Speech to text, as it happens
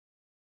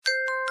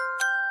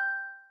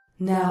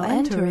Now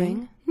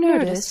entering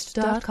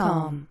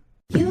Nerdist.com.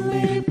 You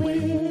made it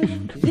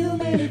weird, you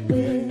made it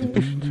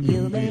weird,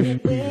 you made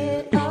it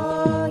weird,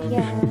 oh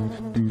yeah.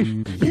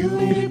 You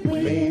made it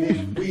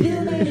weird,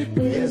 you made it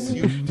weird, yes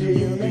you did.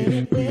 You made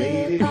it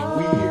weird,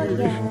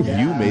 oh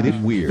yeah. You Made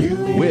It Weird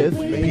with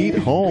Pete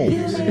Holmes.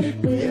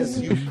 Yes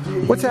you did.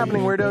 What's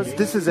happening, weirdos?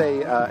 This is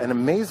an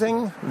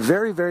amazing,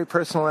 very, very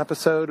personal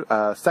episode.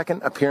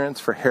 Second appearance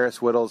for Harris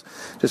Wittels,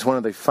 just one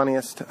of the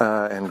funniest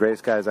and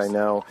greatest guys I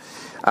know.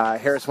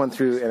 Harris went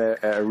through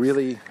a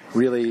really,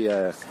 really,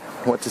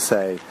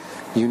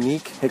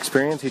 unique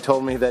experience. He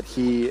told me that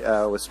he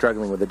was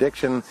struggling with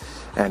addiction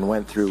and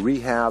went through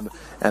rehab,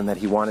 and that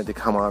he wanted to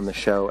come on the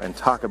show and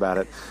talk about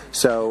it.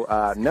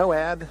 So no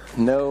ad,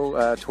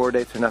 no tour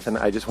dates or nothing.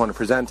 I just want to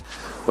present,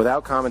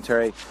 without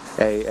commentary,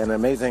 an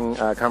amazing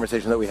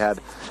conversation that we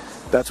had.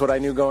 That's what I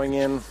knew going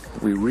in.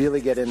 We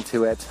really get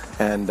into it,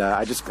 and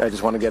I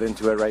just want to get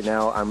into it right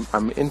now.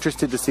 I'm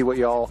interested to see what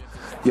y'all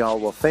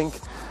will think.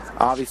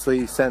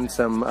 Obviously, send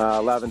some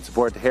love and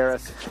support to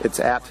Harris.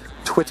 It's at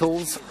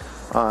Wittels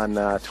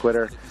on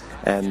Twitter,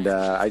 and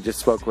I just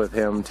spoke with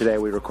him today.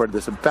 We recorded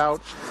this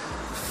about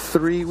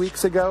 3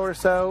 weeks ago or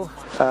so,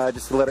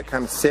 just to let it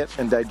kind of sit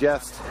and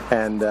digest,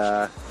 and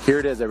here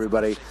it is,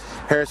 everybody.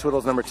 Harris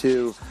Wittels number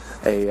 2,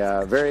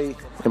 a very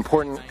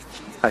important,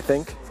 I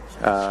think,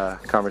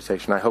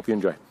 conversation. I hope you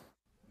enjoy.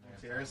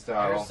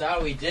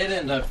 Aristotle. We did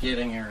end up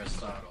getting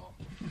Aristotle.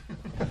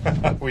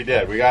 We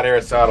did. We got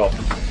Aristotle.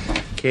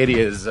 Katie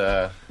is...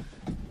 I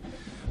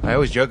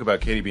always joke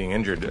about Katie being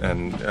injured,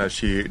 and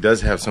she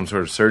does have some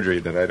sort of surgery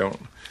that I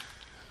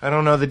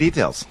don't know the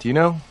details. Do you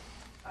know?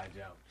 I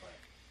don't, but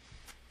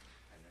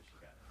I know she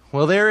got it.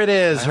 Well, there it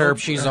is. I hope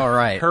she's all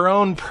right. Her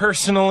own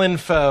personal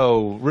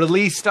info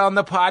released on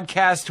the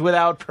podcast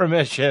without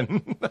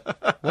permission.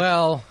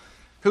 Well,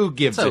 who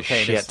gives it's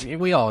okay a shit?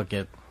 we all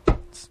get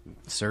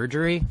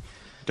surgery.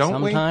 Don't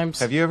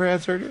sometimes. we? Have you ever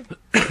had surgery?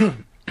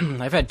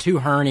 I've had 2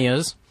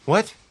 hernias.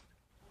 What?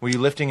 Were you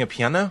lifting a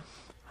piano?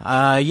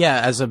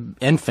 Yeah, as an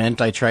infant,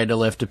 I tried to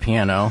lift a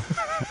piano,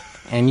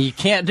 and you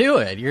can't do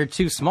it. You're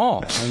too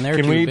small, and they're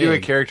Can too we big. do a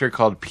character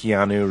called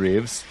Keanu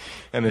Reeves?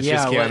 And it's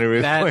just Keanu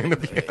Reeves playing the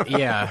piano.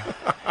 Yeah.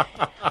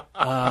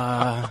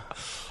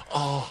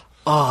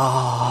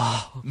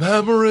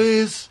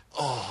 Memories.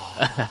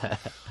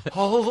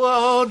 Hold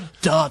on.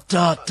 Da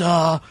da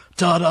da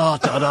da da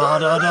da da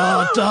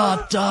da da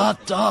da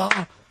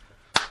da.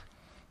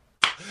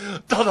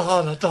 Da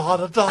da da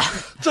da da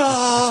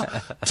da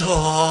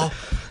da.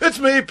 It's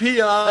me,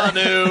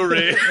 Keanu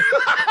Reeves.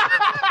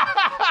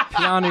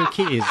 Piano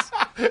keys.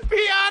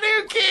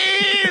 Piano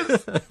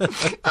keys.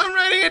 I'm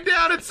writing it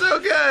down. It's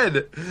so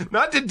good.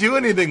 Not to do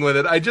anything with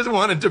it. I just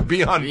want it to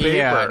be on paper.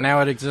 Yeah,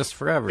 now it exists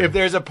forever. If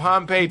there's a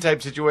Pompeii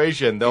type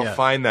situation, they'll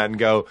find that and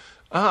go,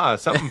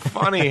 something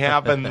funny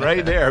happened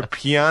right there.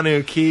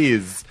 Piano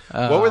keys.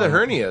 What were the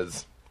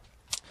hernias?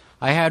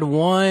 I had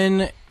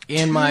one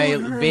in my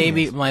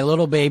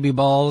little baby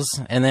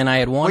balls, and then I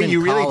had one. Wait, in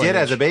you really college. did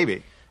as a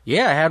baby?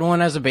 Yeah, I had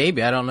one as a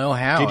baby. I don't know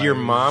how. Did your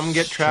mom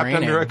get trapped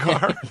under a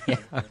car? Yeah,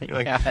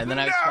 like, yeah, and then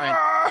I was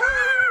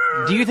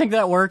trying. Do you think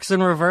that works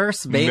in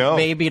reverse? No.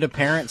 Baby to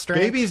parent strength?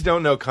 Babies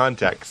don't know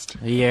context.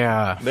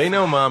 Yeah. They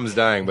know mom's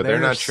dying, but they're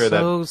not sure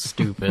so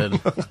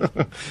stupid.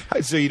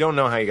 So you don't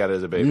know how you got it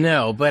as a baby?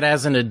 No, but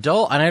as an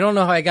adult, and I don't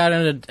know how I got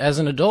it as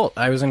an adult.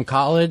 I was in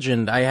college,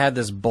 and I had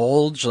this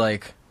bulge,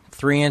 like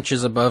 3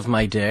 inches above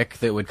my dick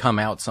that would come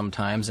out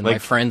sometimes, and my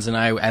friends and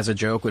I, as a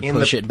joke, would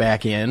push it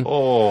back in.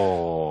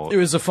 Oh. It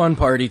was a fun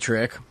party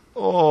trick.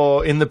 Oh,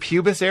 in the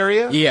pubis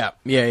area? Yeah,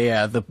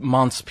 the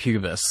mons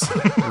pubis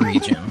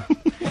region.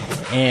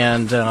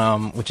 And,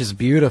 which is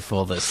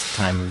beautiful this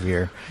time of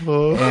year.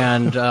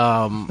 And,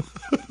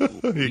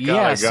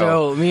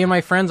 so me and my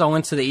friends all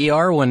went to the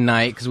ER one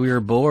night because we were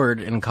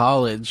bored in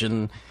college,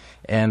 and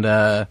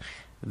it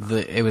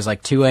was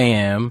like 2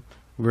 a.m.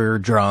 We were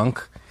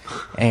drunk.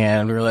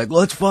 And we were like,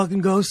 let's fucking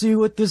go see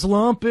what this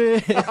lump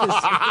is.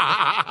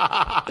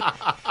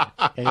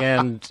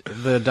 And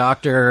the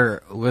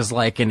doctor was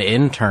like an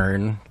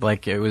intern,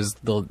 like it was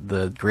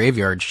the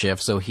graveyard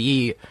shift. So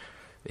it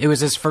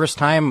was his first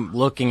time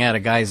looking at a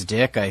guy's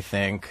dick, I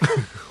think.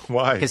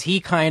 Why? Because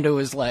he kind of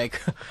was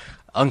like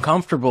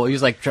uncomfortable. He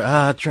was like,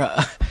 drop your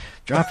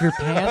pants.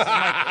 I'm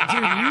like,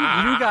 dude,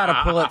 you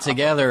gotta pull it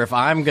together if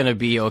I'm gonna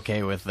be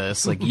okay with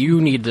this. Like, you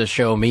need to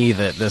show me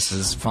that this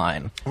is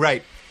fine.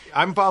 Right.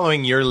 I'm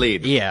following your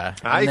lead. Yeah.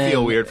 I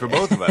feel weird for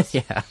both of us.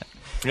 Yeah.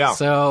 Yeah.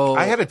 So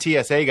I had a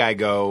TSA guy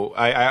go.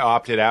 I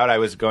opted out. I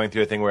was going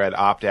through a thing where I'd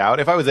opt out.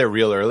 If I was there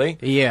real early,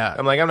 yeah,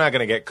 I'm like, I'm not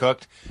going to get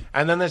cooked.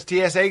 And then this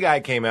TSA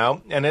guy came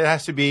out, and it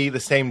has to be the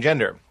same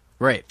gender.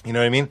 Right. You know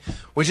what I mean?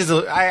 Which is,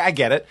 I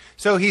get it.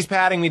 So he's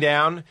patting me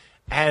down,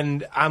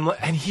 and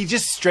he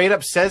just straight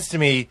up says to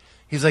me,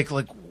 he's like,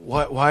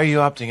 what? Why are you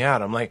opting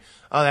out? I'm like,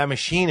 oh, that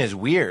machine is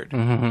weird.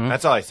 Mm-hmm.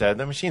 That's all I said.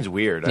 That machine's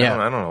weird.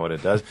 I don't know what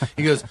it does.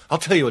 He goes, I'll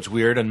tell you what's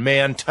weird. A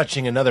man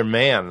touching another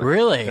man.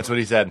 Really? That's what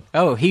he said.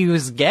 Oh, he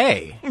was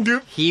gay.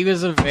 He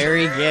was a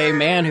very gay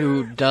man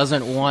who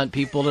doesn't want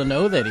people to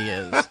know that he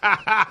is.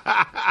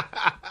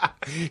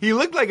 He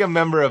looked like a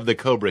member of the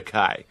Cobra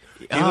Kai.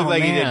 He looked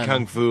like he did man.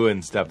 kung fu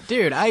and stuff.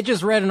 Dude, I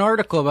just read an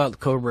article about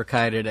Cobra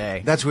Kai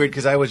today. That's weird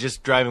because I was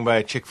just driving by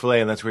a Chick-fil-A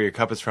and that's where your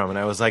cup is from. And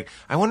I was like,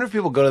 I wonder if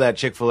people go to that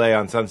Chick-fil-A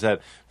on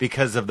Sunset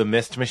because of the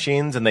mist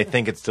machines and they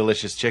think it's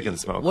delicious chicken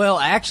smoke. Well,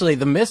 actually,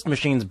 the mist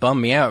machines bum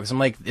me out because I'm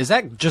like, is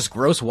that just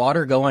gross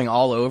water going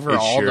all over It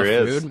all sure the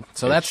is. food?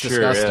 So It that's sure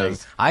disgusting.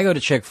 is. I go to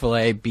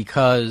Chick-fil-A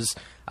because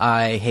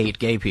I hate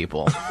gay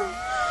people.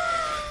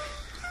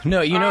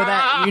 No, you know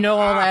that. You know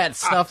all that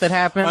stuff that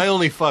happened. I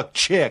only fuck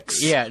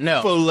chicks. Yeah,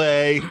 no.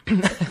 Filet.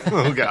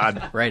 Oh,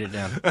 God. Write it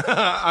down.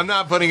 I'm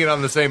not putting it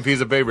on the same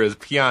piece of paper as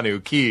piano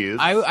keys.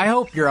 I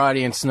hope your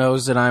audience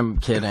knows that I'm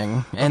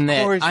kidding, and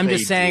that course I'm they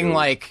just saying, do.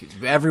 like,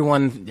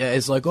 everyone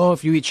is like, oh,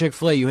 if you eat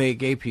Chick-fil-A, you hate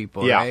gay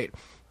people, Yeah. right?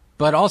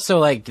 But also,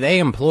 like, they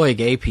employ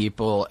gay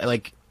people,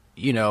 like,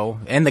 you know,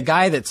 and the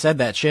guy that said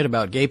that shit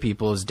about gay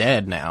people is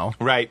dead now.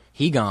 Right.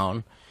 He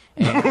gone.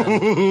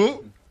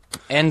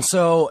 And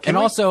so, and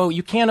also,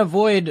 you can't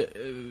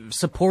avoid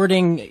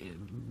supporting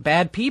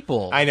bad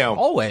people. I know.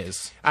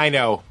 Always. I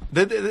know.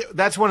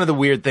 That's one of the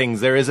weird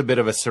things. There is a bit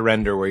of a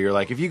surrender where you're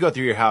like, if you go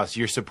through your house,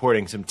 you're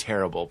supporting some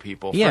terrible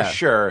people, Yeah. for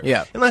sure.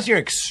 Yeah. Unless you're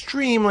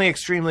extremely,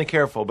 extremely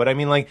careful. But I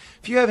mean, like,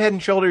 if you have Head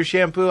and Shoulders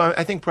shampoo,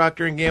 I think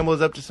Procter & Gamble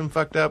is up to some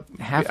fucked up.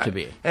 Have to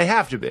be. They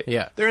have to be.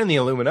 Yeah. They're in the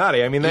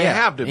Illuminati. I mean, they Yeah.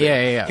 have to be.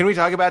 Yeah. Can we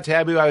talk about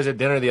taboo? I was at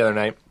dinner the other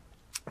night.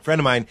 A friend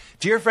of mine,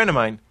 dear friend of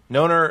mine,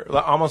 known her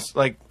almost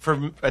like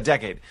for a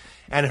decade,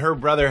 and her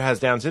brother has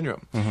Down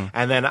syndrome. Mm-hmm.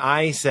 And then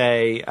I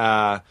say,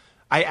 I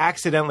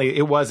accidentally,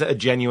 it was a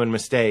genuine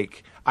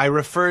mistake. I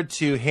referred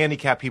to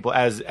handicapped people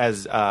as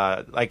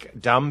like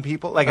dumb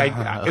people. Like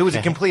it was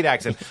a complete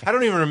accident. I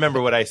don't even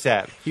remember what I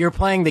said. You're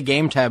playing the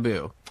game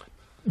Taboo.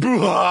 We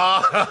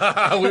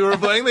were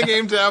playing the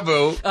game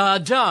Taboo.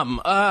 Dumb.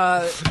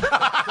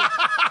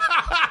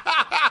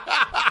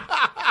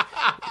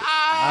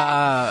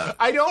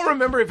 I don't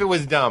remember if it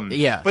was dumb.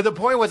 Yeah. But the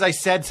point was I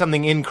said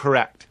something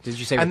incorrect. Did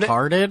you say And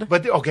retarded?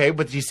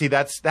 But you see,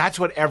 that's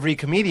what every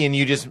comedian,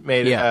 you just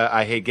made Yeah.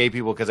 I hate gay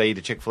people because I eat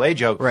a Chick-fil-A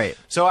joke. Right.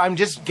 So I'm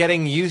just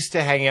getting used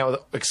to hanging out with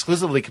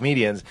exclusively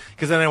comedians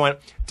because then I went,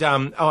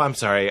 dumb. Oh, I'm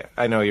sorry.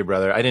 I know your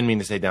brother. I didn't mean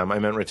to say dumb. I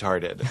meant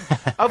retarded.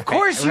 Of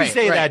course you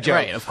say that joke.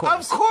 Right, of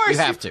course. Of course. You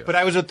have to. But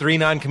I was with 3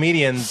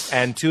 non-comedians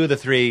and 2 of the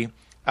 3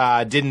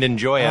 didn't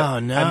enjoy it. Oh,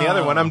 no. And the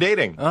other one I'm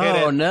dating. Get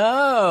Oh, it?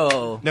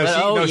 no.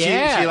 No, But,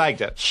 she liked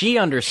it. She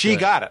understood. She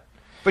got it.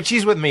 But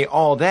she's with me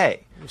all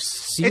day. So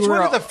It's you one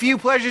were of the few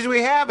pleasures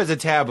we have as a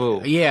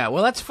taboo. Yeah,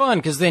 well, that's fun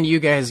because then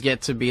you guys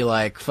get to be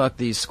like, fuck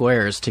these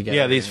squares together.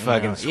 Yeah, these you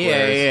fucking know?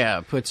 squares.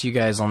 Yeah. Puts you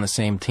guys on the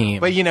same team.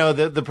 But you know,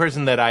 the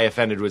person that I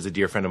offended was a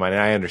dear friend of mine,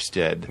 and I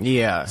understood.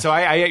 Yeah. So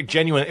I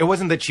genuinely, it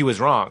wasn't that she was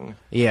wrong.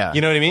 Yeah.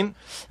 You know what I mean?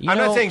 You I'm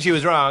know- not saying she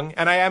was wrong,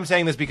 and I am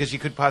saying this because she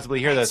could possibly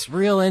hear this. It's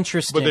real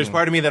interesting. But there's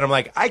part of me that I'm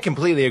like, I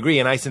completely agree,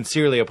 and I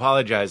sincerely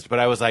apologized. But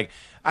I was like,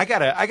 I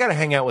gotta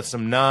hang out with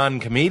some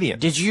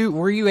non-comedians.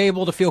 Were you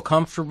able to feel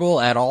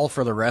comfortable at all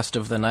for the rest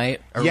of the night?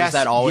 Or was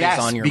that always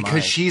on your mind?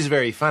 because she's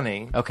very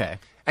funny. Okay.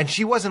 And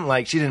she wasn't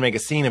like, she didn't make a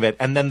scene of it.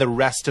 And then the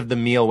rest of the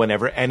meal,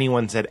 whenever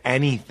anyone said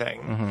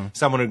anything,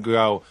 someone would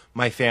go,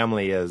 my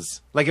family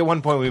is. Like at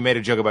one point we made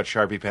a joke about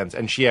Sharpie pens,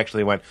 and she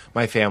actually went,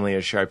 my family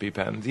is Sharpie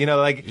pens. You know,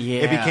 like it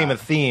Yeah. became a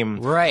theme.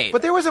 Right.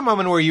 But there was a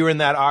moment where you were in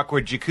that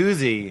awkward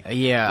jacuzzi.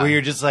 Yeah. Where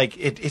you're just like,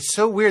 it's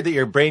so weird that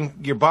your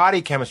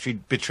body chemistry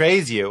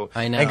betrays you.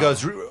 I know. And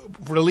goes,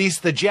 release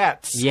the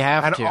jets. You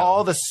have and to.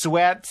 all the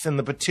sweats and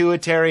the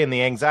pituitary and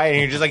the anxiety.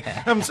 And you're just like,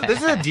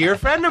 this is a dear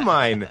friend of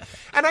mine.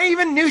 And I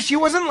even knew she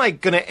wasn't like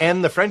going to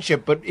end the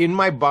friendship, but in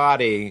my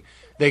body,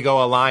 they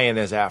go, a lion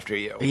is after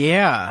you.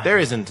 Yeah. There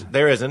isn't,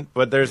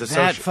 but there's a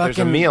there's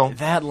a meal.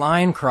 That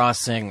line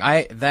crossing.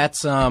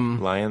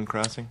 Lion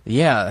crossing?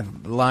 Yeah,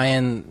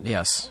 lion,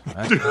 yes.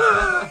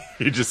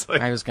 You just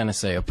like, I was going to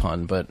say a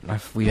pun, but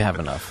we have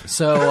enough.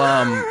 So,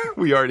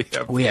 we already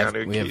have we piano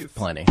have keys.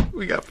 plenty.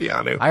 We got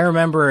piano. I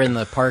remember in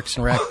the Parks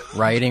and Rec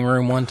writing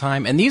room one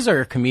time, and these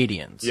are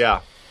comedians. Yeah.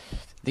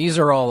 These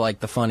are all like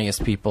the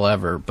funniest people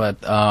ever,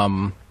 but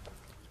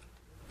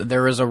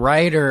there was a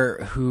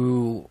writer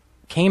who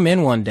came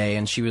in one day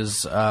and she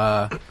was in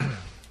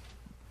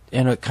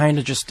a kind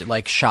of just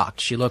like shocked.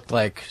 She looked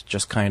like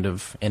just kind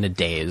of in a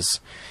daze.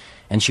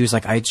 And she was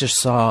like, I just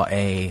saw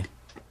a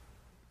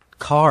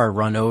car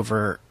run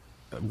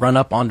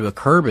up onto a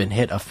curb and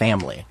hit a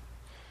family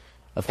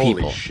of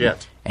people. Holy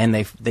shit. And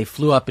they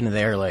flew up into the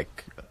air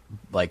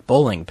like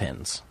bowling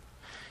pins.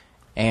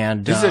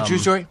 And This is a true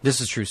story?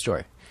 This is a true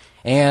story.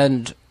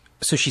 And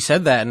so she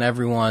said that, and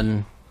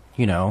everyone,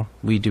 you know,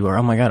 we do our,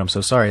 oh my God, I'm so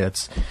sorry.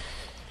 It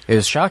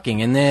was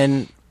shocking. And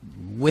then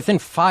within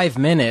 5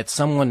 minutes,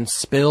 someone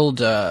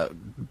spilled a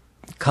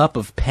cup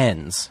of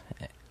pens,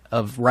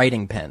 of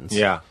writing pens.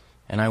 Yeah.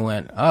 And I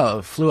went, oh,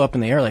 it flew up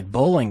in the air like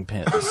bowling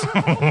pins.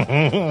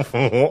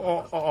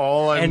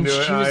 All I'm And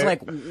doing, she was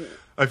like,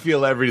 I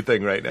feel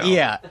everything right now.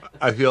 yeah.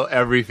 I feel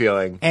every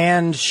feeling.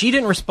 And she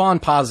didn't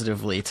respond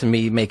positively to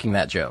me making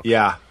that joke.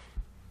 Yeah.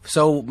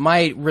 So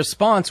my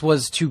response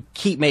was to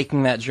keep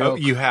making that joke. Oh,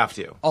 you have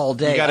to. all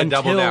day You got to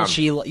until double down.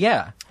 she,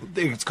 yeah.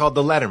 It's called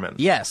the Letterman.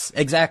 Yes,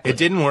 exactly. It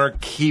didn't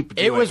work. Keep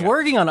doing it. It was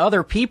working on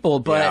other people,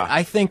 but Yeah.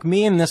 I think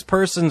me and this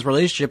person's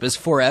relationship is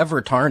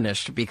forever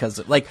tarnished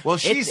because, like, Well,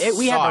 she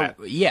saw it.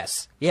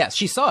 Yes,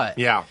 she saw it.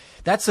 Yeah.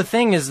 That's the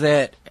thing is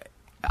that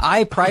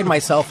I pride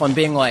myself on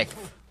being like,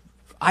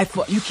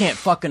 you can't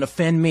fucking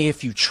offend me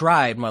if you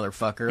tried,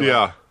 motherfucker. Like,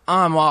 Yeah.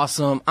 I'm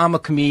awesome. I'm a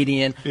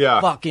comedian. Yeah.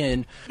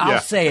 Fucking, I'll Yeah.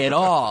 say it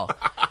all.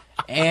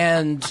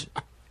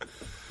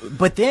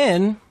 But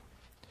then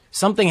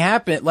something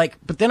happened,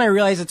 but then I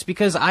realized it's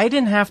because I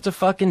didn't have to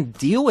fucking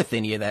deal with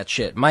any of that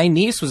shit. My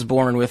niece was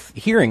born with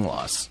hearing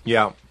loss.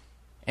 Yeah.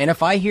 And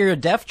if I hear a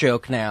deaf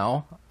joke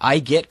now, I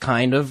get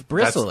kind of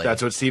bristly.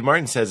 That's what Steve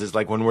Martin says is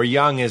like when we're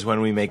young is when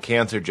we make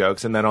cancer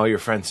jokes and then all your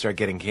friends start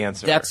getting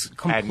cancer. That's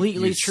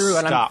completely and true.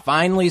 And I'm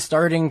finally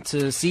starting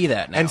to see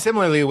that now. And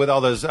similarly with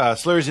all those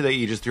slurs that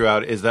you just threw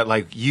out is that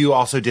like you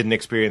also didn't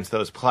experience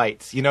those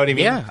plights. You know what I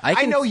mean? Yeah.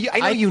 I know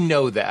you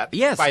know that.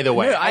 Yes. By the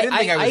way. No, I didn't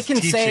think I was can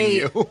teaching say,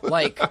 you.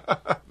 like,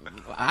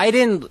 I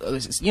didn't,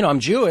 I'm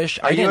Jewish.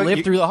 I didn't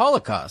live through the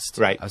Holocaust.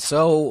 Right.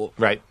 So.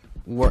 Right.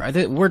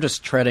 We're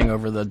just treading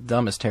over the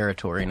dumbest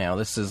territory now.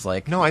 This is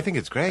like... No, I think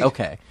it's great.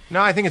 Okay. No,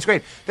 I think it's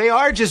great. They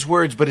are just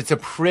words, but it's a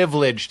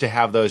privilege to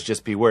have those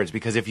just be words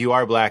because if you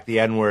are black, the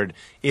N-word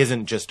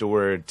isn't just a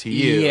word to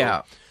you.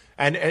 Yeah.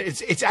 And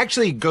it's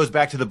actually goes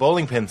back to the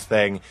bowling pins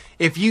thing.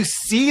 If you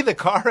see the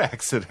car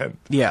accident...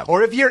 Yeah.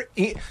 Or if you're...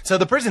 So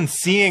the person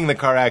seeing the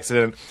car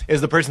accident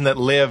is the person that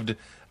lived...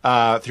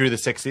 through the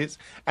 60s,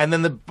 and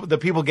then the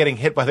people getting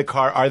hit by the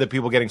car are the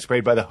people getting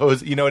sprayed by the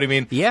hose. You know what I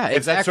mean? Yeah,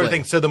 it's that sort of exactly.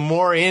 thing. So the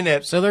more in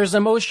it, So there's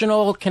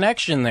emotional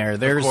connection there.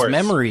 There's course.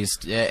 memories,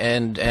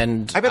 and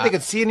I bet they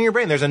could see it in your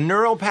brain. There's a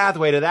neural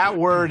pathway to that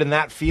word and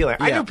that feeling.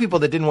 I Yeah. knew people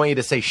that didn't want you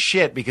to say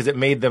shit because it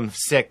made them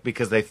sick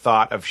because they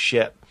thought of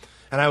shit,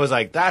 and I was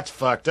like, that's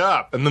fucked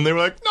up. And then they were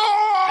like,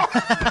 no.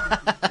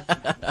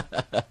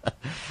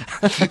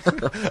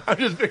 I'm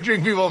just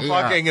picturing people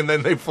fucking and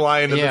then they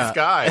fly into the Yeah.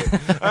 sky.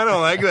 I don't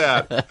like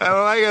that. I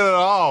don't like it at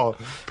all.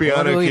 what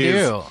Piano do we keys.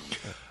 do?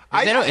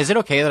 Is it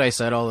okay that I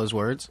said all those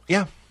words?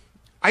 Yeah.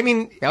 I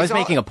mean, I was it's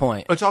making a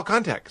point. It's all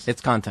context.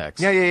 It's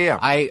context. Yeah.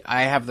 I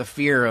have the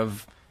fear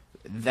of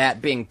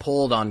that being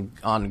pulled on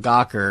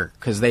Gawker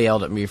because they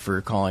yelled at me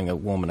for calling a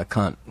woman a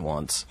cunt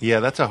once. Yeah,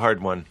 that's a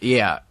hard one.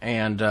 Yeah,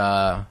 and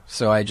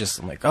so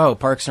I'm like, oh,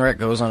 Parks and Rec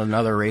goes on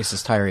another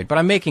racist tirade. But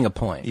I'm making a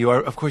point. You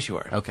are, of course you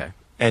are. Okay.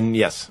 And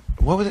yes,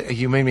 what was it?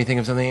 You made me think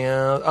of something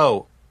else.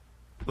 Oh,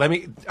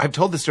 I've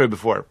told this story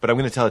before, but I'm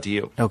going to tell it to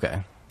you.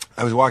 Okay.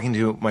 I was walking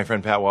to my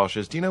friend Pat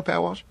Walsh's. Do you know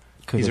Pat Walsh?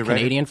 He's a writer.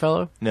 Canadian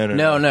fellow? No.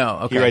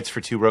 Okay. He writes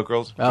for Two Broke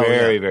Girls. Oh,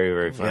 very, yeah. very,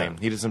 very funny. Yeah.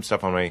 He did some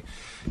stuff on my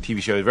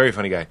TV show. He's a very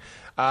funny guy.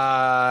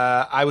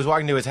 I was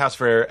walking to his house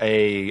for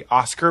a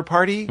Oscar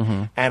party,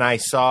 and I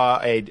saw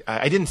I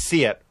didn't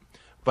see it,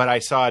 but I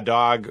saw a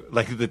dog,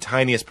 like the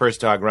tiniest purse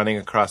dog, running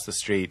across the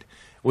street.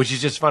 Which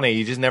is just funny.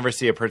 You just never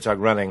see a purse dog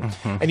running.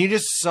 And you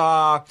just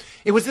saw...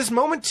 It was this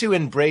moment to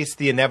embrace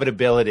the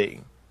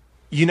inevitability.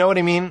 You know what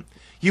I mean?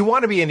 You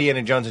want to be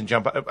Indiana Jones and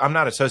jump... I'm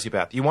not a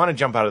sociopath. You want to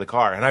jump out of the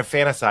car. And I've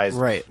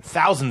fantasized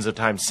thousands of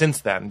times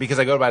since then, because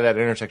I go by that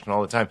intersection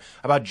all the time,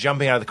 about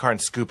jumping out of the car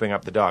and scooping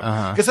up the dog.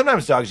 Because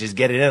sometimes dogs just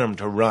get it in them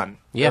to run.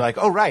 Yeah. They're like,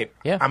 oh, right.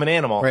 Yeah. I'm an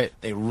animal. Right.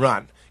 They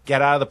run.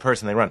 Get out of the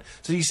purse and they run.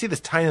 So you see this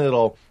tiny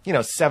little,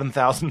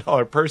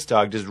 $7,000 purse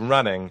dog just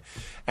running,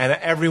 and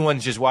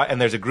everyone's just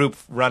and there's a group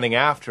running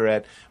after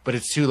it, but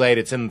it's too late.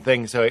 It's in the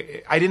thing. So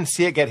I didn't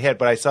see it get hit,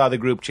 but I saw the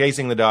group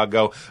chasing the dog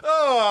go,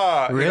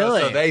 oh!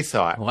 Really? So they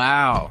saw it.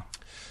 Wow.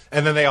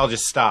 And then they all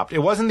just stopped. It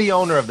wasn't the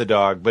owner of the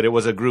dog, but it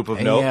was a group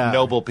of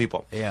noble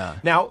people. Yeah.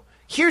 Now,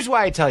 here's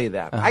why I tell you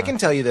that. I can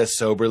tell you this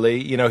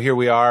soberly. Here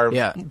we are.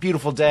 Yeah.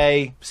 Beautiful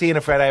day. Seeing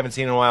a friend I haven't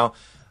seen in a while.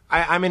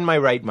 I'm in my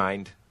right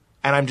mind.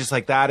 And I'm just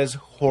like, that is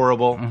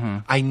horrible.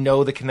 I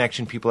know the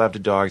connection people have to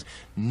dogs.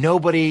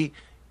 Nobody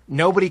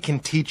can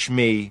teach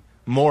me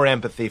more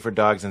empathy for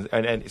dogs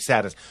and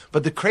sadness.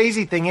 But the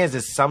crazy thing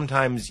is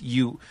sometimes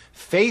you,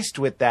 faced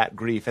with that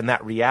grief and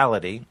that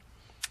reality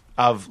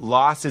of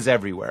loss is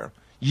everywhere.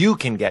 You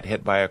can get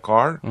hit by a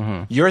car.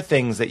 Your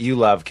things that you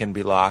love can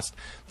be lost.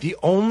 The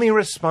only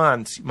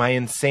response my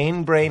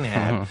insane brain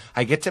had,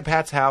 I get to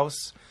Pat's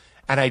house,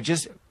 and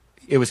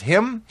it was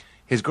him,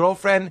 his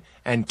girlfriend,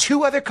 and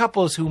two other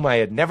couples whom I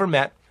had never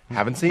met,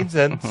 haven't seen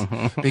since,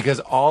 because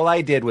all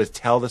I did was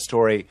tell the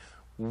story,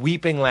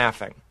 weeping,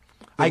 laughing.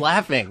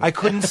 Laughing. I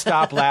couldn't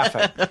stop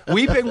laughing.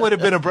 Weeping would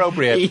have been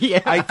appropriate.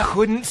 Yeah. I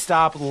couldn't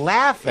stop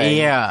laughing.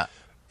 Yeah.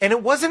 And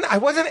I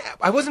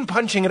wasn't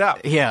punching it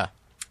up. Yeah.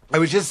 I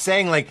was just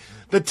saying, like,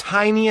 the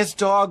tiniest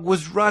dog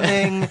was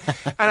running,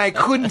 and I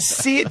couldn't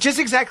see it. Just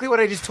exactly what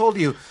I just told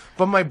you.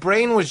 But my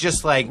brain was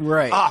just like,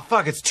 oh,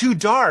 fuck, it's too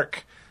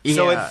dark.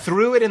 So it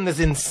threw it in this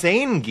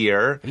insane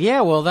gear.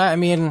 Yeah, well, that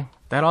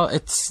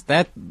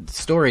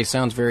story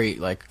sounds very,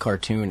 like,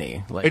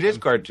 cartoony. Like, It is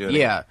cartoony.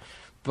 Yeah.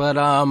 But,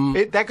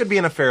 that could be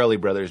in a Farrelly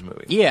Brothers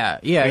movie. Yeah,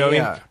 You know what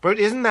yeah. I mean? But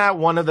isn't that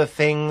one of the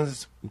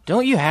things...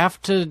 Don't you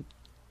have to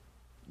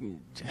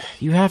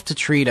you have to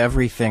treat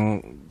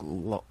everything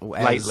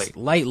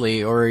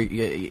lightly,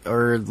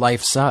 or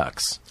life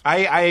sucks.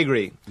 I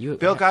agree.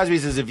 Bill Cosby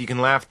says if you can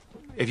laugh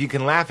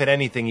at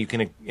anything, you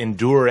can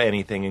endure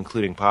anything,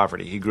 including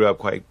poverty. He grew up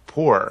quite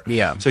poor.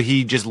 Yeah. So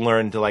he just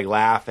learned to like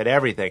laugh at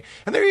everything.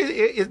 And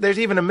there's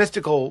even a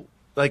mystical,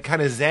 like,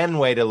 kind of Zen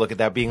way to look at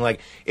that, being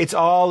like, it's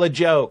all a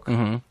joke.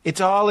 Mm-hmm.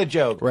 It's all a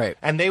joke. Right.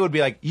 And they would be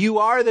like, you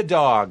are the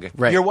dog.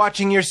 Right. You're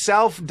watching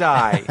yourself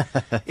die.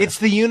 It's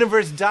the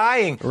universe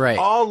dying. Right.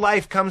 All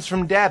life comes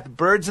from death.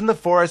 Birds in the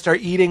forest are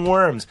eating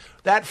worms.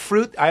 That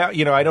fruit, I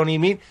don't eat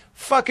meat.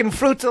 Fucking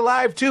fruit's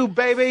alive too,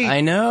 baby.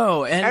 I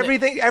know. And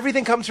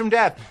everything comes from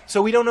death.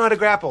 So we don't know how to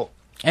grapple.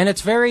 And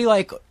it's very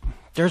like,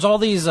 there's all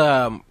these,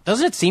 doesn't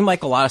it seem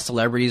like a lot of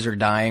celebrities are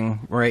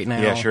dying right now?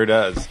 Yeah, sure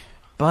does.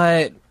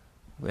 But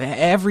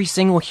every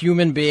single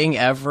human being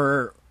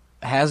ever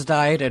has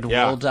died and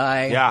will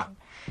die. Yeah.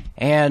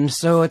 And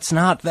so it's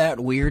not that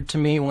weird to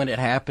me when it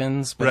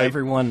happens, but Right.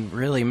 everyone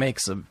really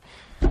makes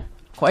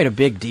quite a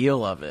big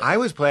deal of it. I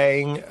was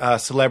playing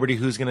Celebrity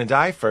Who's Gonna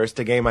Die First,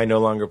 a game I no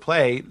longer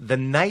play, the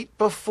night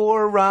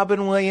before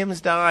Robin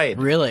Williams died.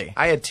 Really?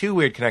 I had two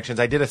weird connections.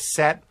 I did a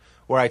set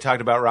where I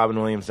talked about Robin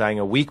Williams dying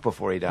a week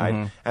before he died,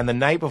 Mm-hmm. and the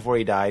night before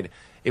he died,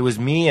 it was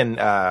me and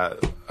a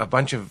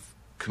bunch of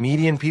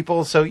comedian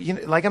people. So,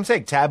 like I'm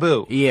saying,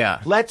 taboo.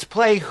 Yeah. Let's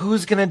play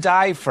Who's Gonna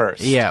Die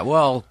First. Yeah,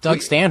 well,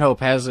 Doug Stanhope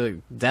has a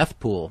death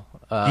pool.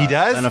 He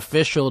does? An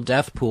official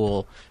death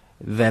pool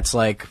that's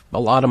like a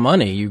lot of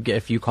money you get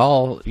if you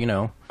call,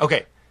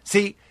 Okay.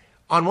 See,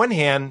 on one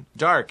hand,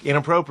 dark,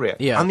 inappropriate.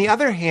 Yeah. On the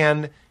other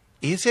hand,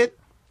 is it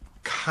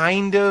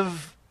kind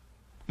of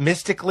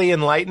mystically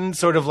enlightened?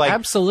 Sort of like,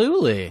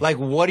 Absolutely. like,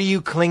 what are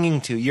you clinging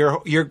to?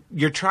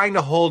 You're trying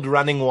to hold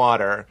running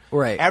water.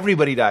 Right.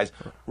 Everybody dies.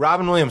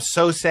 Robin Williams,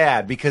 so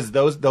sad because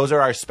those are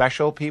our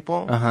special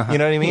people. You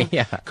know what I mean?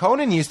 Yeah.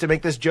 Conan used to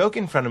make this joke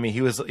in front of me.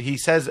 He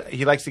says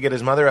he likes to get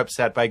his mother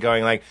upset by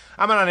going like,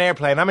 I'm on an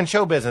airplane, I'm in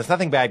show business,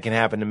 nothing bad can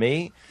happen to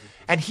me.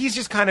 And he's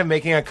just kind of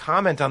making a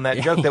comment on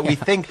that joke that we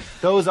think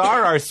those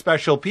are our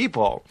special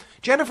people.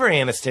 Jennifer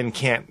Aniston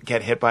can't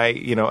get hit by,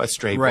 a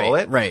stray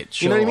bullet.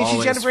 Right. You know what I mean? She'll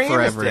She's Jennifer always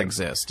forever Aniston.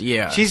 exist.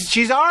 Yeah.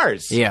 She's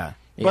ours. Yeah.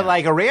 But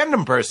like a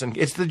random person,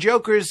 it's the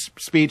Joker's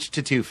speech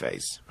to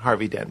Two-Face,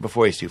 Harvey Dent,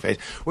 before he's Two-Face,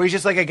 where he's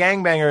just like a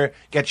gangbanger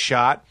gets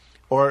shot,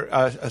 or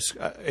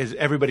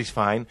everybody's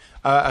fine.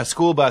 A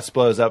school bus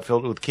blows up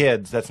filled with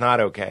kids. That's not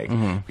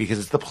okay because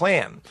it's the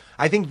plan.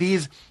 I think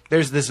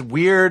there's this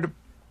weird,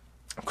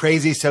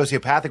 crazy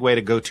sociopathic way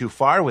to go too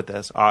far with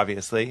this,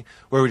 obviously,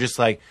 where we're just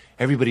like,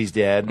 everybody's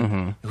dead.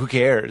 Who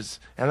cares?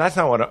 And that's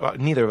not what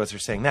neither of us are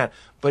saying that.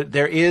 But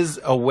there is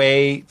a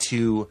way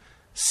to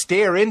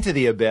stare into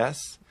the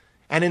abyss.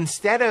 And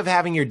instead of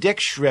having your dick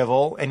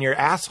shrivel and your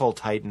asshole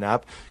tighten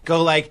up,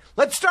 go like,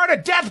 let's start a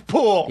death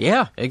pool.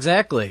 Yeah,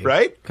 exactly.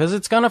 Right? Because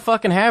it's gonna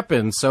fucking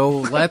happen. So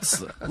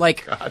let's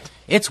like,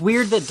 it's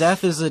weird that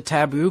death is a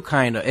taboo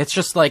kind of. It's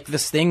just like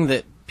this thing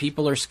that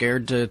people are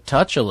scared to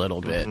touch a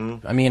little bit.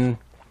 I mean,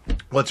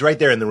 Well, it's right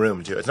there in the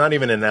room, too. It's not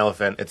even an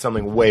elephant. It's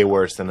something way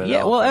worse than an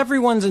elephant. well,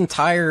 everyone's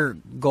entire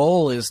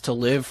goal is to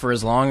live for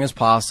as long as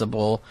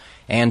possible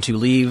and to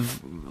leave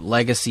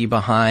legacy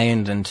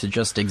behind and to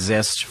just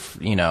exist,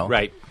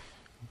 Right.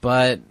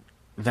 But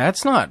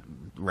that's not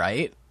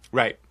right.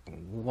 Right.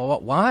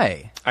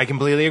 Why? I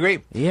completely agree.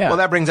 Yeah. Well,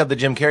 that brings up the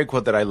Jim Carrey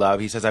quote that I love.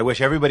 He says, I wish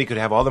everybody could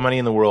have all the money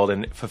in the world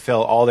and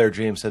fulfill all their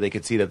dreams so they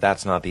could see that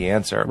that's not the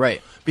answer.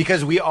 Right.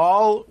 Because we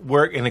all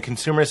work in a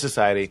consumer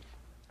society.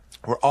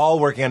 We're all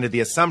working under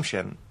the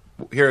assumption,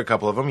 here are a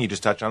couple of them, you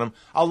just touched on them,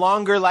 a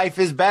longer life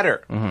is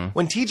better.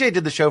 When TJ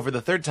did the show for the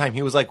third time,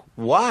 he was like,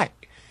 why?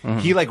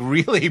 He like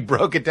really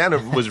broke it down.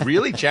 It was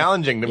really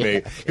challenging to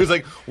me. He was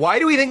like, why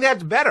do we think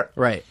that's better?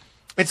 Right.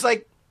 It's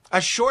like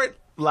a short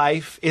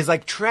life is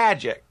like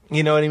tragic.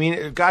 You know what I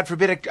mean? God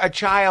forbid a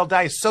child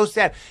dies. So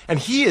sad. And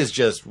he is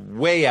just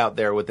way out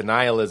there with the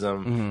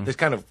nihilism. This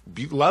kind of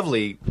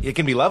lovely. It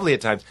can be lovely at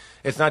times.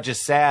 It's not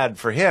just sad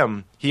for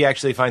him. He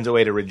actually finds a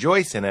way to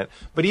rejoice in it.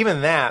 But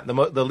even that,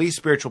 the least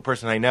spiritual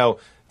person I know,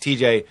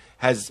 TJ,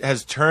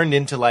 has turned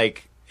into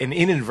like an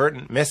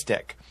inadvertent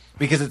mystic.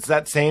 Because it's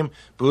that same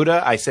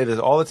Buddha, I say this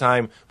all the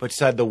time, but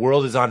said the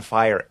world is on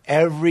fire.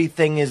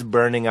 Everything is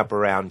burning up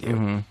around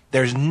you.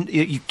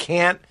 You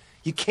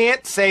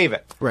can't save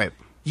it. Right.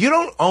 You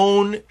don't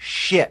own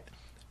shit.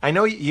 I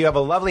know you have a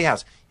lovely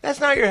house. That's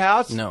not your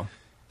house. No.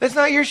 That's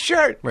not your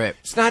shirt. Right.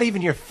 It's not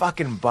even your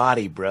fucking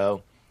body,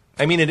 bro.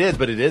 I mean, it is,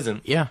 but it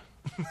isn't. Yeah.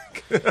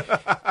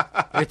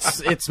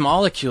 It's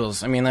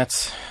molecules. I mean,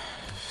 that's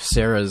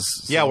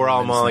Sarah's. Yeah, we're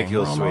all thing.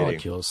 molecules, We're all sweetie.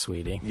 molecules,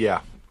 sweetie.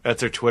 Yeah.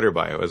 That's her Twitter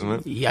bio, isn't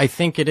it? Yeah, I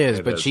think it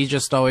is, but is. she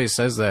just always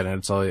says that, and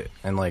it's all.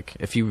 And like,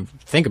 if you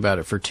think about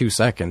it for 2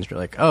 seconds, you're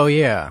like, oh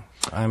yeah,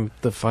 I'm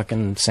the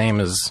fucking same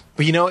as.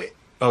 But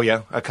oh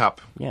yeah, a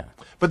cup. Yeah.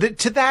 But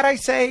to that I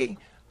say,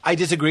 I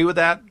disagree with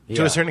that to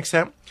Yeah. a certain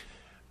extent.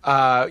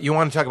 You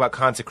want to talk about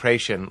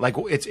consecration. Like,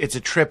 it's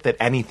a trip that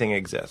anything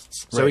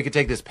exists. So Right. we could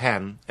take this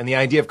pen, and the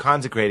idea of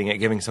consecrating it,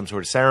 giving some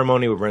sort of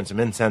ceremony, we burn some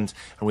incense,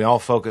 and we all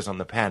focus on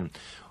the pen.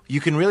 you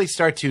can really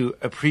start to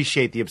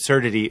appreciate the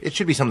absurdity. It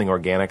should be something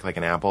organic like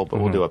an apple, but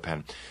we'll do a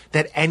pen.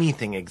 That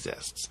anything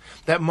exists.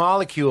 That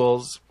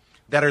molecules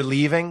that are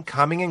leaving,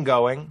 coming and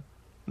going,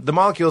 the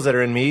molecules that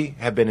are in me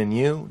have been in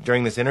you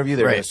during this interview.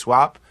 They're going to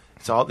swap.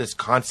 It's all this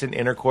constant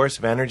intercourse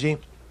of energy.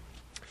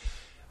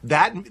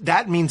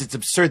 That means it's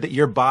absurd that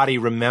your body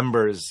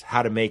remembers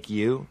how to make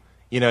you.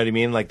 You know what I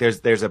mean? Like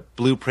there's a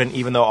blueprint,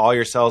 even though all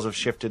your cells have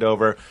shifted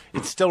over,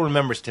 it still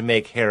remembers to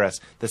make Harris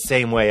the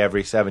same way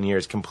every 7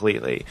 years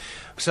completely.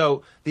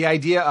 So the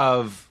idea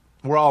of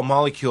we're all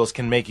molecules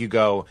can make you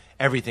go,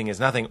 everything is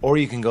nothing. Or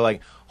you can go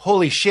like,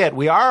 holy shit,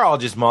 we are all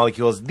just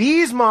molecules.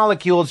 These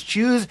molecules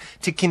choose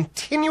to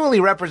continually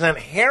represent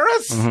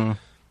Harris?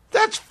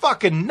 That's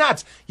fucking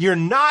nuts. You're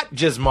not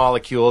just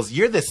molecules.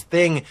 You're this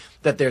thing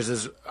that there's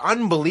this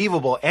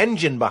unbelievable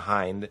engine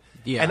behind.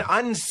 Yeah. An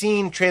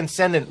unseen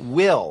transcendent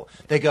will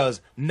that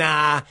goes,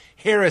 nah,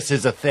 Harris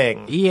is a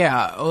thing.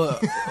 Yeah,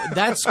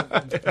 that's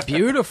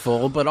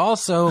beautiful, but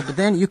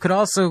then you could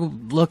also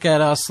look at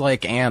us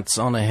like ants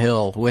on a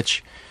hill,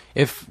 which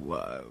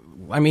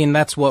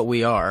that's what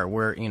we are.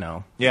 We're, you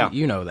know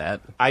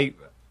that. I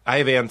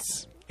have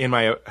ants in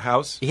my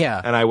house.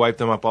 Yeah. And I wipe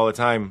them up all the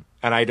time.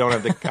 And I don't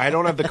have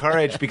the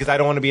courage because I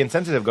don't want to be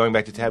insensitive, going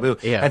back to taboo,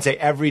 and say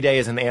every day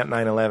is an ant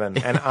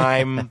 9/11, and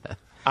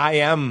I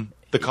am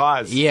the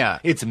cause. Yeah.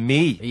 It's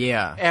me.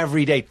 Yeah.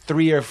 Every day,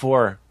 3 or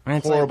 4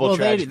 horrible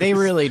tragedies. They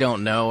really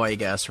don't know, I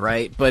guess,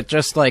 right? But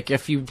just like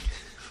if you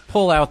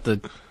pull out the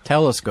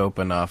telescope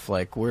enough,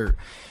 like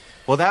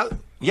because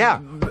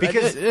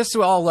this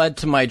all led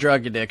to my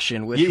drug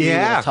addiction, which we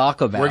will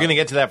talk about. We're going to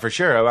get to that for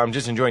sure. I'm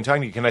just enjoying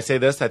talking to you. Can I say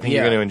this? I think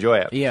you're going to enjoy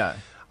it. Yeah.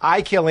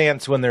 I kill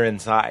ants when they're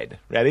inside.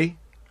 Ready?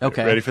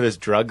 Okay. Ready for this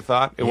drug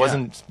thought? It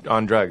wasn't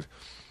on drugs.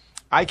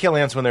 I kill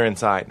ants when they're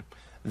inside.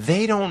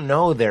 They don't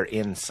know they're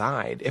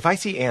inside. If I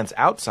see ants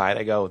outside,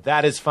 I go,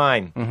 that is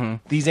fine.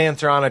 These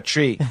ants are on a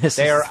tree.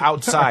 They are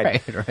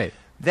outside. Right.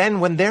 Then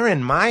when they're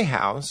in my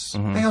house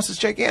is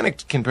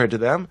gigantic compared to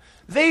them,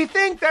 they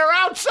think they're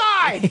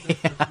outside.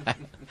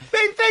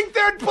 They think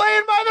they're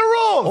playing by the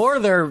rules. Or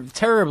they're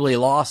terribly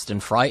lost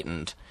and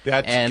frightened.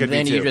 And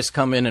then you just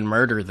come in and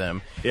murder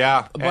them.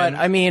 Yeah. But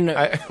I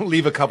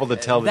leave a couple to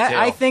tell the tale.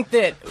 I think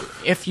that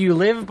if you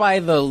live by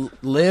the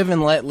live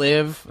and let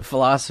live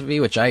philosophy,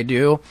 which I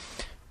do,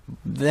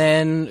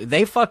 then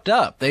they fucked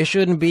up. They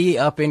shouldn't be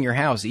up in your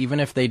house,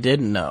 even if they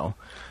didn't know.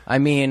 I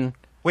mean...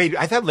 Wait,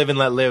 I thought live and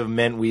let live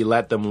meant we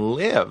let them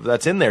live.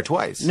 That's in there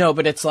twice. No,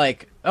 but it's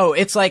like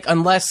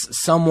unless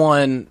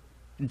someone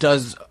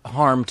does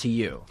harm to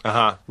you.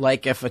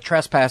 Like if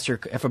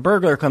a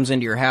burglar comes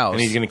into your house...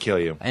 And he's going to kill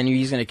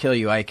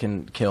you. I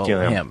can kill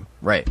him.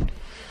 Right.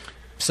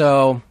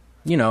 So,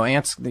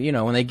 ants,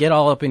 when they get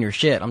all up in your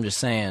shit, I'm just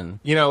saying...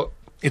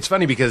 It's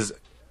funny because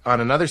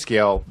on another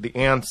scale, the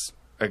ants...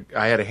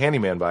 I had a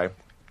handyman by, and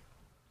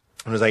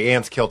it was like,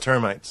 ants kill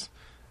termites.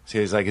 So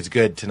he's like, it's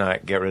good to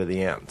not get rid of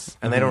the ants.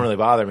 And they don't really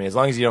bother me. As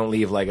long as you don't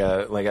leave like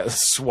a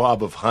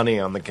swab of honey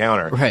on the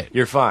counter, right,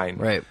 you're fine.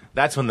 Right.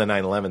 That's when the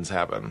 9/11s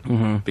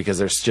happen. Because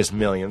there's just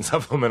millions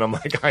of them, and I'm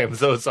like, I am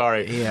so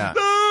sorry. Yeah.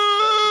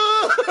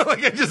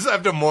 Like, I just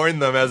have to mourn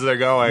them as they're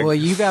going. Well,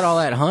 you got all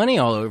that honey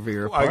all over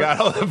your apartment. I got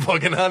all that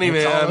fucking honey,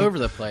 man. It's all over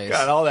the place.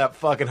 Got all that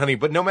fucking honey.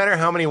 But no matter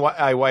how many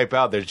I wipe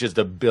out, there's just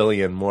a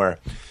billion more.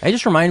 It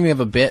just reminded me of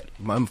a bit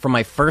from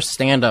my first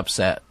stand-up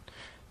set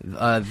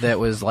that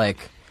was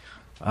like,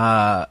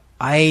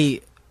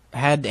 I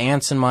had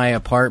ants in my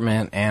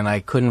apartment and I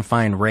couldn't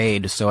find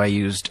Raid, so I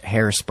used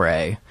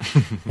hairspray.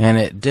 And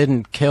it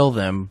didn't kill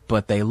them,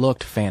 but they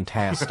looked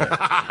fantastic.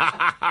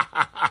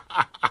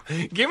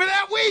 Give me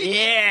that wheat!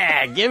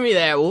 Yeah, give me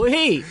that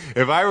wheat!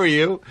 If I were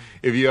you,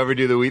 if you ever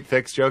do the wheat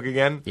fix joke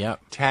again,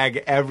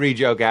 tag every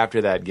joke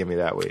after that, give me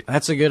that wheat.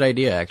 That's a good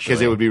idea, actually.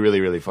 Because it would be really,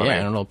 really funny. Yeah,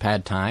 and it'll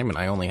pad time, and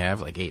I only have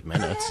like 8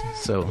 minutes.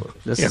 So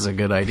this is a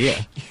good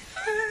idea.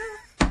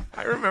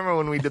 I remember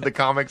when we did the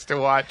comics to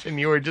watch, and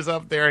you were just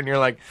up there, and you're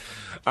like,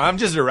 I'm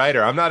just a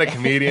writer. I'm not a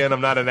comedian.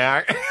 I'm not an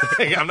actor.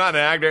 I'm not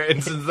an actor.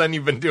 And since then,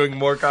 you've been doing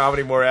more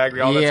comedy, more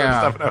acting, all that sort of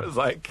stuff. And I was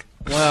like...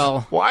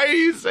 Well, why are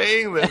you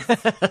saying this?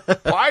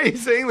 Why are you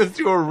saying this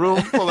to a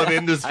room full of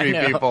industry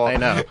people? I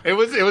know. It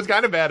was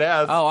kind of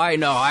badass. Oh, I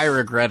know. I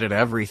regretted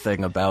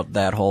everything about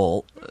that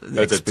whole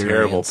That's experience. a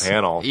terrible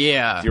panel.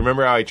 Yeah. Do you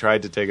remember how I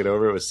tried to take it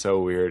over? It was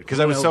so weird because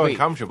I was so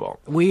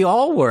uncomfortable. We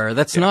all were.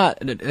 That's not.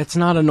 It's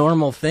not a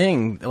normal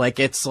thing. Like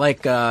it's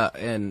like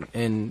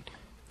in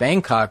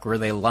Bangkok where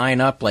they line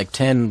up like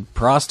 10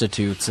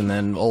 prostitutes and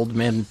then old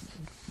men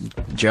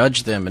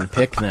judge them and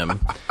pick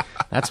them.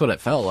 That's what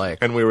it felt like.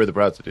 And we were the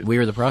prostitutes. We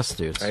were the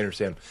prostitutes. I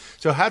understand.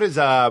 So how does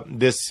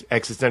this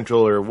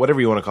existential or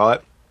whatever you want to call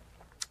it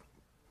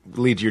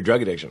lead to your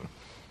drug addiction?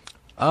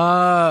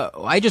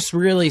 I just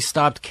really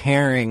stopped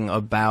caring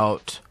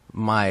about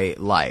my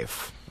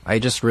life. I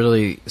just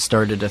really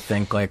started to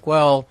think like,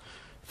 well,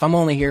 if I'm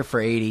only here for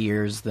 80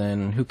 years,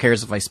 then who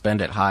cares if I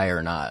spend it high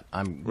or not?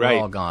 We're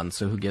all gone,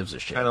 so who gives a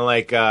shit? Kind of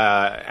like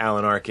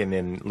Alan Arkin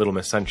in Little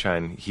Miss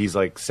Sunshine. He's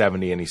like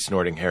 70 and he's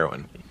snorting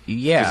heroin.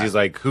 Yeah. Because he's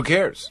like, who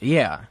cares?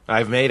 Yeah.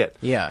 I've made it.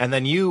 Yeah. And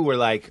then you were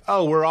like,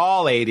 oh, we're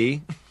all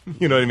 80.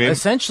 You know what I mean?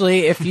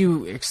 Essentially, if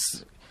you...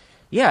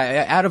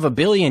 out of a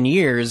billion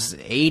years,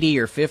 80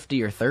 or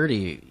 50 or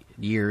 30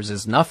 years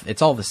is nothing.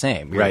 It's all the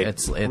same. Right.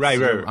 It's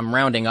right. I'm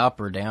rounding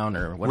up or down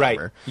or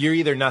whatever. Right. You're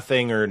either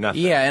nothing or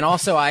nothing. Yeah, and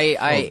also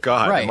oh,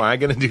 God. Right. Am I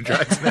going to do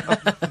drugs now?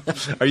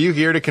 Are you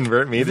here to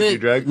convert me to do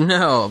drugs?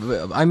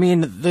 No. I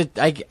mean,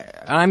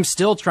 I'm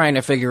still trying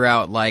to figure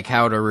out, like,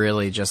 how to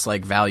really just,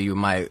 like, value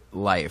my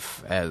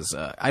life as...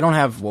 I don't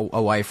have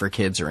a wife or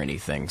kids or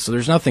anything, so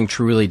there's nothing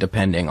truly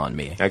depending on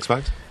me.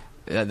 Xbox?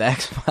 The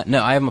Xbox...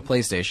 No, I am a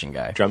PlayStation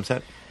guy. Drum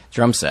set?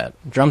 Drum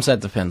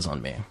set depends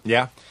on me.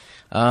 Yeah.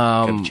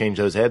 Got to change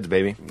those heads,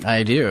 baby.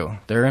 I do.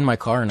 They're in my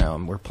car now,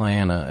 and we're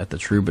playing at the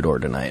Troubadour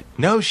tonight.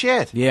 No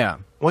shit. Yeah.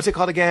 What's it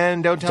called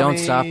again? Don't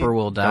Stop or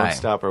We'll Die. Don't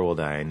Stop or We'll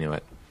Die. I knew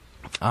it.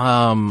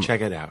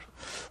 Check it out.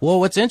 Well,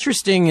 what's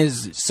interesting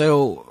is,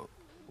 so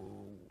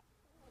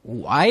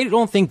I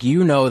don't think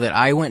you know that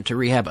I went to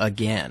rehab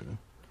again.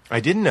 I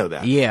didn't know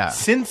that. Yeah.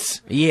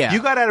 Since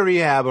you got out of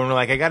rehab and were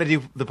like, I got to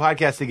do the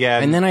podcast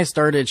again. And then I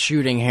started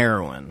shooting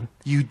heroin.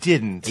 You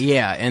didn't.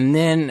 Yeah, and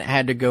then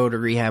had to go to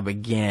rehab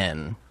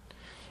again.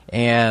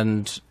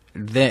 And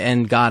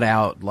got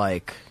out,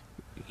 like,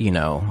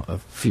 a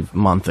few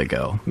month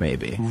ago,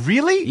 maybe.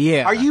 Really?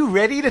 Yeah. Are you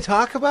ready to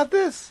talk about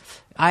this?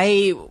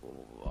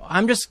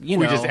 I'm just, We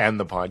just end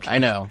the podcast. I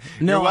know.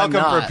 No, You're welcome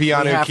I'm not. for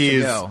piano We have to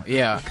keys. go.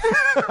 Yeah.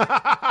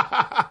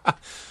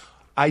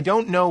 I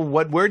don't know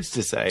what words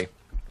to say.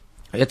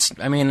 It's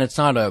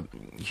not a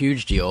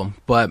huge deal,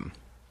 but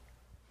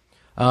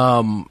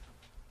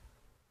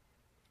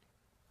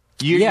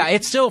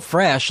it's still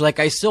fresh. Like,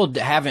 I still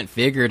haven't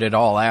figured it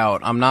all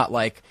out. I'm not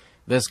like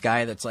this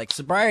guy that's like,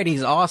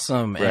 sobriety's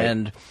awesome,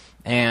 right.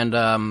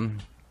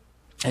 and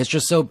it's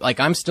just so, like,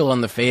 I'm still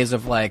in the phase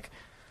of like,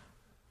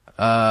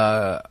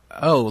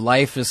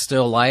 life is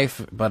still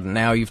life, but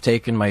now you've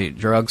taken my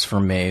drugs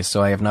from me,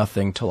 so I have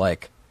nothing to,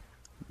 like,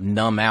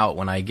 numb out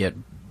when I get,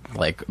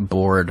 like,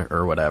 bored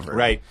or whatever.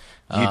 Right.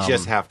 You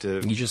just have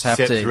to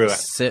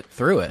sit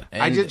through it.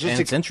 And,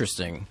 it's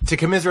interesting. To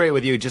commiserate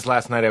with you, just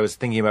last night I was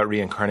thinking about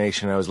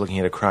reincarnation. I was looking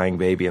at a crying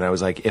baby, and I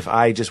was like, if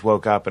I just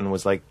woke up and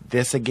was like,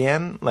 this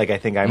again? Like, I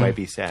think I might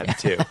be sad,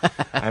 too.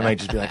 I might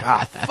just be like,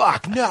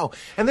 fuck, no.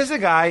 And there's a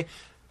guy...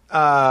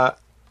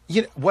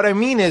 what I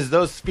mean is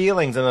those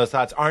feelings and those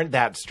thoughts aren't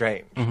that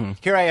strange. Mm-hmm.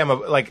 Here I am,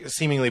 like,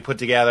 seemingly put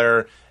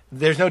together.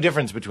 There's no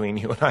difference between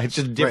you and I. It's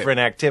just different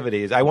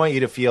activities. I want you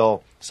to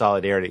feel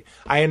solidarity.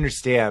 I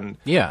understand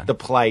the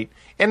plight,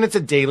 and it's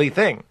a daily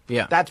thing.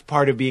 Yeah. That's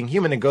part of being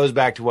human. It goes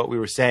back to what we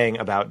were saying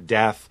about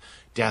death.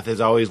 Death is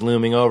always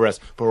looming over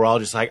us, but we're all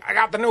just like, I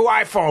got the new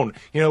iPhone.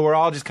 We're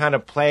all just kind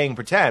of playing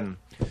pretend.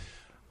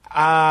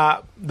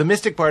 The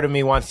mystic part of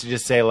me wants to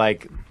just say,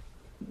 like,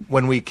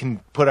 when we can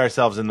put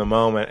ourselves in the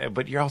moment,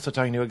 but you're also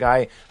talking to a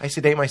guy, I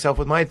sedate myself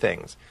with my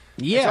things.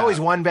 Yeah. It's always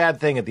one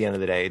bad thing at the end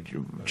of the day.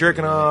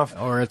 Jerking off.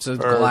 Or it's a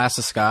glass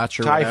of scotch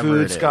or Thai whatever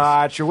food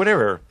scotch or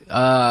whatever.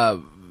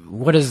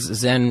 What is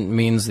Zen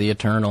means the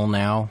eternal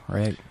now,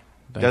 right?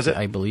 Does it?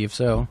 I believe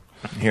so.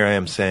 Here I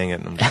am saying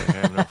it, and I'm like, I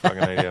have no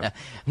fucking idea.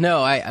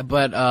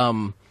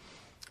 No,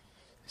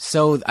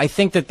 so I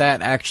think that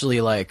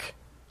actually, like,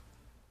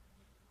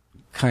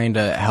 kind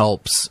of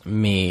helps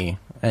me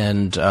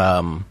and,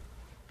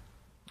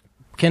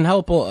 can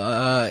help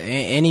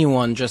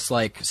anyone just,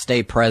 like,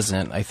 stay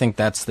present. I think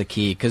that's the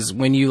key, because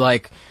when you,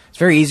 like, it's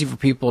very easy for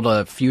people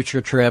to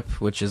future trip,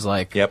 which is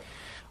like,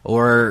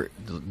 or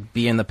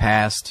be in the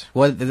past.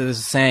 What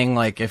is saying,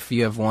 like, if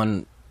you have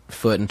one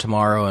foot in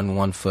tomorrow and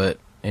one foot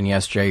in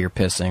yesterday, you're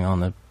pissing on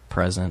the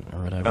present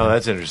or whatever. Oh,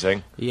 that's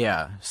interesting.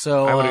 Yeah.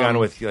 So I would have gone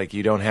with, like,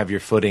 you don't have your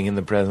footing in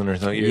the present or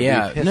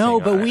something. No,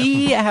 but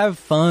we have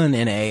fun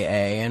in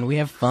AA, and we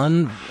have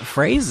fun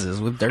phrases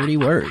with dirty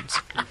words.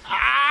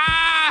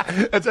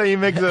 That's how you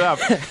mix it up.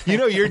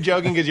 You're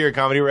joking because you're a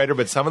comedy writer,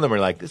 but some of them are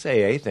like, this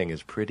AA thing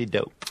is pretty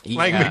dope.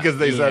 Because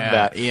they said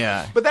that.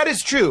 Yeah. But that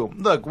is true.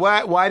 Look,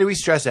 why do we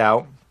stress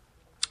out?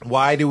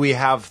 Why do we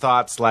have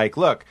thoughts like,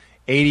 look,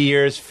 80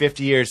 years,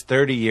 50 years,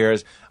 30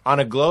 years, on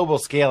a global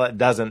scale, it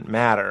doesn't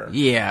matter.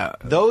 Yeah.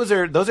 Those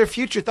are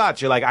future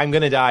thoughts. You're like, I'm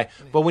going to die.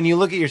 But when you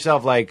look at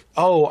yourself like,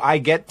 oh, I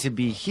get to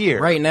be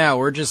here. Right now,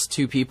 we're just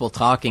two people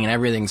talking and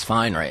everything's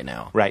fine right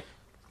now. Right.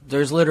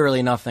 There's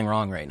literally nothing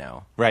wrong right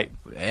now. Right.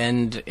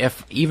 And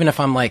even if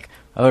I'm like,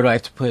 oh, do I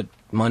have to put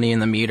money in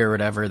the meter or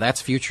whatever, that's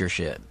future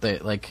shit.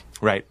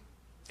 Right.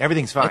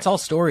 Everything's fine. It's all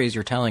stories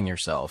you're telling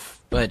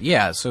yourself. But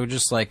yeah, so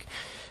just like,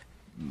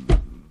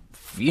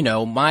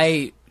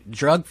 my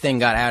drug thing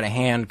got out of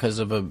hand because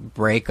of a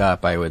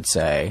breakup, I would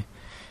say.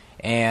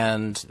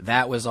 And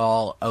that was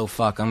all, oh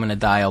fuck, I'm gonna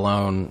die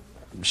alone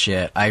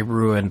shit. I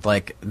ruined,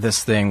 like,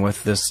 this thing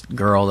with this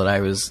girl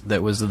that was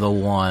the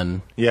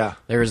one. Yeah.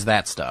 There was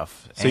that stuff.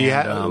 So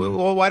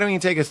well, why don't you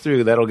take us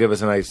through? That'll give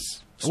us a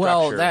nice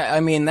structure.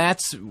 Well,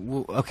 that's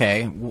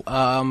okay.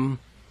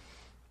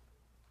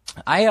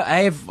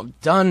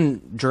 I've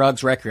done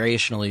drugs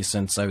recreationally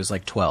since I was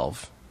like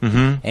 12.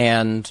 Mm-hmm.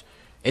 And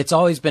it's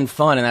always been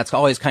fun, and that's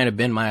always kind of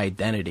been my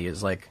identity,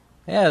 is like,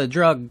 yeah, the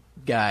drug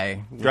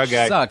guy. Drug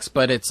guy. Sucks,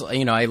 but it's,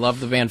 you know, I love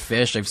the Van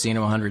Fish. I've seen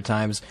him 100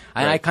 times.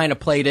 And I kind of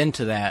played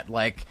into that.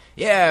 Like,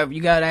 yeah,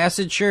 you got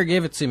acid? Sure,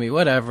 give it to me,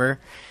 whatever.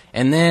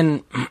 And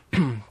then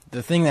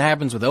the thing that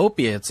happens with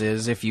opiates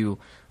is if you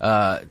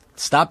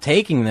stop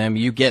taking them,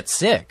 you get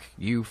sick.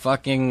 You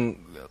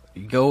fucking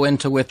go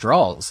into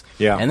withdrawals.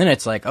 Yeah. And then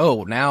it's like,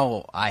 oh,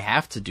 now I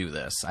have to do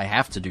this. I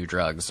have to do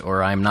drugs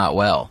or I'm not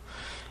well.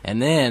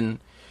 And then,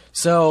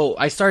 so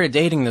I started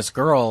dating this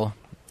girl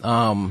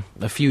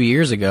a few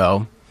years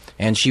ago,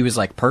 and she was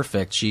like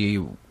perfect.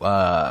 She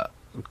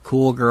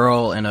cool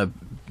girl in a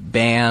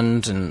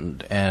band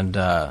and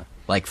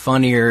like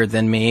funnier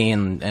than me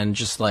and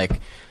just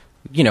like,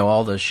 you know,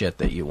 all the shit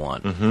that you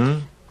want.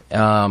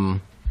 Mm-hmm.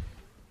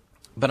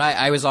 But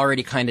I was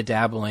already kind of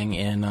dabbling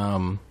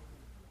in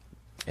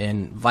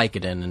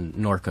Vicodin and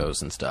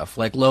Norcos and stuff,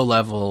 like low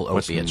level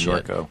opiate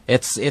shit. Norco?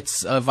 It's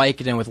a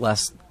Vicodin with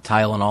less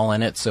Tylenol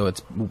in it, so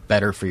it's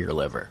better for your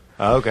liver.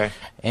 Oh, okay.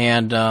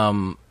 And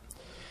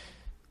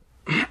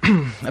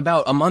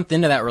about a month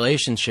into that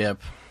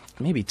relationship,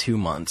 maybe 2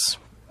 months.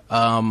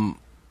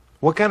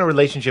 What kind of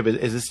relationship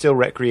is it? Still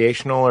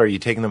recreational, or are you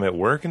taking them at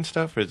work and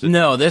stuff? Or is it...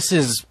 No, this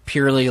is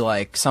purely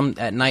like some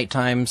at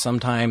nighttime,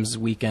 sometimes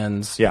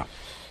weekends. Yeah.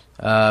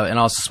 And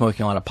also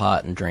smoking a lot of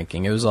pot and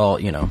drinking. It was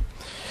all, you know.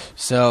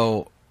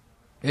 So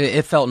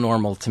it felt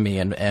normal to me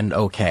and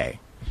okay.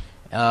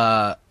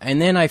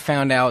 And then I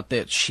found out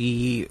that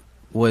she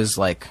was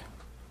like,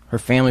 her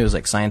family was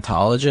like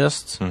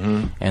Scientologists,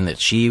 mm-hmm. and that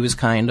she was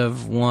kind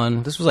of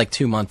one. This was like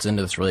 2 months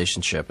into this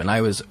relationship, and I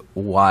was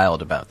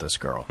wild about this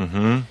girl.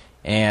 Mm-hmm.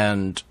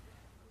 And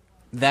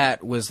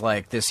that was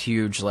like this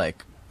huge,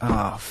 like,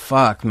 oh,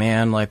 fuck,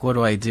 man, like, what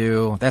do I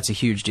do? That's a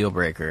huge deal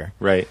breaker.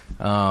 Right.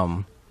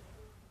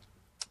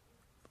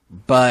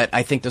 But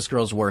I think this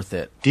girl's worth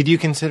it. Did you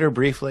consider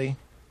briefly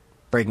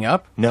breaking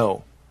up?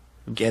 No.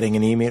 Getting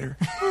an e-meter?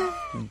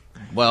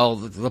 Well,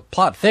 the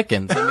plot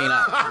thickens. I mean,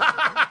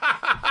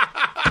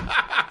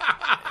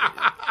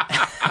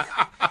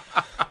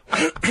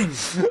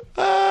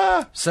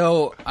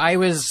 so I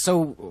was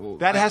so...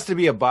 That has to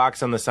be a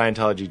box on the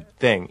Scientology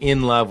thing.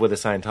 In love with a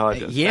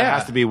Scientologist. Yeah. That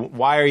has to be,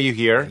 why are you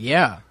here?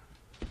 Yeah.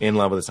 In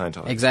love with a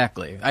Scientologist.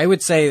 Exactly. I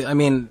would say, I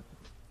mean...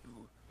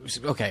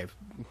 Okay.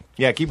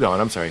 Yeah, keep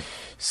going. I'm sorry.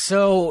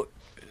 So...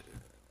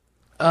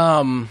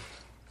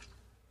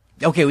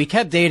 Okay, we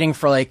kept dating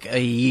for like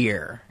a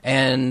year,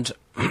 and...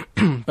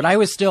 but I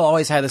was still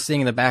always had this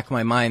thing in the back of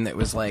my mind that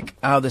was like,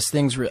 oh, this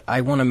thing's...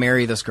 I want to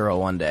marry this girl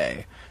one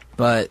day.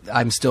 But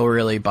I'm still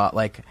really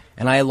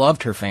and I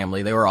loved her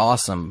family. They were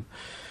awesome.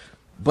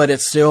 But it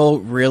still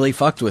really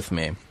fucked with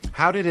me.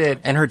 How did it...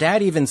 And her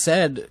dad even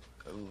said...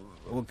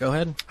 Well, go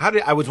ahead.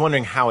 I was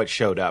wondering how it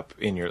showed up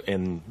in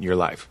your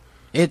life.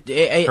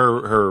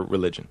 Her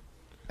religion.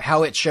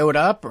 How it showed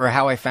up, or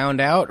how I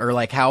found out, or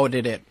like how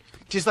did it...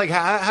 Just like,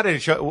 how did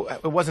it show...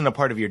 It wasn't a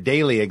part of your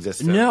daily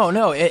existence.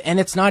 No. And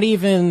it's not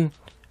even...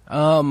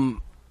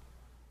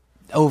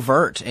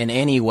 overt in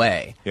any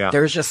way. Yeah.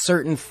 There's just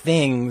certain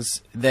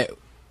things that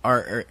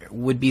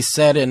would be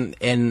said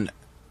in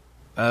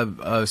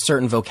a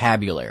certain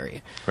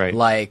vocabulary. Right.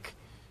 Like,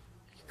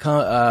 hey,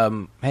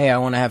 I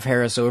want to have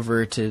Harris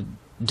over to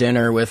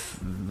dinner with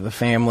the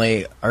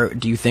family. Or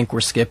do you think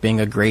we're skipping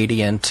a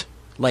gradient?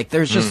 Like,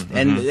 there's just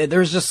and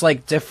there's just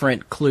like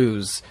different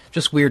clues,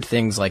 just weird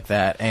things like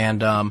that. And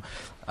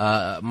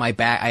my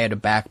back, I had a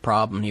back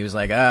problem. He was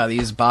like,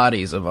 these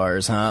bodies of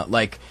ours, huh?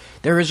 Like,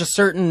 there was just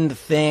certain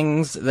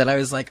things that I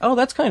was like, oh,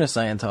 that's kind of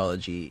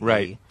Scientology.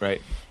 Right.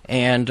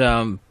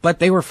 And, but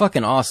they were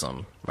fucking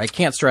awesome. I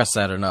can't stress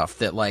that enough,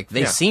 that, like,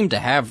 they seemed to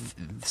have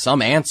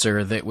some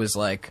answer that was,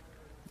 like...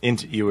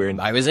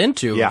 I was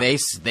into. Yeah.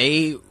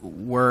 They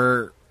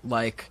were,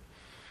 like,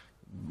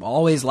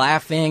 always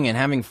laughing and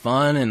having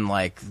fun and,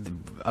 like,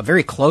 a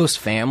very close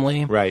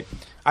family. Right.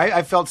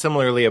 I felt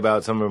similarly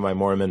about some of my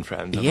Mormon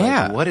friends. I'm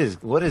yeah. like,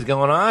 what is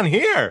going on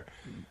here?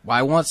 Well,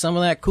 I want some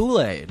of that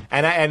Kool-Aid.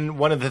 And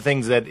one of the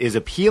things that is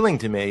appealing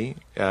to me,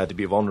 to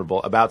be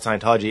vulnerable, about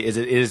Scientology is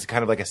it is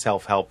kind of like a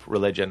self-help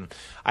religion.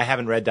 I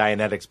haven't read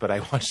Dianetics, but I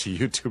watched a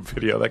YouTube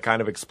video that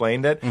kind of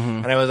explained it.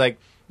 Mm-hmm. And I was like,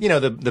 you know,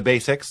 the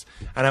basics.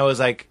 And I was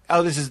like,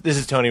 oh, this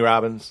is Tony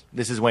Robbins.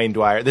 This is Wayne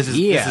Dwyer. This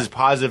is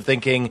positive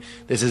thinking.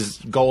 This is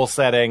goal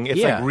setting.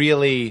 It's like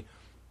really...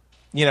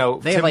 You know,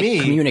 they have like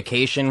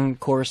communication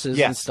courses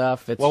and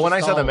stuff. It's when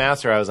I saw the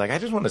master, I was like, I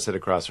just want to sit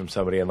across from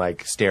somebody and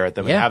like stare at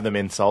them and have them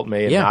insult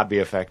me and not be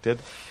affected.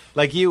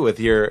 Like you with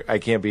your, I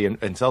can't be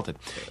insulted.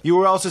 You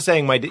were also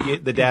saying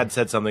the dad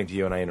said something to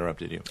you and I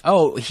interrupted you.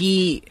 Oh,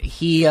 he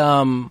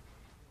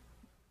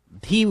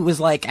was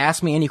like,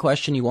 ask me any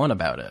question you want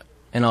about it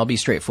and I'll be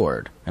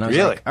straightforward. And I was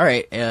like, all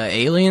right,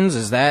 aliens,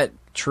 is that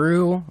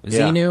true?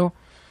 Xenu?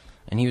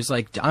 And he was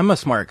like, I'm a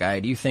smart guy.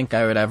 Do you think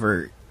I would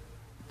ever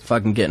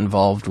fucking get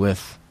involved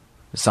with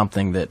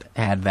something that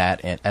had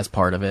that as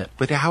part of it?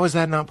 But how is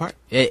that not part?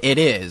 It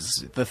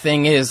is. The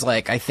thing is,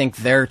 like, I think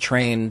they're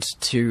trained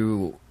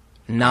to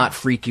not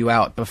freak you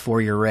out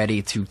before you're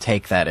ready to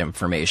take that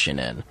information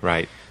in.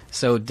 Right.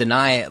 So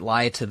deny it,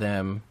 lie to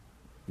them.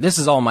 This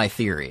is all my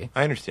theory.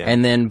 I understand.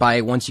 And then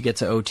once you get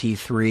to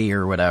OT3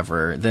 or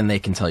whatever, then they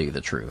can tell you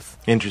the truth.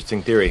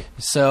 Interesting theory.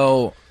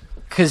 So,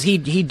 because he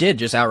did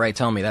just outright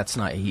tell me that's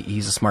not,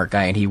 he's a smart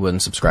guy and he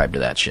wouldn't subscribe to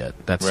that shit.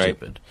 That's Right.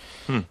 stupid.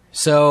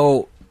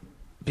 So,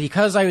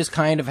 because I was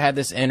kind of had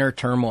this inner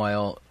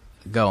turmoil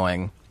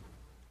going,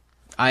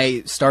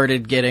 I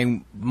started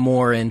getting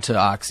more into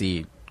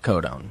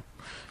oxycodone,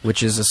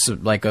 which is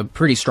like a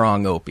pretty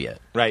strong opiate.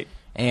 Right.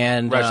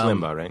 And Rush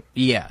Limbaugh, right?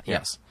 Yeah.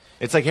 Yes.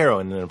 It's like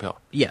heroin in a pill.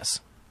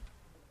 Yes.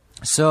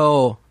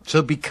 So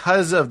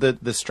because of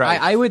the strike,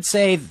 I would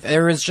say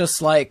there was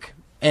just like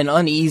an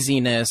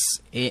uneasiness.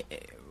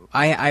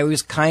 I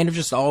was kind of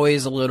just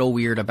always a little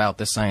weird about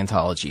the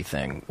Scientology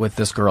thing with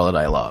this girl that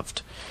I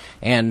loved.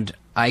 And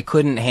I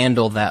couldn't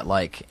handle that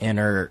like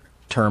inner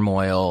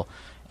turmoil.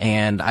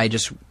 And I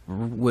just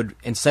would,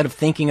 instead of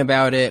thinking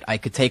about it, I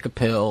could take a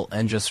pill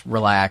and just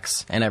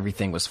relax and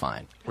everything was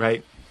fine.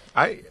 right?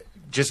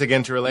 Just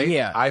again to relate,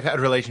 Yeah. I've had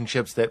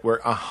relationships that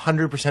were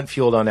 100%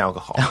 fueled on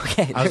alcohol.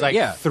 Okay, I was like,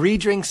 yeah. 3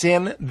 drinks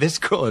in, this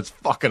girl is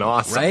fucking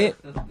awesome. Right?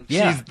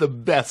 Yeah. She's the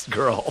best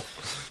girl.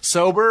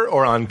 Sober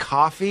or on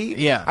coffee.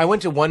 Yeah. I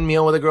went to one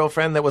meal with a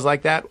girlfriend that was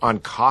like that, on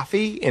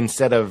coffee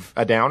instead of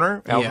a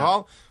downer,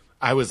 alcohol.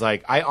 I was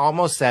like, I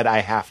almost said I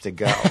have to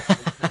go.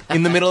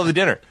 In the middle of the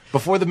dinner,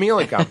 before the meal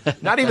had come.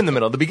 Not even the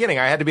middle, the beginning.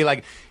 I had to be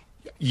like,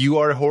 you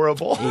are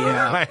horrible.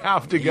 Yeah. I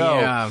have to go.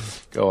 Yeah.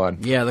 Go on.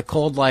 Yeah, the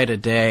cold light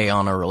of day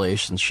on a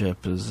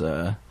relationship is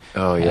Oh,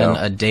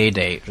 yeah. a day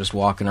date, just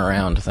walking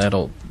around.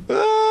 That'll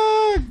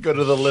Go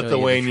to the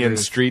Lithuanian truth.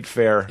 street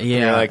fair. Yeah.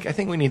 You're like, I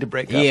think we need to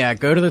break up. Yeah,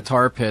 go to the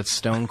tar pits,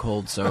 stone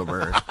cold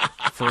sober,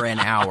 for an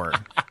hour.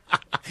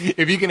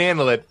 If you can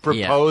handle it,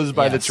 proposed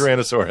by the Yes.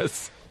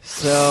 Tyrannosaurus.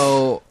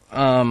 So,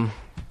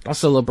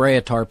 also La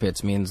Brea tar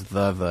pits means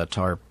the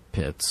tar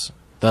pits.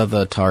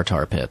 The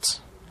tar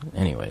pits.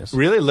 Anyways.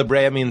 Really? La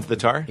Brea means the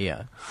tar?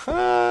 Yeah.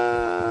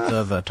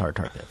 The tar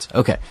pits.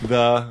 Okay.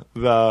 The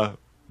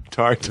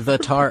tart. The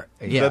tar,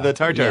 yeah. The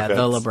tartar yeah, pits.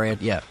 the La Brea,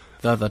 yeah.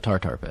 The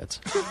tartar pits.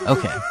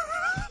 Okay.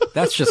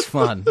 That's just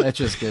fun. That's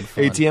just good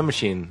fun. ATM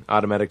machine.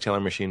 Automatic teller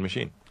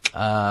machine.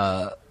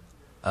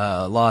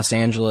 Los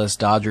Angeles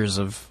Dodgers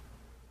of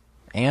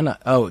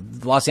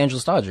Los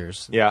Angeles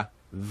Dodgers. Yeah.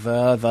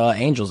 The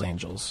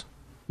Angels.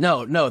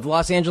 No, the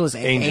Los Angeles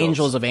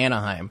Angels of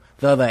Anaheim.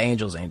 The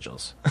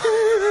Angels.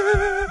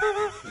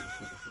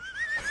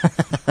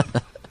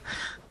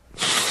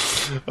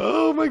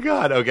 Oh, my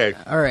God. Okay.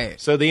 All right.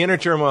 So the inner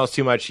turmoil is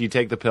too much. You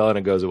take the pill and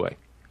it goes away.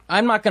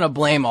 I'm not going to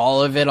blame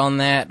all of it on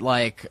that.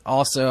 Like,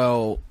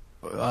 also,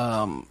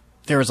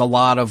 there was a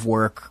lot of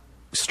work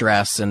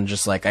stress and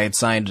just like I had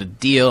signed a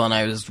deal and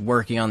I was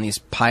working on these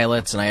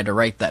pilots and I had to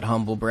write that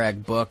humble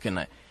brag book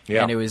and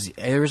it was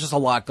just a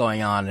lot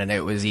going on and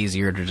it was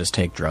easier to just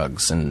take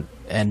drugs and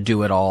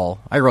do it all.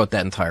 I wrote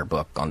that entire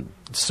book on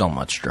so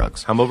much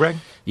drugs. Humble brag?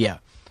 Yeah,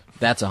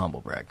 that's a humble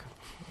brag.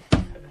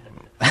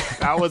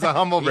 That was a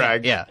humble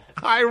brag. Yeah.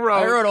 I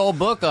wrote a whole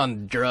book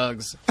on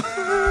drugs.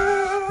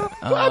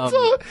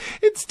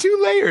 It's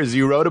 2 layers.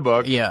 You wrote a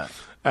book. Yeah.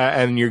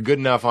 And you're good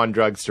enough on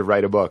drugs to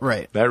write a book.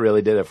 Right. That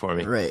really did it for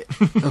me. Right.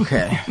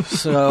 Okay.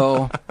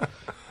 So,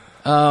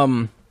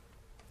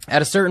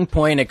 at a certain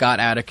point, it got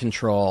out of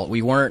control.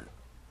 We weren't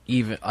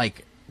even,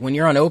 like, when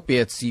you're on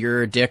opiates,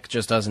 your dick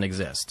just doesn't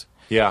exist.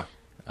 Yeah.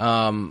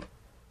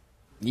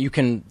 You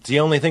can, It's the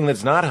only thing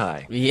that's not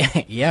high.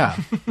 yeah.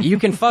 You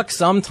can fuck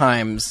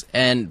sometimes,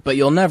 but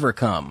you'll never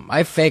come.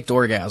 I've faked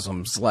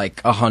orgasms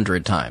like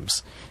 100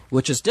 times,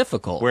 which is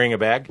difficult. Wearing a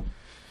bag?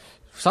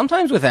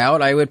 Sometimes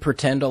without, I would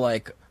pretend to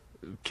like,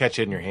 Catch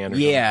it in your hand or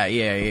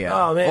yeah.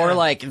 Oh, man. Or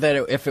like that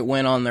if it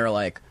went on their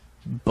like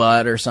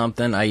butt or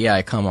something.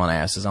 I come on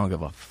asses. I don't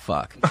give a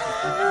fuck.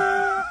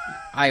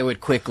 I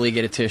would quickly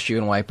get a tissue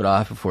and wipe it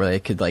off before they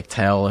could like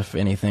tell if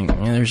anything.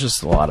 There's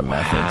just a lot of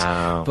methods.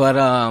 Wow.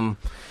 But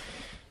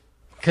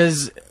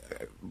because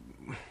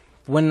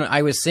when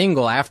I was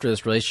single after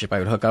this relationship, I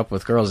would hook up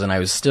with girls, and I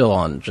was still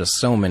on just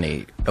so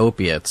many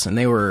opiates, and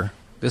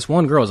this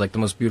one girl was like the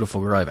most beautiful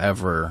girl I've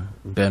ever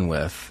been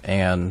with,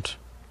 and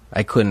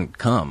I couldn't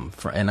come.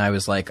 And I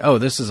was like, oh,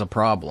 this is a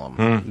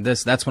problem.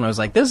 That's when I was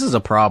like, this is a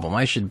problem.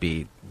 I should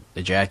be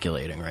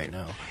ejaculating right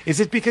now. Is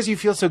it because you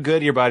feel so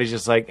good, your body's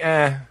just like,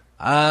 eh?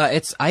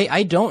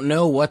 I don't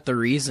know what the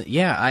reason.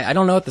 Yeah, I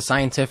don't know what the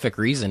scientific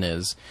reason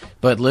is,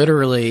 but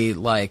literally,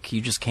 like, you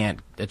just can't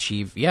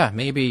achieve. Yeah,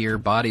 maybe your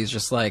body's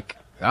just like,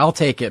 I'll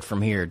take it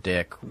from here,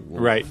 Dick.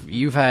 Right.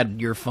 You've had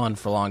your fun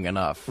for long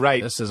enough.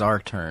 Right. This is our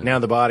turn. Now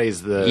the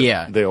body's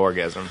the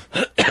orgasm.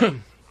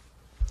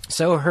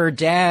 So her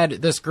dad,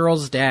 this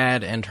girl's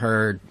dad, and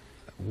her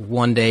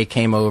one day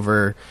came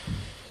over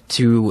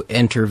to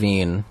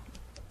intervene.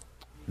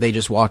 They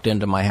just walked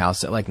into my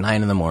house at like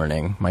 9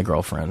 a.m, my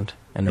girlfriend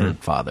and her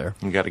father.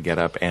 You got to get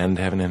up and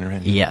have an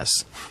intervention.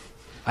 Yes.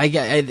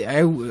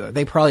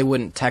 They probably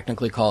wouldn't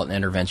technically call it an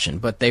intervention,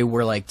 but they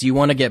were like, do you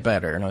want to get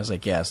better? And I was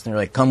like, yes. And they're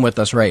like, come with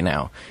us right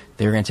now.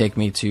 They were going to take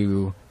me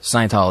to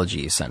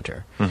Scientology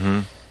Center.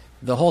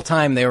 the whole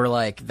time they were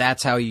like,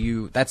 that's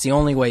the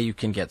only way you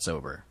can get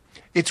sober.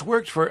 It's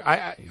worked for.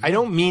 I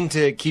don't mean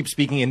to keep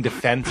speaking in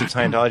defense of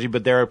Scientology,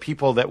 but there are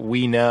people that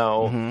we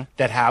know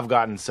that have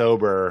gotten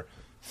sober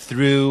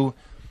through.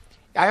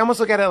 I almost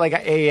look at it like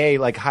a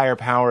AA, like higher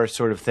power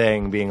sort of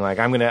thing, being like,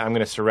 I'm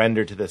gonna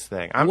surrender to this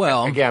thing.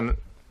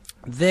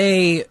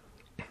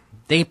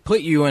 They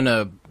put you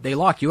in they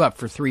lock you up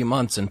for 3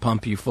 months and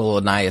pump you full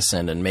of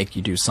niacin and make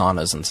you do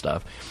saunas and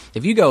stuff.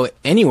 If you go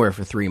anywhere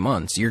for 3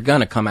 months, you're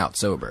gonna come out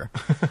sober.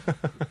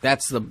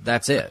 That's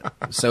it.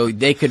 So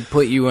they could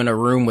put you in a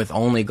room with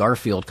only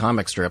Garfield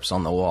comic strips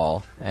on the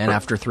wall, and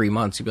after 3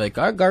 months, you'd be like,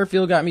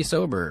 Garfield got me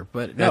sober.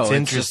 But no, that's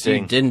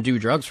interesting. You didn't do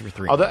drugs for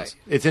 3 months.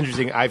 It's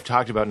interesting. I've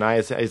talked about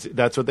niacin.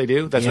 That's what they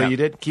do? That's what you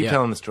did? Keep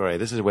telling the story.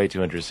 This is way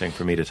too interesting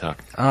for me to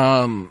talk.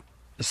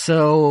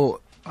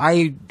 So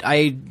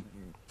I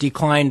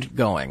declined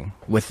going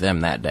with them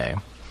that day.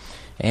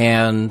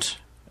 And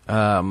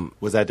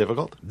was that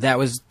difficult? That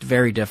was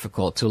very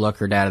difficult to look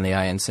her dad in the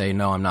eye and say,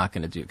 no, I'm not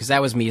going to do it. Because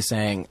that was me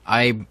saying,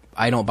 I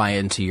don't buy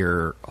into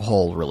your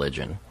whole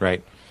religion.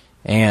 Right.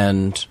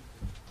 And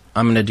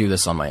I'm going to do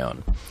this on my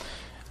own.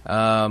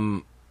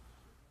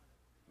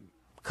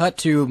 Cut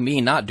to me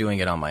not doing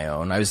it on my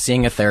own. I was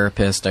seeing a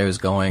therapist. I was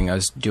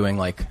doing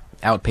like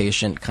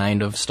outpatient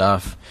kind of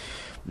stuff.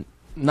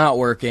 Not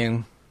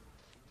working.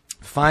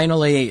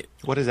 Finally...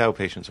 What is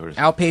outpatient sort of?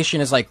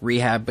 Outpatient is like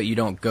rehab, but you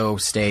don't go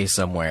stay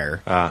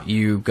somewhere.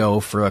 You go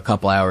for a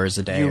couple hours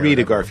a day. You read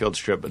a Garfield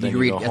strip, but then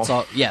you go home. It's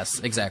all, yes,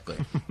 exactly.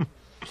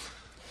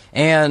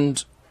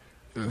 And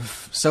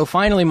so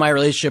finally my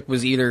relationship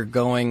was either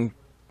going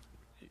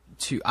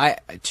to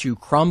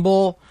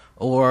crumble,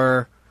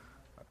 or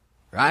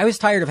I was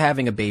tired of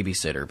having a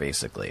babysitter,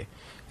 basically.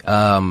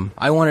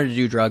 I wanted to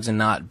do drugs and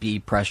not be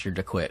pressured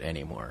to quit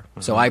anymore.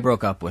 So I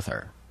broke up with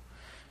her.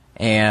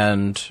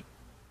 And...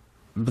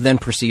 then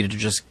proceeded to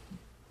just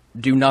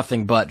do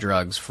nothing but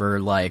drugs for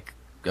like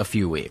a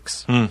few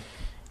weeks.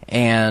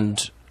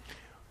 And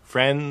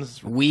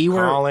friends, we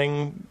were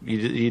calling.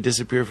 You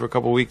disappeared for a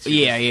couple weeks.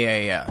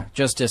 Yeah.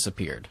 Just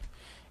disappeared.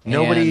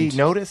 Nobody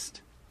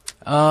noticed.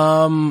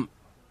 My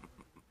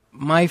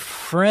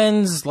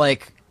friends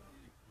like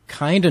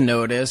kind of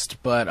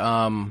noticed, but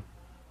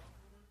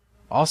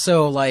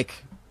also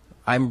like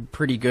I'm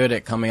pretty good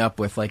at coming up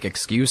with like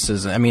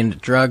excuses. I mean,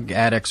 drug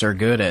addicts are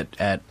good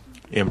at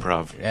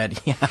improv.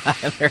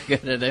 They're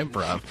good at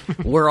improv.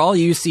 We're all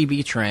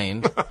UCB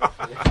trained.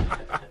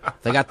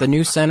 They got the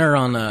new center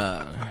on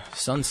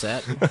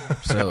Sunset,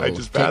 so I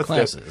just take passed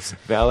classes. It.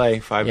 Valet,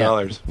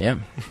 $5. Yeah.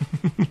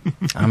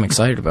 I'm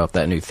excited about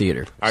that new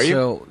theater. Are you?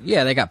 So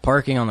yeah, they got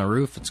parking on the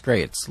roof. It's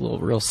great. It's a little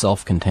real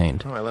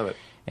self-contained. Oh, I love it.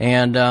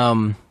 And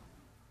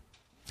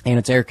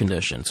it's air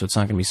conditioned, so it's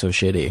not going to be so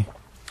shitty.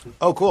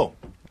 Oh, cool.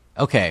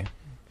 Okay.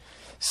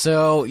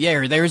 So,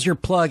 yeah, there's your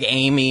plug,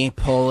 Amy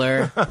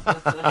Puller.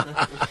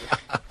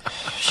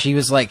 She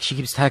was like, she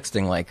keeps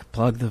texting, like,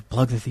 plug the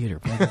theater,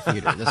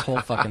 this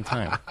whole fucking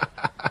time.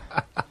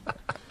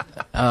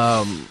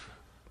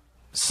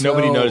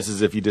 Nobody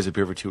notices if you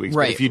disappear for 2 weeks,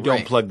 right, but if you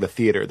don't plug the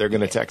theater, they're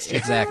going to text you.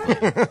 Exactly.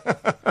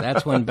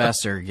 That's when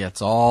Besser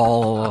gets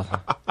all...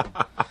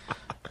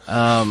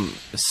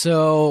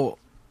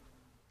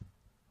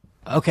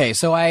 Okay,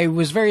 so I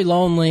was very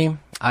lonely.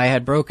 I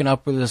had broken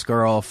up with this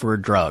girl for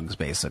drugs,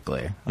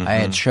 basically. I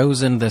had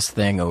chosen this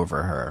thing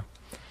over her.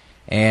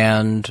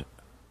 And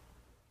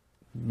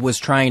was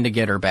trying to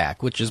get her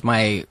back, which is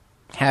my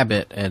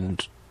habit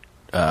and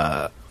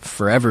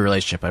for every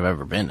relationship I've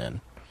ever been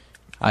in.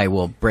 I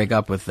will break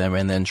up with them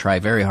and then try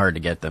very hard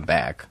to get them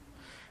back.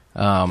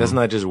 Doesn't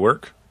that just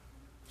work?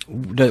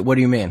 What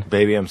do you mean?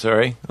 Baby, I'm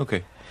sorry.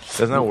 Okay.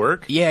 Doesn't that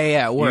work?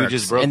 Yeah, it works. You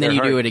just broke and then their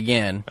you heart. do it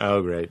again.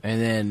 Oh, great.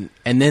 And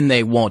then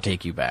they won't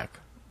take you back.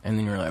 And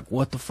then you're like,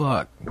 what the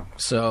fuck?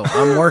 So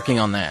I'm working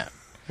on that.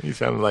 You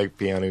sound like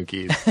piano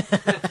keys.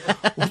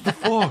 What the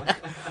fuck?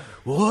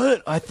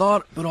 What? I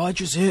thought, but I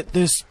just hit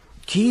this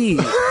key,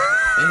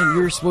 and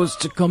you're supposed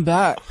to come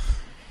back.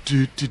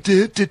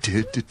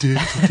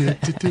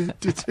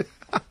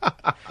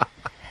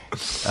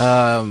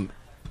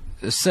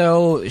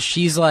 So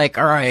she's like,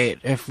 all right,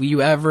 if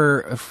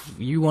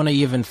you want to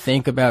even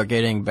think about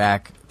getting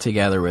back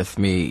together with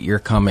me, you're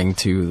coming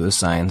to the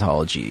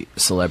Scientology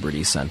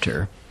Celebrity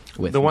Center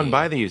with the one me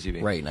by the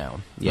UCB right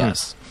now.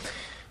 Yes.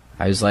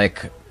 I was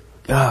like,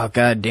 oh,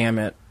 God damn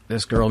it.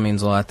 This girl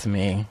means a lot to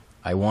me.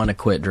 I want to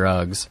quit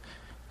drugs.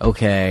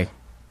 Okay.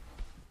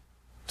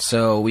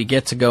 So we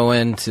get to go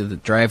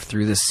drive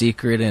through the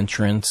secret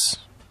entrance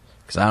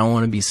because I don't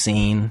want to be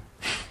seen.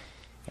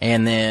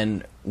 And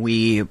then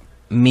we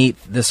meet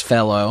this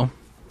fellow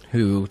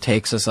who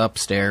takes us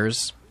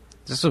upstairs.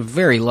 This is a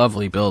very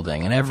lovely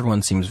building, and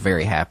everyone seems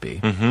very happy.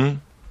 Mm-hmm.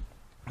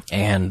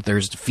 And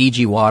there's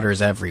Fiji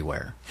waters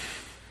everywhere.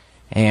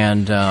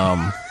 And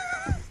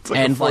it's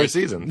like a Four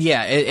Seasons.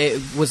 Yeah,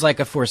 it was like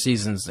a Four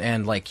Seasons,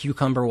 and like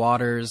cucumber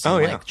waters,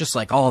 and like just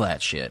like all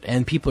that shit.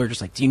 And people are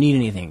just like, "Do you need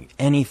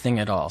anything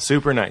at all?"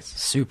 Super nice.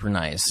 Super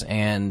nice.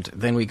 And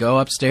then we go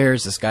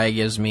upstairs. This guy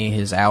gives me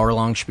his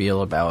hour-long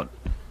spiel about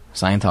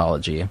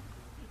Scientology.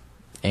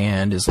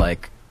 and is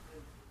like,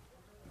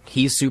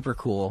 he's super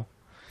cool.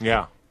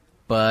 Yeah.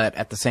 But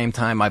at the same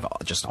time, I've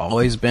just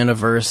always been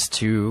averse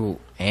to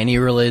any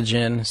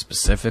religion,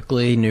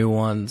 specifically new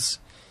ones.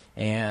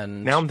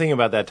 And Now I'm thinking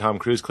about that Tom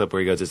Cruise clip where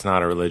he goes, "It's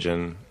not a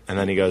religion," and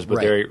then he goes, "But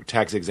Right. they're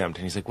tax exempt,"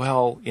 and he's like,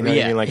 "Well, you know what I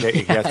Yeah. mean? Like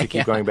he has to keep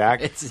Yeah. going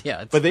back."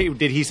 But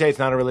did he say it's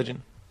not a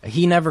religion?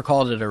 he never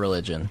called it a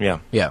religion. Yeah.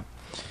 Yeah.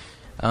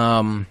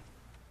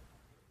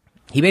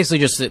 He basically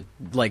just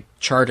like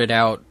charted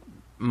out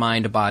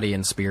mind, body,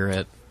 and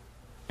spirit,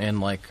 and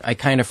like I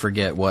kind of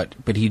forget what,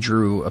 but he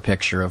drew a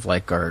picture of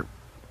like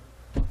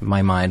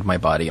my mind, my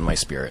body, and my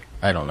spirit.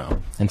 I don't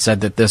know, and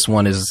said that this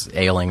one is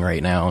ailing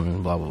right now,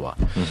 and blah blah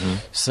blah.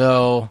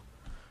 So,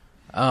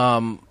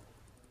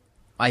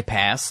 I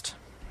passed.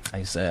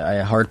 I said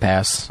I hard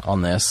pass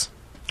on this.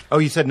 Oh,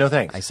 you said no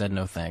thanks. I said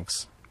no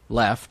thanks.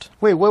 Left.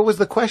 Wait, what was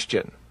the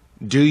question?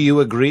 Do you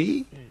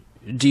agree?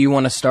 Do you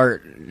want to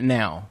start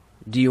now?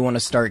 Do you want to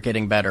start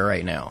getting better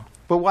right now?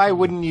 But why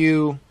wouldn't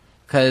you?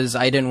 Because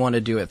I didn't want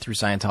to do it through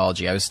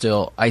Scientology. I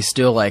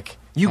still like.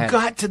 You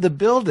got to the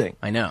building.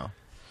 I know.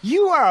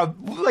 You are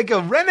like a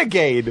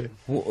renegade.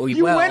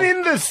 You went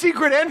in the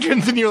secret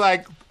entrance and you're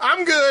like,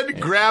 "I'm good."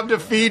 Grabbed a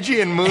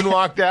Fiji and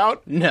moonwalked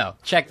out. No,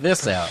 check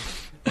this out.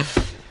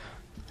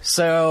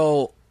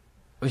 So,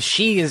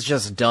 she is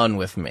just done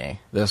with me,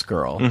 this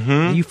girl.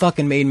 Mm-hmm. You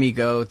fucking made me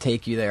go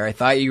take you there. I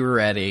thought you were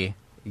ready.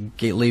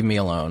 Leave me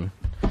alone.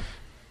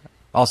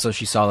 Also,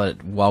 she saw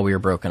that while we were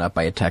broken up,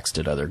 I had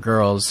texted other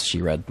girls. She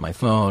read my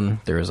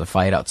phone. There was a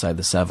fight outside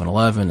the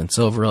 7-Eleven in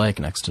Silver Lake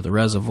next to the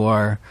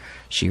reservoir.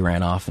 She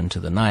ran off into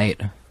the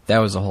night. That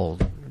was a whole...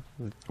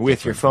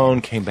 With your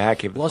phone, came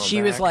back. Well,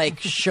 she was like,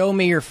 "Show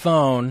me your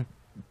phone.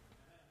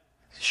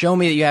 Show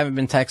me that you haven't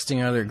been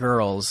texting other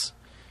girls,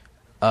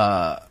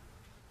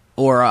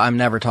 or I'm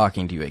never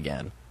talking to you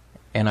again."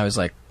 And I was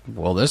like,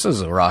 well, this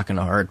is a rock and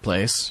a hard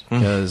place,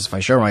 because if I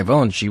show her my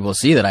phone, she will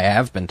see that I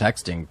have been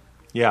texting.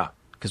 Yeah.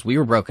 Because we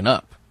were broken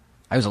up.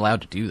 I was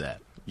allowed to do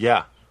that.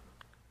 Yeah.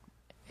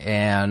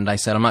 And I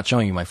said, "I'm not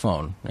showing you my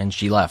phone." And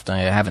she left. I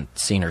haven't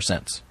seen her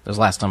since. That was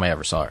the last time I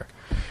ever saw her.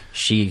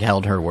 She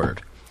held her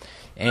word.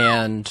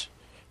 And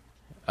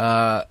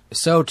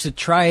so to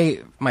try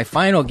my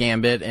final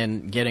gambit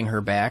and getting her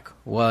back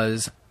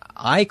was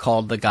I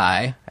called the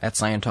guy at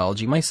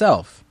Scientology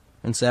myself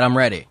and said, "I'm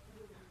ready.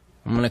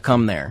 I'm going to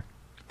come there."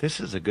 This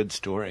is a good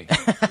story.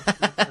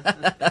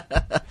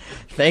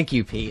 Thank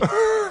you, Pete.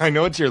 I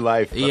know it's your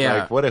life, but Yeah.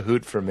 like, what a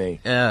hoot for me.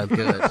 Yeah,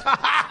 good.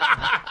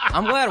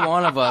 I'm glad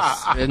one of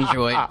us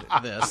enjoyed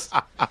this.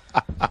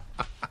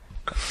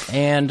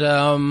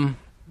 And,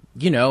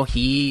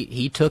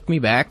 he took me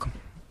back.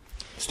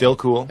 Still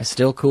cool.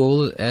 Still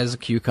cool as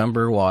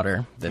cucumber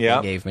water that Yeah.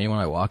 they gave me when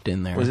I walked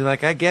in there. Was he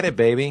like, "I get it,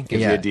 baby"?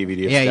 Gives Yeah. you a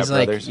DVD of Yeah, Step he's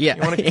like, Brothers.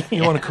 yeah.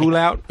 You want to cool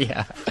out?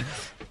 Yeah.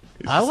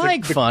 I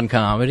like fun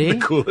comedy.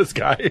 Coolest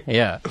guy.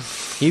 Yeah.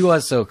 He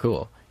was so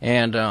cool.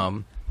 And,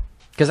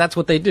 because that's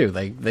what they do.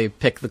 They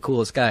pick the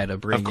coolest guy to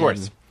bring in. Of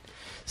course.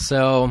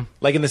 So,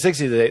 Like in the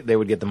 60s, they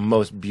would get the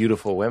most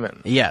beautiful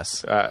women.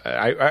 yes,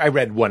 I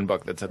read one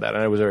book that said that,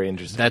 and I was very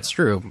interested. that's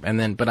true. And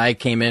then, but I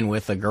came in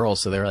with a girl,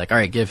 so they were like, "All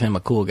right, give him a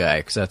cool guy,"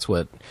 because that's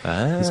what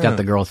he's got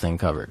the girl thing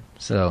covered.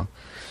 So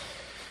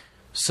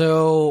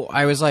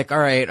I was like, "All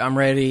right, I'm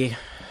ready.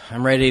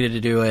 I'm ready to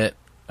do it."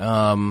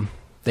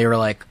 They were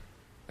like,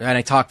 and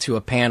I talked to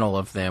a panel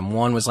of them.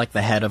 One was like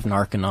the head of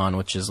Narconon,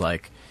 which is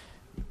like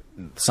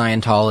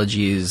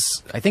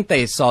Scientology's. I think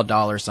they saw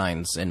dollar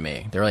signs in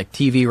me. They're like,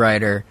 TV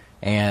writer,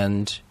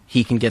 and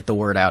he can get the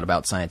word out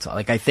about Scientology.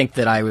 Like, I think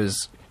that I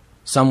was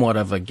somewhat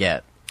of a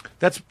get.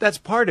 That's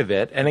part of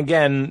it. And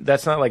again,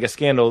 that's not like a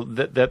scandal.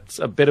 That's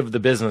a bit of the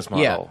business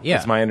model. Yeah.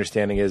 That's my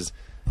understanding is,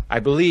 I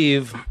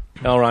believe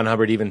L. Ron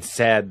Hubbard even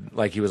said,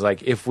 like, he was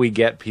like, if we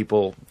get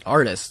people...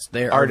 Artists,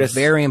 they are Artists.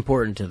 very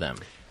important to them.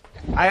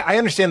 I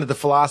understand that the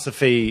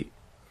philosophy,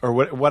 or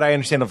what I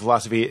understand of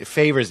philosophy,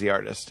 favors the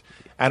artist.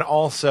 And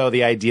also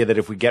the idea that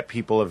if we get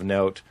people of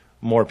note,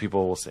 more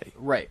people will see.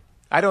 Right.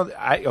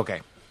 Okay.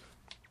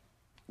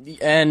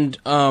 And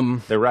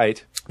They're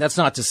right. that's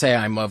not to say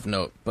I'm of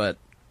note, but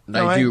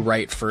No, I do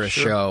write for a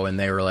show, and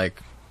they were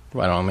like,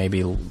 I don't know,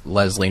 maybe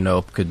Leslie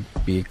Knope could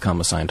become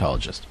a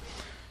Scientologist.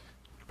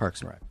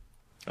 Parks and Rec.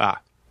 I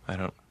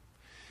don't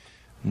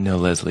know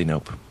Leslie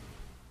Knope.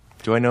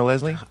 Do I know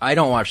Leslie? I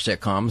don't watch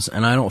sitcoms,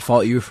 and I don't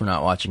fault you for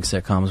not watching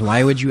sitcoms.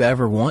 Why would you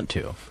ever want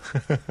to?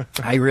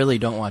 I really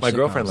don't watch My sitcoms.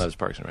 girlfriend loves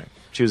Parks and Rec.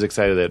 She was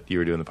excited that you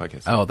were doing the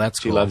podcast. Oh,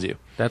 that's She cool. loves you.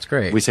 That's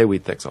great. We say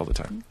wheat thicks all the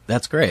time.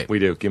 That's great. We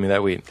do. Give me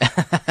that wheat.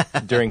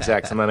 During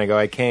sex. And then I go,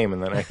 I came.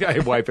 And then I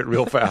wipe it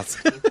real fast.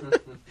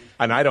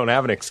 And I don't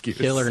have an excuse.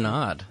 Killer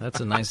nod. That's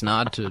a nice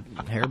nod to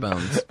hair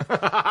bones.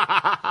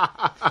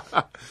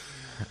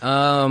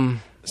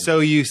 So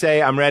you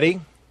say, I'm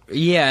ready?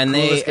 Yeah, and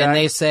Coolest guy?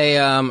 they say,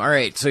 all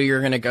right, so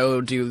you're gonna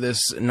go do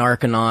this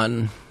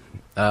Narconon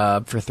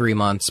for 3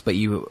 months, but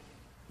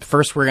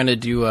first we're gonna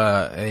do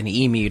an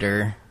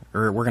e-meter,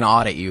 or we're gonna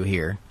audit you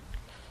here.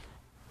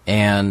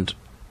 And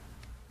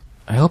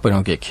I hope I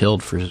don't get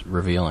killed for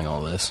revealing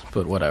all this,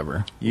 but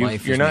whatever.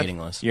 Life is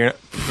meaningless. You're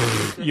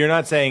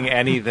not saying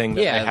anything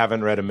that I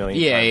haven't read a million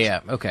times.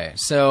 Yeah. Okay.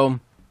 So,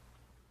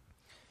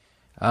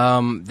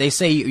 they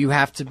say you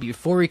have to be,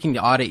 before we can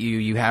audit you,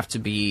 you have to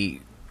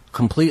be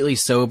completely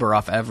sober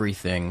off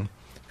everything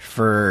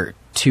for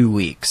 2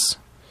 weeks.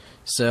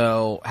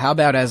 So, how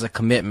about as a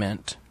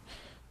commitment,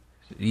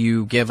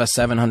 you give us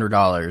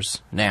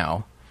 $700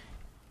 now,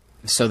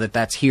 so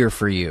that's here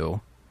for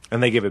you.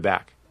 And they give it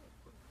back.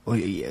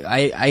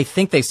 I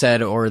think they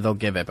said, or they'll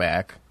give it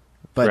back.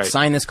 But Right.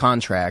 sign this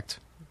contract,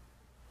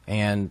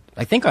 and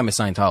I think I'm a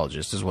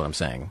Scientologist, is what I'm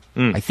saying.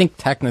 I think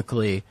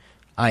technically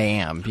I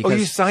am. Because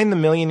You signed the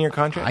million-year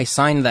contract? I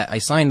signed that. I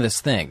signed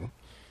this thing,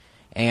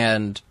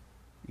 and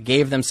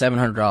gave them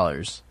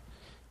 $700,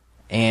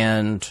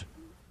 and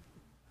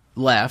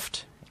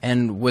left,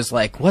 and was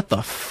like, "What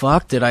the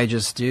fuck did I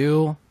just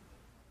do?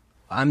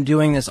 I'm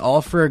doing this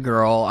all for a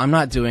girl. I'm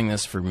not doing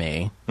this for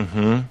me."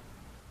 Mm-hmm.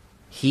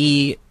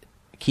 He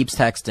keeps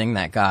texting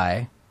that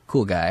guy,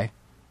 cool guy.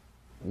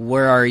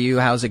 "Where are you?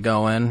 How's it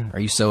going? Are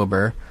you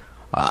sober?"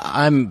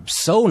 I'm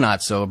so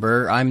not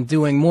sober. I'm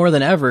doing more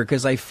than ever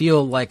because I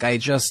feel like I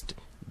just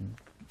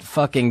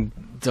fucking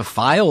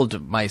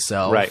defiled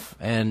myself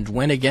and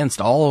went against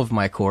all of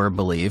my core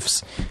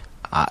beliefs.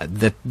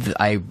 That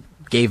I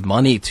gave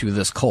money to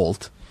this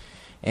cult,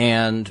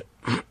 and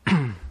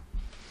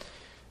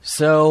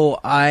so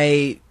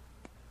I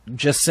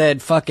just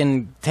said,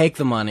 "Fucking take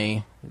the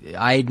money.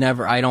 I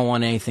don't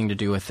want anything to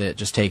do with it.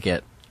 Just take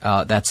it.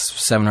 That's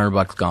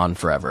 $700 gone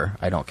forever.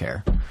 I don't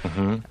care."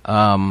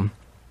 Mm-hmm.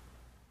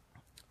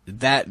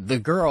 That the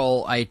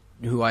girl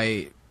who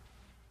I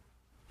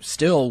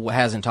still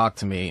hasn't talked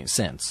to me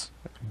since.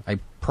 I'm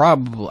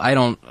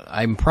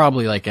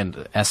probably like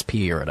an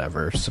SP or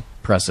whatever,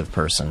 suppressive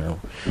person.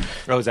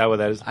 Oh, is that what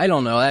that is? I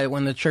don't know.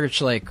 When the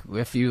church, like,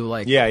 if you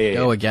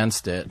go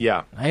against it.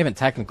 Yeah. I haven't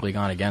technically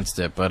gone against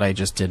it, but I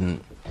just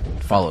didn't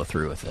follow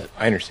through with it.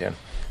 I understand.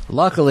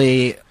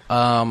 Luckily,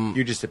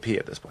 you're just a P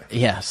at this point.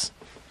 yes.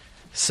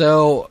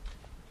 So,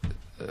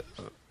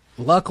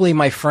 luckily,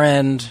 my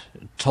friend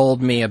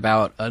told me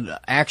about an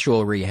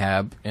actual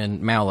rehab in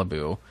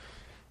Malibu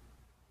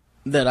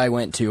that I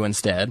went to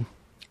instead.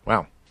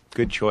 Wow.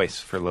 Good choice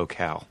for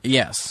locale.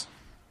 Yes.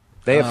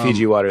 They have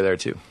Fiji water there,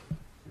 too.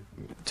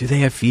 Do they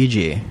have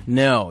Fiji?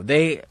 No.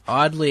 They,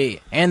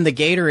 oddly, and the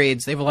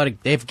Gatorades, they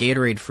have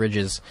Gatorade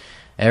fridges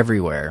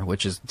everywhere,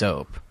 which is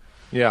dope.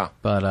 Yeah.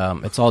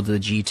 But it's all the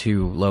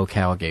G2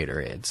 low-cal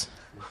Gatorades.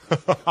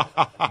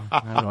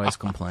 I would always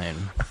complain.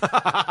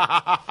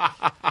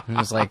 It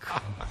was like,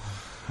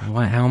 how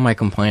am I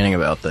complaining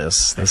about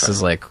this? This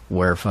is like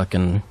where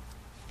fucking,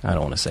 I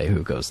don't want to say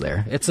who goes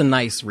there. It's a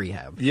nice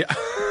rehab. Yeah.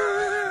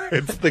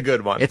 It's the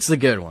good one. It's the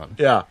good one.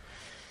 Yeah.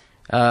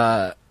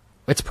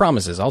 It's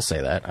promises. I'll say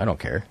that. I don't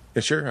care.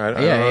 Sure.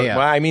 Yeah.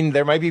 Well, I mean,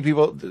 there might be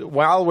people,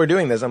 while we're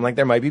doing this, I'm like,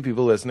 there might be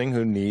people listening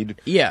who need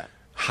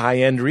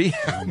high-end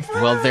rehab.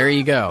 Well, there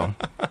you go.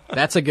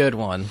 That's a good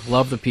one.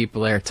 Love the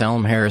people there. Tell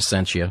them Harris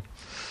sent you.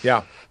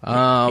 Yeah.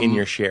 In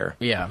your share.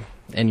 Yeah.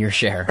 In your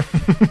share.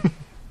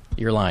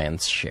 Your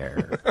lion's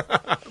share.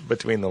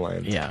 Between the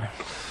lines. Yeah.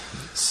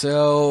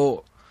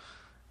 So,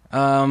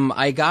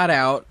 I got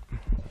out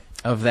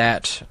of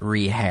that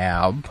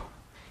rehab,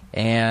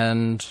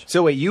 and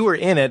So wait, you were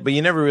in it, but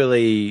you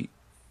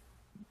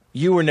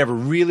were never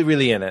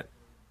really in it.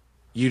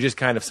 You just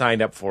kind of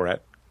signed up for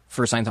it.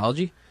 for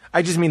Scientology,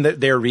 I just mean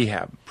their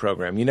rehab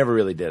program. You never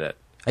really did it.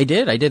 I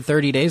did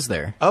 30 days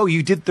there. Oh,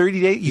 you did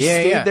 30 days? You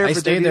stayed there for 30 I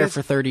stayed there days?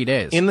 for 30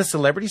 days. In the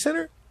Celebrity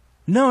Center?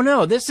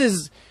 No, this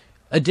is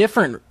a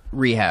different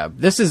rehab.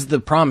 This is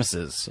the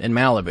Promises in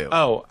Malibu.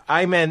 Oh,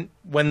 I meant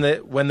when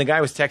the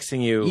guy was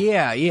texting you.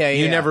 Yeah.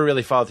 You never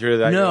really followed through with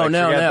that. No, You're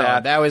like,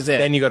 forget that was it.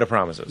 Then you go to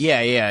Promises.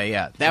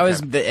 Yeah. That was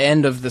the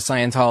end of the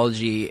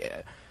Scientology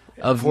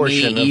of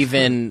Portion me of-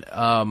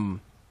 even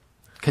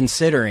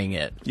considering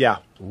it. Yeah.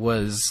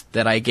 Was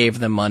that I gave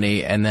them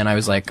money, and then I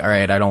was like, all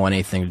right, I don't want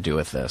anything to do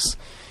with this.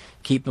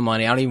 Keep the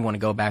money. I don't even want to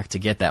go back to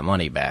get that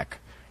money back,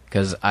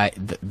 because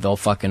they'll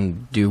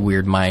fucking do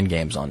weird mind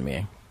games on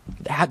me.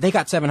 They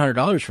got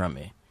 $700 from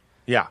me.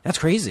 Yeah. That's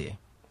crazy.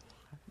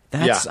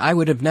 I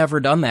would have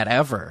never done that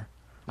ever.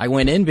 I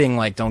went in being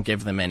like, don't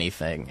give them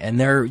anything, and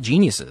they're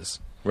geniuses.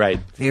 Right.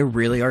 They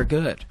really are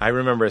good. I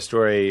remember a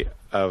story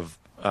of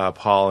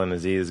Paul and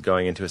Aziz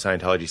going into a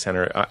Scientology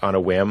center on a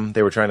whim.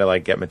 They were trying to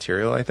get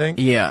material, I think.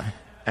 Yeah.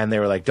 And they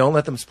were like, don't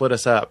let them split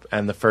us up.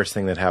 And the first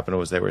thing that happened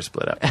was they were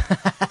split up.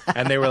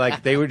 And they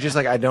were just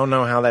like, I don't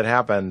know how that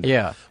happened.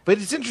 Yeah. But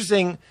it's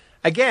interesting.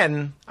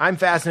 Again, I'm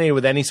fascinated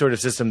with any sort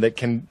of system that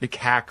can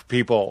hack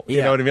people. You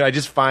Yeah. know what I mean? I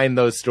just find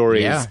those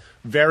stories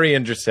very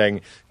interesting.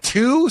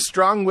 2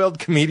 strong-willed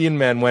comedian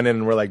men went in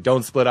and were like,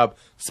 don't split up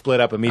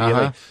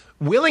immediately.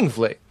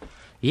 Willingly.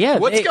 Yeah.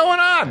 What's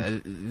going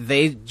on?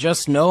 They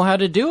just know how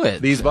to do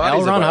it. These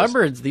bodies L. Ron of ours.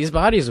 Hubbard's, these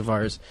bodies of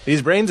ours.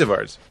 These brains of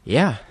ours.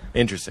 Yeah.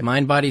 Interesting.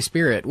 Mind, body,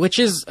 spirit, which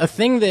is a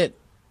thing that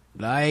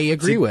I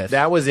agree with.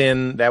 That was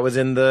in the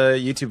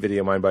YouTube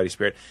video, Mind, Body,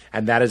 Spirit,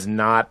 and that is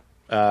not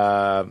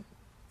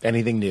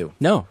anything new.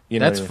 No, You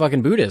know that's what I mean?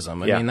 fucking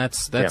Buddhism. I Yeah. mean,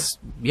 that's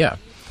yeah.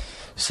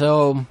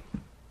 So,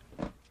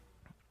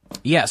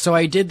 yeah, so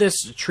I did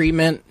this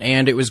treatment,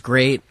 and it was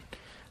great.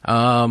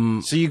 So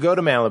you go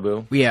to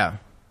Malibu, Yeah.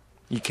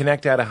 you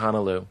connect out of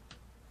Honolulu.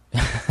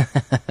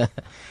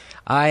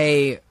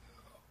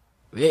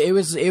 There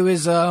was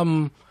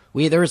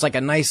like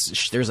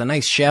there's a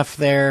nice chef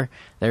there.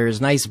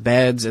 There's nice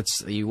beds.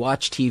 You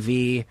watch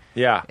TV.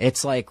 Yeah.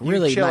 It's like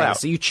really chill nice. out.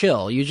 So you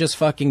chill. You just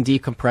fucking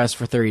decompress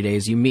for 30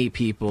 days. You meet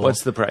people.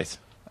 What's the price?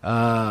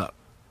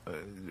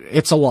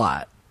 It's a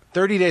lot.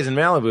 30 days in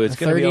Malibu, it's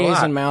going to 30 be a days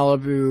lot. in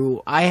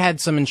Malibu. I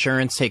had some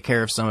insurance take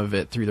care of some of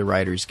it through the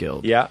Writers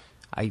Guild. Yeah.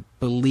 I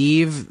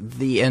believe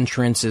the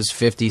entrance is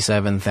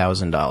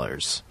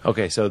 $57,000.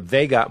 Okay, so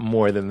they got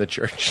more than the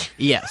church.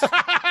 Yes.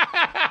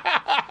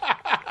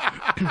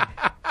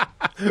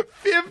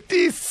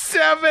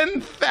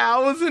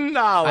 $57,000.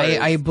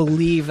 I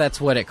believe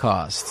that's what it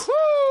costs.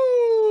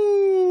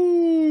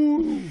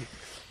 Woo!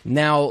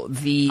 Now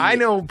I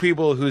know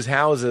people whose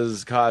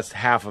houses cost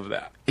half of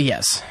that,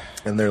 yes.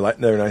 and they're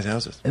nice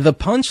houses. The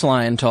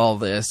punchline to all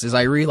this is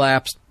I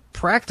relapsed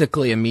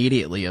practically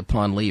immediately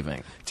upon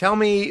leaving. Tell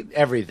me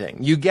everything.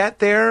 You get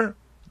there,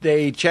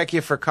 they check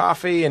you for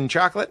coffee and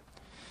chocolate.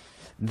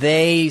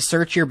 They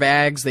search your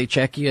bags. They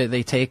check you.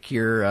 They take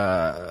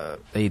your.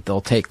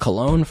 They'll take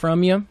cologne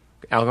from you.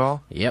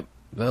 Alcohol? Yep.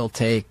 They'll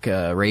take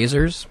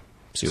razors.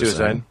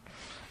 Suicide?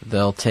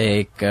 They'll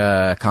take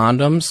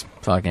condoms.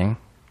 Fucking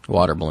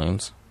water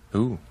balloons.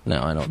 Ooh.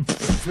 No, I don't.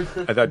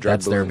 I thought drug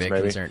That's their balloons, big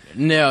maybe. concern.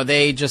 No,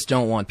 they just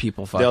don't want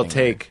people fucking. They'll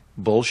take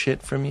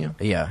bullshit from you?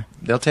 Yeah.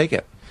 They'll take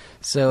it.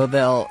 So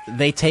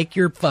they take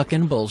your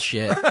fucking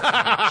bullshit,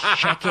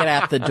 check it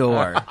at the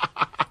door.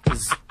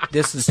 'Cause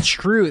this is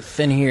truth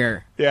in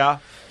here. Yeah.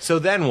 So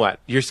then what?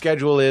 Your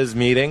schedule is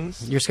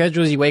meetings? Your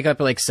schedule is you wake up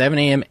at like 7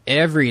 a.m.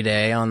 every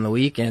day. On the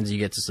weekends, you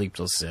get to sleep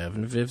till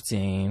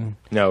 7:15.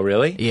 No,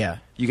 really? Yeah.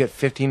 You get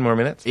 15 more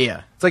minutes?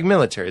 Yeah. It's like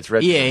military. It's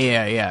red.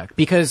 Yeah.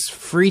 Because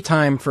free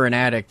time for an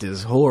addict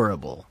is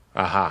horrible.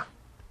 Aha.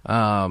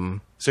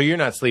 So you're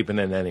not sleeping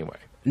in anyway.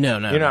 No.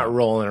 You're not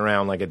rolling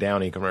around like a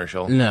Downy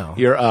commercial. No.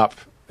 You're up.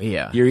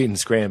 Yeah. You're eating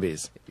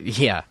Scrambies.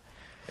 Yeah.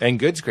 And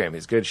good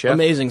Scrambies. Good chef.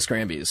 Amazing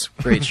Scrambies.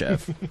 Great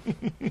chef.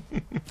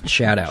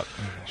 Shout out.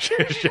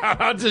 Shout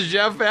out to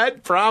Chef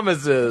Ed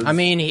Promises. I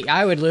mean,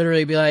 I would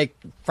literally be like,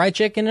 fried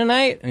chicken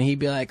tonight? And he'd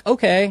be like,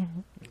 okay.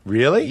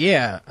 Really?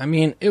 Yeah. I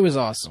mean, it was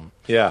awesome.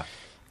 Yeah.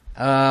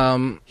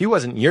 He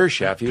wasn't your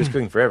chef. He was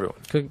cooking for everyone.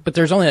 But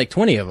there's only like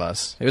 20 of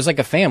us. It was like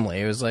a family.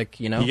 It was like,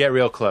 You get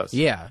real close.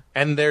 Yeah.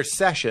 And there's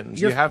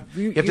sessions. You You're- have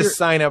to you're-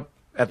 sign up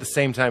at the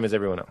same time as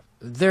everyone else.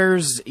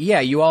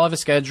 You all have a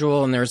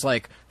schedule, and there's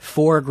like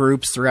 4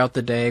 groups throughout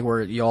the day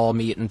where you all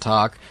meet and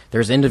talk.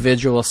 There's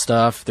individual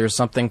stuff. There's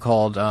something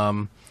called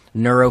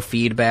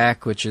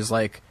neurofeedback, which is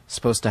like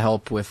supposed to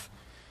help with.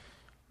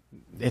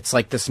 It's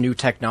like this new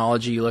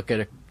technology. You look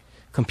at a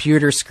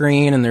computer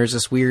screen, and there's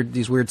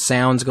these weird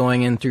sounds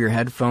going in through your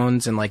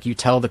headphones, and like you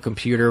tell the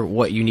computer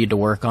what you need to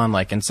work on,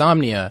 like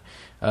insomnia,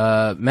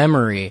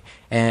 memory,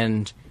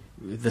 and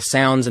the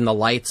sounds and the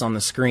lights on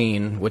the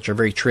screen, which are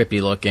very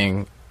trippy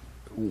looking,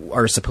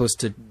 are supposed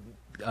to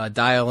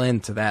dial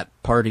into that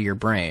part of your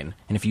brain.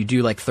 And if you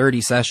do like 30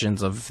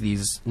 sessions of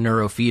these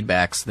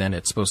neurofeedbacks, then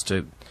it's supposed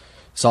to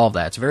solve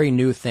that. It's a very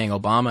new thing.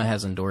 Obama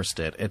has endorsed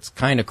it. It's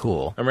kind of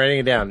cool. I'm writing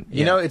it down. You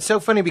Yeah. know, it's so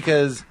funny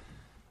because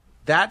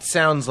that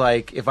sounds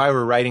like if I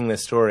were writing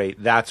this story,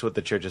 that's what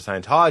the Church of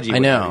Scientology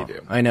would have you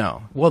do. I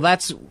know. Well,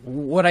 that's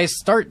what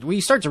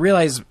we start to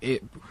realize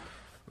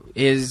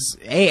is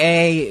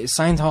AA,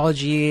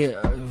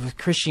 Scientology,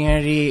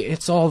 Christianity,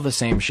 it's all the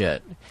same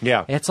shit.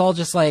 Yeah. It's all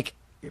just like,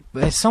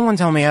 someone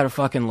tell me how to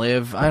fucking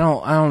live. I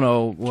don't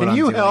know what Can I'm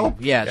you doing. help?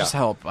 Yeah, Yeah. just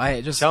help.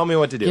 Tell me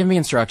what to do. Give me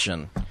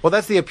instruction. Well,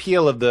 that's the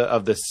appeal of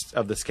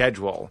the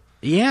schedule.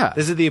 Yeah.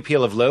 This is the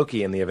appeal of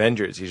Loki and the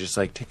Avengers. He's just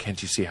like,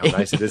 can't you see how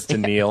nice it is to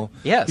kneel?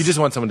 Yes. You just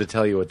want someone to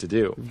tell you what to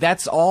do.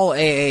 That's all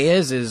AA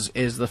is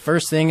the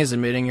first thing is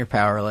admitting you're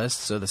powerless.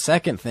 So the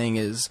second thing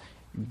is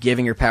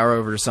giving your power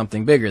over to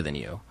something bigger than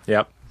you.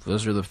 Yep.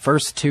 Those are the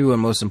first 2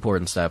 and most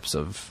important steps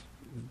of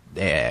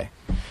AA.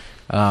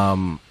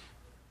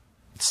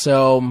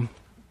 So,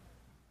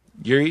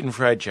 You're eating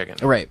fried chicken.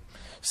 right.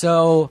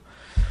 So,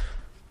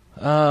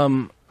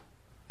 and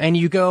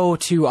you go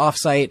to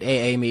off-site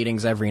AA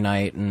meetings every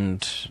night,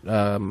 and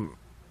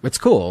it's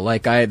cool.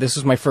 Like this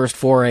is my first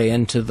foray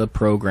into the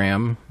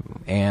program,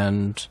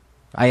 and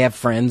I have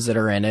friends that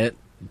are in it.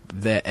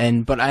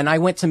 And I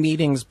went to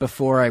meetings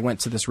before I went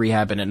to this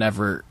rehab, and it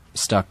never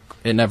stuck.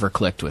 It never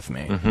clicked with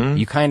me. Mm-hmm.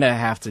 You kind of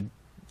have to.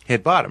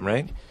 Hit bottom,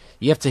 right?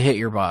 You have to hit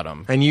your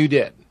bottom. And you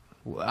did.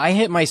 I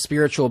hit my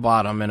spiritual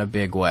bottom in a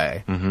big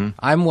way. Mm-hmm.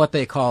 I'm what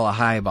they call a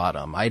high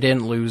bottom. I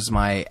didn't lose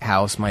my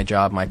house, my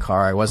job, my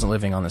car. I wasn't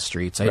living on the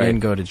streets. I Right. didn't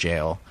go to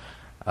jail.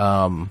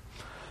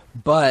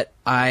 But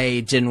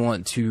I didn't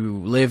want to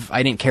live.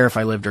 I didn't care if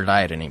I lived or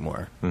died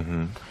anymore.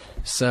 Mm-hmm.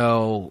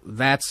 So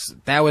that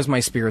was my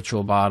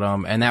spiritual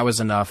bottom, and that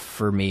was enough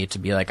for me to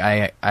be like,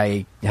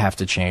 I have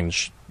to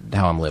change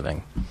how I'm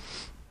living.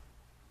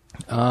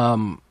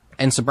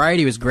 and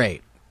sobriety was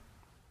great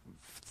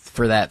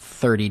for that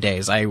 30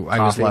 days. I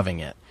was loving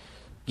it.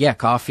 Yeah,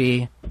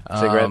 coffee,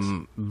 Cigarettes?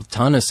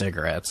 ton of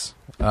cigarettes,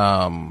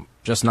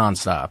 just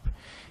nonstop.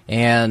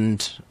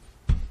 And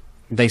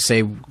they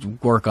say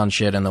work on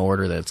shit in the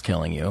order that it's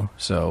killing you.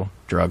 So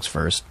drugs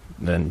first,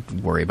 then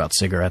worry about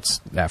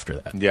cigarettes after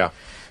that. Yeah.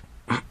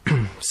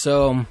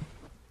 So,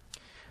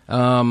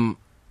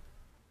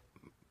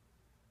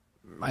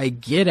 I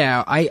get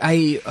out.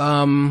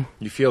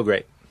 You feel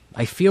great.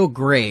 I feel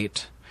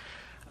great,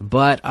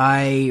 but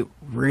I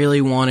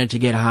really wanted to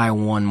get high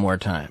one more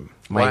time.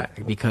 Why?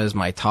 Because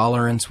my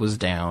tolerance was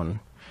down.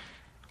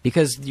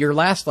 Because your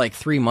last,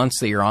 3 months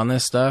that you're on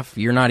this stuff,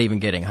 you're not even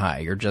getting high.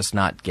 You're just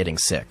not getting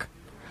sick.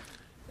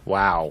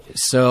 Wow.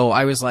 So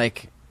I was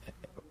like,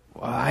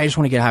 I just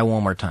want to get high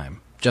one more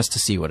time. Just to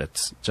see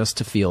just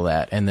to feel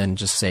that, and then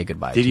just say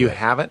goodbye. Did you it.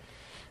 have it?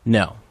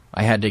 No.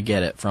 I had to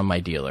get it from my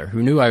dealer,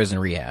 who knew I was in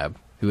rehab,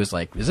 who was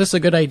like, is this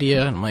a good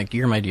idea? I'm like,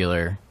 you're my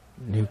dealer.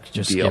 You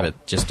just Deal.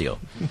 deal.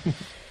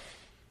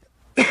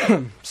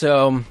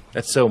 So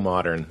That's so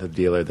modern, the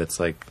dealer that's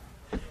like,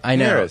 I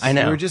know. Harris, I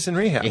know. you were just in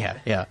rehab.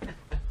 Yeah.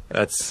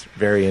 That's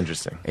very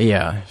interesting.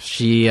 Yeah.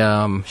 She,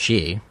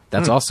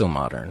 that's also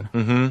modern.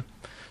 Mm-hmm.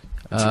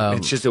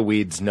 It's just a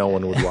weeds no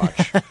one would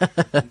watch.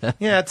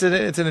 Yeah, it's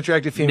an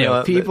attractive female.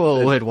 No,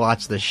 people would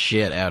watch the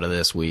shit out of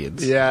this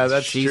Weeds. Yeah,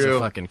 that's She's true. a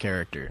fucking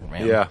character,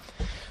 man. Yeah.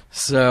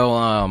 So,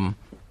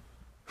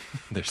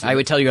 I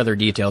would tell you other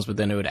details, but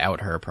then it would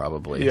out her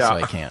probably. Yeah. So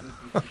I can't.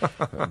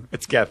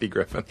 It's Kathy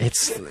Griffin.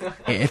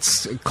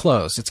 It's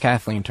close. It's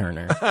Kathleen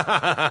Turner.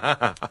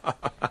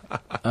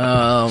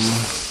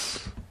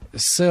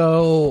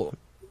 So.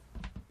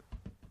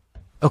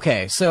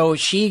 Okay, so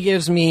she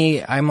gives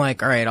me, I'm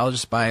like, all right, I'll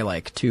just buy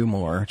 2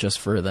 more just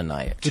for the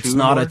night. It's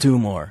not more? a 2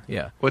 more.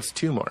 Yeah. What's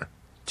 2 more?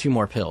 2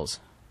 more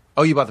pills.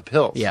 Oh, you bought the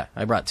pills? Yeah,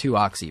 I brought 2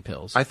 Oxy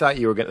pills. I thought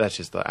you were going to, that's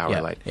just the hour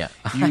yeah, light. yeah.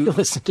 I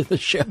listened to the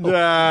show.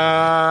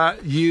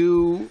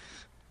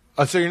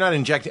 Oh, so you're not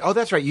injecting. Oh,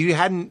 that's right.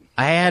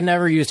 I had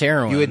never used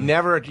heroin. You had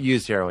never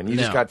used heroin. You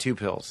just No. got 2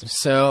 pills.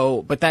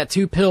 So, but that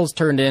 2 pills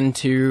turned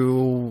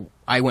into,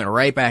 I went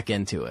right back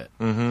into it.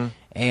 Mm-hmm.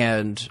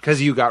 And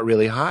Because you got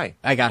really high.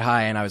 I got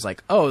high and I was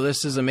like, oh,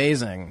 this is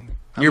amazing.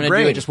 I'm Your gonna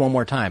brain. do it just one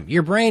more time.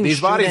 Your brain.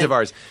 These bodies shouldn't- of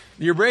ours.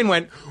 Your brain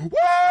went,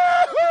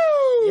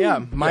 woohoo!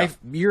 Yeah,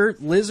 your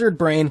lizard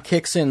brain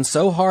kicks in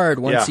so hard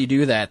once Yeah. you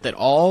do that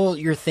all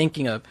you're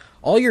thinking of,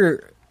 all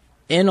your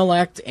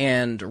intellect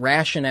and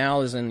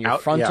rationale is in your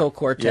frontal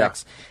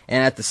cortex,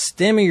 and at the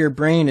stem of your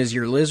brain is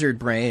your lizard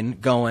brain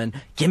going,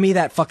 give me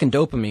that fucking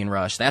dopamine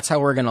rush. That's how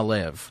we're gonna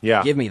live.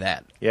 Yeah. Give me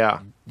that.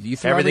 Yeah. You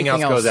throw Everything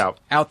else goes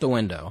out the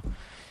window.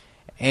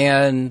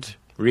 And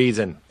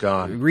Reason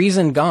gone.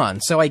 reason gone.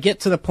 So I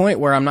get to the point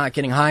where I'm not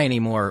getting high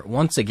anymore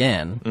once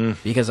again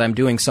because I'm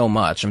doing so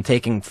much. I'm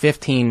taking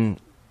 15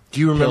 Do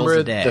you remember pills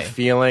a day. the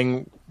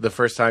feeling the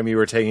first time you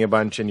were taking a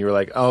bunch and you were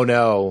like, oh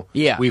no,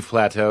 Yeah. we've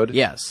plateaued?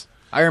 Yes.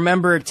 I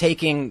remember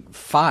taking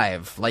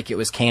 5 like it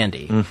was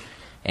candy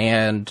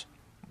and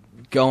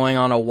going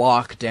on a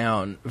walk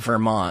down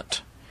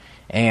Vermont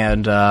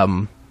and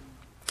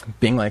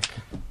being like,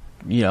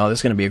 this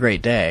is going to be a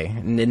great day.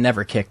 And it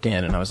never kicked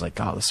in. And I was like,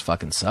 oh, this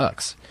fucking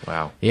sucks.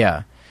 Wow.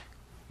 Yeah.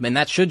 And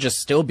that should just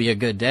still be a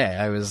good day.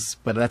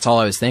 But that's all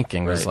I was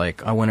thinking was Right.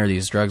 like, oh, when are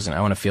these drugs? And I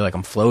want to feel like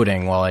I'm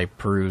floating while I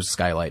peruse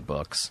Skylight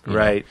books. you know?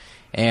 Right.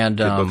 And,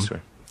 Good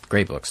bookstore.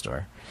 Great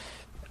bookstore.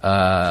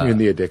 You're in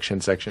the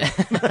addiction section.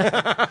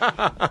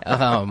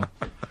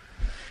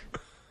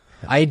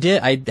 I've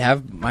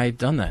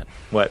done that.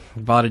 What?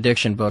 Bought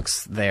addiction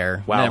books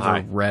there. While never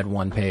high. read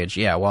one page.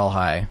 Yeah, while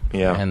high.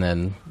 Yeah. And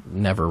then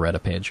never read a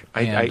page.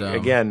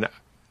 Again,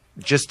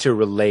 just to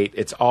relate,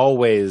 it's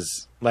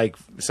always like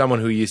someone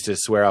who used to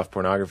swear off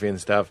pornography and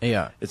stuff.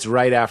 Yeah. It's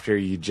right after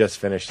you just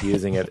finished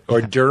using it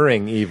or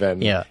during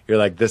even. Yeah. You're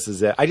like, this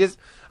is it.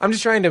 I'm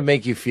just trying to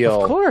make you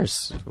feel Of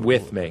course.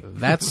 with me.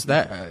 That's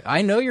that.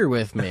 I know you're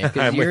with me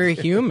because you're a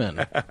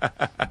human.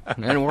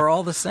 And we're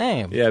all the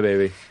same. Yeah,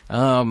 baby.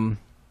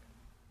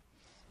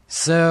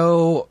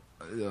 So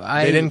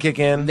They didn't kick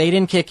in? They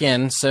didn't kick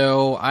in,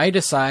 so I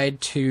decide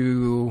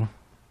to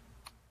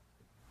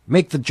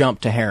make the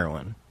jump to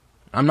heroin.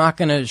 I'm not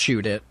going to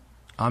shoot it.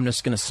 I'm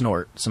just going to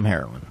snort some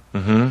heroin.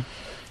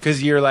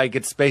 Because you're like,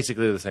 it's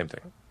basically the same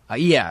thing.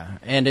 Yeah,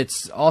 and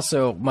it's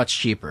also much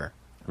cheaper.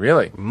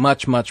 Really?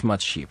 Much, much,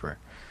 much cheaper.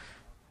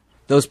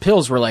 Those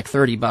pills were like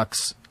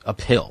 $30 a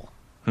pill.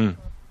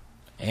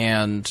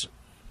 And,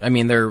 I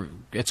mean,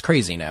 it's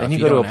crazy now. And if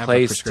you go don't to a have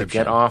place to prescription.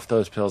 get off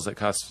those pills that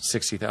cost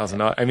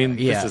 $60,000. I mean,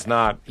 Yeah. this is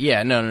not.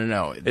 Yeah,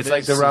 no. It's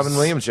like the Robin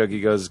Williams joke. He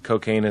goes,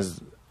 cocaine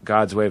is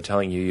God's way of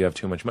telling you have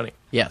too much money.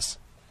 Yes.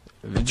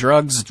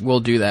 Drugs will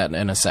do that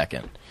in a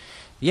second.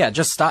 Yeah,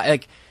 just stop.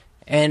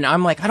 And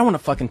I'm like, I don't want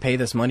to fucking pay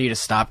this money to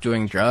stop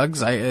doing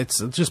drugs. It's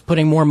just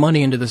putting more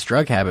money into this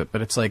drug habit.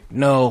 But it's like,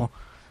 no,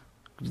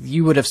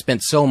 you would have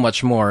spent so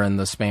much more in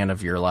the span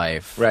of your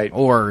life. Right.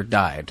 Or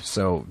died.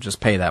 So just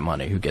pay that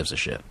money. Who gives a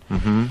shit?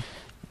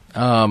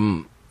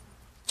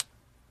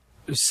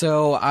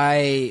 So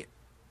I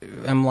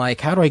am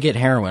like, how do I get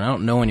heroin? I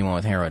don't know anyone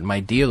with heroin. My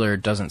dealer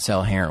doesn't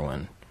sell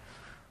heroin.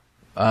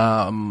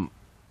 Homeless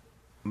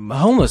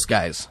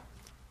guys.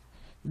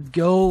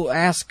 Go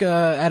ask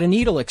at a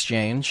needle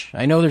exchange.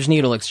 I know there's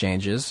needle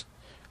exchanges.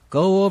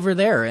 Go over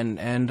there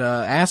and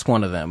ask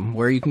one of them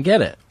where you can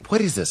get it.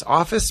 What is this,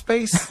 Office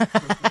Space?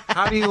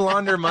 How do you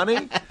launder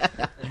money?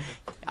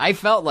 I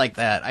felt like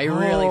that. I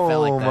really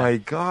felt like that. Oh, my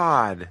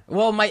God.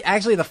 Well,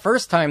 actually, the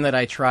first time that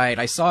I tried,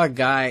 I saw a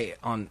guy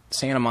on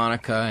Santa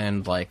Monica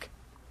and, like,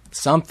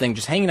 something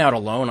just hanging out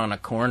alone on a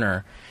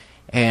corner.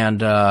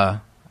 And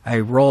I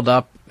rolled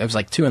up. It was,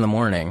 like, 2 in the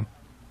morning.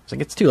 It's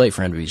like, it's too late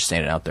for him to be just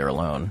standing out there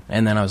alone.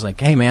 And then I was like,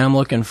 hey, man, I'm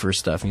looking for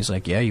stuff. And he's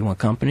like, yeah, you want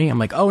company? I'm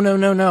like, oh, no.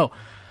 I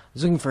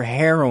was looking for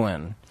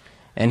heroin.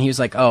 And he was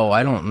like, oh,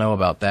 I don't know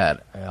about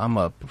that. I'm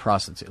a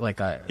prostitute. Like,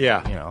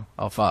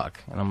 I'll fuck.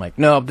 And I'm like,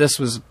 no, this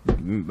was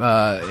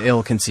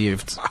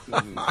ill-conceived.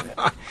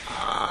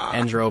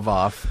 And drove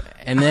off.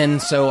 And then,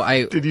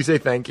 Did you say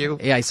thank you?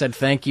 Yeah, I said,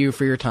 thank you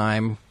for your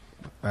time.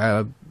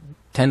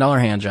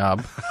 $10 hand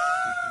job.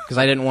 Because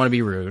I didn't want to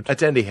be rude. A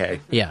tendy hay.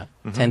 Yeah,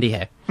 tendy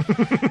hay.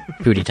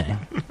 Booty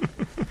tang.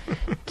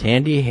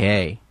 Tandy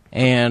hay.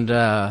 And,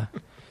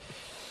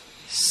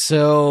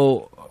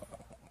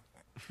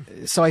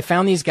 So I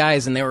found these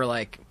guys, and they were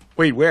like...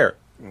 Wait, where?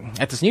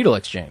 At this needle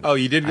exchange. Oh,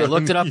 you did go... I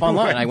looked it up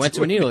online. I went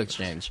to a needle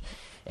exchange.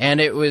 And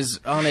it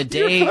was on a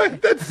day...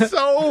 That's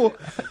so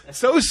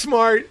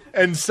smart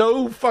and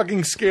so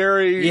fucking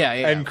scary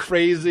and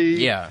crazy.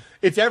 Yeah.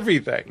 It's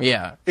everything.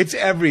 Yeah. It's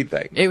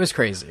everything. It was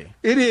crazy.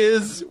 It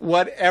is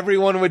what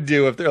everyone would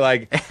do if they're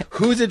like,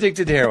 who's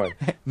addicted to heroin?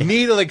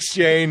 Needle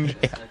exchange.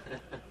 Yeah.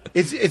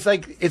 It's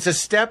like, it's a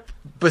step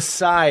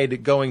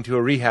beside going to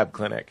a rehab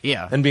clinic.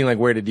 Yeah. And being like,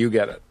 where did you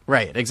get it?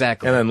 Right,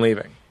 exactly. And then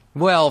leaving.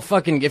 Well,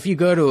 fucking, if you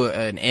go to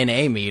an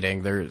NA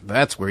meeting,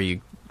 that's where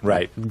you...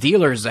 Right.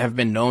 Dealers have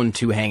been known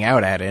to hang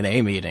out at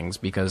NA meetings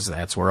because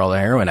that's where all the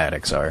heroin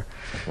addicts are.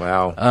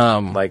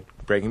 Wow. Like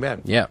Breaking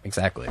Bad. Yeah,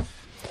 exactly.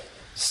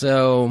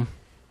 So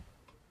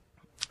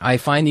I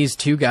find these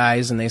 2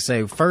 guys, and they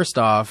say, first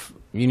off,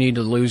 you need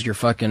to lose your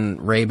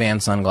fucking Ray-Ban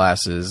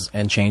sunglasses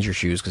and change your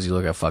shoes because you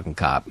look like a fucking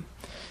cop.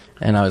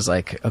 And I was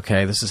like,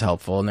 okay, this is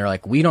helpful. And they're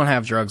like, we don't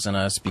have drugs in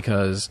us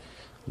because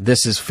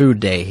this is food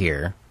day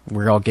here.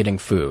 We're all getting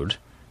food.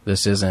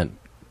 This isn't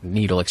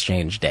needle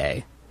exchange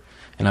day.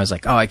 And I was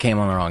like, oh, I came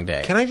on the wrong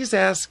day. Can I just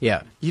ask?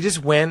 Yeah. You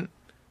just went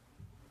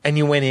and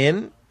you went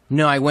in?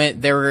 No, I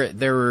went. There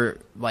were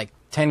like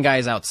 10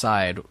 guys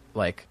outside,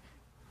 like,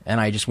 and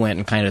I just went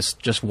and kind of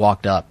just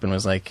walked up and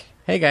was like,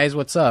 hey guys,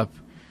 what's up?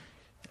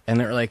 And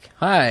they were like,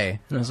 hi.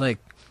 And I was like,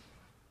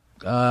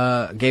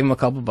 gave them a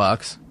couple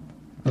bucks.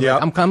 Yeah.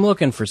 Like, I'm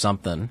looking for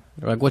something.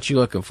 They're like, what you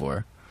looking for?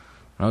 And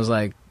I was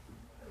like,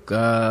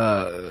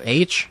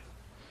 H.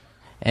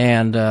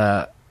 And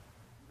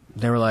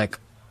they were like,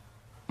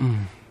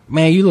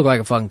 man, you look like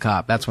a fucking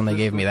cop. That's when they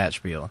gave me that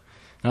spiel.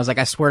 And I was like,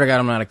 I swear to God,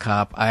 I'm not a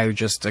cop. I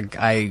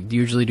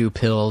usually do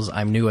pills.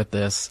 I'm new at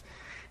this.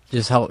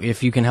 Just help,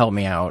 if you can help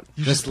me out.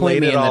 You just laid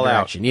point me it in all the out.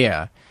 direction.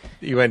 Yeah.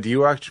 You went, do you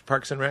watch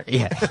Parks and Rec?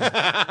 Yeah.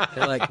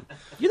 They're like,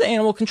 you're the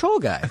animal control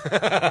guy.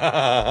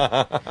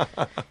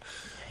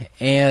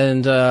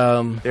 And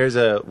there's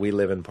a we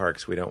live in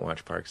parks, we don't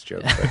watch parks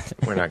joke, but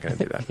we're not going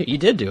to do that. You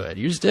did do it.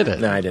 You just did it.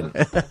 No, I didn't.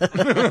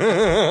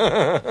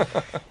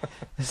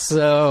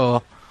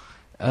 So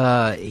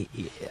they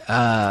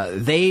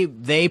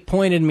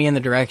pointed me in the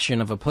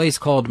direction of a place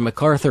called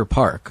MacArthur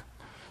Park,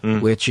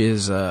 which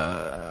is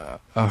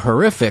a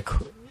horrific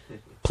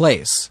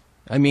place.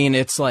 I mean,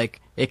 it's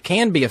like, it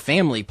can be a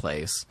family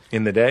place.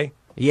 In the day?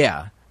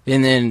 Yeah.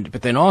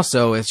 But then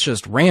also it's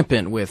just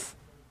rampant with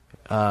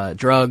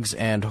drugs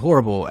and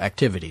horrible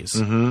activities.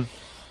 Mm-hmm.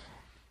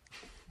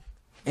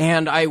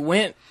 And I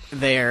went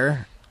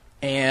there,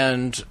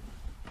 and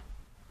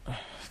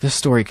this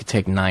story could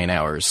take 9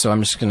 hours, so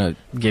I'm just going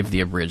to give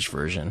the abridged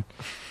version.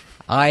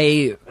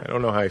 I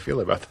don't know how I feel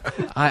about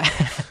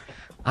that.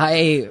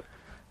 I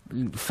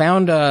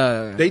found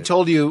a... They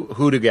told you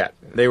who to get.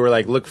 They were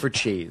like, look for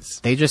cheese.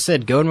 They just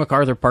said, go to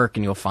MacArthur Park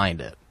and you'll find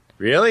it.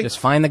 Really? Just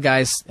find the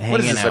guys hanging out.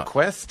 What is this, a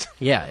quest?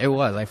 Yeah, it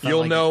was. I felt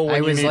You'll like know when I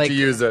you was need like to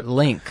use it.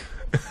 Link.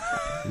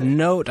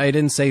 Note, I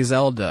didn't say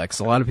Zelda, because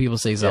a lot of people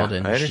say Zelda,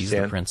 Yeah, I and she's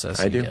the understand. princess.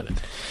 I You do. get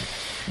it.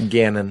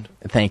 Ganon.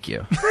 Thank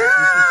you.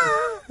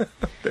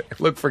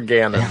 Look for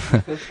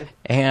Ganon.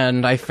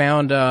 And I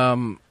found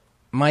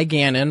my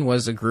Ganon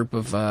was a group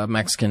of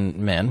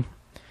Mexican men.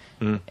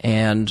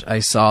 And I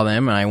saw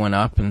them, and I went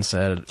up and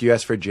said... Do you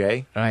ask for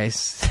J?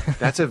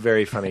 That's a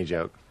very funny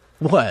joke.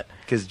 What?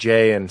 Because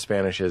J in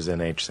Spanish is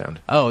an H sound.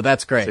 Oh,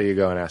 that's great. So you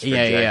go and ask for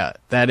yeah, J. Yeah,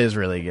 that is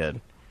really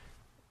good.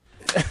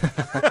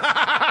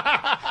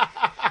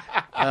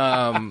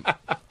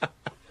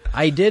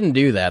 I didn't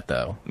do that,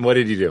 though. What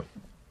did you do?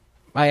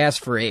 I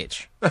asked for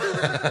H.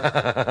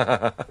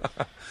 I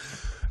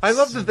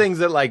love the things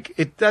that,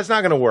 like, that's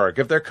not going to work.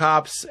 If they're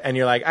cops and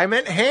you're like, I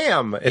meant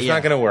ham, it's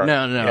not going to work.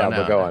 No. Yeah,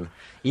 but go on.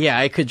 Yeah,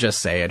 I could just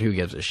say it. Who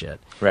gives a shit?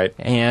 Right.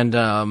 And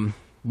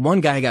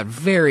one guy got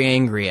very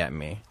angry at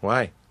me.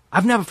 Why?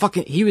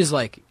 He was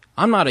like,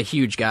 I'm not a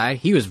huge guy.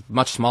 He was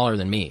much smaller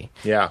than me.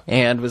 Yeah.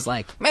 And was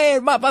like,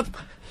 man,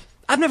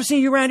 I've never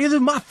seen you around here. This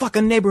is my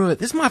fucking neighborhood.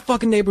 This is my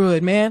fucking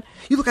neighborhood, man.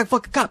 You look like a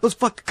fucking cop. Those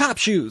fucking cop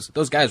shoes.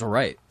 Those guys were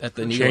right at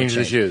the New York Change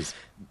the thing. shoes.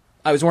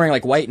 I was wearing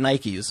like white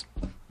Nikes.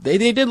 They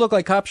did look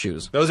like cop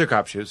shoes. Those are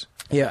cop shoes.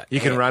 Yeah. You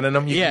can run in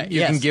them. You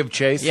can give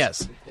chase.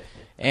 Yes.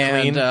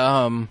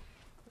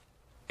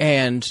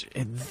 And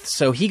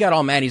so he got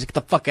all mad. He's like, get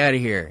the fuck out of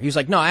here. He was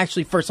like, no,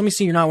 actually, first, let me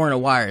see you're not wearing a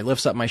wire. He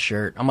lifts up my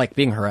shirt. I'm like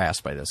being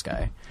harassed by this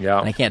guy. Yeah.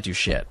 And I can't do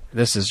shit.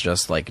 This is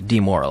just like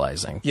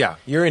demoralizing. Yeah.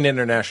 You're in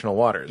international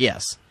waters.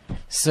 Yes.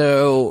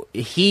 So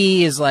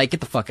he is like,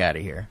 get the fuck out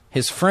of here.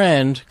 His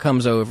friend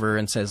comes over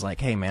and says like,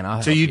 hey man, I'll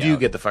help So you do out.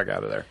 get the fuck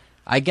out of there.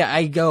 I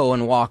go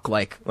and walk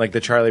like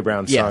the Charlie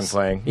Brown song Yes.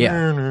 playing.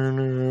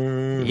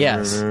 Yeah.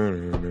 Yes.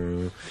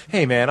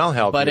 Hey man, I'll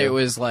help But you. it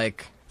was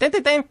like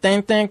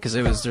because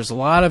there's a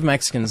lot of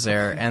Mexicans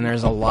there and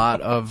there's a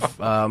lot of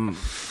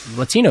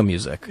Latino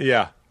music,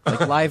 Yeah.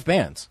 like live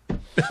bands.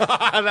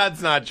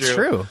 That's not true. It's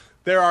true.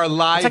 There are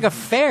live. It's like a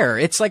fair.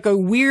 It's like a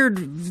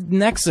weird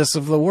nexus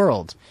of the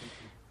world.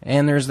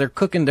 And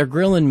they're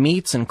grilling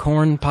meats and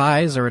corn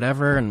pies or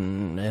whatever,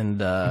 and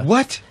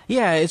What?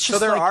 yeah, it's just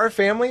So there like, are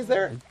families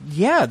there?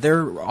 yeah,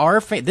 there are.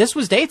 This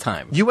was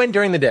daytime. You went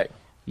during the day.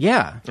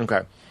 Yeah,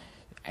 Okay.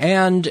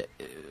 and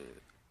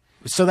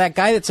so that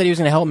guy that said he was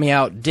going to help me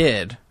out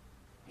did.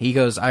 He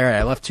goes, all right,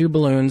 I left 2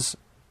 balloons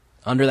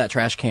under that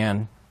trash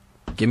can.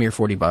 Give me your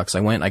 $40. I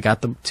went. I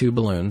got the 2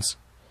 balloons.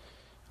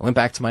 I went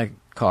back to my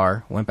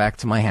car. Went back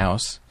to my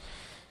house.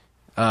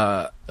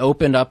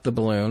 Opened up the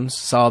balloons.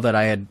 Saw that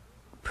I had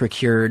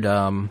procured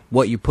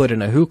what you put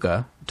in a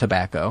hookah,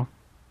 tobacco,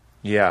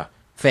 Yeah.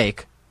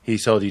 fake. He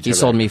sold you He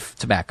sold me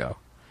tobacco.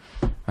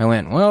 I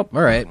went, well,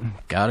 all right,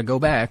 gotta go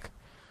back.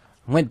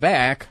 Went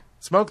back,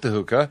 Smoked the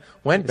hookah.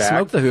 Went back.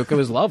 smoked the hookah, it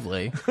was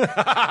lovely.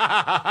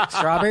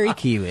 Strawberry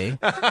kiwi. It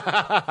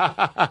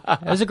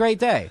was a great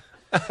day.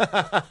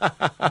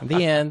 The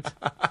end.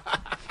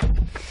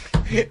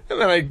 And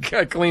then I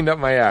cleaned up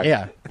my act.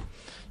 Yeah.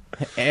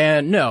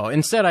 And no,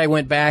 instead I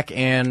went back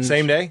and...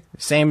 Same day?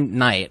 Same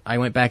night. I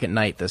went back at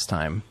night this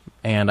time.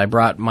 And I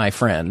brought my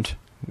friend,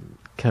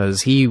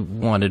 because he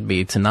wanted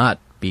me to not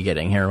be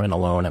getting heroin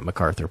alone at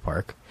MacArthur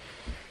Park.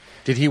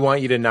 Did he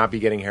want you to not be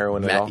getting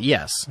heroin at all?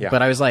 Yes. Yeah.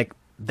 But I was like,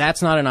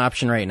 that's not an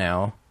option right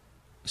now.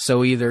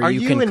 So either Are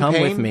you you can in come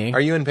pain? with me.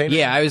 Are you in pain?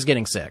 Yeah, I was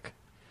getting sick.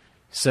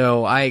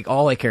 So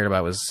all I cared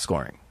about was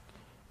scoring.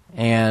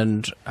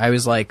 And I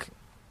was like,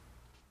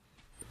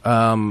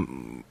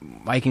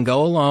 I can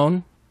go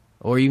alone,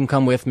 or you can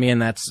come with me,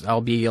 and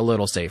I'll be a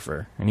little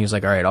safer. And he was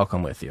like, all right, I'll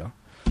come with you.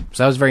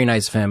 So that was very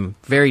nice of him.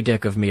 Very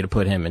dick of me to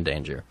put him in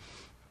danger.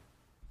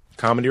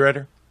 Comedy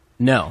writer?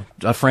 No,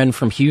 a friend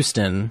from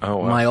Houston, Oh,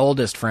 wow. my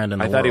oldest friend in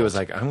the I world. thought he was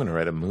like, I'm going to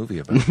write a movie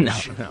about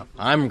this. No,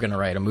 I'm going to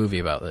write a movie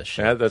about this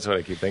shit. Yeah, that's what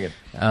I keep thinking.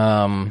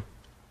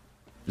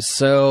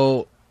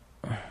 So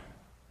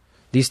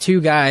these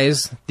 2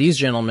 guys, these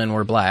gentlemen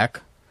were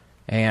black,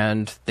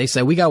 and they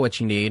said, we got what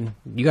you need.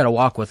 You got to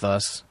walk with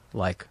us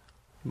like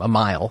a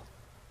mile.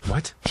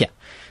 What? Yeah.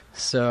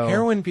 So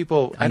Heroin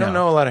people, I don't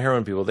know. know a lot of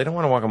heroin people. They don't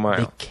want to walk a mile.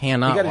 They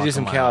cannot You got to walk do a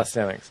some mile.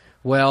 calisthenics.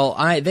 Well,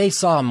 they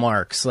saw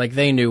marks. Like,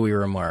 they knew we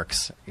were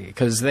marks.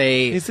 Because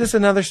they... Is this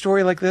another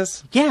story like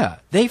this? Yeah,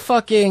 they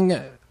fucking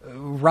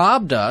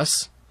robbed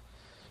us.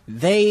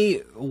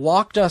 They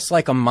walked us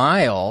like a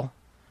mile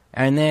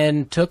and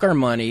then took our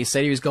money,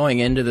 said he was going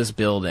into this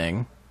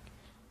building.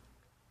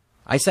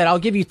 I said, I'll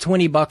give you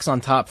 $20 on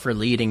top for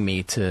leading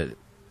me to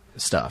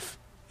stuff.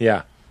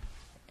 Yeah.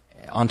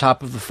 On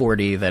top of the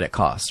 40 that it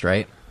costs,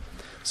 right?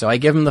 So I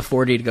give him the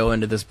 40 to go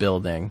into this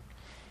building.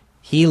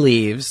 He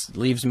leaves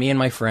me and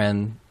my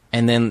friend,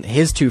 and then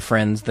his 2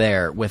 friends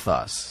there with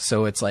us.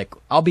 So it's like,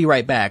 I'll be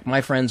right back. My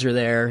friends are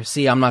there.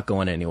 See, I'm not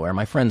going anywhere.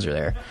 My friends are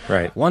there.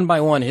 Right. One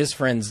by one, his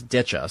friends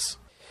ditch us.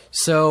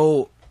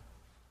 So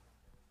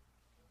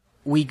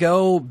we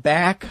go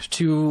back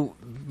to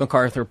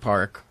MacArthur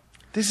Park.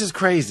 This is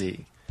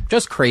crazy.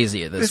 Just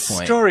crazy at This this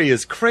point. story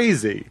is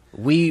crazy.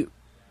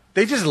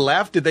 They just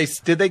left? Did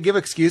they give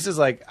excuses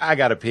like, I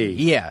gotta pee?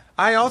 Yeah.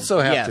 I also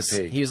have Yes.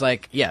 to pee. He was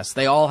like, yes,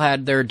 they all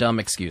had their dumb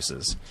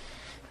excuses.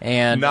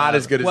 And Not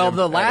as good as well, him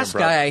the at last improv.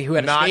 guy who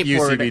had Not a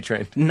skateboard, UCB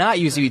trained. not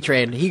UCB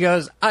trained. He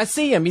goes, I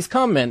see him, he's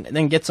coming, and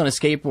then gets on a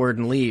skateboard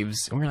and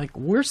leaves. And we're like,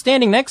 we're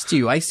standing next to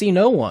you. I see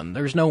no one.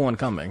 There's no one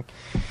coming,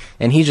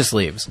 and he just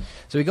leaves.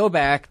 So we go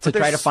back to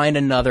try to find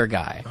another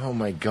guy, Oh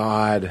my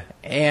God.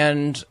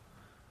 and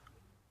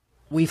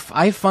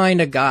I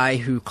find a guy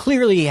who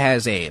clearly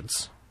has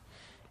AIDS.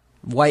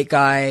 White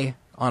guy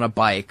on a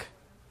bike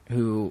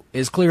who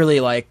is clearly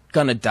like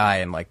gonna die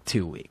in like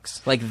 2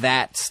 weeks, like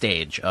that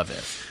stage of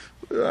it.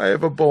 I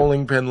have a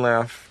bowling pin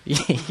laugh.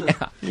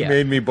 yeah, He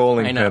made me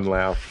bowling I know. pin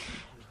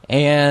laugh.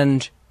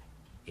 And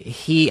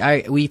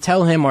we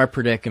tell him our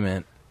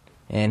predicament,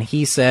 and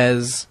he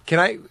says,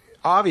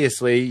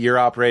 Obviously, you're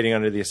operating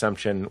under the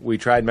assumption, we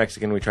tried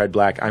Mexican, we tried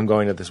black, I'm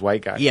going to this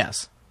white guy.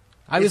 yes.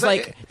 I was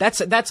like,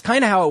 that's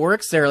kind of how it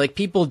works there. Like,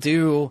 people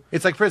do.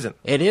 It's like prison.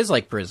 It is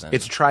like prison.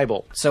 It's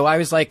tribal. So I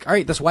was like, all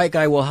right, this white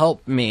guy will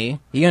help me.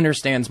 He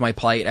understands my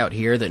plight out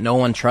here, that no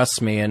one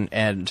trusts me,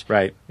 and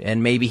Right.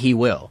 and maybe he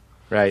will.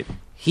 Right.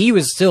 He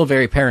was still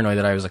very paranoid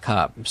that I was a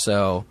cop.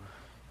 So,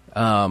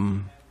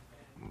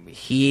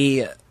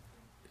 he,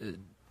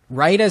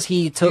 right as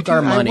he took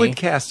our money. I would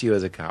cast you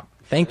as a cop.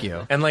 Thank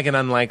you. And like an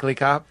unlikely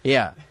cop.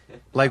 Yeah.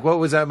 Like, what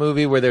was that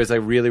movie where there was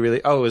like really,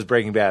 really... Oh, it was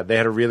Breaking Bad. They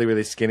had a really,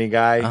 really skinny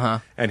guy,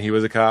 and he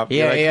was a cop. Yeah,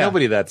 You're like, yeah.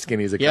 Nobody that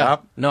skinny is a Yeah.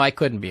 cop. No, I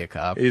couldn't be a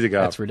cop. He's a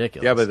cop. That's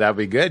ridiculous. Yeah, but that'd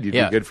be good. You'd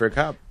Yeah. be good for a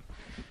cop.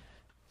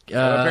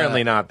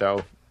 Apparently not,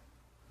 though.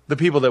 The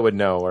people that would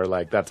know are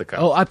like, that's a cop.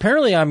 Oh,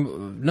 apparently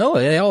No,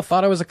 they all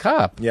thought I was a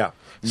cop. Yeah.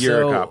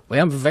 You're a cop.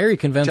 I'm a very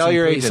convincing Tell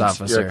your police agents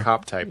officer. you're a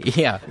cop type.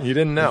 Yeah. You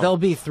didn't know. They'll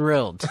be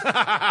thrilled.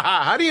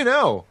 How do you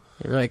know?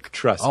 You're like,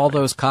 Trust all me.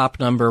 those cop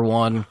number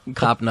 1,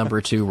 cop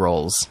number 2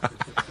 roles.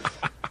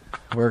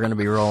 We're going to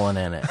be rolling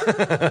in it.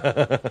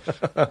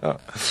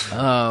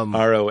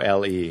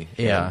 ROLE.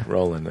 Yeah.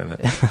 Rolling in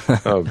it.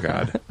 Oh,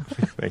 God.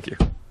 Thank you.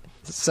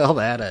 Sell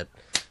that at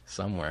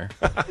somewhere.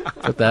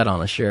 Put that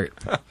on a shirt.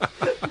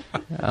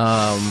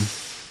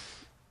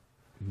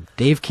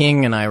 Dave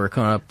King and I were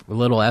coming up,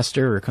 little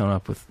Esther, were coming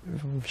up with,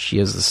 she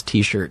has this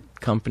t-shirt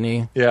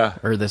company. Yeah.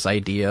 Or this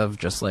idea of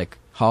just like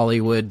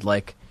Hollywood,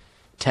 like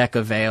tech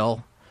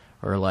avail,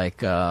 or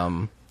like,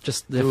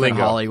 just different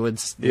Lingo.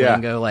 Hollywood's Yeah,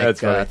 lingo, like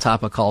that's right.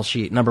 top of call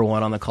sheet, number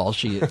 1 on the call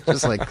sheet,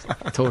 just like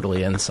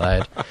totally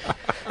inside.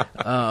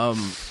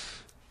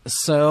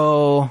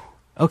 So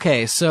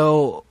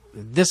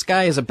this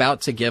guy is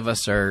about to give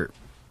us our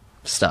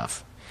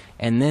stuff,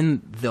 and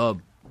then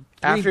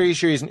After he's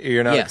sure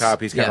you're not Yes, a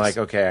cop, he's kind of yes,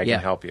 like, okay, I yeah.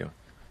 can help you.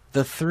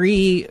 the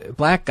 3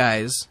 black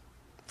guys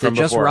that From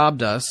just before.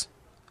 robbed us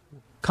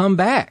come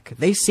back.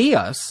 They see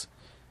us.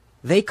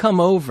 They come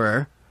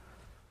over,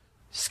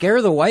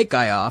 scare the white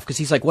guy off because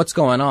he's like, what's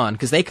going on?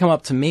 Because they come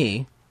up to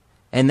me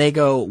and they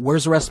go,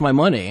 where's the rest of my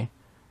money?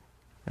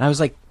 And I was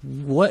like,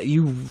 what?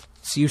 You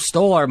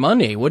stole our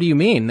money. What do you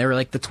mean? They were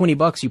like, the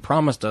 $20 you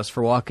promised us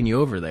for walking you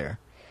over there.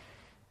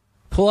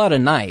 Pull out a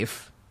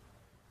knife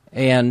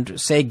and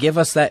say, give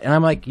us that. And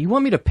I'm like, you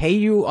want me to pay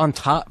you on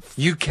top?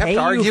 You kept pay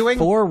arguing? You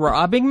for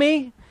robbing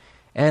me?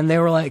 And they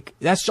were like,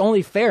 that's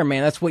only fair,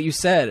 man. That's what you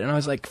said. And I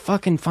was like,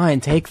 fucking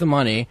fine. Take the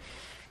money.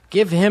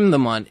 Give him the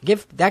money.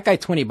 Give that guy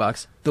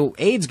 $20. The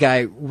AIDS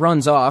guy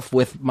runs off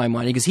with my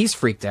money because he's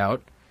freaked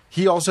out.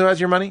 He also has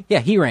your money? Yeah,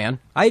 he ran.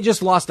 I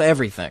just lost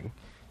everything.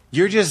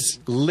 You're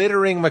just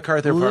littering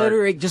MacArthur Park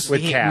Literally, just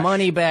with cash.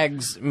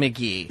 Moneybags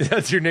McGee.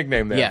 That's your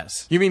nickname there.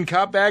 Yes. You mean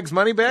cop bags,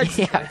 money bags?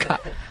 Yeah,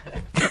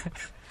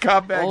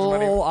 Cop bags,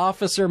 money oh,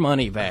 Officer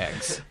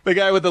Moneybags. The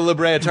guy with the La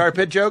Brea tar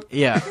pit joke?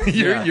 Yeah,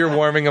 You're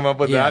warming him up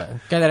with yeah.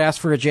 that? Guy that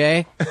asked for a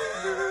J.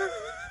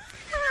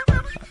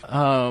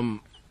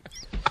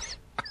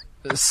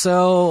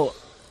 So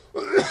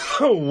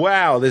Oh,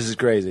 wow, this is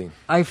crazy.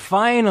 I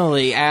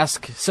finally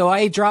ask. So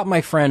I drop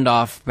my friend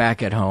off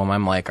back at home.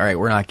 I'm like, all right,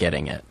 we're not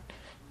getting it.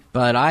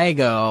 But I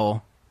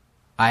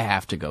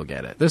have to go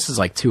get it. This is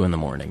like 2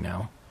 a.m.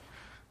 now.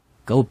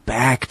 Go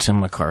back to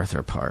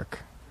MacArthur Park.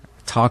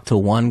 Talk to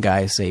one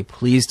guy, say,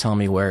 please tell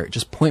me where,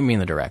 just point me in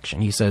the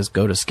direction. He says,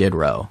 go to Skid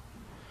Row.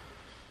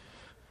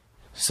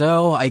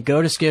 So I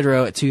go to Skid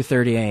Row at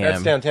 2:30 a.m.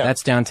 That's downtown.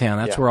 That's downtown.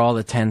 That's Yeah. where all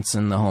the tents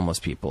and the homeless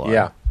people are.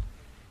 Yeah.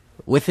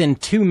 Within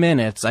 2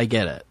 minutes, I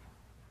get it.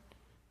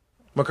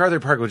 MacArthur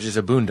Park was just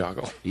a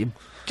boondoggle.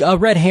 A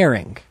red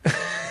herring.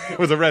 It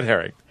was a red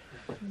herring.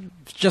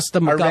 Just a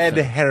A red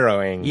MacGuffin.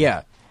 harrowing.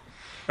 Yeah.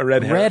 A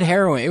red herring. Red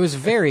heroin. It was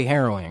very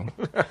harrowing.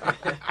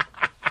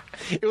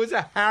 It was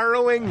a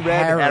harrowing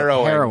red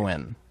heroin.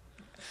 Heroin.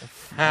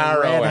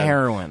 Heroin. Red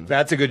heroin.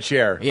 That's a good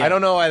share. Yeah. I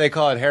don't know why they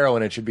call it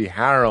heroin. It should be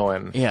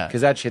heroin. Yeah.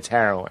 Because that shit's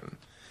heroin.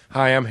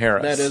 Hi, I'm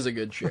Harris. That is a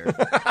good share.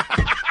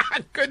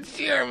 good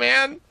share,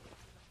 man.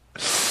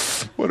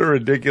 What a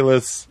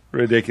ridiculous,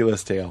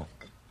 ridiculous tale.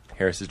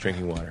 Harris is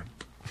drinking water.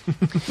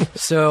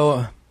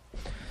 So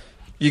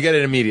You get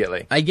it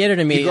immediately. I get it You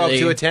go immediately. up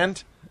to a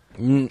tent?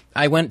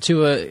 I went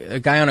to a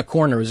guy on a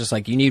corner who was just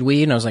like, you need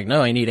weed? And I was like,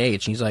 no, I need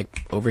H. And he's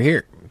like, over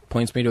here.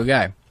 Points me to a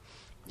guy.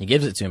 He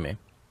gives it to me.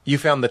 You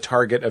found the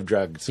target of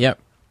drugs. Yep.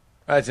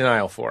 That's in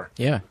aisle 4.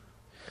 Yeah.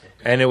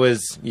 And it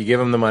was, you give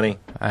him the money.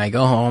 I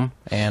go home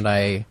and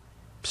I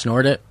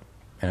snort it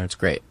and it's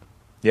great.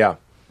 Yeah.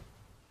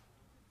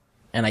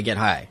 And I get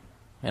high.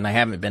 And I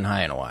haven't been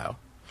high in a while.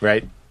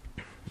 Right?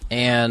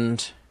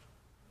 And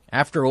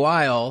after a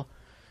while,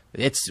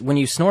 it's when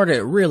you snort it,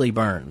 it really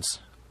burns.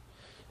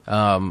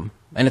 And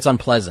it's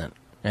unpleasant.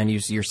 And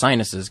your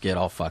sinuses get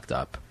all fucked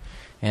up.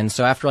 And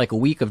so after like a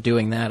week of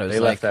doing that, I was They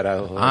like, left that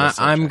out of the I'm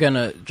sunshine. going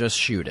to just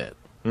shoot it.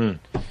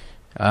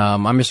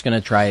 I'm just going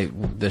to try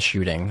the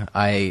shooting.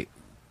 I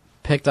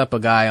picked up a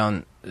guy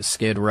on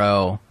Skid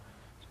Row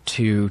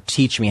to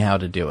teach me how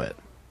to do it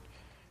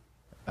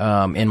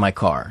in my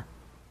car.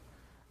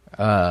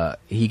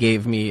 He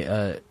gave me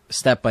a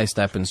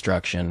step-by-step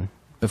instruction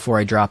before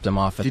I dropped him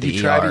off at Did the you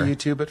try ER. to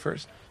YouTube at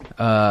first?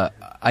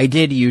 I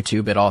did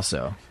YouTube it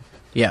also.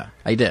 Yeah,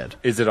 I did.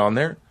 Is it on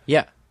there?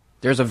 Yeah.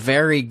 There's a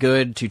very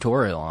good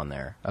tutorial on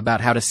there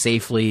about how to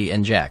safely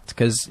inject,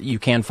 because you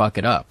can fuck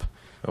it up.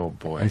 Oh,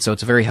 boy. And so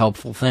it's a very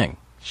helpful thing.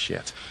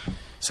 Shit.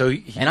 So,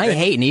 And I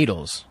hate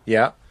needles.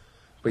 Yeah.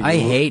 But I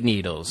hate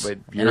needles. But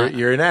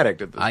you're an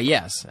addict at this.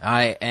 Yes.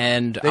 I'll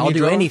you do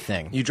drove-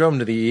 anything. You drove him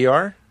to the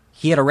ER?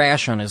 He had a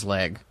rash on his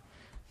leg.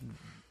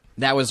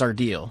 That was our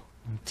deal.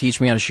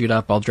 Teach me how to shoot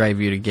up, I'll drive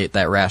you to get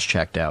that rash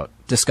checked out.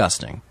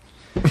 Disgusting.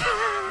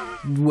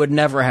 Would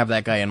never have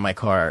that guy in my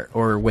car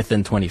or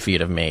within 20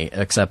 feet of me,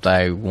 except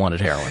I wanted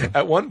heroin.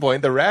 At one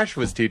point, the rash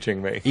was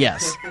teaching me.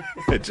 Yes.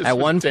 It just At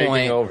was one taking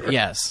point, over.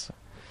 yes.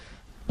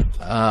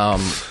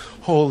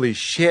 Holy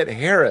shit,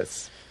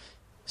 Harris.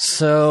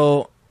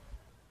 So,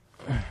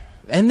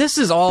 and this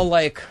is all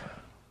like,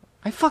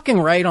 I fucking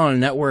write on a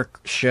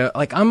network show.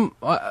 Like, I'm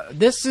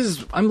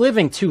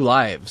living two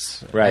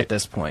lives Right. at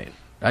this point.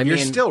 You're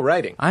still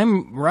writing.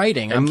 I'm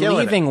writing. I'm killing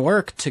leaving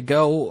work to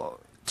go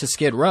to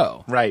Skid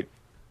Row. Right.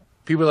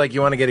 People are like,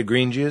 you want to get a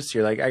green juice?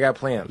 You're like, I got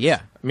plans.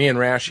 Yeah. Me and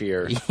Rashy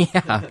are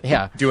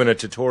Yeah. doing a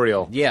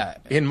tutorial. Yeah.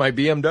 In my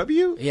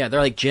BMW? Yeah, they're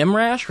like Jim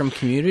Rash from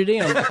Community.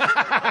 I'm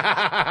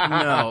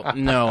like,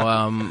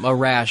 no, a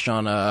rash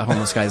on a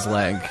homeless guy's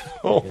leg.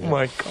 Oh,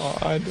 my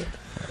God.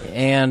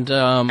 And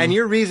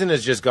your reason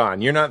is just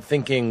gone. You're not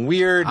thinking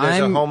weird. There's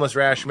a homeless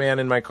rash man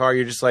in my car.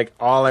 You're just like,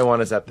 all I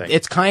want is that thing.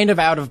 it's kind of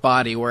out of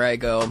body where I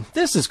go,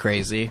 this is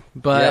crazy,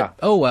 but Yeah.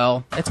 oh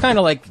well. It's kind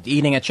of like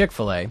eating at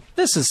Chick-fil-A.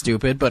 This is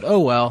stupid, but oh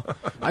well.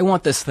 I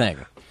want this thing.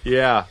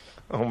 Yeah.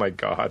 Oh, my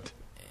God.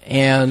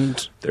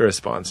 And They're a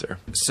sponsor.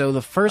 so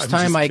the first I'm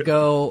time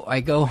just I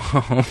go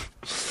home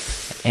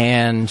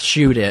and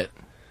shoot it.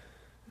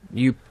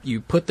 You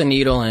put the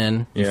needle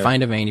in, you Yeah.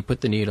 find a vein, you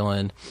put the needle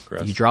in,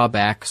 Gross. you draw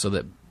back so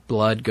that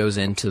blood goes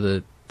into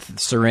the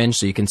syringe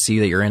so you can see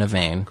that you're in a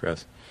vein.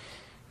 Chris.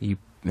 And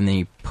then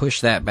you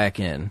push that back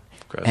in.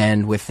 Gross.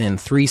 And within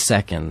 3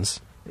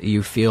 seconds,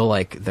 you feel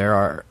like there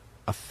are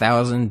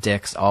 1,000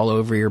 dicks all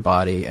over your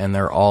body and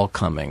they're all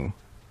coming.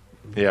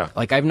 Yeah.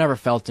 Like, I've never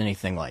felt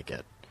anything like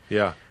it.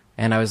 Yeah.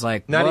 And I was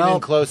like, Not well,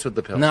 even close with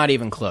the pill. Not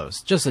even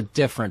close. Just a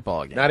different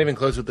ballgame. Not even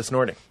close with the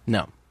snorting.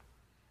 No.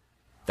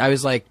 I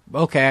was like,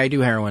 okay, I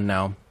do heroin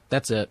now.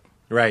 That's it.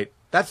 Right.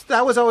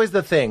 That was always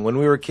the thing. When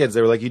we were kids,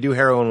 they were like, you do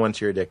heroin once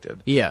you're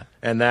addicted. Yeah.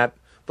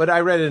 But I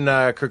read in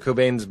Kurt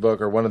Cobain's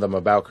book, or one of them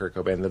about Kurt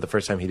Cobain, that the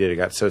first time he did it,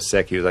 got so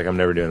sick, he was like, I'm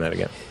never doing that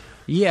again.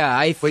 Yeah,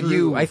 I But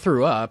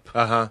threw up.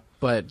 Uh-huh.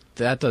 But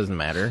that doesn't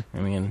matter. I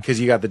mean, Because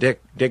you got the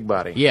dick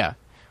body. yeah.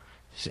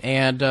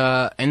 And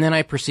then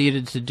I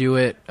proceeded to do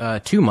it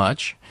too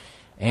much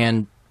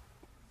and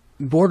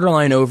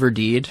borderline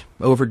overdosed.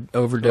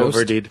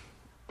 Overdeed.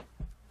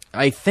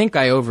 I think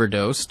I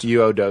overdosed.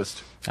 You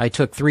overdosed. I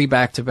took 3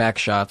 back-to-back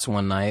shots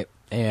one night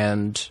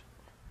and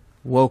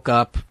woke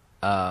up.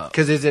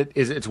 Because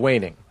it's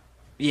waning.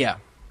 Yeah,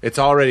 It's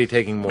already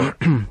taking more.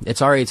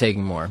 it's already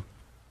taking more.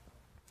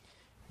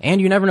 And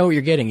you never know what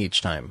you're getting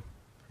each time.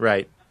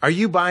 Right. Are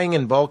you buying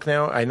in bulk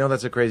now? I know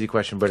that's a crazy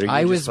question, but are you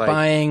I just was like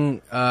buying,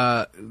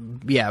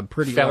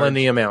 pretty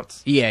felony large.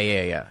 amounts?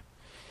 Yeah.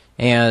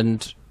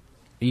 And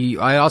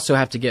I also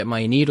have to get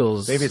my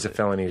needles. Maybe it's a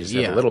felony. You just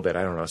have Yeah. a little bit.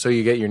 I don't know. So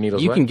you get your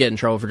needles You wet? can get in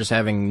trouble for just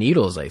having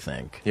needles, I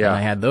think. Yeah. And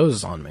I had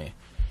those on me.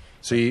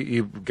 So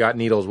you got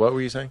needles. What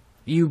were you saying?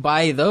 You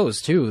buy those,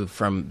 too,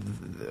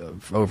 from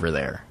over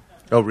there.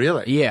 Oh,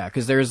 really? Yeah,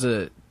 because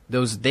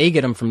they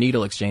get them from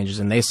needle exchanges,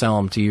 and they sell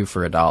them to you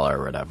for $1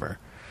 or whatever.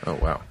 Oh,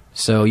 wow.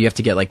 So you have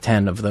to get like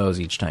 10 of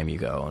those each time you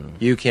go.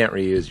 And You can't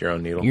reuse your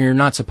own needle. you're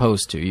not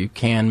supposed to. You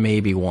can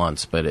maybe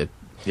once, but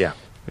Yeah.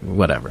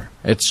 whatever.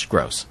 It's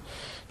gross.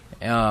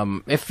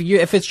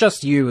 If it's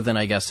just you, then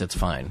I guess it's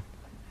fine.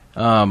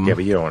 Yeah, but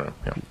you don't want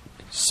to.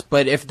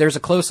 But if there's a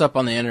close up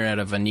on the internet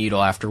of a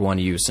needle after one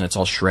use and it's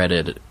all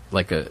shredded,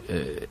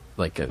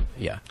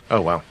 yeah.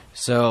 Oh, wow.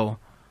 So,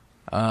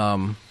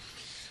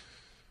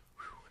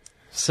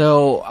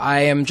 so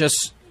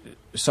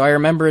I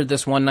remember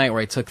this one night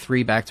where I took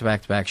 3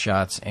 back-to-back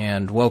shots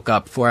and woke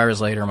up 4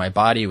 hours later. My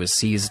body was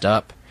seized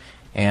up,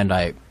 and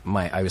I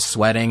was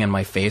sweating, and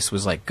my face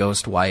was like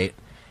ghost white,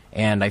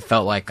 and I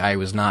felt like I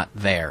was not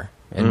there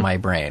in my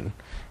brain,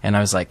 and I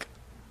was like,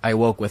 I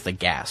woke with a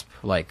gasp,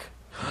 like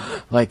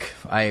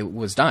I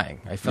was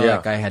dying. I felt Yeah.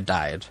 like I had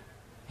died,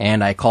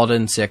 and I called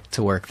in sick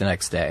to work the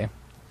next day,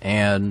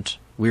 and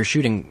we were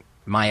shooting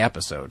my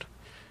episode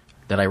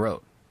that I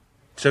wrote.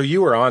 So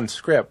you were on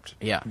script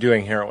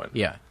doing heroin.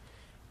 Yeah.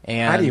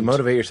 And How do you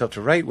motivate yourself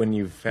to write when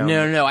you found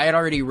No. I had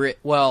already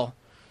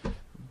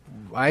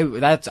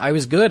I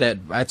was good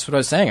at. That's what I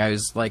was saying. I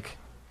was like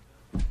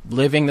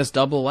living this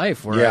double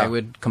life where Yeah. I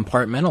would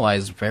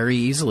compartmentalize very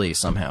easily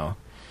somehow.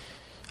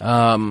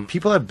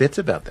 People have bits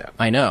about that.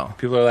 I know.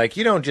 People are like,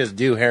 you don't just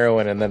do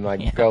heroin and then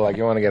like go like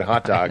you want to get a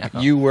hot dog.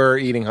 You were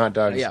eating hot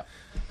dogs Yeah.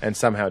 and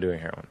somehow doing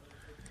heroin.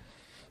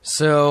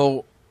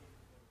 So,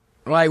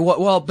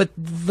 but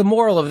the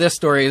moral of this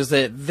story is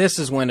that this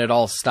is when it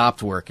all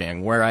stopped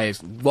working, where I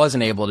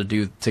wasn't able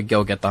to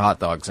go get the hot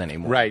dogs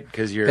anymore. Right,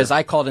 because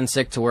I called in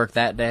sick to work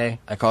that day.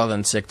 I called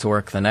in sick to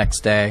work the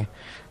next day.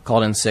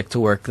 called in sick to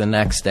work the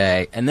next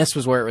day. And this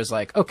was where it was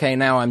like, okay,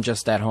 now I'm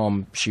just at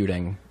home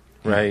shooting.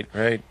 Right.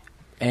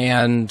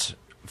 And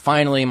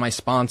finally, my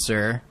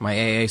sponsor,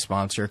 my AA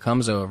sponsor,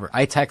 comes over.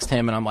 I text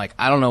him, and I'm like,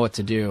 I don't know what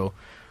to do.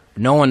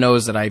 No one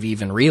knows that I've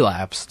even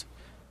relapsed,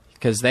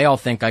 because they all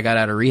think I got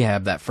out of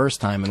rehab that first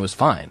time and was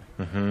fine.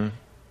 Mm-hmm.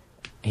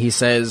 He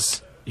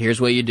says, here's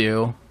what you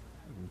do.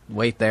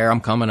 Wait there,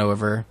 I'm coming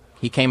over.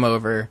 He came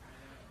over.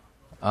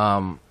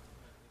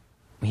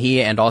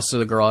 He and also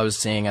the girl I was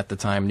seeing at the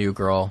time, new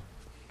girl.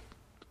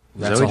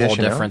 That's Zooey a whole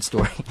Deschanel? different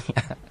story.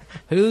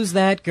 Who's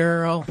that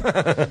girl?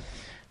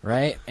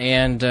 Right?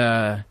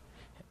 And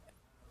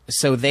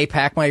so they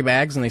pack my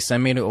bags and they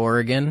send me to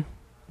Oregon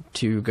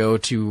to go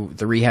to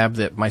the rehab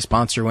that my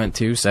sponsor went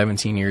to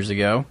 17 years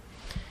ago.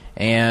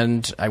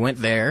 And I went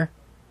there.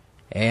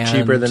 And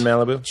Cheaper than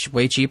Malibu?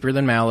 Way cheaper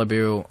than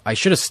Malibu. I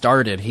should have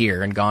started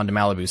here and gone to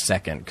Malibu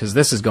second, because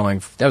that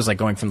was like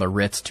going from the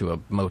Ritz to a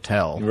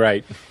motel.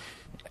 Right.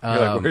 You're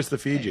like, where's the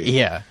Fiji?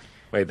 Yeah.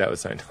 Wait, that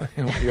was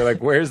Scientology. You're like,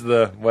 where's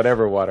the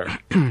whatever water?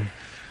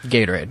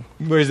 Gatorade.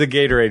 Where's the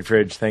Gatorade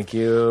fridge? Thank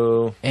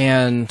you.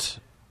 And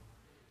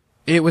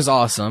it was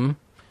awesome.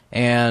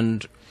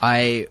 And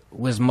I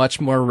was much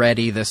more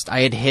ready.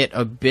 I had hit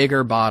a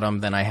bigger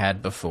bottom than I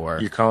had before.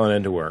 You're calling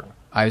into work.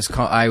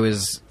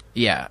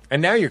 Yeah.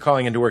 And now you're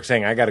calling into work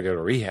saying, I got to go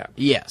to rehab.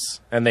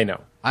 Yes. And they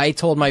know. I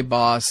told my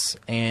boss,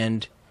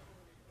 and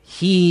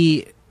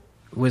he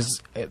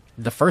was,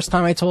 the first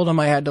time I told him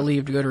I had to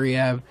leave to go to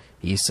rehab,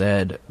 he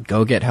said,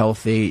 go get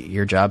healthy.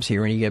 Your job's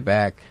here when you get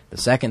back. The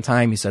second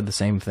time, he said the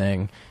same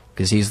thing,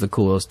 because he's the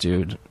coolest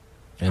dude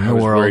in the I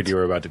was world. worried you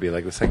were about to be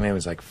like, the second name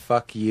was like,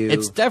 fuck you.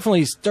 It's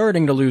definitely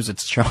starting to lose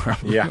its charm.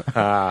 Yeah.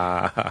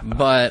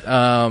 But,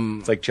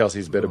 It's like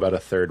Chelsea's bit about a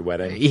third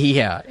wedding.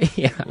 yeah.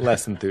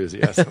 Less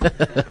enthusiasm.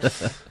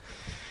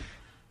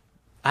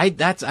 I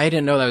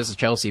didn't know that was a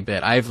Chelsea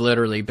bit. I've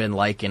literally been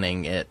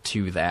likening it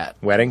to that.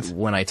 Weddings?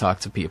 When I talk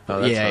to people.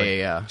 Oh, that's yeah, funny.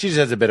 yeah. She just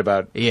has a bit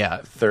about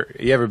Yeah.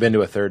 You ever been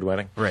to a third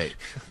wedding? Right.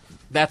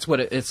 That's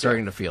what it's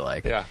starting to feel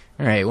like. Yeah.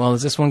 All right, well,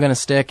 is this one going to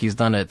stick? He's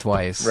done it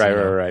twice.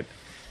 Right.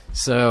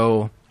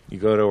 So, You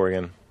go to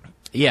Oregon.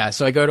 yeah,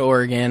 so I go to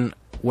Oregon,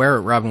 where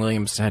Robin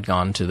Williams had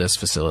gone to this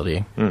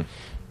facility.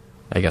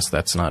 I guess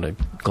that's not a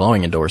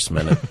glowing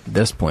endorsement at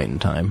this point in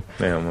time.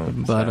 Yeah, well,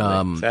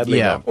 But, sadly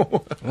yeah.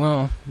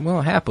 no.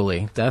 well,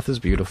 happily. Death is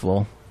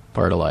beautiful.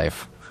 Part of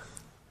life.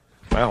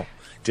 Wow.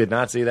 Did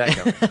not see that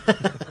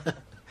coming.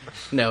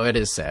 No, it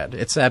is sad.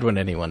 It's sad when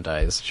anyone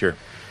dies. Sure.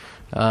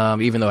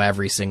 Even though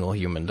every single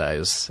human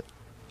dies.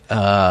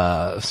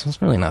 So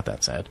it's really not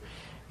that sad.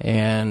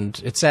 And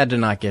it's sad to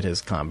not get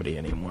his comedy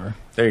anymore.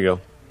 There you go.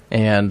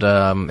 And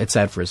it's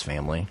sad for his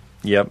family.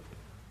 Yep.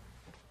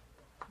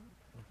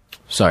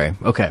 Sorry.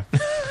 Okay.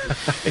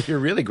 You're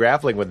really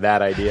grappling with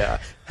that idea.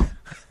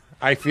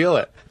 I feel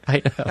it. I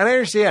know. And I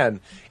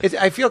understand.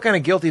 I feel kind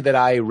of guilty that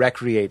I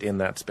recreate in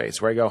that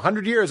space where I go,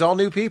 100 years, all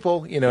new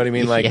people. You know what I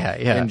mean? Like,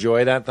 Yeah.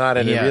 enjoy that thought,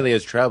 and it Yeah. really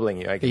is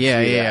troubling you. I can see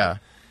Yeah. that.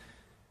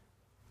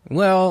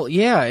 Well,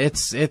 yeah, it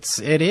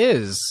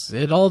is.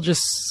 It all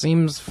just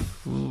seems.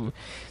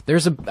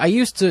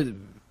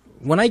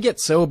 When I get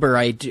sober,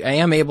 I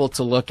am able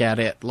to look at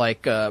it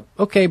like,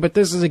 okay, but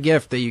this is a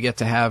gift that you get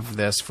to have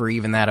this for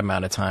even that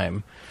amount of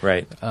time.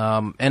 Right.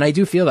 And I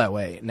do feel that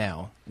way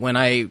now. When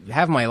I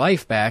have my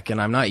life back and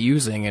I'm not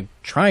using and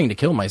trying to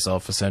kill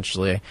myself,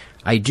 essentially,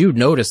 I do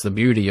notice the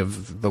beauty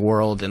of the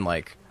world and,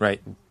 like, Right.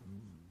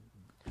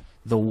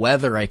 the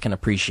weather I can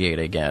appreciate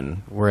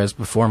again. Whereas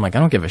before, I'm like, I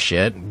don't give a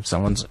shit.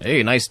 Someone's,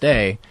 hey, nice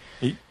day.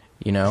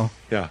 You know?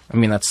 Yeah. I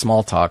mean, that's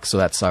small talk, so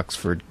that sucks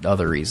for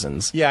other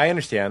reasons. Yeah, I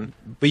understand.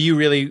 But you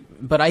really...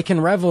 But I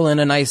can revel in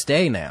a nice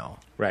day now.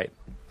 Right.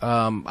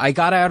 I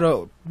got out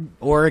of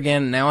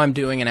Oregon. Now I'm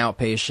doing an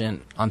outpatient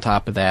on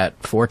top of that.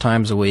 4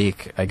 times a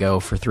week. I go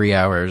for 3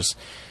 hours.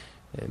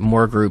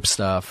 More group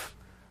stuff.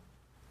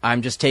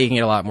 I'm just taking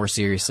it a lot more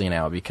seriously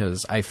now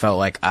because I felt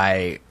like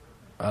I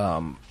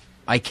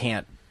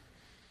can't...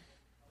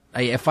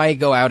 if I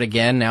go out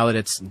again, now that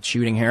it's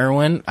shooting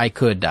heroin, I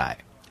could die.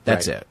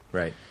 That's Right. it.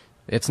 Right.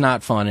 It's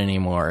not fun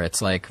anymore.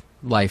 It's like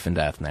life and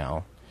death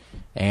now.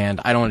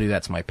 And I don't want to do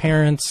that to my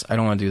parents. I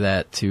don't want to do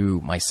that to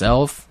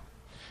myself.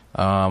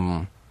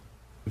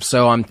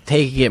 So I'm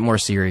taking it more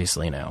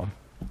seriously now.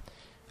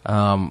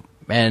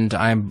 And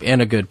I'm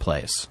in a good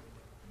place.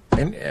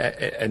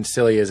 And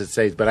silly as it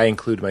says, but I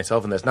include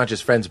myself in this. Not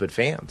just friends, but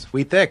fans.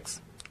 Wheat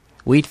Thicks.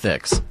 Wheat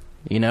Thicks.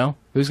 You know?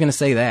 Who's going to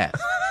say that?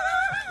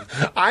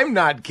 I'm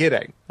not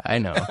kidding. I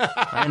know.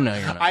 I know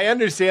you're not. I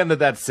understand that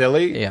that's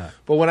silly. Yeah.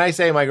 But when I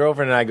say my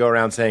girlfriend and I go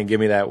around saying, give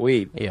me that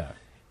wheat, Yeah.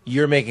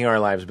 you're making our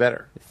lives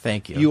better.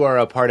 Thank you. You are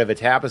a part of a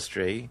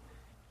tapestry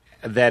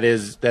that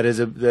is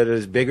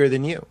bigger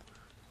than you.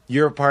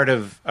 You're a part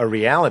of a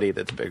reality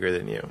that's bigger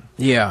than you.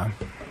 Yeah.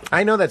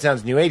 I know that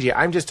sounds new agey.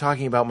 I'm just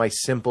talking about my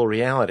simple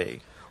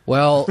reality.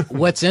 Well,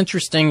 what's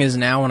interesting is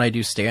now when I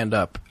do stand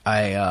up,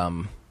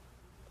 I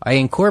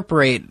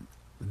incorporate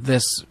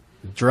this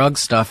drug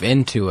stuff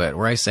into it,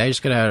 where I say I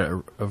just got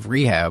out of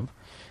rehab,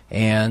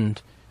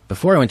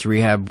 before I went to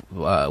rehab,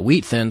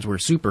 wheat thins were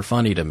super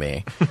funny to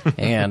me,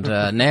 and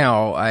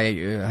now I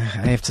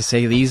have to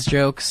say these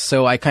jokes.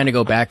 So I kind of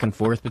go back and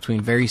forth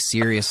between very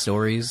serious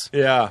stories,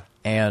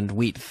 and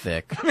wheat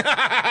thick,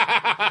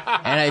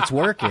 and it's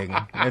working.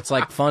 It's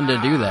like fun to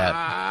do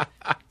that.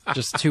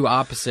 Just two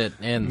opposite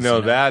ends. No,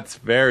 you know? that's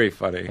very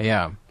funny.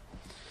 Yeah.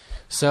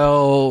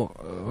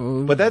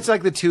 So, But that's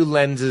like the two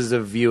lenses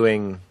of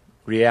viewing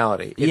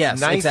reality. It's Yes,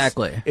 nice,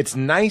 exactly. It's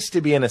nice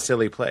to be in a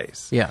silly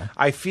place. Yeah.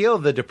 I feel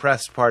the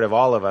depressed part of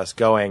all of us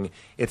going,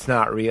 it's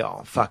not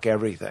real. Fuck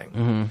everything.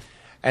 Mm-hmm.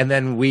 And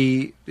then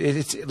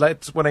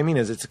that's what I mean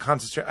is it's a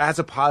constant, as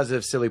a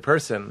positive, silly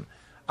person,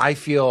 I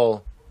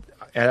feel,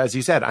 as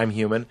you said, I'm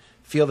human,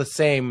 feel the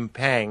same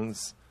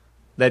pangs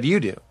that you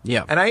do.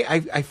 Yeah. And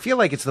I feel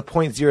like it's the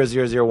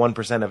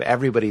 0.0001% of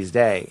everybody's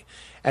day.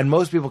 And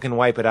most people can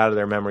wipe it out of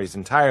their memories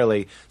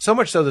entirely, so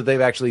much so that they've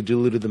actually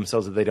deluded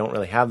themselves that they don't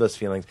really have those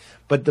feelings.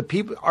 But the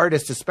people,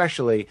 artists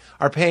especially,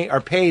 are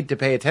paid to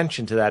pay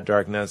attention to that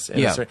darkness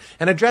and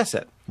address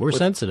it. we're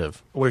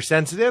sensitive. We're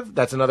sensitive.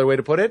 That's another way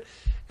to put it.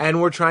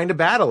 And we're trying to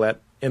battle it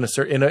in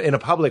a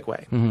public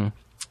way. Mm-hmm.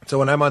 So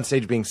when I'm on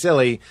stage being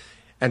silly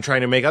and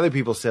trying to make other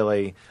people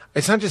silly,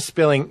 it's not just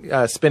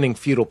spinning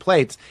futile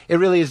plates. It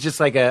really is just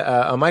like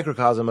a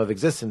microcosm of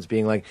existence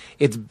being like,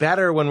 it's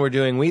better when we're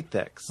doing wheat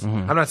thicks.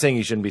 Mm-hmm. I'm not saying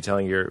you shouldn't be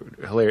telling your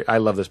hilarious, I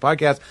love this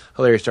podcast.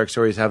 Hilarious dark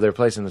stories have their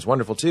place and it's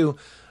wonderful too.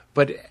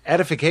 But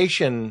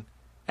edification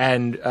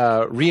and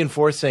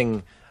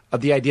reinforcing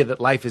of the idea that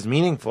life is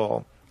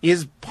meaningful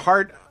is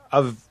part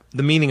of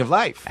the meaning of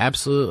life.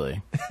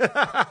 Absolutely.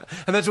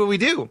 And that's what we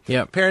do.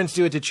 Yep. Parents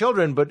do it to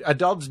children, but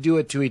adults do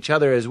it to each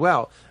other as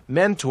well.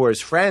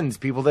 Mentors, friends,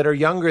 people that are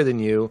younger than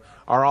you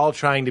are all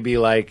trying to be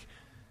like,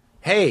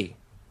 hey,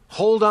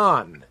 hold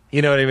on.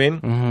 You know what I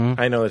mean? Mm-hmm.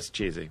 I know it's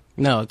cheesy.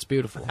 No, it's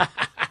beautiful.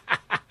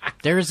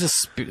 There's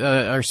this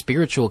our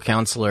spiritual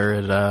counselor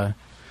at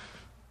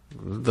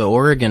the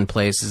Oregon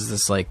place is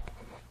this like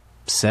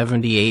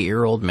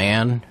 78-year-old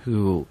man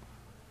who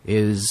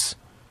is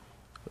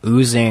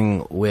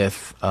oozing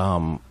with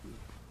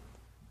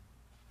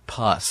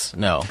pus.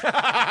 No.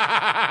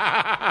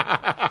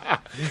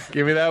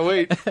 Give me that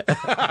weight.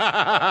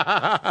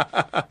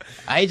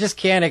 I just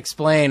can't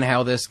explain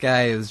how this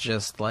guy is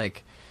just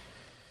like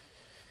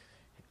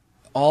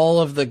all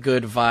of the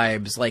good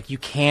vibes. Like, you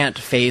can't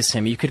face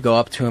him. You could go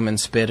up to him and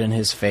spit in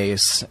his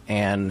face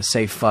and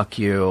say fuck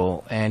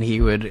you, and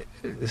he would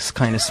just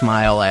kind of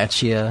smile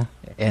at you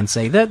and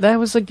say that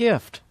was a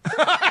gift.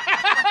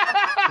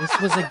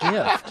 This was a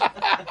gift.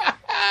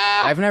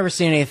 I've never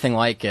seen anything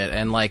like it,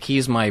 and like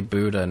he's my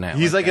Buddha now.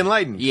 He's like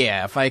enlightened.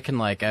 Yeah, if I can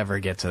like ever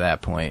get to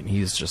that point,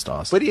 he's just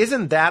awesome. But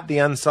isn't that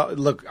the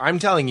look, I'm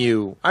telling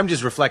you, I'm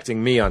just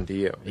reflecting me onto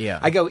you. Yeah.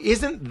 I go,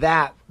 isn't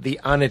that the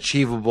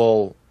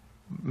unachievable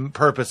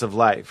purpose of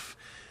life?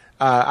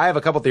 I have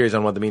a couple theories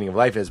on what the meaning of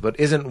life is, but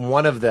isn't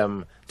one of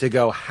them to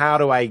go, how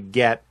do I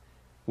get,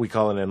 we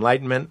call it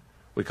enlightenment,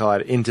 we call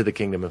it into the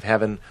kingdom of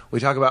heaven. We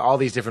talk about all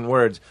these different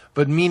words,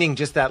 but meaning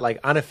just that like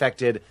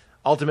unaffected,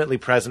 ultimately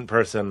present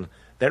person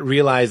that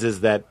realizes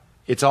that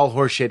it's all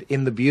horseshit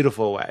in the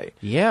beautiful way.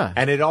 Yeah.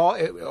 And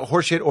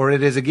horseshit, or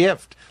it is a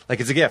gift.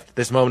 Like, it's a gift.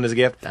 This moment is a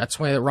gift. That's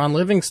why Ron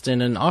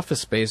Livingston in Office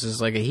Space is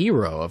like a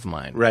hero of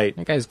mine. Right.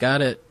 That guy's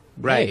got it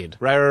made.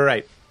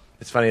 Right.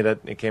 It's funny that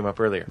it came up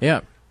earlier.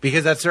 Yeah.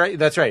 Because that's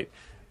right.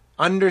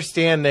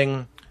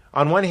 Understanding,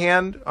 on one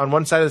hand, on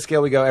one side of the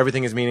scale, we go,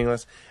 everything is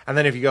meaningless. And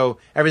then if you go,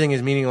 everything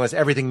is meaningless,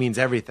 everything means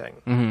everything.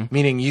 Mm-hmm.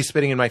 Meaning you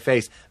spitting in my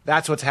face.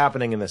 That's what's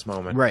happening in this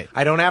moment. Right.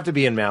 I don't have to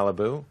be in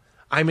Malibu.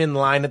 I'm in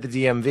line at the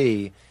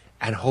DMV,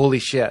 and holy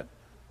shit,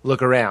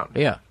 look around.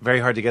 Yeah. Very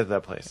hard to get to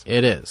that place.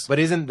 It is. But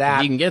isn't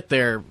that... You can get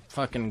there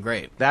fucking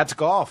great. That's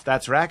golf.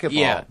 That's racquetball.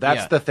 Yeah,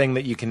 That's yeah. the thing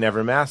that you can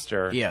never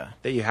master. Yeah.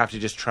 That you have to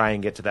just try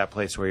and get to that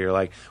place where you're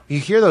like... You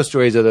hear those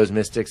stories of those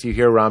mystics. You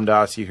hear Ram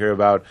Dass. You hear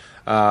about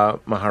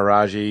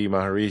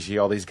Maharishi,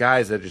 all these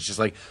guys that it's just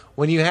like...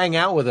 When you hang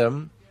out with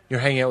them, you're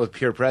hanging out with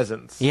pure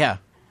presence. Yeah.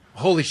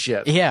 Holy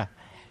shit. Yeah.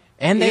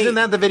 And Isn't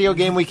that the video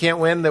game we can't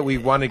win that we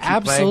want to keep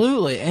playing?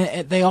 Absolutely.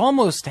 And they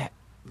almost...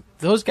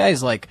 Those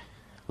guys, like,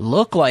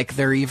 look like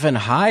they're even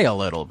high a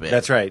little bit.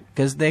 That's right.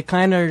 Because they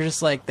kind of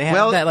just, like, they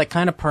have that, like,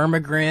 kind of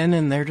permagrin,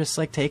 and they're just,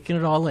 like, taking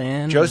it all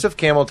in. Joseph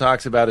Campbell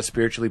talks about a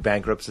spiritually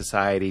bankrupt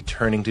society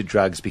turning to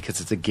drugs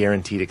because it's a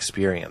guaranteed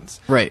experience.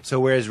 Right.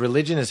 So whereas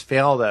religion has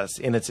failed us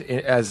in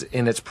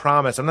its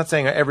promise, I'm not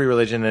saying every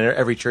religion and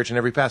every church and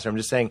every pastor, I'm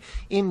just saying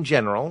in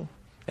general,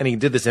 and he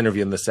did this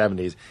interview in the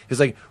 70s, he's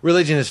like,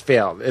 religion has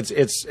failed.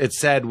 It's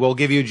said, we'll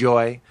give you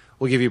joy,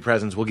 we'll give you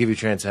presence, we'll give you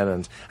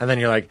transcendence. And then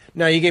you're like,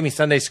 no, you gave me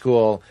Sunday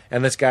school,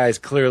 and this guy's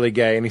clearly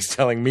gay, and he's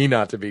telling me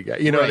not to be gay.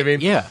 You know what I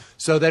mean? Yeah.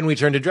 So then we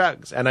turn to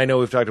drugs. And I know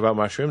we've talked about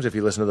mushrooms. If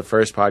you listen to the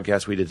first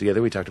podcast we did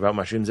together, we talked about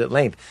mushrooms at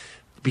length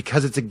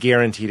because it's a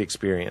guaranteed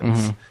experience.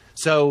 Mm-hmm.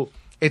 So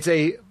it's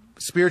a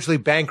spiritually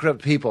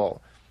bankrupt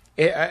people.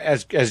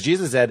 As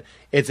Jesus said,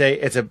 it's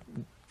a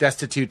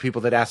destitute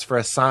people that ask for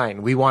a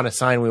sign. We want a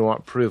sign. We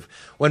want proof.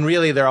 When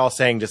really they're all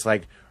saying just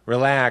like,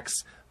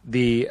 relax.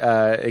 the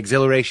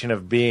exhilaration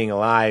of being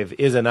alive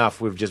is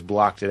enough. We've just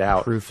blocked it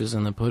out. Proof is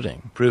in the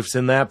pudding. Proof's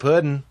in that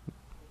pudding.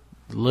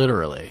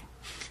 Literally.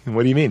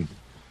 What do you mean?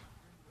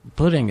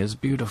 Pudding is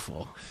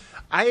beautiful.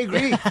 I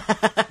agree.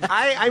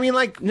 I mean,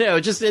 like... No,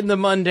 just in the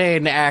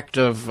mundane act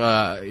of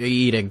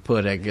eating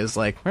pudding is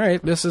like, all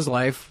right, this is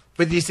life.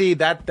 But you see,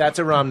 that's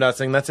a Ram Dass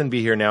thing. That's in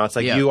Be Here Now. It's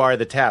like Yeah. you are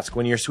the task.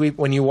 When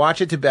you watch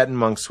a Tibetan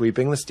monk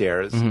sweeping the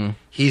stairs,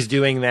 he's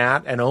doing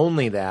that and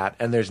only that,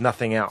 and there's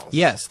nothing else.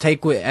 Yes,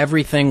 take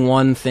everything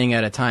one thing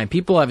at a time.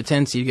 People have a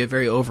tendency to get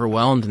very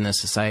overwhelmed in this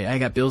society. I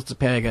got bills to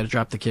pay. I got to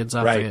drop the kids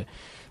off. Right.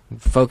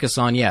 Focus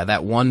on,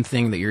 that one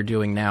thing that you're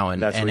doing now,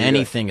 and That's what you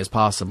anything is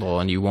possible,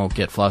 and you won't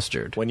get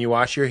flustered. When you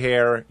wash your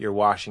hair, you're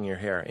washing your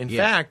hair. In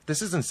fact,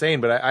 this is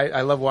insane, but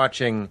I love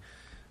watching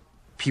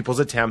people's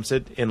attempts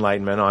at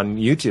enlightenment on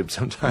YouTube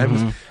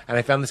sometimes. And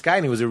I found this guy,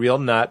 and he was a real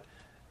nut.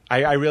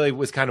 I really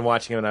was kind of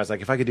watching him, and I was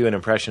like, if I could do an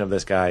impression of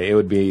this guy, it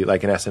would be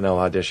like an SNL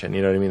audition.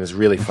 You know what I mean? It's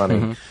really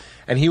funny.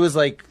 And he was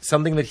like,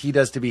 something that he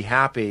does to be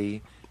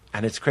happy,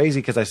 and it's crazy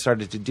because I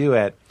started to do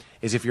it,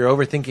 is if you're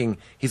overthinking,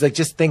 he's like,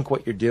 just think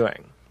what you're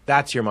doing.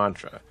 That's your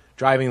mantra.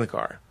 Driving the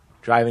car,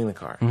 driving the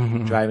car,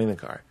 driving the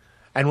car.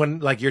 And when,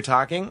 like, you're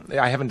talking,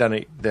 I haven't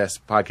done this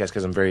podcast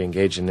because I'm very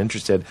engaged and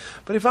interested,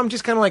 but if I'm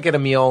just kind of like at a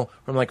meal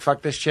where I'm like,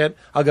 fuck this shit,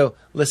 I'll go,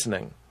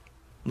 listening.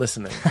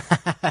 Listening.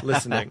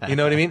 You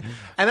know what I mean?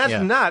 And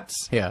that's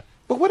nuts. Yeah.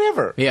 But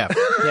whatever. Yeah.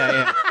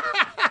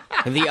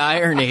 The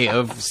irony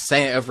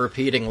of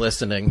repeating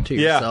listening to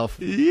yourself.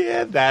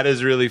 Yeah, that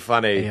is really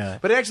funny. Yeah.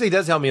 But it actually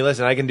does help me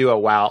listen. I can do it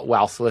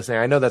whilst listening.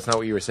 I know that's not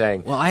what you were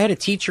saying. Well, I had a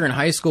teacher in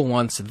high school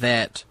once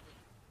that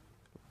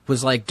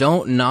was like,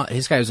 don't nod.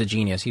 His guy was a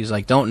genius. He was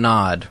like, don't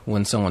nod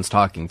when someone's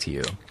talking to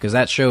you, because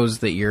that shows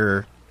that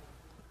you're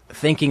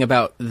thinking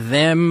about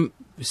them.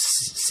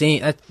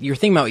 You're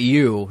thinking about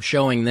you,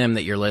 showing them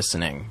that you're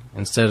listening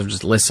instead of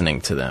just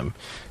listening to them.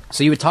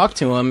 So you would talk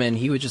to him, and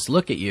he would just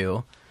look at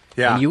you.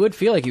 Yeah. And you would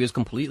feel like he was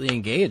completely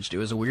engaged. It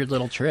was a weird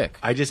little trick.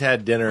 I just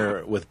had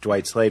dinner with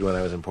Dwight Slade when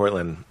I was in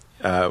Portland.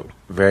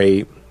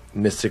 Very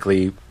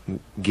mystically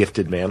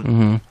gifted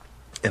man,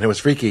 and it was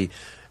freaky.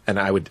 And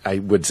I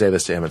would say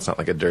this to him. It's not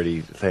like a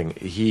dirty thing.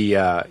 He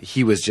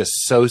was just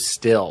so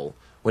still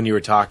when you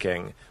were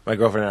talking. My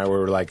girlfriend and I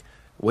were like,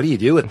 "What do you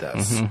do with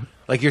this?"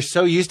 Like, you're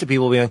so used to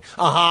people being,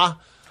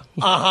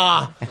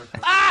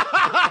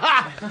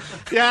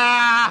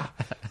 yeah,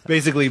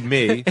 basically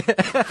me.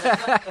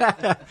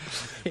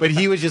 But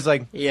he was just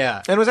like,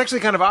 Yeah. and it was actually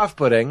kind of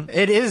off-putting.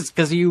 It is,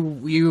 because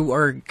you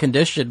are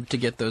conditioned to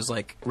get those,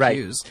 like,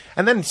 cues.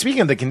 And then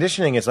speaking of the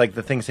conditioning, it's like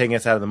the things taking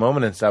us out of the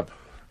moment and stuff.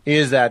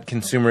 Is that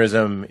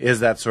consumerism? Is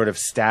that sort of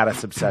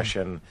status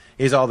obsession?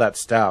 Is all that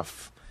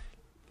stuff?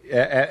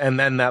 And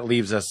then that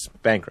leaves us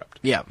bankrupt.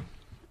 Yeah.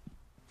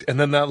 And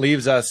then that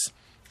leaves us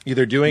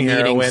either doing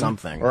Needing heroin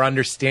something. or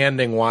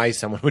understanding why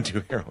someone would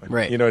do heroin.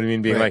 Right. You know what I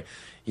mean? Being Right. like,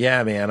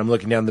 yeah, man, I'm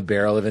looking down the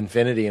barrel of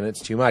infinity and it's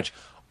too much.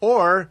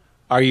 Or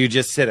are you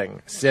just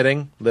sitting,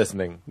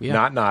 listening, Yeah.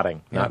 not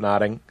nodding, Yeah. not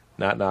nodding,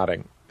 not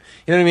nodding?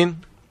 You know what I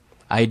mean?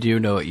 I do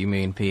know what you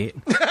mean, Pete.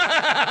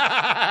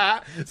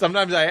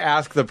 Sometimes I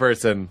ask the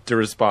person to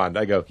respond.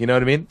 I go, you know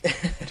what I mean?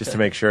 Just to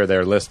make sure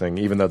they're listening,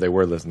 even though they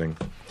were listening.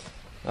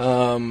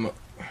 So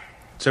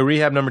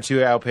rehab number 2,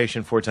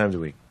 outpatient 4 times a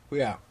week.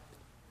 Yeah.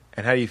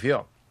 And how do you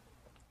feel?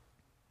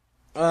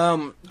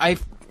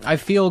 I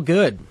feel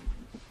good.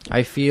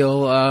 I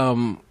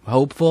feel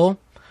hopeful.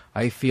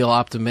 I feel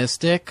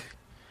optimistic.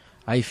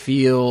 I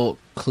feel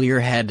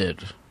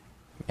clear-headed.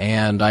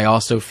 And I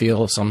also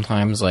feel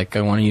sometimes like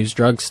I want to use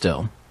drugs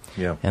still.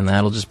 Yeah. And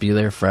that'll just be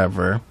there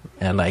forever.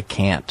 And I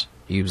can't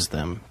use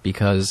them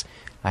because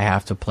I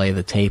have to play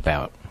the tape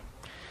out.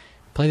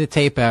 Play the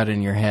tape out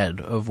in your head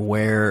of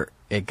where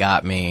it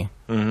got me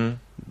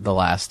the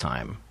last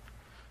time.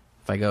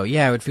 If I go,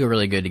 yeah, it would feel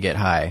really good to get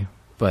high.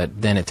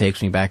 But then it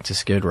takes me back to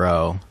Skid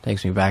Row,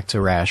 takes me back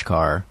to Rash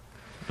Car.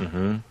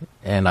 And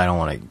I don't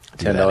want to do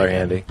 $10 that again.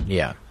 handy.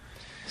 Yeah.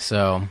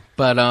 So,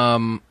 but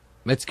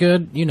it's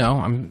good. You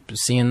know, I'm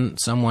seeing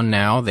someone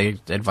now. They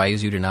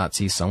advise you to not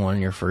see someone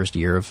in your first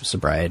year of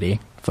sobriety.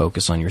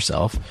 Focus on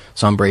yourself.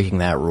 So I'm breaking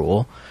that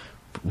rule.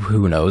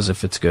 Who knows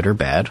if it's good or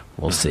bad?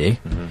 We'll see.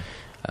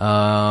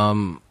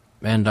 And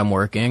I'm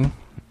working.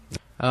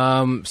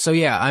 So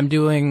yeah, I'm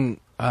doing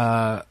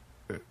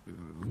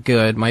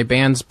good. My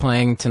band's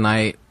playing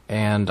tonight,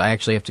 and I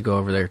actually have to go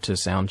over there to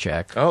sound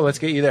check. Oh, let's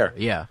get you there.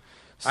 Yeah.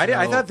 I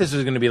So- thought this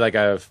was going to be like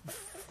a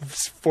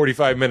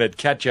 45-minute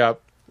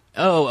catch-up,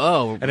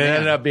 Oh, and it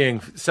ended up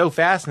being so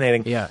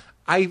fascinating. Yeah.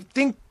 I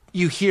think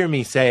you hear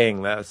me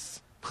saying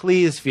this.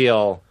 Please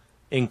feel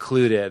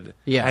included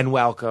and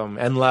welcome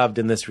and loved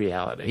in this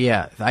reality.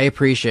 Yeah, I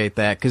appreciate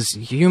that, because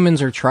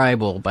humans are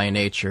tribal by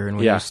nature, and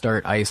when Yeah. you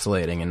start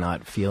isolating and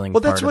not feeling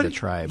Well, part that's of what the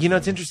tribe. You know,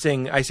 it's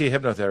interesting. I see a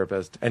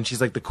hypnotherapist, and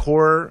she's like the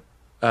core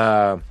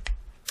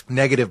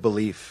negative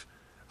belief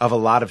of a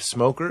lot of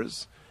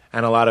smokers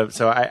and a lot of.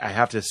 So I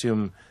have to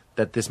assume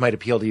that this might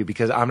appeal to you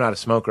because I'm not a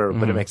smoker,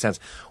 but it makes sense.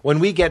 When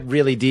we get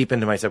really deep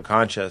into my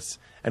subconscious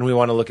and we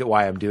want to look at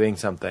why I'm doing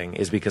something,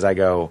 is because I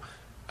go,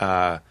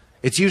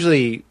 It's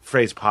usually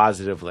phrased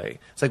positively.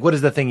 It's like, what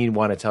is the thing you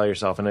want to tell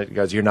yourself? And it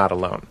goes, you're not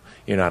alone.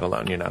 You're not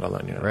alone. You're not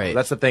alone. You're not Right. alone.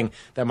 That's the thing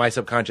that my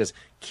subconscious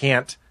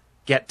can't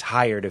get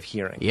tired of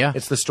hearing. Yeah.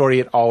 It's the story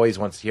it always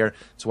wants to hear.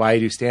 It's why I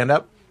do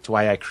stand-up. It's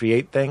why I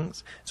create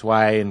things. It's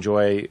why I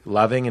enjoy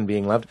loving and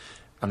being loved.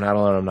 I'm not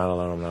alone. I'm not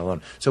alone. I'm not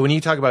alone. So when you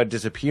talk about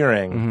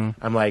disappearing,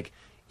 I'm like,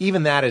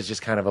 even that is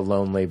just kind of a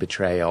lonely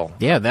betrayal.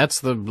 Yeah,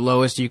 that's the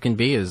lowest you can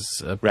be,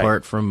 is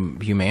apart from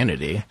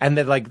humanity. And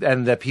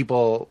that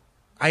people,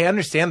 I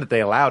understand that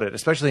they allowed it,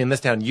 especially in this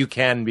town. You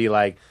can be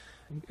like,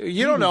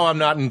 you don't know I'm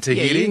not in Yeah,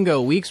 Tahiti. you can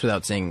go weeks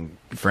without seeing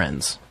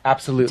friends.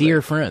 Absolutely.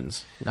 Dear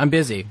friends, I'm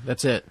busy.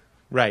 That's it.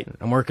 Right.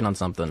 I'm working on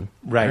something.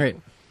 Right. All right.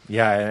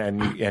 Yeah,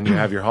 and you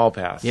have your hall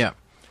pass. Yeah.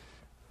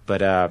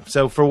 But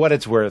so for what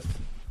it's worth,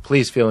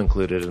 please feel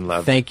included and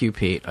loved. Thank you,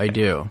 Pete. I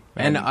do.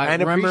 And I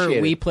remember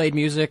appreciate we it. played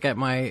music at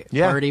my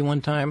Yeah. party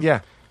one time.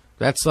 Yeah.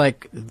 That's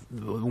like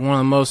one of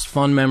the most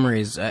fun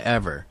memories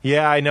ever.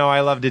 Yeah, I know.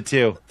 I loved it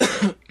too.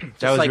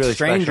 That was Like really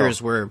strangers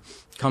special. were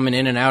coming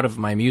in and out of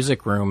my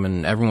music room,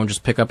 and everyone would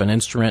just pick up an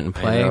instrument and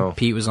play. know.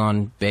 Pete was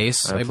on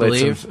bass, I played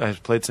believe. I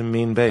played some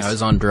mean bass. I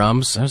was on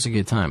drums. That was a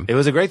good time. It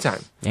was a great time.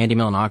 Andy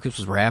Milanakis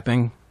was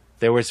rapping.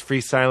 There was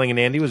freestyling, and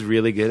Andy was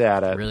really good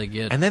at it. Really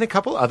good. And then a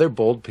couple other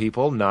bold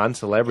people,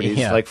 non-celebrities,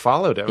 Yeah. like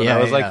followed him. And Yeah,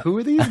 I was yeah. like, who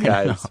are these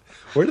guys?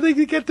 Where did they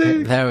get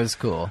to? That was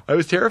cool. I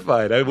was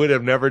terrified. I would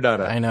have never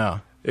done it. I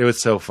know. It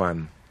was so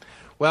fun.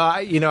 Well,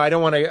 I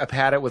don't want to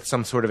pad it with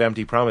some sort of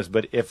empty promise,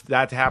 but if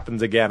that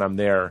happens again, I'm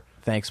there.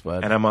 Thanks,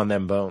 bud. And I'm on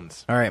them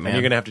bones. All right, And man.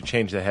 you're going to have to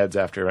change the heads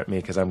after me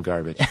because I'm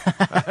garbage.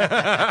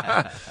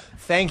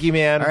 Thank you,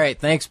 man. All right,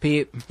 thanks,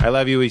 Pete. I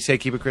love you. We say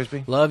keep it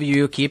crispy. Love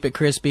you. Keep it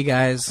crispy,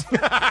 guys. I'm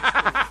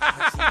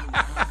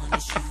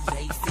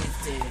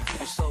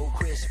so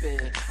crispy,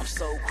 I'm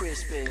so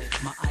crispy.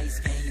 My ice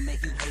game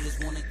make you haters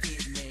wanna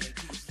get me.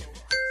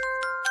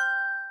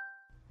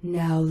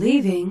 Now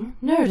leaving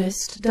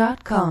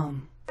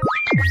Nerdist.com.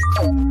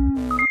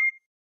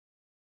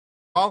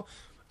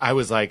 I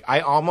was like, I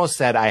almost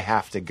said I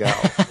have to go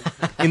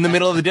in the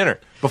middle of the dinner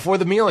before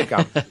the meal had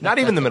come. Not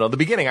even the middle, the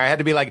beginning. I had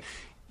to be like,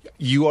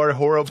 you are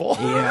horrible.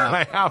 Yeah.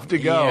 I have to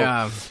go.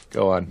 Yeah.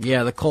 Go on.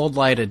 Yeah, the cold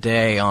light of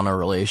day on a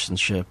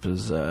relationship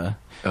is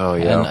Oh,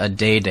 yeah. and a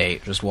day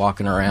date, just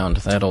walking around.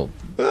 That'll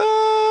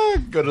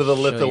Go to the the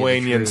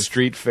Lithuanian truth.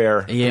 street fair.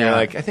 And Yeah. you're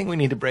like, I think we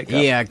need to break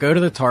up. Yeah, go to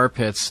the tar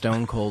pits,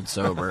 stone cold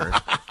sober,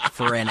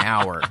 for an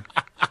hour.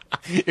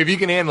 If you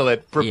can handle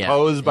it,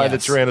 proposed by the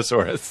yes.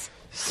 Tyrannosaurus.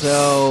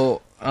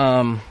 So,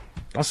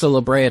 also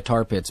La Brea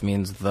tar pits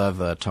means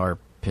the tar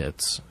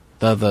pits.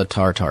 The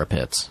tar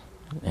pits.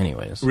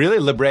 Anyways. Really?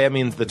 La Brea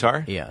means the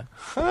tar? Yeah.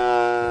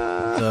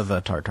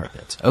 The tar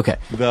pits. Okay.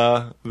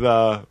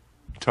 The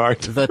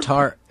tart. The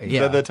tar,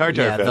 yeah. The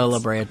tartar yeah, pits. the La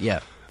Brea, yeah.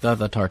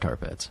 The tar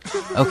pits.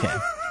 Okay.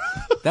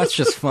 That's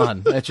just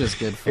fun. That's just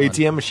good fun.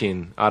 ATM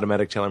machine.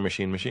 Automatic teller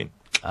machine.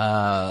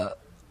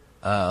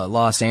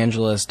 Los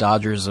Angeles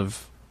Dodgers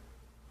of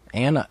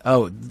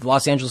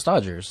Los Angeles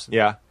Dodgers.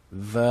 Yeah.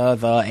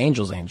 The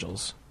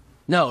Angels.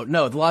 No,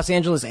 the Los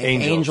Angeles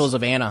Angels. Angels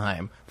of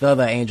Anaheim. The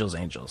Angels.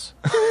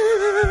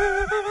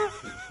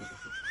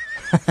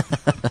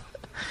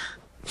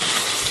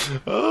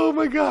 Oh,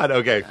 my God.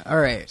 Okay. All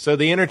right. So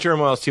the inner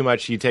turmoil is too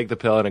much. You take the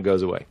pill and it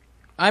goes away.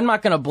 I'm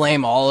not going to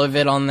blame all of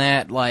it on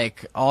that.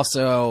 Like,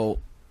 also,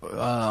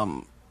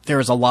 there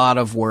was a lot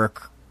of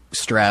work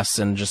stress,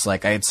 and just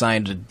like I had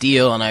signed a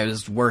deal and I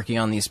was working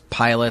on these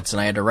pilots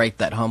and I had to write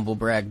that humble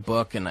brag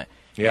book, and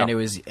Yeah. and there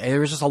was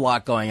just a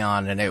lot going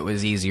on, and it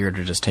was easier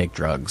to just take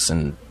drugs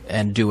and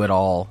do it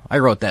all. I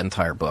wrote that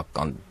entire book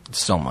on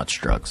so much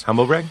drugs.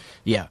 Humble brag?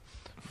 Yeah,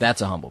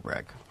 that's a humble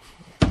brag.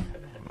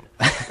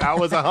 That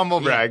was a humble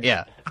brag.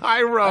 Yeah.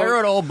 I wrote I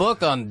wrote a whole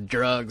book on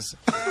drugs.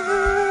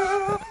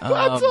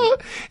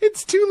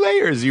 it's 2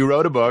 layers. You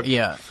wrote a book.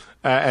 Yeah.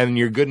 And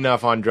you're good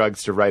enough on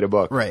drugs to write a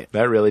book. Right.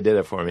 That really did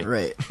it for me.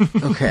 Right.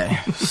 Okay.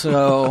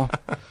 So,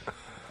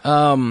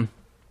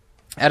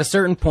 at a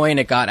certain point,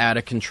 it got out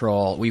of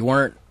control. We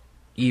weren't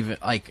even,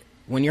 like,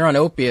 when you're on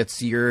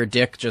opiates, your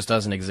dick just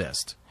doesn't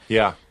exist.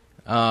 Yeah.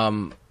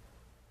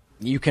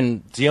 You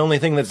can, It's the only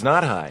thing that's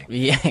not high.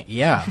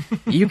 yeah.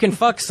 You can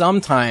fuck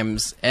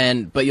sometimes,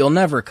 but you'll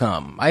never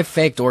come. I've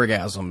faked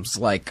orgasms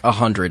like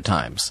 100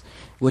 times,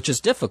 which is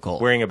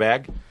difficult. Wearing a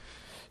bag?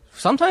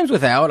 Sometimes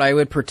without, I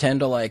would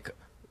pretend to, like,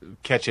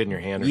 Catch it in your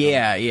hand or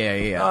yeah.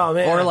 Oh,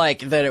 man. Or like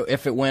that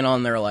if it went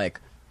on their like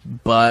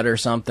butt or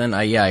something.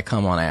 I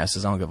come on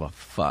asses. I don't give a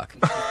fuck.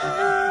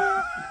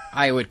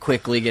 I would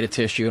quickly get a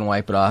tissue and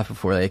wipe it off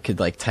before they could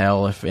like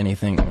tell if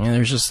anything. I mean,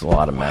 there's just a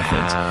lot of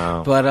methods.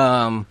 Wow.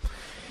 But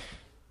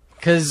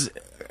because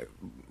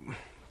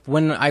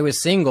when I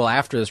was single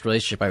after this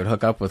relationship, I would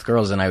hook up with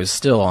girls, and I was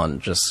still on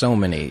just so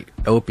many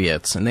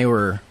opiates, and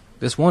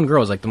this one girl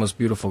was like the most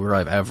beautiful girl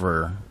I've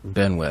ever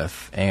been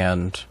with,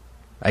 and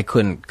I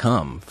couldn't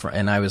come.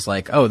 And I was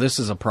like, oh, this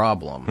is a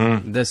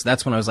problem.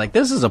 That's when I was like,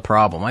 this is a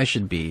problem. I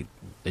should be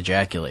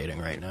ejaculating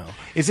right now.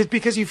 Is it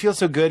because you feel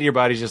so good, your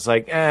body's just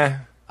like,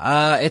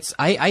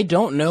 I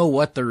don't know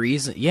what the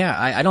reason. Yeah,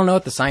 I don't know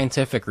what the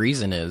scientific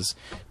reason is,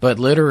 but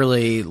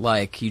literally,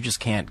 like, you just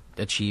can't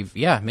achieve.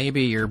 Yeah,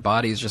 maybe your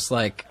body's just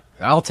like,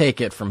 I'll take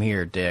it from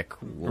here, Dick.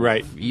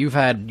 Right. You've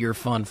had your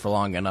fun for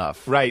long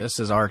enough. Right. This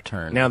is our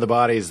turn. Now the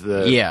body's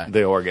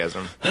the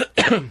orgasm.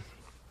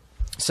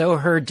 So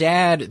her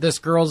dad, this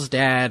girl's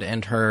dad,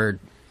 and her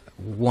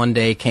one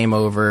day came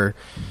over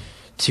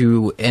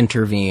to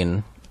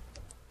intervene.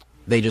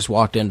 They just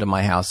walked into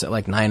my house at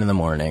like 9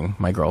 a.m,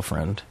 my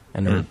girlfriend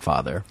and her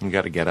father. You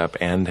got to get up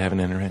and have an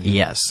intervention.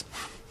 Yes.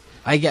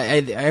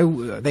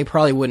 They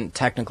probably wouldn't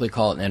technically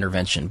call it an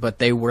intervention, but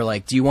they were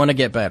like, do you want to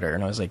get better?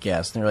 And I was like,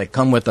 yes. And they're like,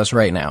 come with us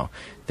right now.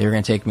 They were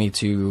going to take me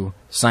to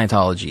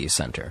Scientology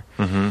Center.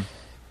 Mm-hmm.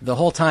 The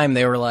whole time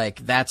they were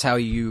like, that's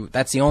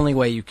the only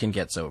way you can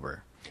get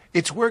sober.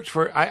 It's worked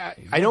for.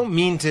 I don't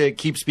mean to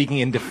keep speaking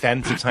in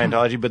defense of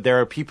Scientology, but there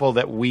are people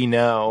that we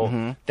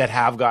know that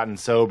have gotten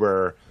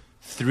sober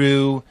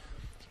through.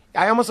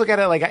 I almost look at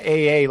it like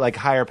a AA, like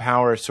higher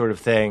power sort of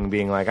thing,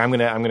 being like, I'm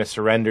gonna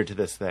surrender to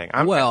this thing.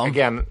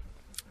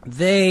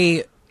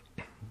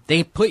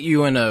 They put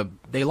you in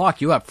they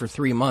lock you up for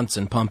 3 months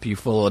and pump you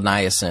full of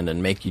niacin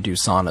and make you do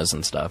saunas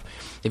and stuff.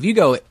 If you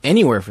go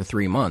anywhere for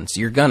 3 months,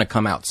 you're gonna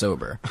come out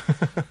sober.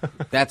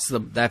 That's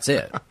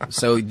it.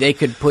 So they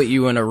could put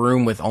you in a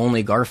room with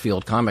only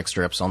Garfield comic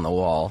strips on the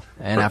wall,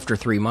 and after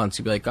 3 months,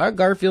 you'd be like, oh,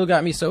 Garfield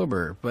got me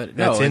sober. But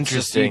no, that's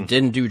interesting. Just,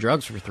 you didn't do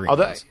drugs for 3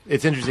 months.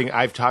 It's interesting.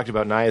 I've talked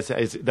about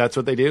niacin. That's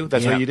what they do?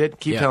 That's what you did?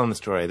 Keep telling the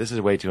story. This is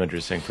way too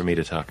interesting for me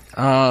to talk.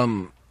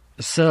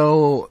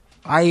 So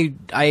I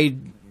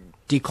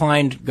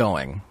declined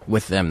going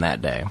with them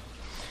that day.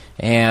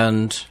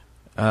 And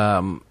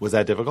was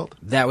that difficult?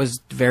 That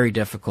was very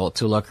difficult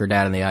to look her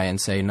dad in the eye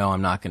and say, no,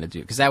 I'm not going to do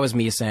it. Because that was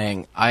me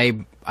saying,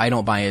 I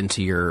don't buy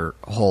into your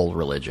whole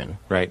religion.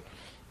 Right.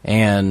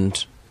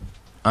 And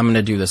I'm going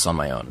to do this on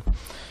my own.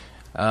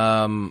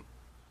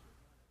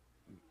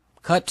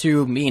 Cut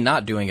to me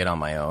not doing it on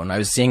my own. I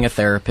was seeing a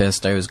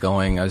therapist. I was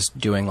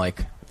doing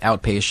like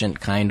outpatient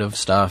kind of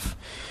stuff.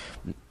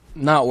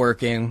 Not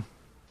working.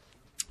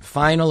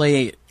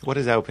 Finally, what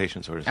is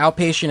outpatient sort of?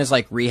 Outpatient is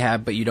like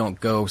rehab, but you don't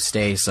go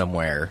stay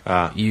somewhere.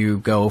 You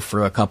go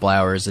for a couple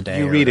hours a day.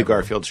 You read a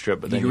Garfield strip,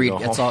 but then you go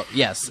home. It's all,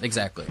 yes,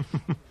 exactly.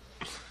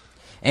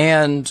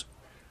 And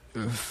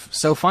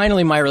so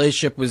finally, my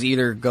relationship was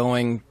either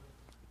going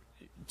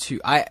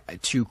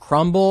to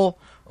crumble,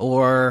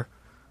 or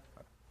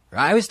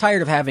I was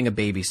tired of having a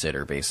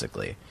babysitter.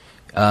 Basically,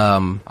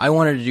 I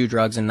wanted to do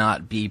drugs and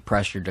not be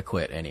pressured to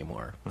quit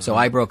anymore. Mm-hmm. So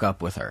I broke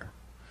up with her,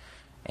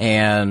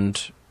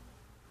 and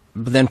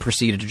then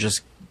proceeded to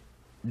just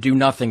do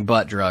nothing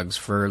but drugs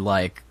for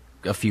like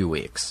a few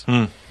weeks.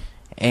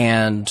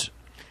 And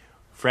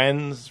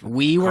friends,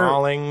 we were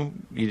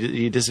calling.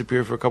 You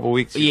disappeared for a couple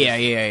weeks.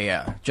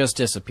 Yeah. Just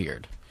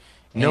disappeared.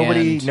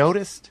 Nobody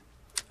noticed.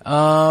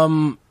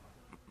 My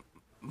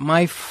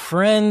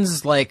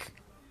friends like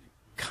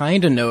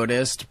kind of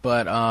noticed,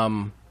 but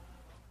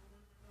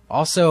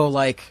also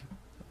like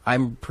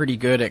I'm pretty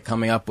good at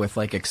coming up with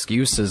like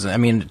excuses. I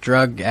mean,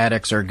 drug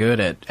addicts are good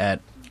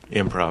at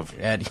improv.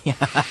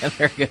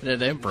 They're good at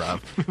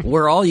improv.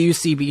 We're all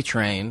UCB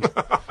trained.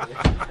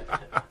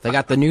 They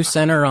got the new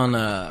center on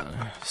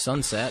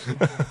Sunset,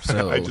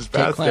 so I just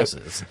take passed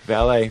classes. It.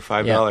 Valet,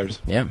 $5.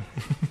 Yeah.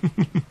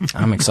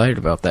 I'm excited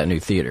about that new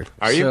theater.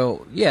 Are you?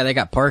 So yeah, they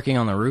got parking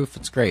on the roof.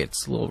 It's great.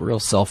 It's a little real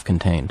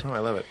self-contained. Oh, I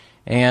love it.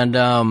 And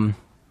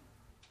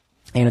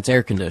it's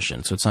air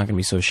conditioned, so it's not going to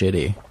be so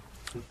shitty.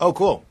 Oh,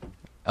 cool.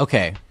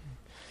 Okay.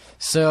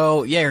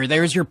 So, yeah,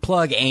 there's your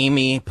plug,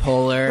 Amy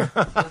Puller.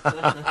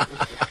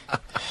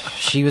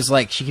 She was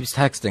like, she keeps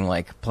texting,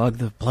 like, plug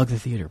the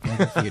theater,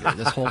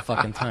 this whole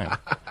fucking time.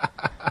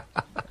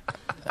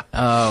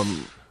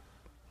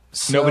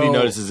 Nobody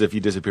notices if you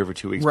disappear for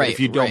 2 weeks. Right, but if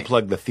you don't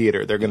plug the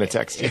theater, they're going to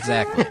text you.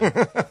 Exactly.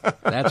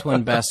 That's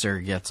when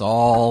Besser gets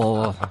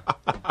all...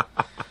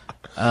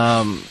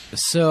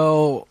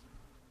 So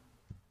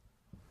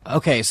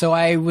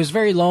I was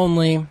very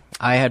lonely.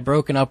 I had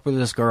broken up with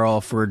this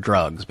girl for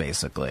drugs,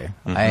 basically.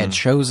 Mm-hmm. I had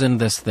chosen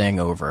this thing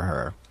over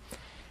her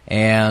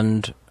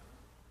and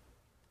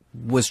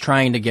was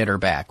trying to get her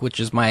back, which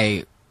is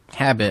my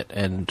habit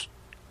and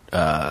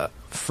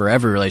for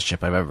every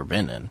relationship I've ever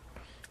been in.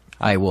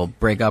 I will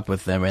break up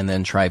with them and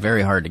then try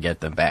very hard to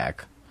get them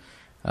back.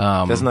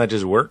 Doesn't that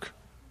just work?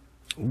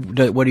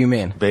 What do you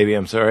mean? Baby,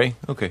 I'm sorry.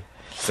 Okay.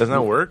 Doesn't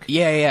that work?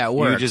 Yeah, it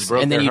works. You just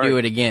broke and then their you heart. do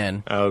it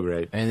again. Oh,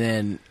 great.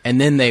 And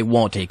then they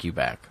won't take you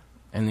back.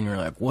 And then you're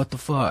like, what the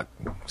fuck?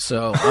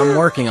 So I'm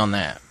working on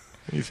that.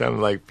 You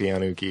sound like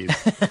piano keys.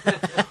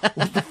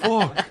 What the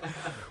fuck?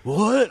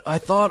 What? I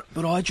thought,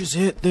 but I just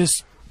hit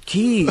this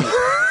key,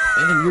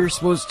 and you're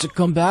supposed to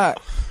come back.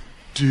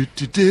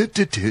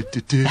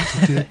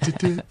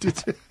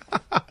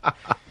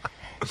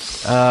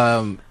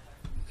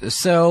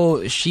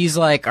 So she's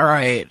like, all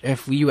right,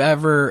 if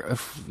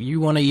you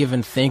want to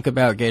even think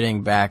about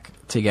getting back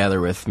together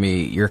with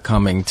me, you're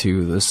coming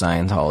to the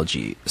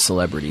Scientology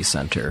Celebrity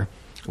Center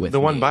with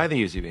the one me by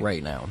the UCB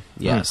right now.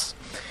 Yes.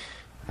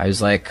 I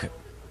was like,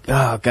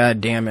 oh,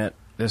 God damn it.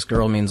 this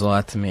girl means a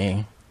lot to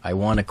me. I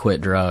want to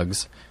quit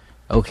drugs.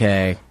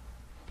 Okay.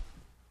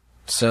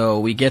 So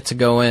we get to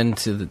go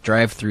into the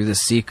drive through the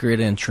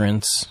secret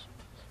entrance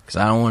because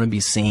I don't want to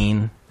be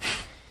seen.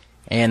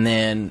 And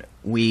then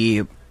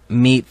we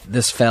meet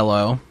this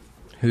fellow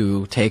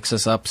who takes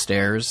us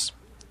upstairs.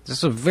 This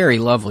is a very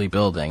lovely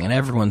building, and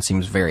everyone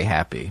seems very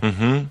happy.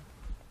 Mm-hmm.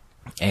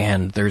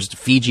 And there's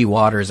Fiji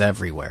waters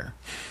everywhere.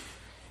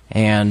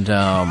 And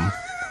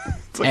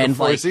It's like a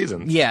Four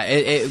Seasons. Yeah,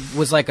 it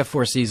was like a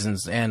Four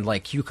Seasons, and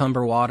like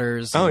cucumber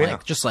waters, and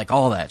like just like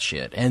all that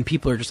shit. And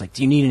people are just like,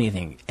 "Do you need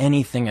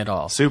anything at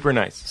all?" Super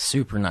nice.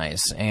 Super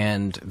nice.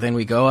 And then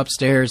we go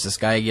upstairs. This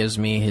guy gives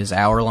me his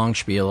hour-long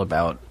spiel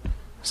about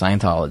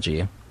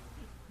Scientology,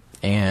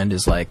 and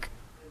is like,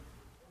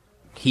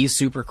 he's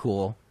super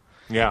cool.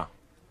 Yeah.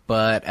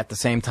 But at the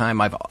same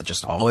time, I've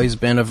just always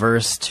been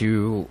averse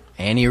to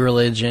any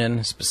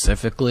religion,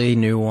 specifically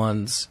new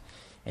ones.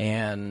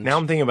 And now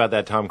I'm thinking about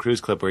that Tom Cruise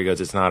clip where he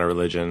goes, "It's not a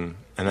religion,"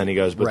 and then he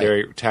goes, "But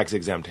they're tax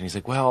exempt," and he's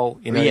like, "Well,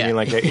 you know what I mean?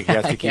 Like he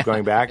has to keep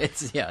going back."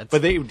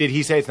 But did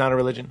he say it's not a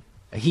religion?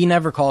 He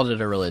never called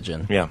it a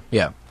religion. Yeah.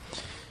 Yeah.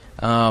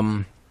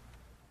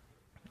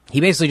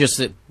 He basically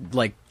just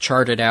like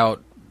charted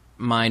out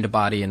mind,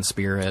 body, and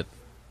spirit,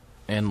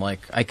 and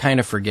like I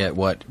kind of forget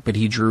what, but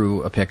he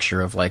drew a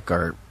picture of like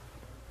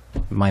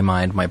my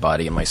mind, my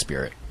body, and my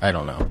spirit. I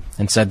don't know.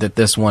 And said that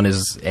this one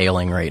is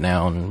ailing right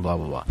now and blah,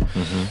 blah, blah.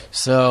 Mm-hmm.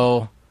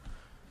 So,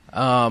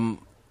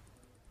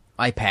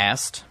 I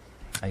passed.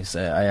 I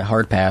said, I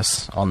hard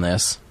pass on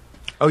this.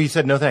 Oh, you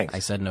said no thanks? I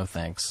said no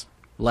thanks.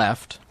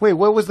 Left. Wait,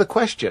 what was the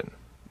question?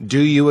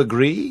 Do you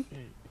agree?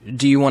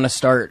 Do you want to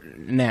start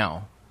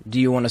now? Do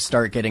you want to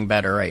start getting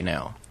better right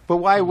now? But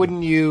why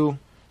wouldn't you?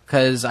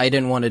 Because I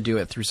didn't want to do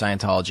it through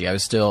Scientology.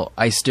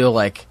 I still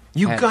like...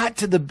 You got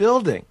to the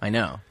building. I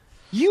know.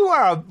 You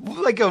are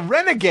like a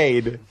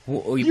renegade.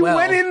 You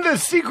went in the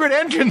secret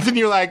entrance and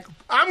you're like,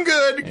 "I'm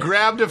good."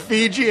 Grabbed a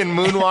Fiji and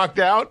moonwalked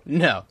out.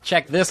 No,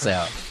 check this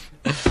out.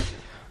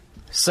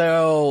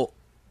 So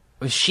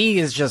she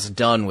is just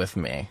done with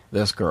me.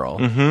 This girl.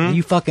 Mm-hmm.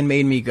 You fucking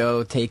made me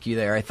go take you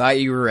there. I thought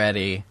you were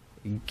ready.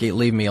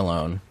 Leave me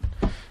alone.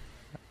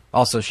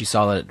 Also, she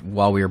saw that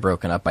while we were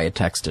broken up, I had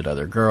texted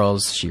other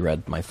girls. She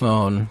read my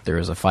phone. There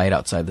was a fight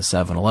outside the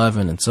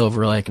 7-Eleven in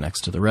Silver Lake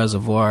next to the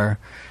reservoir.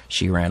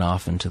 She ran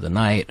off into the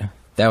night.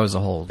 That was a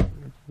whole...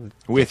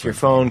 With your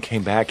phone,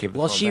 came back.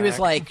 Well, she was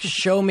like,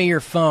 "Show me your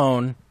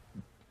phone.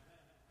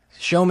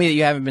 Show me that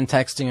you haven't been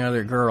texting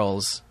other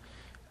girls,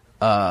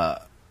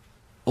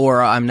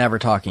 or I'm never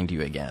talking to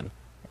you again."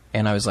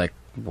 And I was like,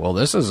 well,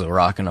 this is a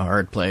rock and a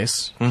hard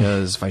place,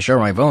 because if I show her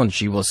my phone,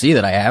 she will see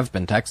that I have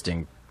been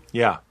texting.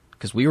 Yeah.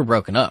 Because we were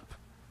broken up.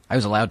 I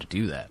was allowed to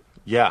do that.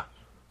 Yeah.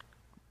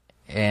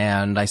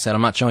 And I said,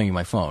 "I'm not showing you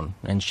my phone."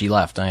 And she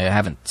left. I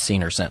haven't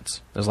seen her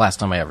since. That was the last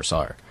time I ever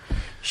saw her.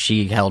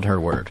 She held her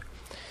word.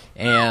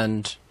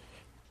 And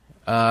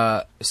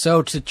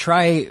so to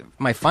try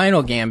my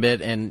final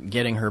gambit and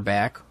getting her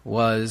back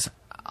was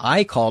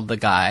I called the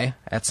guy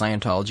at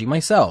Scientology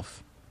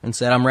myself and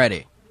said, "I'm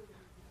ready.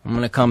 I'm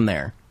going to come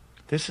there."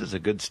 This is a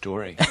good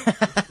story.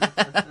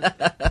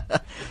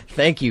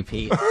 Thank you,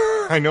 Pete.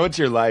 I know it's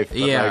your life, but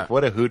Yeah. like,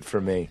 what a hoot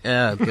for me.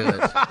 Yeah, good.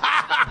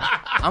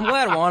 I'm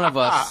glad one of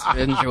us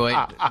enjoyed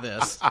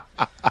this.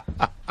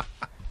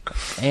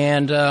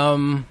 And,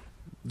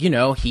 you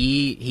know,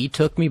 he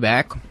took me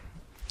back.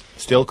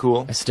 Still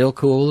cool. Still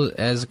cool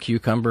as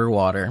cucumber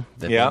water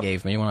that they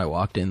gave me when I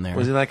walked in there.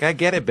 Was he like, "I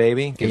get it,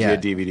 baby"? Gives you a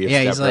DVD of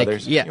he's Step like,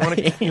 Brothers. yeah.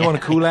 You want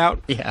to cool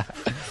out? Yeah.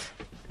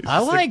 I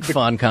like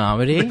fun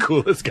comedy. The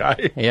coolest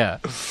guy. Yeah.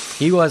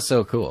 He was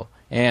so cool.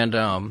 And,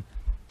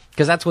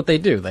 because that's what they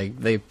do.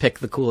 They pick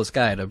the coolest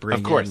guy to bring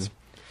in. Of course.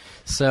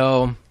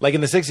 So, like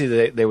in the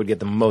 60s, they would get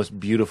the most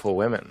beautiful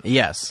women.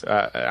 Yes.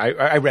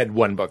 I read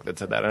one book that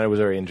said that, and I was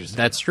very interested.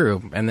 That's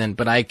true. And then,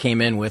 but I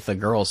came in with a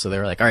girl, so they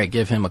were like, "All right,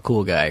 give him a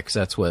cool guy," because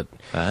that's what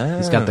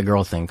he's got the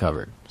girl thing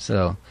covered.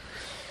 So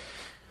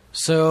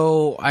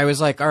I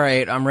was like, "All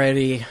right, I'm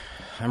ready.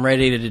 I'm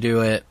ready to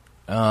do it."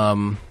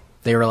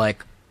 They were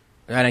like,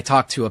 and I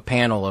talked to a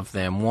panel of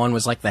them. One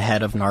was like the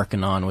head of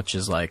Narconon, which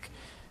is like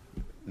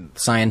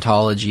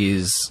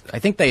Scientology's, I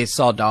think they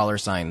saw dollar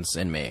signs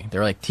in me.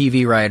 They're like,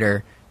 TV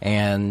writer,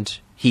 and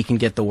he can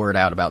get the word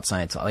out about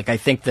Scientology. Like, I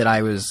think that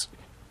I was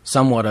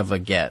somewhat of a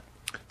get.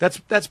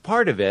 That's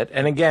part of it.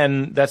 And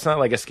again, that's not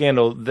like a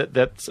scandal.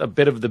 That's a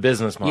bit of the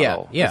business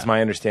model. Yeah. That's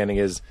my understanding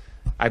is,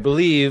 I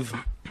believe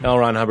L.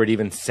 Ron Hubbard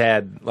even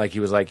said, like, he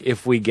was like,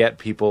 if we get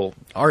people...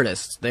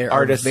 Artists. They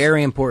are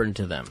very important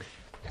to them.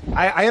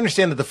 I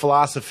understand that the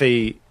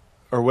philosophy,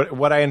 or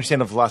what I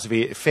understand of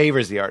philosophy,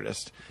 favors the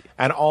artist.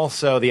 And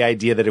also the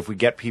idea that if we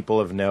get people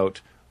of note,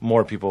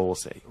 more people will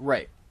see.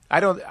 Right.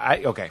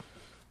 Okay.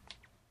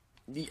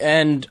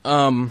 And,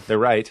 they're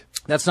right.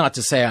 That's not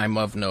to say I'm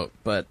of note,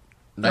 but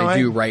I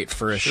do write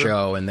for a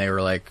show, and they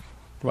were like,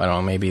 I don't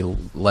know, maybe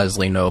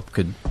Leslie Knope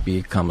could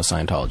become a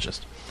Scientologist.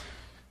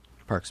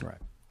 Parks and Rec.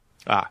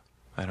 I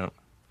don't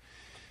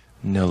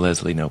know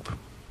Leslie Knope.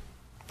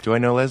 Do I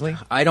know Leslie?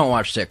 I don't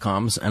watch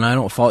sitcoms, and I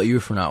don't fault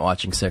you for not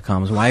watching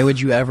sitcoms. Why would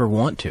you ever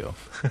want to?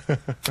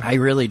 I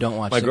really don't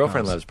watch My sitcoms.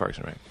 girlfriend loves Parks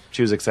and Rec.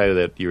 She was excited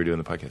that you were doing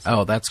the podcast.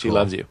 Oh, that's She cool.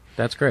 loves you.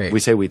 That's great. We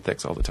say wheat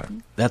thicks all the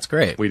time. That's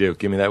great. We do.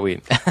 Give me that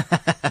wheat.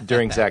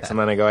 During sex. And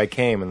then I go, I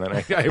came. And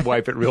then I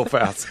wipe it real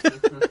fast.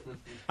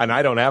 And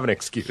I don't have an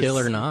excuse.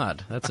 Killer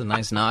nod. That's a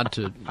nice nod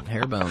to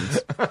hair bones.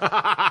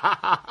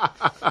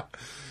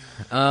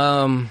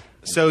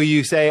 So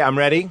you say, I'm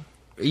ready?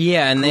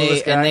 Yeah, and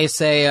Coolest guy? they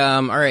say,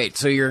 all right,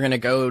 so you're gonna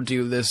go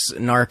do this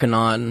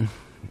Narcanon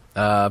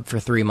for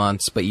 3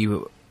 months, but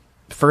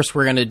first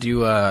we're gonna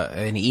do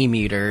an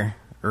e-meter,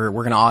 or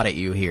we're gonna audit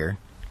you here,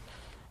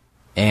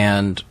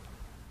 and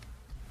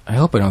I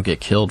hope I don't get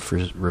killed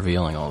for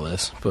revealing all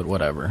this, but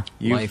whatever.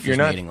 Life is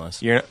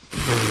meaningless.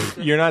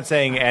 You're not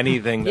saying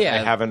anything that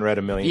I haven't read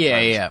a million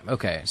times. Yeah.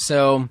 Okay,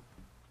 so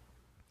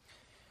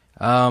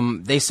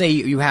they say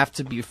you have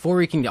to be, before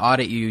we can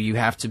audit you, you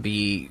have to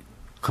be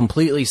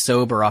completely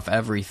sober off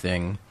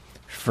everything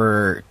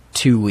for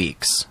 2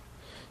 weeks.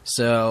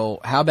 So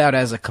how about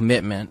as a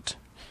commitment,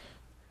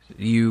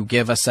 you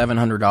give us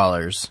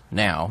 $700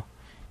 now,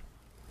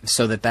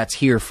 so that's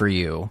here for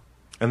you.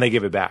 And they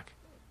give it back.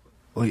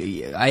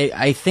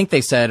 I think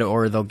they said,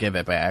 or they'll give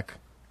it back.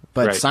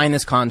 But Right. sign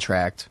this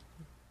contract,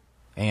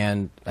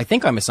 and I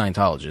think I'm a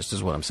Scientologist,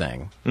 is what I'm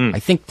saying. I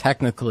think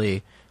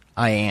technically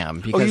I am,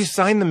 Oh, because you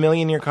signed the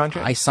million-year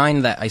contract? I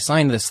signed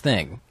this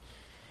thing,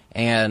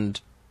 and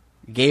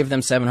gave them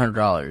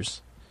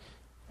 $700,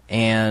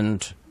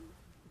 and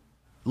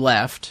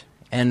left,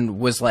 and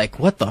was like,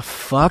 what the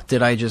fuck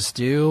did I just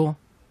do?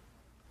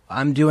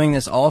 I'm doing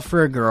this all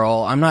for a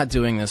girl. I'm not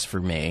doing this for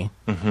me.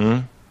 Mm-hmm.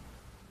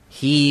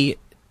 He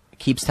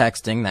keeps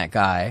texting that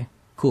guy,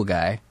 cool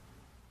guy.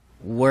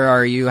 Where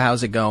are you?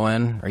 How's it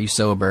going? Are you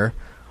sober?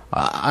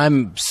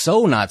 I'm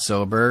so not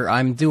sober.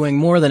 I'm doing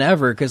more than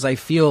ever because I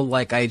feel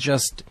like I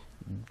just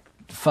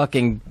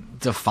fucking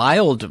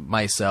defiled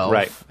myself,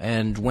 Right.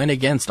 and went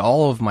against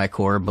all of my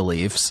core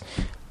beliefs.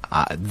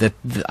 That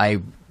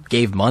I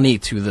gave money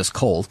to this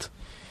cult,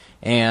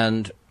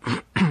 and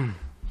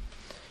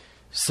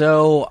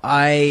so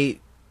I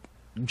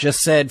just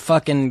said,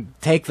 "Fucking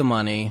take the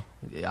money.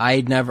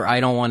 I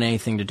don't want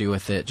anything to do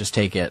with it. Just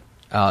take it.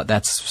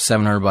 That's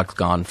 $700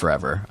 gone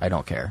forever. I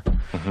don't care."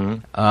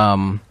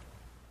 Mm-hmm.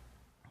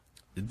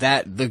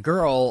 That the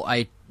girl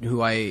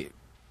who I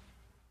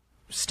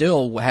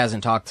still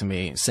hasn't talked to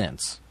me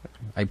since.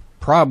 I'm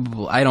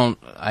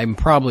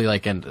probably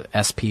like an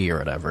SP or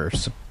whatever,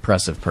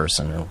 suppressive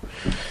person. Or,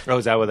 Oh,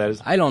 is that what that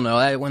is? I don't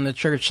know. When the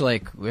church,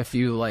 like, if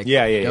you go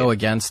Yeah.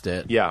 against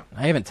it. Yeah.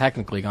 I haven't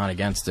technically gone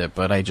against it,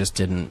 but I just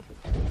didn't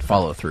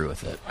follow through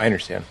with it. I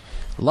understand.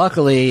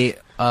 Luckily,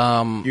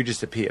 You're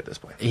just a P at this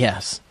point.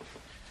 yes.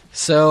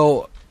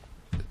 So,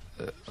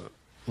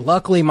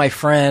 luckily my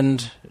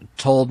friend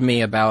told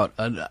me about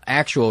an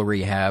actual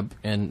rehab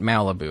in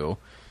Malibu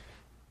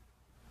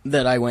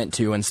that I went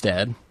to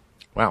instead.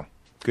 Wow.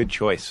 Good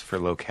choice for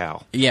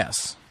locale.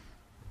 Yes.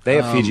 They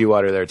have Fiji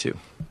water there, too.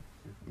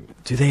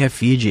 Do they have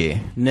Fiji?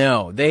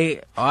 No,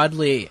 they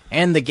oddly,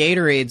 and the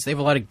Gatorades. They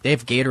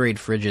have Gatorade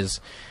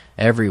fridges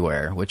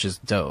everywhere, which is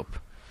dope.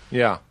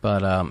 Yeah.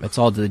 But it's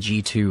all the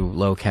G2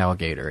 low-cal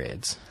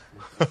Gatorades.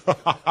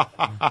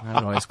 I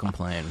would always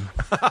complain.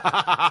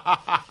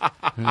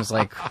 I was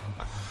like,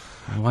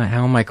 what?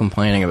 How am I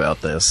complaining about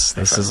this?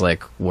 This is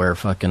like where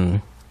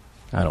fucking,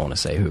 I don't want to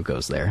say who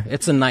goes there.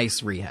 It's a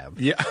nice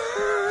rehab. Yeah.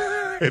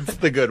 It's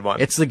the good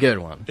one. It's the good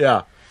one.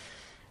 Yeah.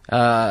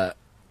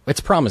 It's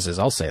promises.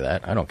 I'll say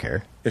that. I don't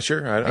care.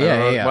 Sure.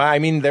 Yeah. Well, I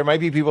mean, there might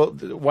be people,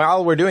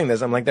 while we're doing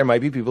this, I'm like, there might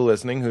be people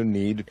listening who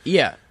need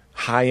Yeah.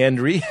 high-end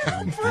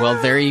rehab.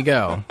 Well, there you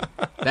go.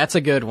 That's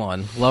a good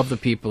one. Love the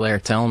people there.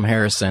 Tell them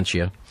Harris sent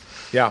you.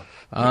 Yeah.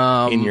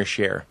 In your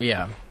share.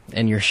 Yeah.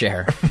 And your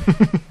share.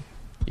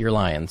 Your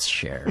lion's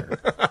share.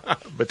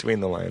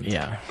 Between the lines.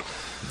 Yeah.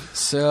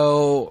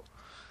 So,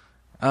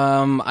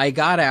 I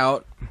got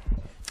out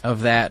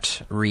of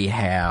that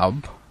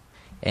rehab,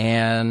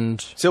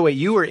 and So wait,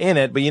 you were in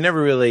it, but you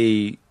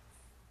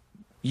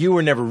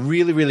were never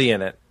really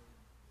in it.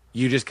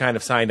 You just kind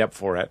of signed up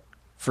for it.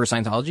 for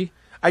Scientology,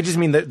 I just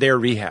mean their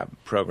rehab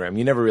program.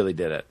 You never really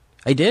did it.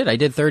 I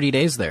did 30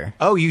 days there.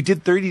 Oh, you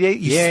did 30 days?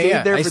 You stayed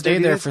there for I 30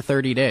 stayed there days? for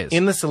 30 days.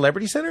 In the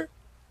Celebrity Center?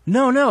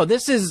 No,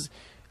 this is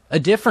a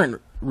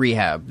different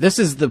rehab. This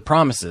is the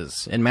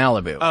Promises in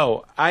Malibu.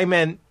 Oh, I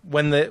meant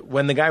when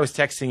the guy was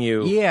texting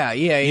you. Yeah.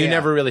 You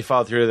never really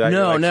followed through with that. No,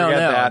 You're like, no,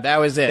 forget that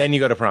was it. Then you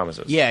go to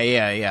Promises.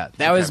 Yeah.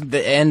 That was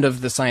the end of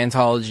the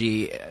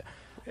Scientology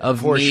of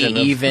Portion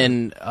me of-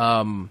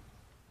 even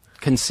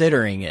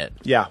considering it.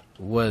 Yeah.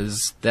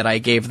 Was that I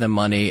gave them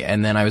money,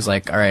 and then I was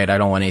like, all right, I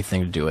don't want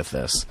anything to do with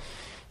this.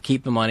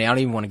 Keep the money. I don't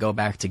even want to go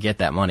back to get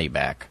that money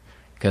back,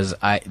 because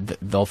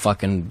they'll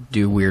fucking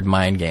do weird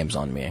mind games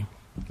on me.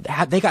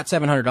 They got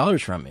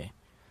 $700 from me.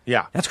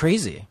 Yeah. That's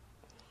crazy.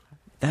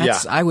 Yeah.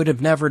 I would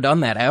have never done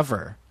that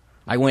ever.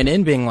 I went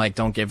in being like,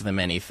 don't give them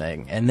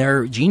anything, and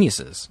they're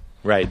geniuses.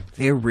 Right.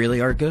 They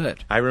really are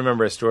good. I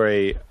remember a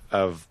story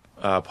of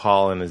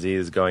Paul and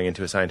Aziz going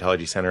into a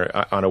Scientology center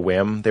on a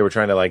whim. They were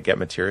trying to like get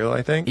material,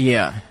 I think.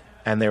 Yeah.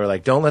 And they were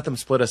like, don't let them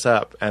split us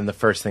up. And the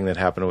first thing that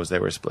happened was they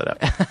were split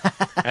up.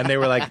 And they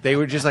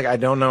were just like, I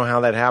don't know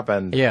how that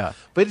happened. Yeah.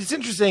 But it's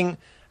interesting.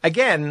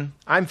 Again,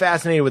 I'm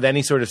fascinated with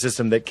any sort of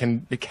system that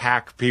can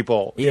hack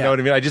people. You Yeah. know what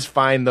I mean? I just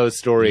find those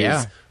stories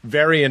Yeah.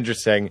 very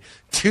interesting.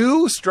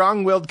 2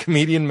 strong-willed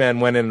comedian men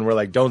went in and were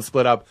like, don't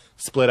split up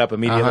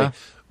immediately. Uh-huh.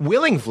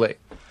 Willingly.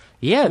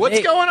 Yeah. What's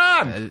going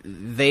on?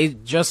 They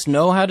just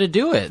know how to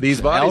do it.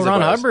 These bodies L.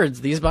 Ron of ours. Hubbard's,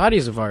 these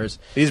bodies of ours.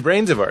 These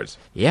brains of ours.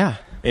 Yeah.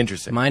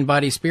 Interesting. Mind,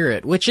 body,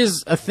 spirit, which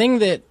is a thing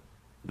that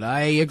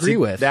I agree See,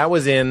 with. That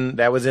was in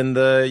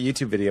the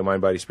YouTube video,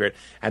 Mind, Body, Spirit.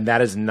 And that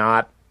is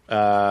not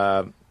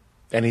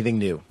anything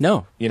new.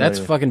 No, You know that's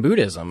what I mean? fucking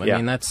Buddhism. I Yeah.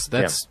 mean,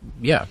 that's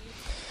yeah.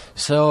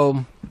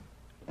 So,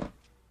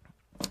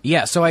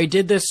 yeah, so I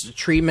did this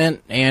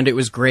treatment and it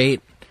was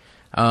great.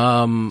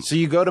 So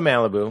you go to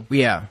Malibu.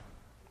 Yeah,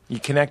 You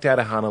connect out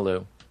of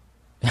Honolulu.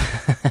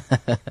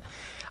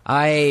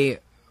 there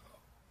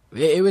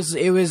was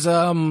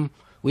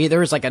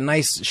like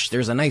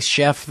there's a nice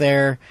chef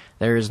there.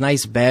 There's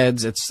nice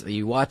beds.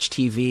 You watch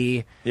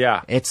TV.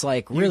 Yeah. It's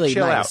like You really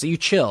chill nice. out. So you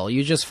chill.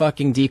 You just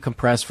fucking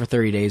decompress for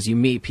 30 days. You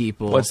meet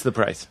people. What's the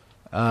price?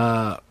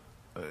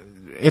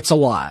 It's a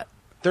lot.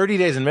 30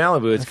 days in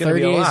Malibu. It's going to 30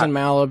 be a days lot. in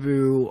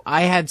Malibu.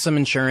 I had some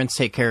insurance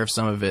take care of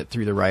some of it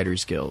through the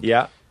Writers Guild.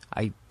 Yeah.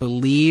 I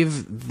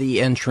believe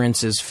the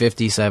entrance is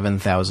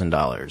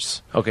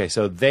 $57,000. Okay,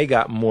 so they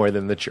got more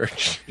than the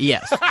church.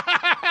 Yes.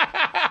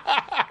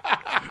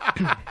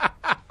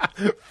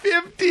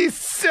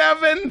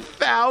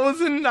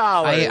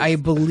 $57,000. I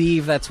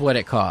believe that's what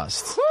it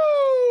costs. Woo!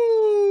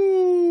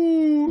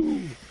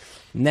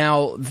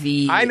 Now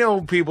I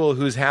know people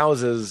whose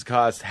houses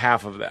cost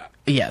half of that,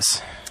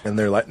 yes. and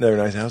they're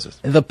nice houses.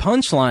 The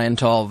punchline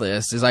to all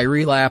this is I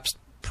relapsed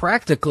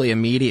practically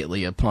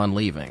immediately upon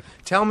leaving.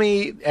 Tell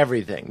me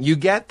everything. You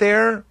get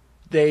there,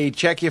 they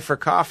check you for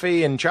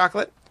coffee and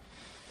chocolate.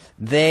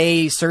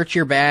 They search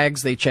your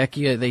bags, they check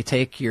you, they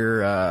take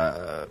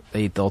your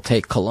they'll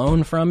take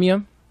cologne from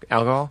you.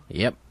 Alcohol.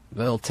 Yep.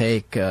 They'll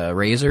take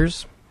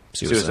razors.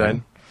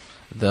 Suicide.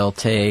 They'll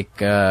take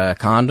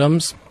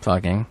condoms.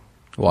 Fucking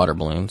water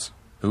balloons.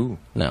 Ooh.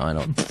 No, I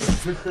don't.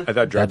 I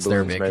thought drug That's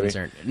their balloons, big maybe.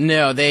 concern.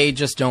 No, they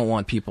just don't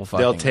want people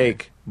fucking. They'll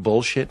take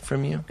bullshit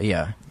from you.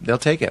 Yeah. They'll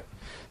take it.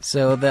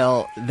 So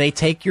they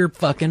take your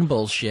fucking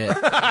bullshit,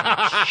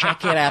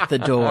 check it at the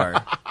door.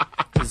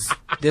 'Cause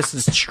this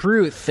is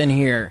truth in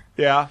here.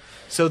 Yeah.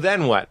 So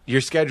then what?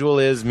 Your schedule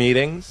is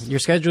meetings? Your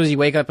schedule is you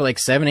wake up at like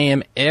 7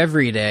 a.m.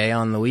 every day.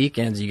 On the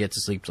weekends, you get to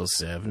sleep till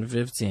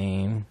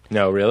 7:15.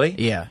 No, really?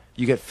 Yeah.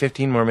 You get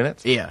 15 more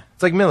minutes? Yeah.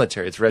 It's like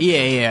military. It's red.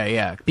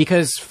 Yeah.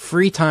 Because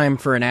free time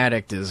for an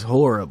addict is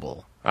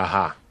horrible.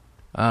 Aha.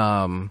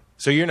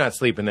 So you're not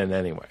sleeping in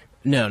anyway.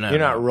 No. You're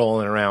not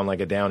rolling around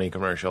like a Downy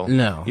commercial.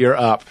 No. You're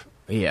up.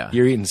 Yeah.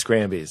 You're eating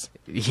Scrambies.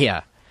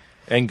 Yeah.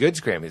 And good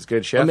Scrambies.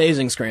 Good chef.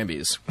 Amazing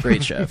Scrambies.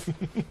 Great chef.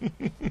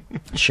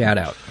 Shout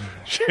out.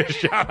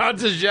 Shout out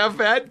to Chef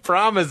Ed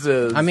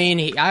Promises. I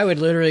mean, I would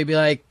literally be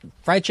like,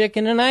 fried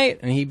chicken tonight?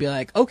 And he'd be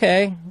like,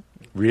 okay.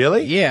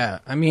 Really? Yeah.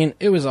 I mean,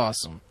 it was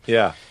awesome.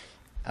 Yeah.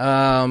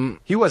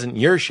 He wasn't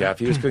your chef.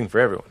 He was cooking for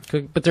everyone.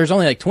 But there's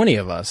only like 20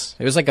 of us.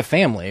 It was like a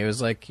family. It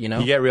was like, You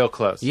get real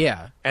close.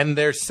 Yeah. And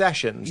there's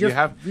sessions. You You're-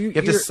 have to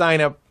you're-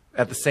 sign up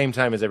at the same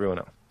time as everyone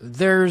else.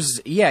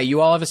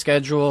 You all have a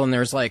schedule, and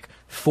there's like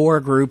 4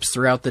 groups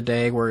throughout the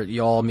day where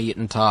you all meet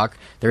and talk.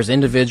 There's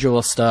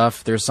individual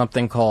stuff. There's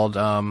something called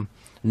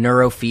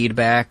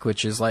neurofeedback,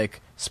 which is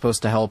like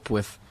supposed to help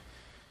with.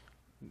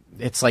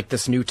 It's like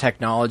this new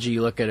technology.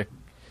 You look at a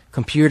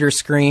computer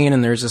screen,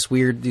 and there's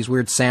these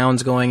weird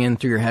sounds going in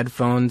through your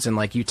headphones, and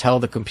like you tell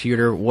the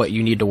computer what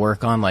you need to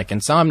work on, like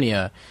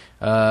insomnia,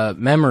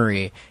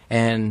 memory,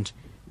 and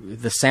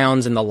the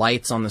sounds and the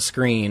lights on the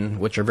screen,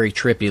 which are very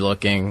trippy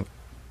looking,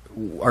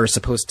 are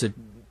supposed to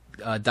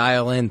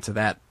dial into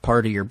that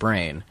part of your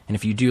brain. And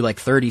if you do like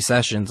 30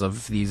 sessions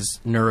of these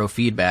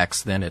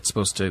neurofeedbacks, then it's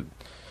supposed to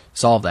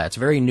solve that. It's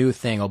a very new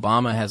thing.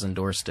 Obama has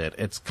endorsed it.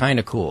 It's kind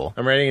of cool.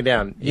 I'm writing it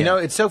down. You Yeah. know,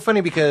 it's so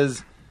funny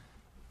because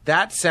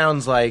that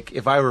sounds like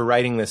if I were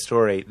writing this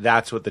story,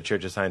 that's what the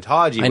Church of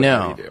Scientology would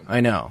have you do.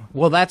 I know.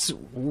 Well, that's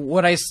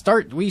what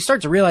we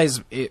start to realize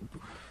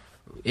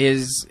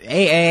is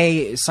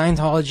AA,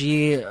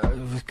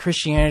 Scientology,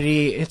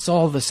 Christianity, it's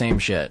all the same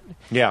shit.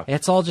 Yeah.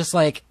 It's all just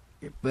like,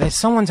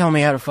 someone tell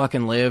me how to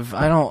fucking live.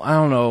 I don't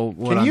know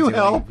what Can I'm you doing.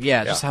 help?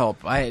 Yeah, just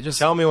help.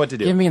 Tell me what to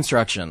do. Give me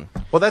instruction.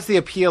 Well, that's the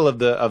appeal of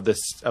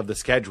the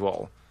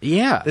schedule.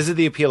 Yeah. This is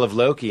the appeal of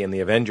Loki and the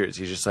Avengers.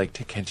 You're just like,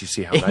 can't you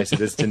see how nice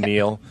it is to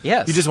kneel?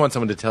 Yes. You just want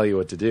someone to tell you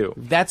what to do.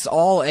 That's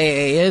all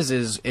AA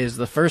is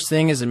the first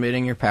thing is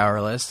admitting you're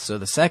powerless. So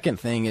the second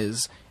thing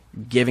is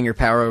giving your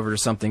power over to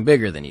something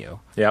bigger than you.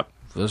 Yep.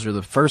 Those are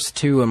the first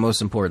 2 and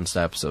most important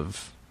steps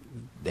of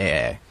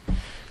AA.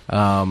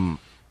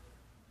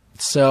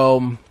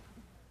 So,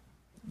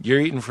 You're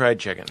eating fried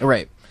chicken.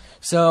 right.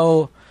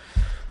 So,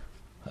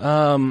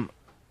 and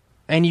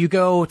you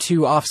go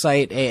to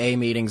off-site AA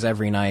meetings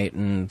every night,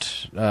 and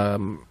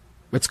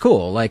it's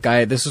cool. Like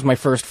this is my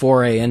first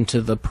foray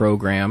into the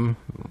program,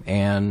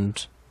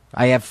 and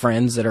I have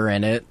friends that are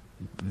in it.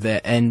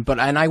 And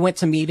I went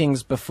to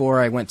meetings before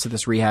I went to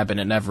this rehab,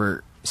 and it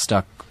never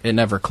stuck. It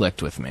never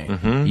clicked with me.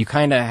 You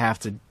kind of have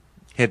to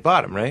hit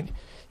bottom, right?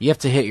 You have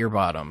to hit your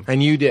bottom,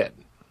 and you did.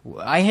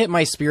 I hit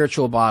my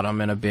spiritual bottom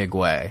in a big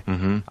way.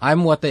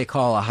 I'm what they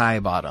call a high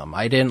bottom.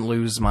 I didn't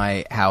lose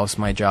my house,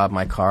 my job,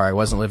 my car. I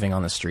wasn't living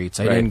on the streets.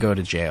 I didn't go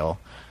to jail.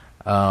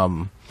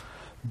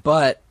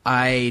 But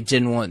I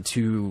didn't want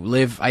to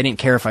live. I didn't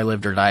care if I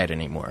lived or died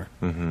anymore.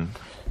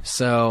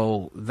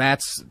 So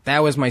that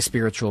was my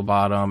spiritual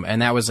bottom,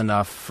 and that was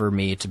enough for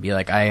me to be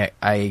like,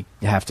 I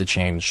have to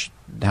change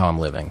how I'm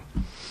living.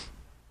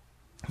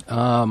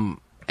 And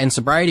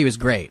sobriety was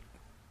great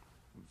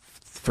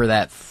for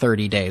that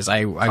 30 days.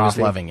 I was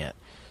loving it.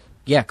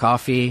 Yeah,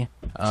 coffee,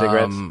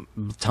 cigarettes,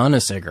 ton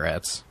of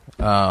cigarettes,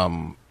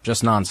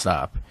 just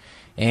nonstop.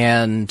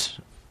 And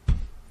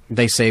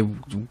they say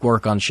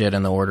work on shit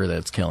in the order that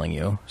it's killing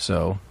you.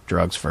 So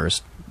drugs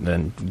first,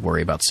 then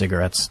worry about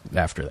cigarettes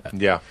after that.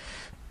 Yeah.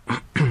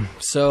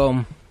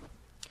 So,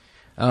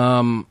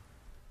 I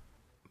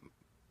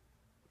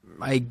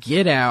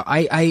get out.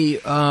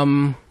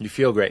 You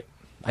feel great.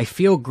 I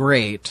feel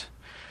great,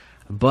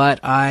 but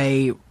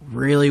I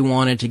really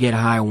wanted to get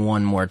high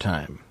one more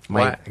time.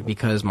 Why?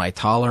 Because my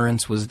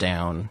tolerance was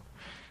down.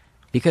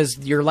 Because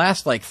your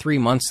last 3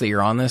 months that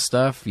you're on this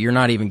stuff, you're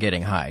not even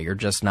getting high. You're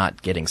just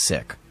not getting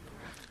sick.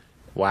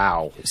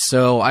 Wow.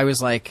 So I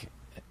was like,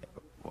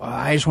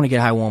 I just want to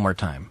get high one more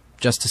time.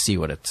 Just to see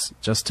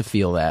just to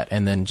feel that,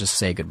 and then just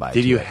say goodbye.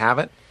 Did you have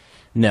it?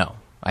 No.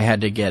 I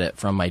had to get it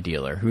from my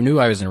dealer, who knew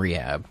I was in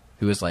rehab,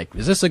 who was like,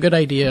 is this a good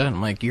idea? I'm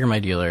like, you're my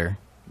dealer.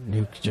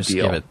 Just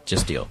deal.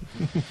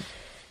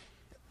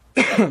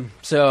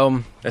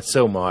 So. That's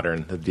so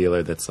modern, the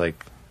dealer that's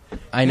like,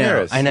 I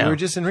know. You were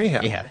just in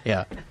rehab.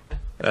 Yeah.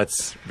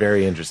 That's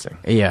very interesting.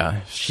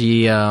 Yeah.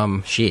 She,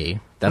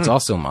 that's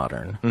also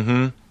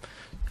modern.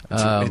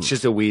 It's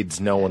just a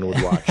weeds no one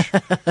would watch.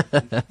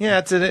 Yeah,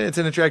 it's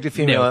an attractive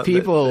female. No,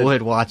 people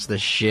would watch the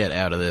shit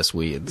out of this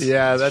weeds.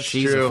 Yeah, that's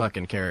She's true. a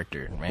fucking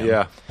character, man.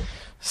 Yeah.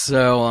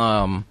 So,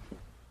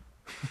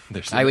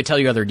 I would tell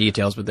you other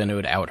details, but then it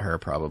would out her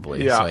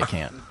probably. Yeah. So I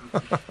can't.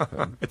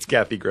 It's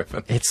Kathy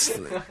Griffin.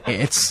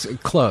 It's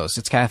close.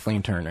 It's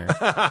Kathleen Turner.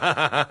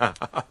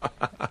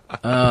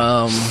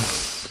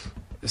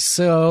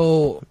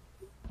 So.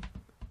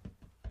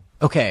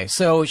 Okay,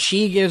 so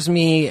she gives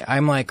me,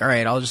 I'm like, all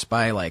right, I'll just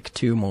buy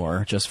 2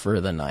 more just for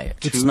the night.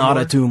 It's not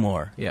a 2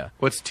 more. Yeah.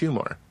 What's 2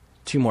 more?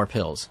 2 more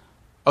pills.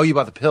 Oh, you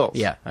bought the pills?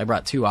 Yeah, I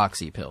brought 2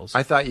 oxy pills.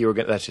 I thought you were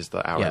going to, that's just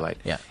the hour light.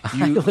 Yeah.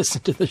 I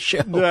listened to the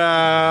show.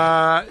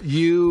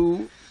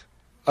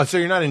 So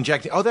you're not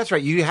injecting, that's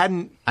right,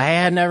 I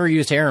had never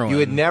used heroin. You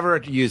had never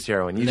used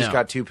heroin. You just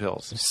got 2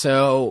 pills.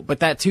 So,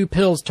 but that 2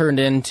 pills turned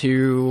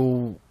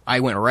into,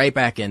 I went right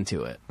back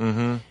into it.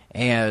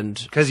 And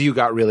because you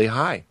got really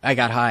high. I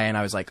got high, and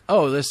I was like,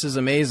 "Oh, this is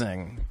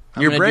amazing!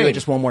 I'm Your gonna brain do it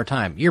just one more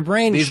time." Your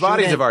brain, these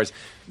bodies of ours,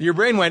 your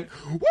brain went,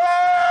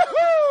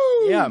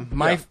 woohoo!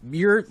 Yeah,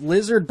 your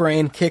lizard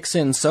brain kicks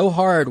in so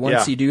hard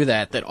once you do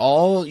that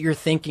all you're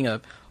thinking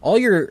of, all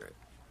your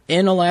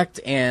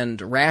intellect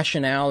and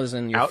rationale is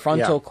in your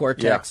frontal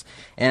cortex,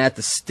 and at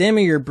the stem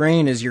of your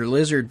brain is your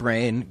lizard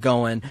brain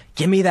going,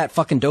 "Give me that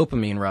fucking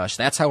dopamine rush.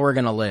 That's how we're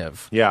gonna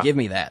live. Yeah, give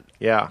me that."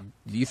 Yeah.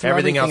 You throw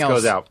everything else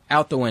goes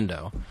out the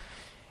window.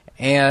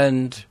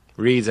 And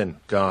reason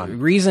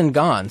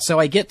gone. So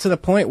I get to the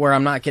point where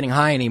I'm not getting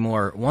high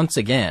anymore once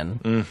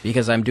again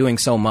because I'm doing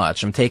so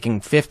much. I'm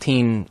taking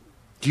 15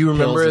 Do you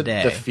remember pills a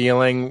day. the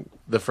feeling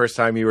the first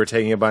time you were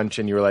taking a bunch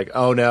and you were like,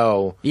 "Oh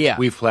no,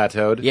 we've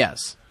plateaued"?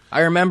 Yes.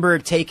 I remember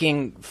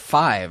taking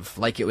 5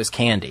 like it was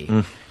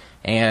candy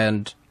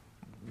and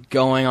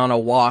going on a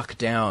walk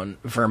down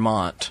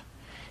Vermont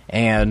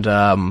and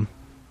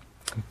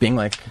being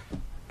like,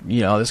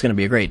 this is going to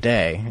be a great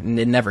day. And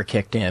it never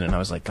kicked in. And I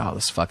was like, oh,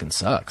 this fucking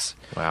sucks.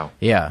 Wow.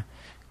 Yeah.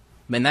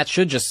 And that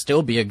should just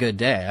still be a good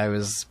day.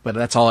 But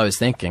that's all I was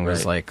thinking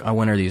was like,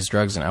 when are these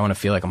drugs? And I want to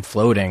feel like I'm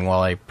floating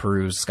while I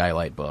peruse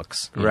Skylight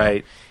books.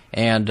 Right.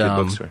 Know? And, good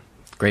bookstore.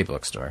 Great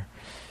bookstore.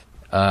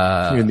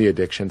 You're in the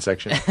addiction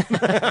section.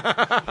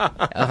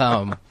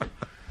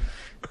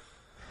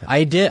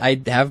 I've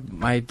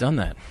done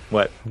that.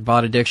 What?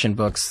 Bought addiction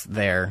books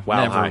there.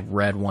 While never high.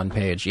 read one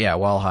page. Yeah,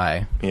 while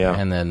high. Yeah.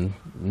 And then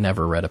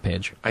never read a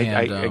page.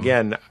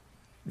 Again,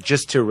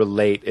 just to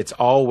relate, it's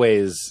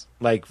always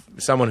like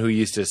someone who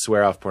used to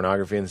swear off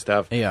pornography and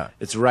stuff. Yeah.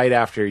 It's right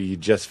after you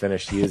just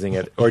finished using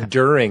it, or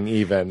during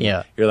even.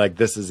 Yeah. You're like,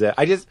 this is it.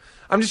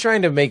 I'm just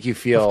trying to make you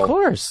feel. Of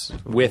course.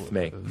 With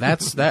me.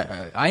 That's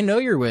that. I know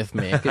you're with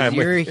me because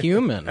you're a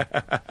human,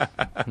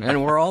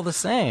 and we're all the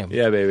same.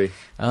 Yeah, baby.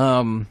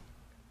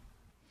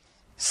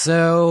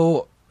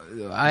 So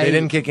they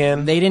didn't kick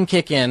in. They didn't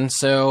kick in.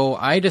 So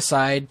I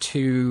decide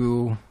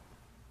to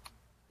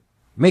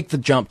make the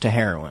jump to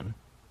heroin.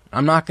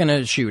 I'm not going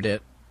to shoot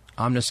it.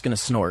 I'm just going to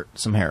snort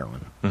some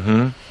heroin.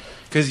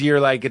 Because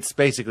you're like, it's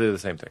basically the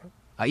same thing.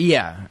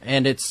 Yeah,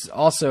 and it's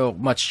also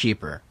much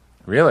cheaper.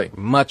 Really?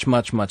 Much,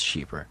 much, much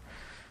cheaper.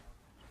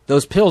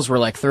 those pills were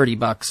like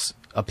 $30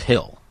 a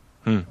pill.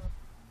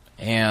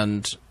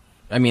 And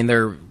I mean,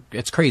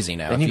 it's crazy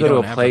now. And if you go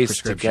don't to a have place to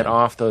prescription. get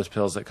off those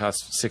pills that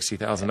cost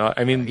 $60,000.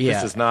 I mean,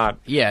 this is not.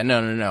 Yeah,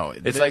 no.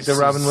 It's like the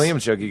Robin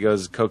Williams joke. He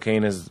goes,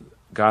 "Cocaine is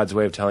God's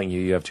way of telling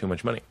you have too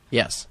much money."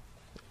 Yes,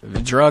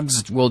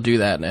 drugs will do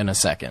that in a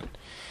second.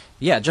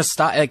 Yeah, just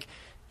stop. Like,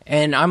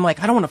 and I'm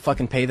like, I don't want to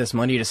fucking pay this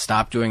money to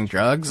stop doing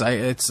drugs.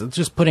 It's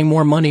just putting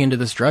more money into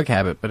this drug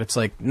habit. But it's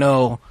like,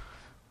 no,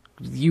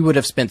 you would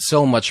have spent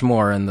so much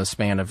more in the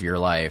span of your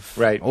life,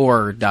 right?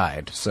 Or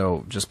died.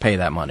 So just pay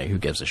that money. Who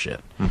gives a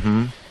shit?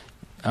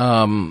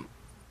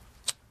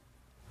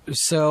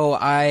 So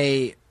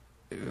I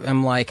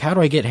am like, how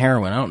do I get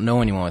heroin? I don't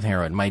know anyone with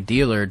heroin. My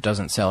dealer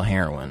doesn't sell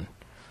heroin.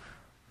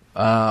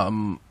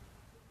 Homeless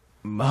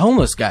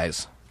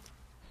guys.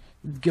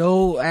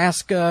 Go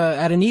ask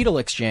at a needle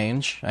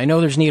exchange. I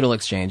know there's needle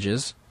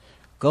exchanges.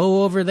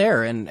 Go over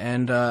there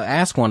and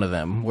ask one of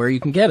them where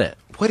you can get it.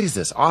 What is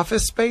this,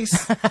 Office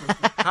Space?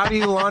 How do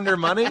you launder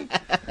money?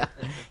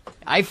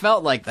 I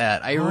felt like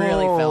that. I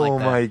really felt like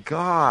that. Oh my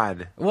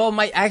God. Well,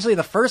 actually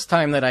the first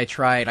time that I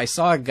tried, I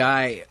saw a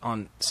guy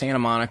on Santa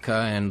Monica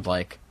and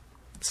like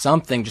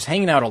something just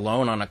hanging out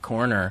alone on a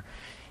corner,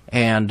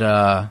 and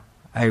I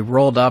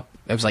rolled up.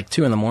 It was like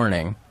 2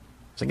 a.m.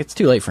 It's like, it's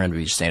too late for him to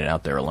be just standing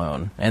out there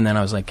alone. And then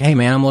I was like, hey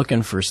man, I'm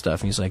looking for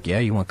stuff. And he's like, yeah,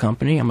 you want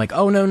company? I'm like,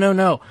 oh no.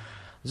 I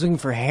was looking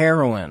for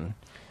heroin.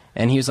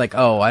 And he was like,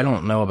 oh, I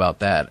don't know about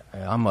that.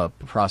 I'm a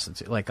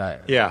prostitute. Like,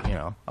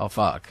 I'll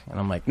fuck. And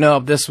I'm like, no,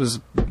 this was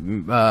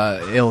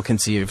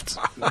ill-conceived.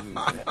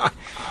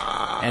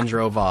 And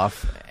drove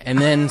off. And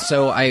then,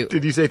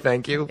 Did you say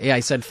thank you? Yeah,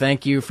 I said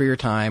thank you for your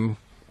time.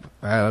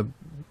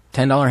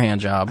 $10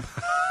 hand job.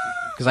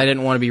 Because I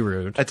didn't want to be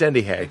rude. A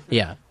tendy hay.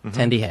 Yeah,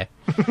 tendy hay.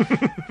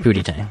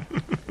 Pootie tang.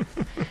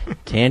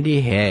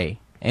 Tandy hay.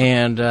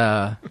 And,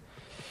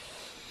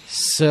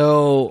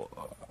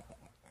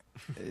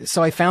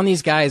 So I found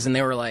these guys, and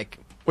they were like...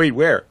 Wait,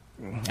 where?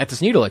 At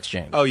this needle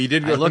exchange. Oh, you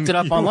did go... I looked it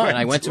up online.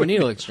 I went to a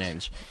needle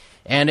exchange.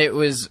 And it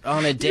was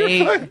on a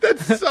day...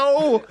 That's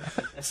so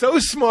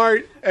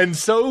smart and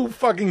so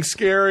fucking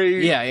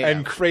scary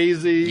and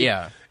crazy.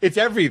 Yeah. It's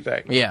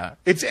everything. Yeah.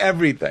 It's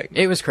everything.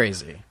 It was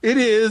crazy. It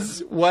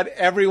is what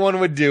everyone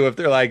would do if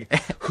they're like,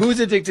 who's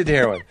addicted to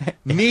heroin?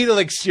 Needle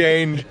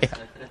exchange. Yeah.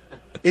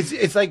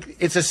 It's like,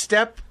 it's a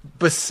step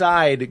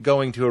beside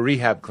going to a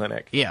rehab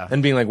clinic. Yeah.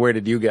 And being like, where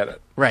did you get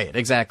it? Right,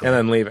 exactly. And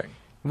then leaving.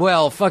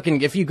 Well,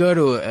 fucking, if you go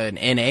to an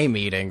NA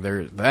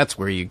meeting, that's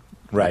where you...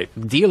 Right.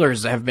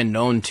 Dealers have been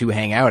known to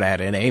hang out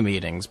at NA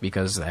meetings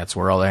because that's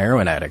where all the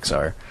heroin addicts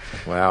are.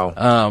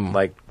 Wow.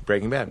 Like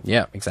Breaking Bad.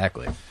 Yeah,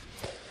 exactly.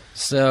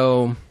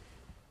 So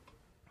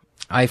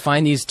I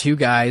find these 2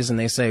 guys, and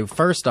they say,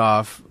 first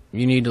off,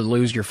 you need to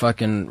lose your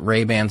fucking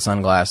Ray-Ban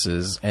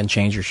sunglasses and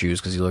change your shoes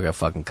because you look like a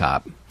fucking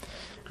cop.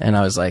 And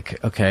I was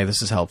like, okay,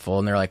 this is helpful.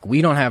 And they're like,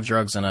 we don't have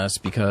drugs in us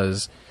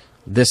because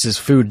this is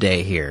food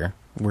day here.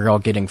 We're all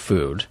getting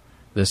food.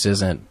 This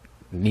isn't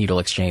needle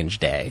exchange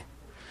day.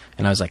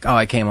 And I was like, oh,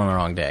 I came on the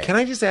wrong day. Can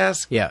I just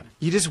ask? Yeah.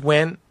 You just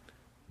went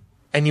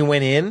and you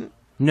went in?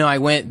 No, I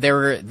went,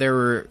 there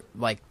were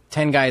like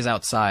 10 guys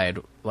outside,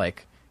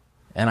 like,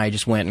 and I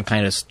just went and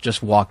kind of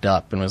just walked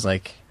up and was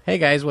like, hey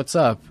guys, what's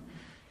up?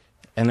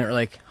 And they were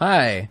like,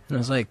 hi. And I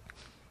was like,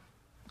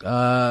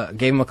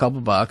 gave them a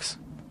couple bucks.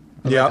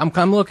 Yeah. Like,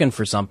 I'm looking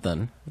for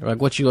something. They're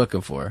like, what you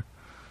looking for? And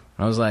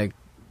I was like,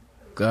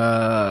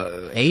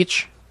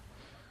 H.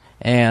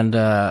 And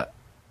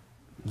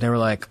they were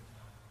like,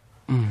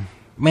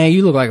 man,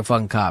 you look like a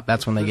fucking cop.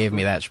 That's when they gave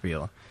me that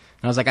spiel. And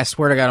I was like, I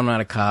swear to God, I'm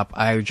not a cop.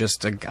 I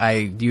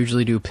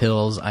usually do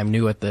pills. I'm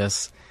new at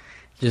this.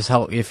 Just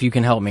help, if you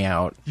can help me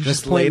out. You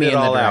just laid point me it in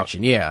all the out.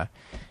 direction. Yeah.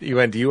 You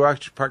went, do you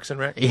watch Parks and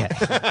Rec? Yeah.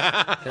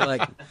 They're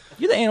like,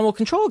 you're the animal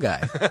control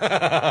guy.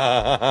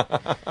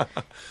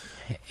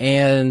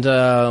 And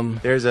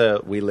there's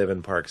a we live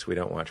in parks, we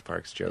don't watch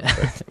parks joke,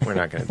 but we're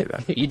not going to do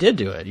that. You did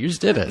do it. You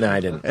just did it. No, I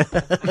didn't.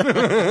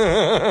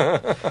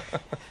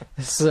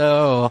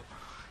 So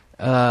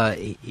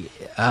they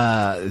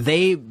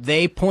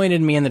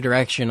pointed me in the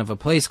direction of a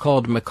place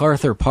called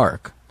MacArthur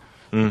Park,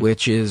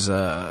 which is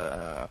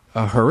a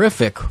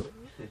horrific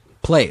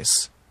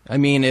place. I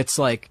mean, it's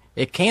like,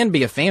 it can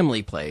be a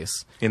family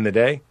place. In the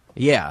day?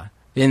 Yeah.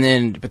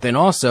 But then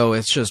also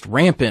it's just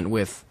rampant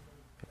with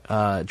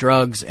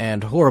drugs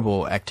and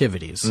horrible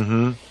activities.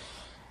 Mm-hmm.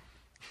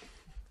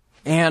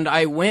 And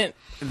I went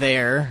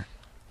there,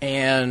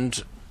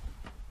 and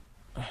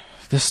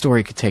this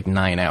story could take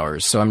 9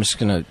 hours, so I'm just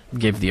going to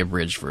give the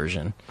abridged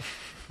version.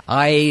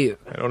 I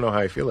don't know how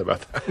I feel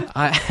about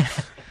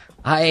that.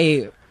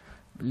 I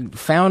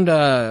found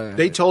a...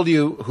 They told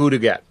you who to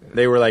get.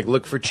 They were like,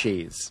 look for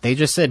cheese. They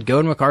just said,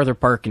 go to MacArthur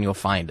Park and you'll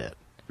find it.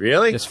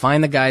 Really? Just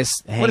find the guys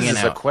hanging out. What is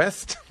this, a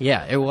quest?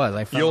 Yeah, it was.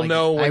 I felt You'll like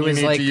know when I you was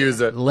need like to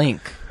use it.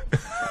 Link.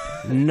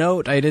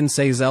 Note, I didn't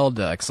say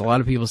Zelda, because a lot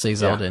of people say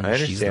Zelda, Yeah, I and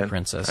she's the understand.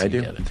 princess. I You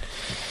do. get it.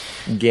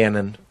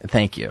 Ganon.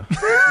 Thank you.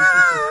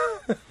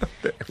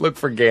 Look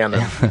for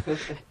Ganon.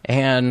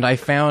 And I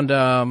found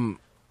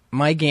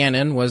my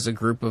Ganon was a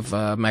group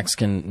of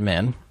Mexican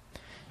men,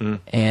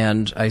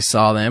 And I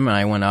saw them, and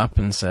I went up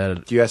and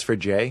said, Do you ask for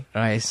J?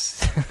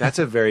 That's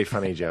a very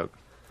funny joke.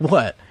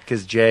 What?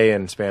 Because J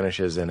in Spanish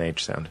is an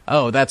H sound.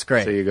 Oh, that's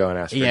great. So you go and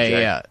ask for yeah,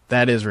 J. Yeah,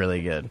 that is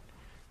really good.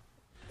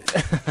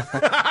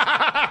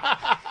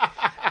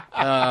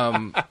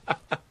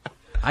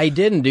 I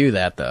didn't do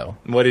that, though.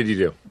 What did you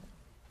do?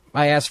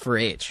 I asked for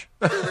H.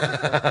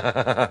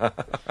 I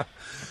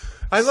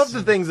love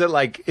the things that,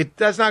 like,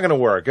 that's not going to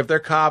work. If they're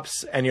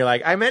cops and you're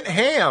like, I meant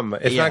ham,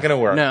 it's not going to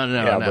work. No,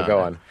 yeah, no. But go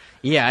on.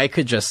 Yeah, I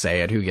could just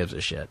say it. Who gives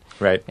a shit?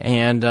 Right.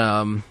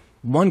 And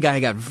one guy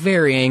got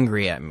very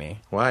angry at me.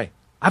 Why?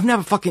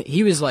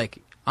 He was like,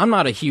 I'm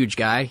not a huge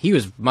guy. He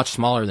was much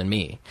smaller than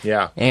me.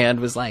 Yeah. And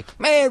was like,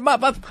 man,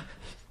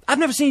 I've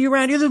never seen you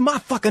around here. This is my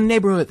fucking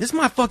neighborhood. This is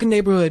my fucking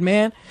neighborhood,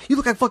 man. You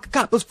look like a fucking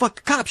cop. Those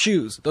fucking cop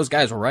shoes. Those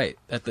guys were right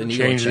at the New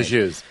York Change the chain.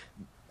 shoes.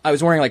 I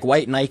was wearing like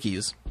white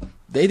Nikes.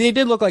 They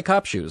did look like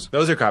cop shoes.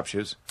 Those are cop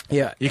shoes.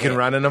 Yeah. You can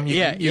run in them.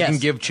 You can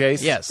give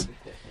chase. Yes.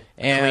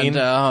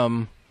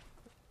 And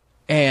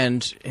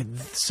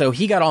so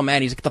he got all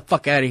mad. He's like, get the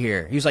fuck out of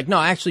here. He was like, no,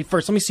 actually,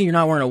 first, let me see you're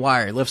not wearing a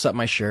wire. He lifts up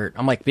my shirt.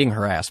 I'm like being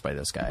harassed by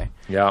this guy.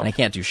 Yeah. And I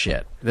can't do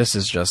shit. This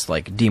is just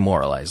like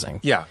demoralizing.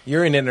 Yeah.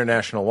 You're in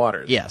international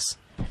waters. Yes.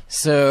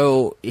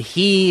 So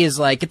he is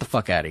like, get the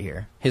fuck out of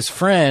here. His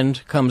friend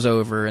comes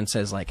over and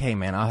says like, hey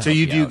man, I'll help So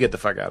you do out. get the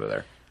fuck out of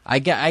there. I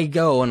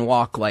go and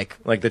walk like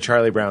the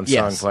Charlie Brown song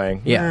Yes.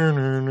 playing.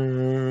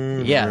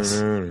 Yeah. Yes.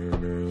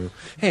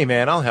 Hey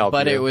man, I'll help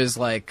But you. it was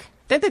like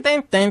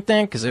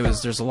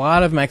because there's a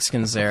lot of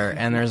Mexicans there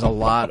and there's a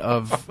lot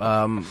of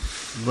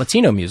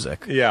Latino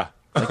music, Yeah.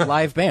 like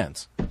live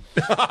bands.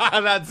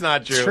 That's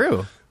not true. It's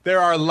true. There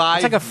are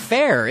live. It's like a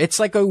fair. It's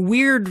like a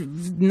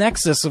weird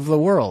nexus of the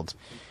world.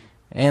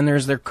 And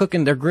they're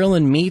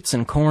grilling meats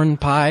and corn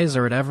pies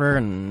or whatever,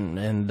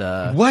 and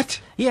What?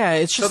 yeah,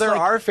 it's just So there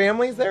like, are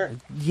families there?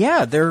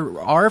 yeah, there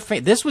are.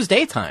 This was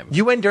daytime.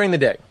 You went during the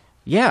day.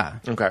 Yeah,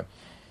 Okay.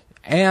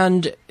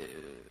 and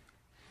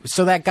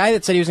so that guy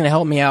that said he was going to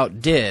help me out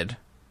did.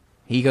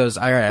 He goes,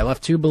 all right, I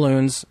left 2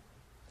 balloons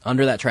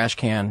under that trash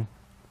can.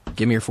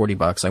 Give me your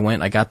 $40. I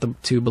went. I got the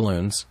 2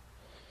 balloons.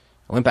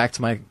 I went back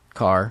to my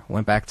car.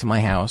 Went back to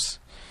my house.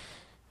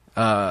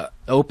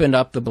 Opened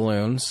up the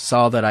balloons.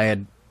 Saw that I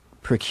had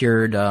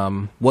procured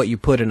what you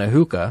put in a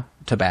hookah,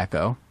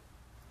 tobacco,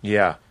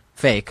 Yeah.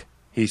 fake.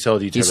 He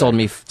sold you He sold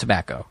me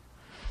tobacco.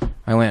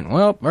 I went,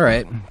 well, all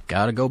right,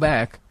 gotta go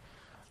back.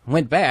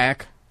 Went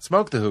back.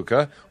 Smoked the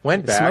hookah.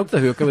 Went back. Smoked the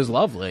hookah. It was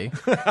lovely.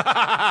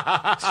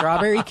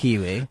 Strawberry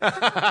kiwi.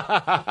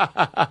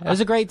 It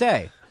was a great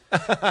day.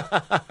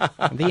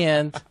 The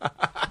end.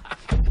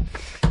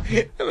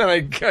 And then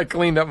I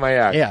cleaned up my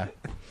act. Yeah.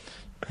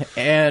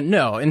 And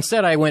no,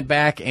 instead I went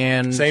back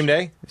and... Same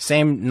day?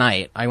 Same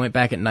night. I went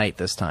back at night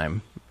this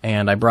time.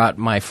 And I brought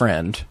my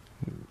friend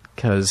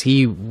because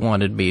he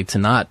wanted me to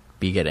not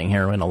be getting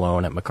heroin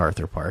alone at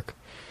MacArthur Park.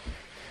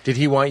 Did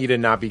he want you to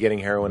not be getting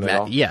heroin at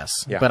all? Yes.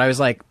 Yeah. But I was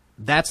like,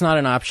 that's not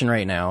an option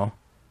right now.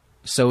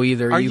 So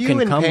either Are you you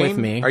can in come pain? with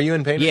me. Are you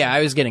in pain? Yeah,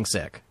 I was getting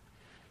sick.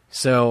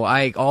 So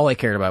all I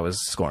cared about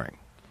was scoring.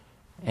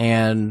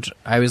 And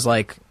I was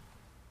like,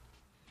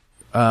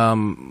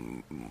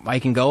 I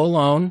can go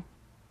alone,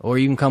 or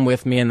you can come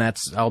with me, and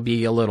I'll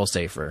be a little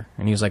safer.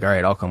 And he was like, all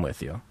right, I'll come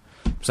with you.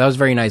 So that was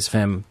very nice of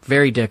him.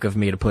 Very dick of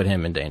me to put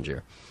him in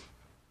danger.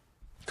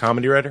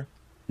 Comedy writer?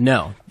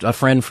 No, a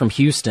friend from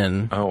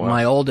Houston, Oh, wow.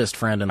 my oldest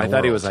friend in the I world.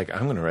 thought he was like,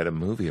 I'm going to write a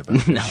movie about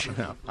this.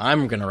 No,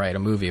 I'm going to write a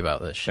movie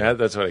about this shit. Yeah,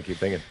 that's what I keep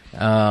thinking.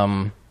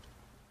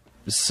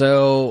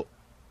 So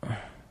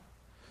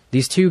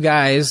these 2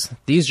 guys,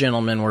 these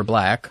gentlemen were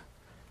black,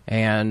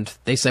 and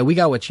they said, we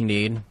got what you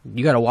need.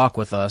 You got to walk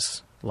with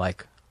us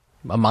like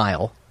a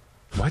mile.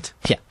 What?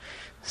 Yeah.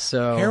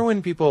 So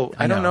Heroin people,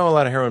 I don't know. know a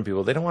lot of heroin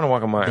people. They don't want to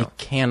walk a mile. They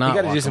cannot You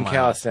got to walk do a some mile.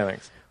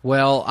 calisthenics.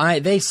 Well,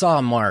 they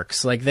saw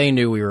marks. Like, they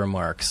knew we were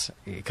marks.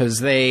 Because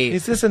they...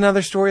 Is this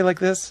another story like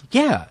this?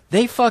 Yeah,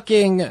 they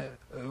fucking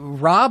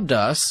robbed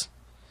us.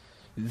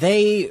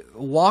 They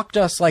walked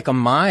us like a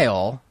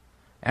mile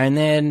and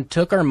then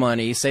took our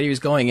money, said he was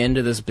going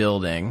into this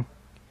building.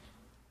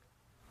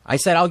 I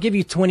said, I'll give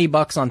you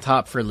 $20 on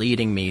top for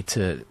leading me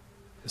to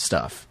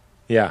stuff.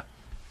 Yeah.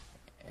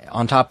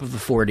 On top of the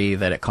 40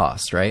 that it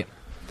costs, right?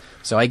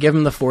 So I give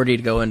him the 40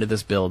 to go into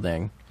this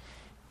building.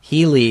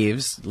 He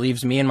leaves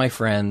me and my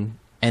friend,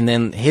 and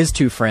then his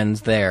 2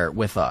 friends there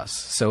with us.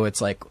 So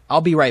it's like, I'll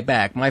be right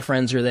back. My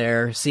friends are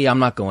there. See, I'm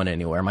not going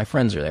anywhere. My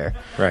friends are there.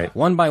 Right.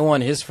 One by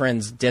one, his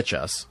friends ditch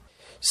us.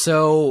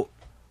 So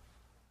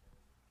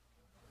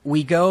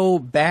we go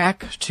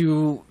back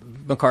to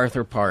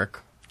MacArthur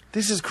Park.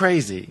 This is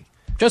crazy.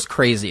 Just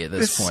crazy at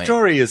this This point.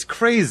 story is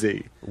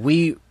crazy.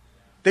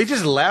 They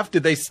just left?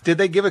 Did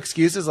they give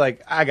excuses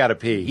like, I gotta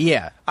pee?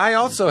 Yeah. I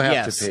also have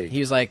Yes. to pee. He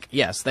was like,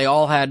 yes, they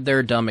all had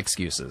their dumb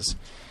excuses.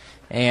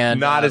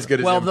 And Not as good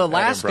as well, him, the Adam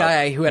last Brooks.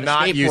 guy who had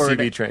Not a skateboard,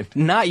 UCB trained.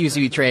 not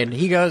UCB trained.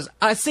 He goes,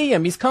 I see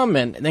him, he's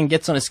coming, and then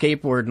gets on a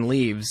skateboard and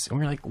leaves. And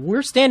we're like,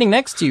 we're standing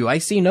next to you. I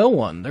see no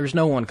one. There's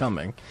no one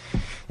coming,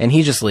 and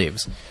he just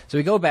leaves. So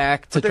we go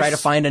back to try to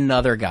find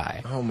another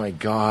guy, Oh my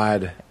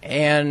God.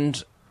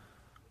 and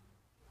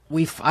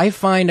I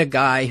find a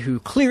guy who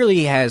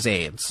clearly has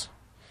AIDS.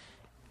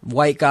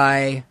 White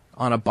guy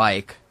on a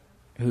bike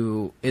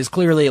who is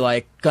clearly,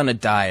 like, gonna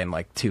die in,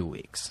 like, 2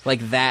 weeks. Like,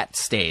 that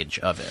stage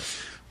of it.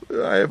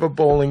 I have a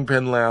bowling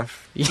pin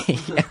laugh.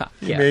 Yeah.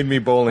 He made me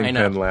bowling I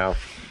know. pin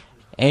laugh.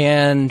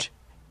 And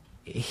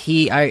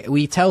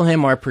we tell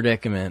him our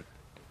predicament,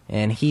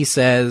 and he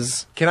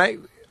says...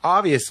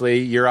 Obviously,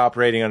 you're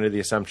operating under the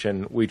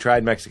assumption, we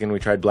tried Mexican, we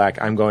tried black,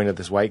 I'm going to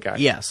this white guy.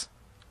 Yes.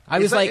 I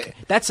was like,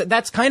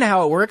 that's kind of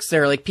how it works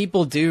there. Like,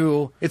 people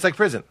do... It's like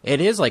prison. It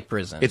is like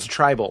prison. It's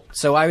tribal.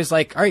 So I was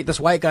like, all right, this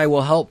white guy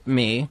will help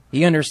me.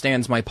 He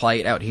understands my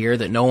plight out here,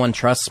 that no one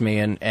trusts me,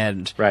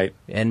 and Right.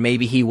 And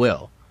maybe he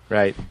will.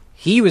 Right.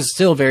 He was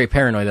still very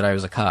paranoid that I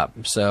was a cop.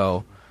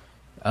 So,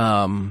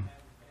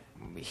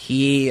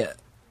 he...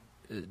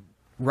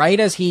 Right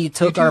as he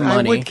took our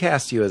money... I would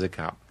cast you as a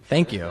cop.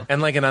 Thank you.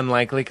 And like an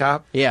unlikely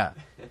cop. Yeah.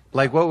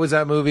 Like, what was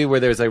that movie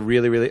where there was like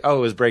really, really... Oh,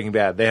 it was Breaking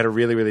Bad. They had a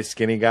really, really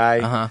skinny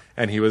guy,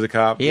 and he was a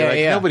cop. Yeah, You're like,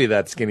 yeah. Nobody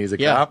that skinny is a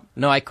Yeah. cop.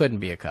 No, I couldn't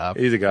be a cop.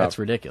 He's a cop. That's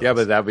ridiculous. Yeah,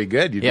 but that'd be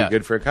good. You'd Yeah. be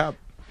good for a cop.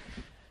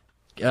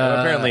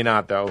 Apparently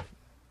not, though.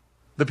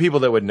 The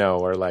people that would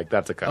know are like,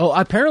 that's a cop. Oh,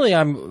 apparently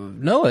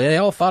No, they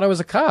all thought I was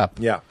a cop.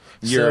 Yeah.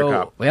 You're a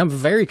cop. I'm a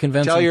very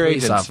convincing Tell your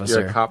police agents officer.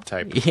 you're a cop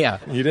type. Yeah.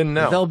 You didn't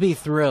know. They'll be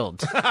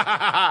thrilled.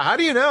 How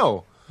do you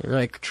know? You're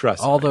like,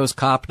 Trust all me. those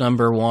cop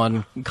number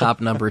 1,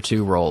 cop number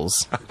 2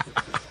 roles.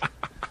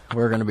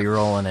 We're going to be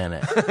rolling in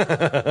it.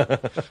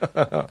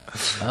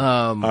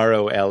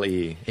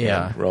 ROLE.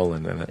 Yeah.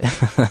 Rolling in it.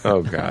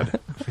 Oh, God.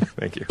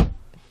 Thank you.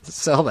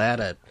 Sell that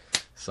at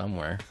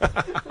somewhere.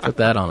 Put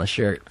that on a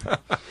shirt.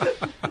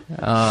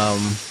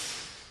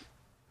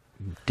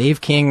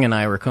 Dave King and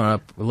I were coming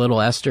up,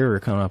 Little Esther,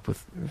 were coming up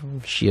with,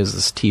 she has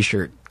this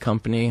t-shirt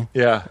company.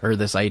 Yeah. Or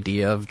this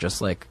idea of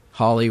just like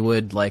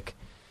Hollywood, like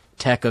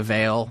tech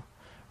avail,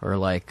 or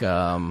like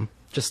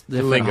just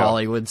different Lingo.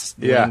 Hollywood's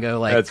Yeah, lingo,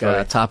 like that's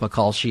right. top of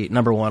call sheet,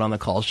 number 1 on the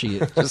call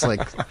sheet, just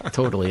like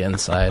totally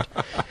inside.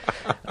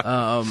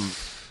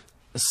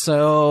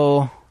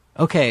 So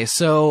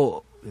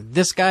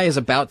this guy is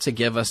about to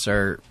give us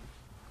our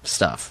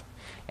stuff,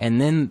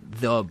 and then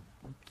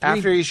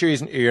After he's sure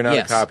you're not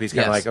Yes, a cop, he's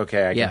kind of yes. like,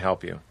 okay, I Yeah. can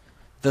help you.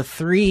 the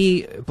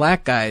 3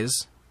 black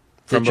guys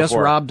that From just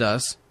before. robbed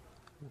us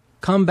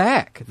come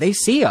back. They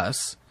see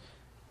us.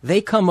 They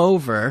come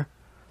over,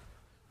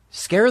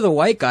 scare the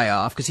white guy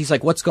off because he's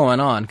like, what's going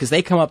on? Because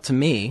they come up to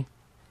me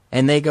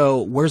and they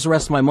go, where's the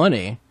rest of my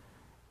money?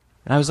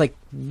 And I was like,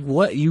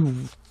 what?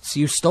 You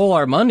stole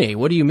our money.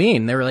 What do you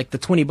mean? They were like, the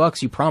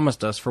 $20 you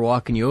promised us for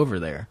walking you over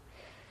there.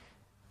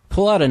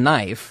 Pull out a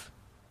knife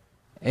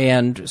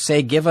and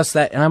say, give us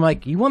that. And I'm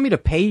like, you want me to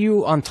pay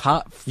you on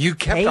top? You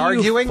kept pay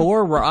arguing? You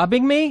for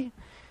robbing me?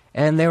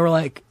 And they were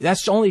like,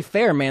 that's only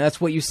fair, man. That's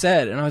what you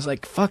said. And I was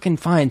like, fucking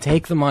fine.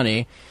 Take the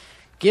money.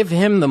 Give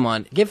him the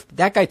money. Give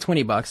that guy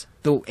 $20.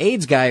 The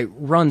AIDS guy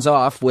runs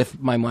off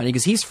with my money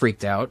because he's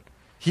freaked out.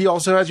 He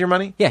also has your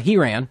money? Yeah, he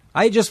ran.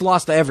 I just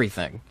lost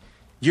everything.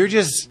 You're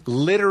just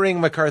littering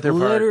MacArthur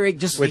Park Literally,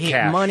 just with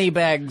cash.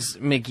 Moneybags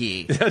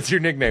McGee. That's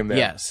your nickname there.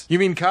 Yes. You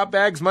mean cop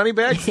bags, money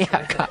bags?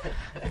 Yeah,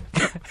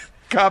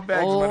 Cop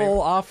bags, money oh,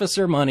 bags.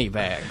 Officer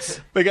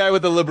Moneybags. The guy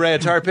with the La Brea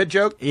tar pit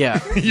joke? Yeah,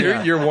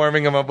 You're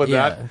warming him up with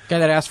yeah. that? Guy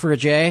that asked for a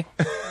J.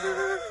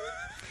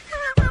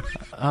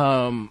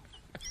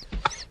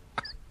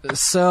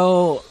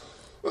 So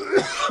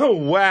Oh,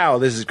 wow,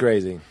 this is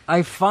crazy.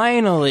 I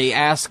finally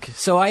ask.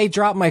 So I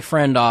drop my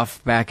friend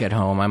off back at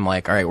home. I'm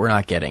like, all right, we're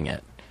not getting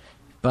it.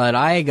 But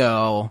I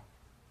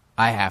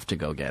have to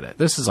go get it.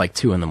 This is like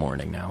 2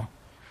 a.m. now.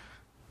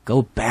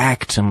 Go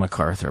back to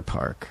MacArthur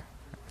Park.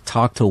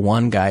 Talk to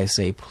one guy,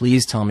 say,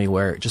 please tell me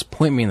where. Just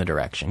point me in the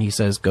direction. He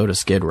says, go to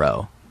Skid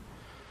Row.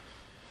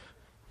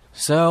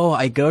 So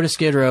I go to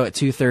Skid Row at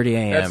 2:30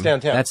 a.m. That's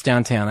downtown. That's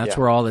downtown. That's Yeah.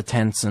 where all the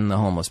tents and the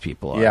homeless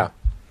people are. Yeah.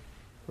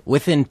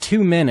 Within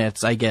 2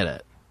 minutes, I get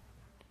it.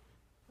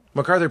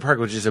 MacArthur Park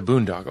was just a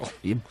boondoggle.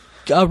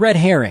 A red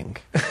herring.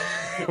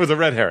 It was a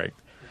red herring.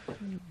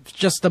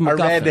 Just a A MacGuffin.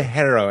 red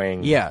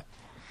harrowing. Yeah.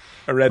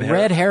 A red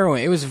herring. Red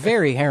harrowing. It was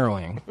very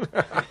harrowing.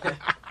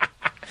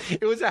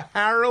 It was a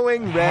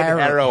harrowing red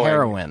heroin.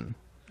 Heroin.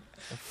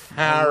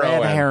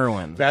 Heroin. Red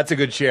heroin. That's a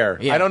good share.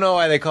 Yeah. I don't know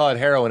why they call it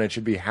heroin. It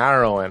should be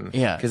heroin.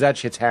 Yeah. Because that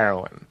shit's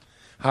heroin.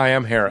 Hi,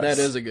 I'm Harris. That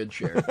is a good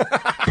share.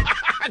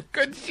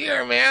 good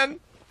share, man.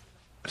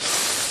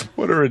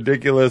 What a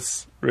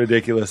ridiculous,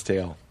 ridiculous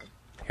tale.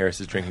 Harris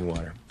is drinking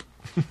water.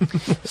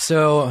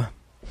 So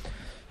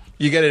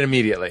You get it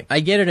immediately.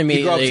 I get it You go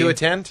immediately. up to a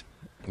tent?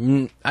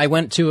 I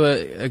went to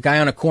a guy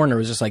on a corner who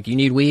was just like, you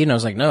need weed? And I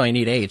was like, no, I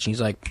need H. And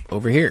he's like,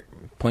 over here.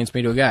 Points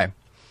me to a guy.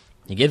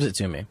 He gives it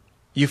to me.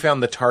 You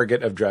found the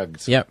target of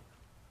drugs. Yep.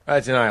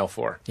 That's in aisle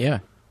 4. Yeah.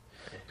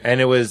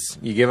 And it was,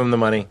 you give him the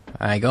money.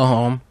 I go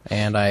home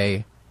and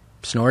I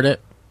snort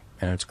it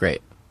and it's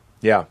great.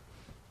 Yeah.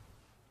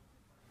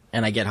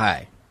 And I get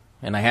high.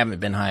 And I haven't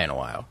been high in a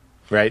while.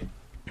 Right?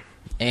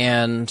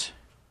 And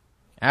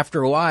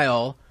after a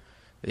while,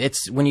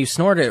 it's when you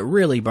snort it, it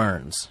really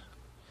burns.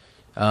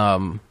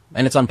 And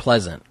it's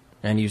unpleasant.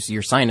 And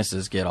your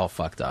sinuses get all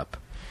fucked up.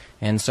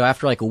 And so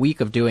after like a week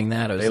of doing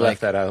that, I was They like,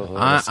 left that out of the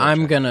I'm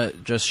sunshine. gonna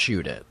just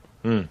shoot it.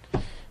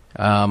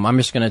 I'm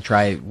just gonna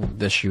try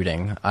the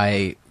shooting.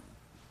 I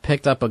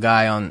picked up a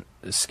guy on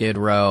Skid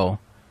Row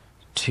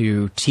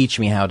to teach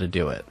me how to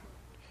do it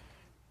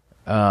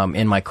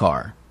in my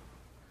car.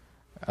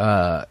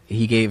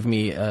 He gave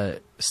me a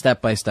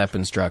step-by-step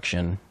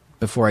instruction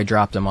before I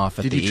dropped him off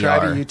at Did the you try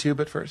ER. to YouTube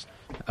at first?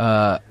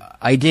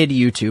 I did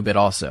YouTube it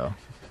also.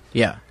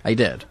 Yeah, I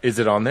did. Is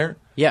it on there?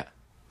 Yeah.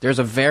 There's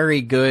a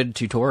very good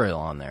tutorial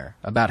on there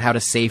about how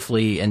to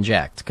safely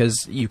inject,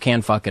 because you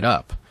can fuck it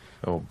up.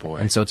 Oh boy.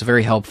 And so it's a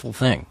very helpful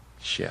thing.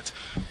 Shit.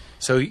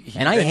 So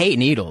And I hate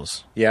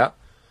needles. Yeah.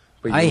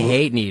 But I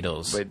hate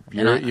needles. But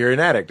And you're an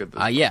addict at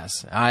this.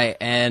 yes.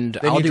 Then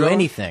I'll you do drove-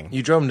 anything.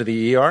 You drove him to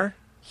the ER?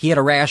 He had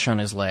a rash on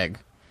his leg.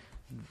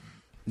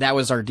 That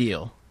was our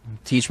deal.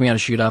 Teach me how to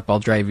shoot up, I'll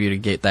drive you to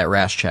get that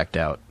rash checked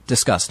out.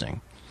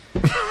 Disgusting.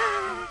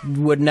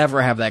 Would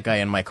never have that guy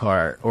in my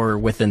car or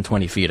within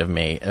 20 feet of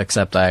me,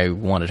 except I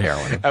wanted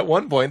heroin. At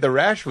one point, the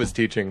rash was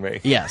teaching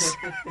me. Yes.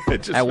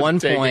 It just At was one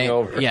taking point,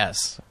 over.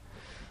 yes.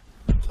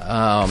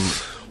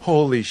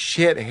 Holy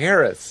shit,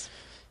 Harris.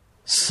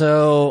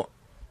 So,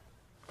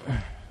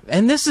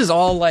 and this is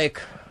all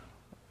like,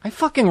 I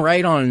fucking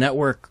write on a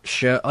network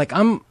show. Like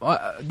I'm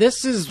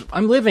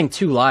living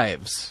two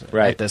lives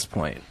Right. at this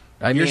point.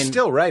 You're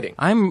still writing.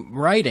 I'm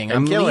writing. And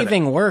I'm killing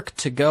leaving work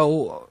to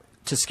go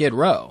to Skid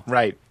Row.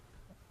 Right.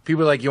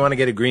 People are like, you want to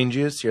get a green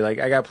juice? You're like,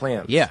 I got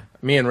plans. Yeah.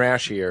 Me and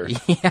Rashy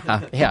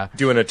are Yeah.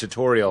 doing a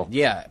tutorial.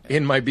 Yeah.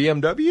 In my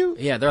BMW?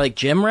 Yeah, they're like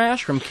Jim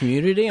Rash from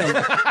Community. I'm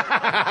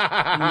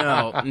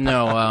like,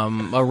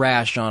 no, a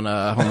rash on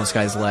a homeless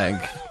guy's leg.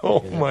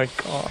 Oh my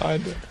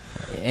God.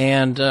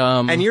 And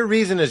your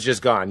reason is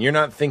just gone. You're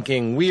not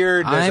thinking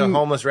weird. There's a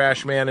homeless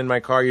rash man in my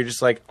car. You're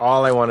just like,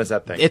 all I want is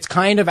that thing. it's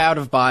kind of out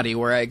of body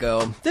where I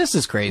go, this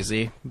is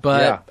crazy,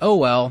 but Yeah. oh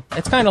well.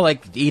 It's kind of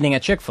like eating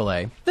at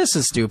Chick-fil-A. This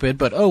is stupid,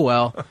 but oh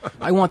well.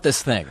 I want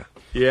this thing.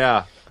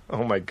 Yeah.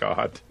 Oh my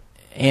God.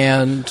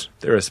 And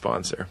They're a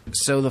sponsor.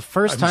 so the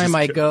first I'm time just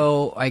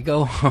I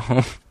go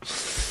home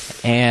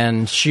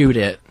and shoot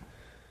it.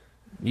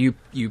 You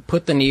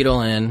put the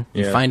needle in,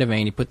 you Yeah. find a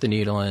vein, you put the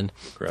needle in,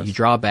 Gross. you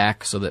draw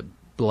back so that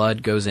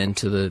blood goes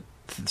into the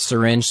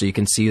syringe so you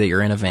can see that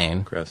you're in a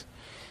vein. Gross.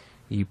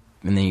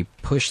 And then you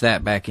push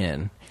that back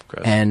in.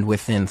 Gross. And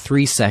within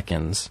 3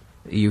 seconds,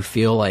 you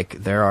feel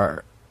like there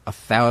are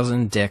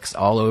 1,000 dicks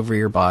all over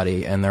your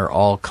body and they're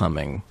all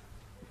coming.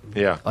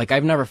 Yeah. Like,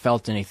 I've never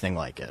felt anything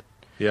like it.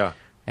 Yeah.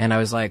 And I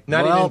was like,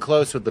 Not well, even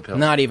close with the pill.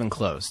 Not even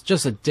close.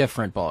 Just a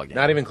different ballgame.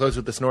 Not even close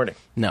with the snorting.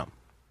 No.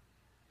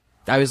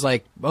 I was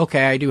like,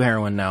 okay, I do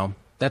heroin now.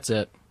 That's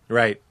it.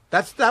 Right.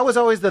 That was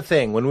always the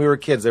thing. When we were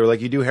kids, they were like,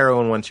 you do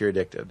heroin once you're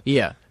addicted.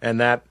 Yeah. And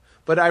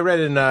but I read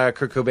in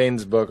Kurt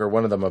Cobain's book, or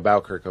one of them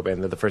about Kurt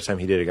Cobain, that the first time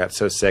he did it, got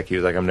so sick, he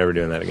was like, I'm never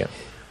doing that again.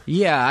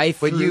 Yeah, I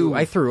But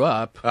threw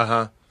up.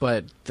 Uh-huh.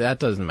 But that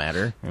doesn't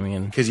matter. I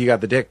mean, Because you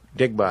got the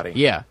dick body.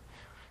 yeah.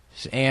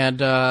 And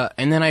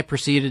then I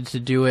proceeded to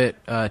do it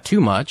too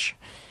much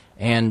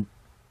and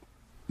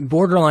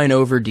borderline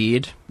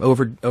overdosed.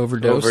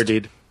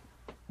 Overdeed.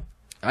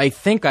 I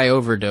think I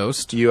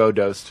overdosed. You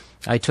overdosed.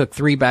 I took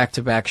 3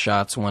 back-to-back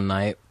shots one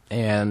night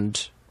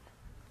and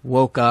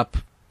woke up.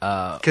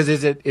 Because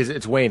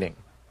it's waning.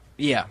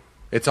 Yeah,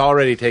 It's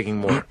already taking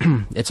more.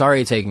 it's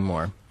already taking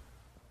more.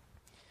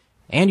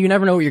 And you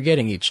never know what you're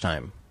getting each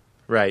time.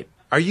 Right.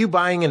 Are you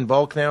buying in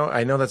bulk now?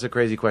 I know that's a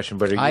crazy question,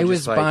 but are you I just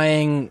was like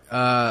buying,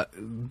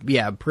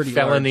 pretty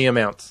felony large.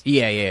 amounts?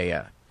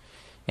 Yeah.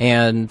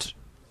 And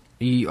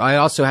I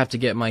also have to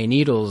get my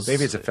needles.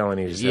 Maybe it's a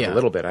felony to just have Yeah. a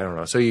little bit. I don't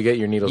know. So you get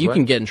your needles You what?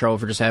 can get in trouble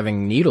for just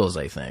having needles,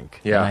 I think.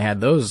 Yeah. And I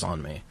had those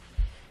on me.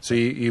 So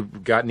you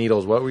got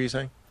needles. What were you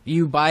saying?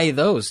 You buy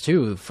those,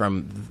 too,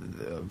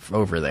 from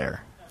over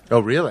there. Oh,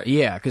 really?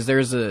 Yeah, because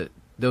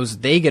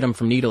they get them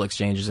from needle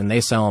exchanges, and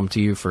they sell them to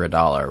you for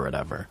 $1 or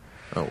whatever.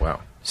 Oh, wow.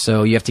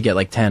 So you have to get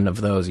like 10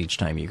 of those each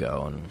time you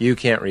go. And You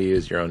can't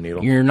reuse your own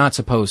needle. you're not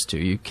supposed to.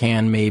 You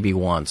can maybe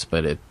once,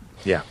 but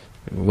Yeah.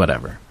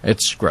 whatever.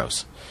 It's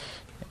gross.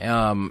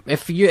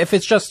 If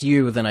it's just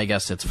you, then I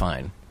guess it's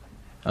fine.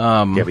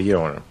 Yeah, but you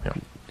don't want to. Yeah.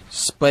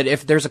 But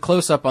if there's a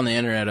close-up on the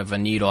internet of a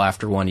needle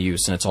after one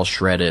use and it's all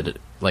shredded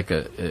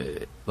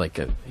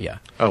yeah.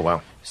 Oh,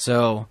 wow.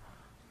 So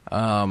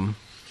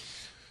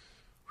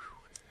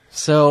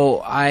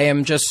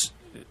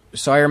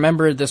I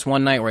remember this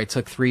one night where I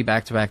took 3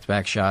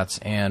 back-to-back shots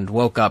and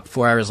woke up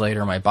 4 hours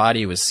later. My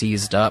body was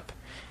seized up,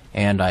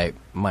 and I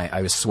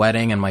was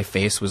sweating, and my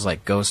face was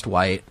like ghost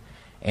white,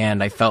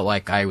 and I felt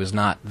like I was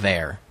not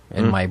there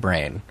in my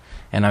brain.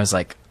 And I was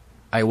like,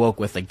 I woke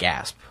with a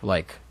gasp,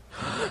 like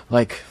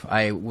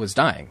I was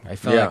dying. I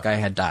felt Yeah. like I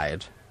had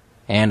died.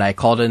 And I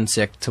called in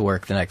sick to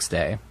work the next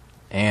day,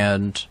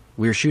 and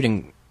we were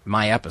shooting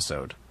my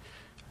episode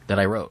that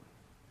I wrote.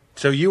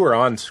 So you were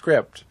on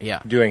script Yeah.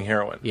 doing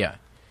heroin. Yeah.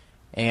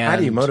 And How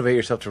do you motivate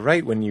yourself to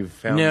write when you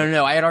found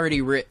No. I had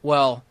already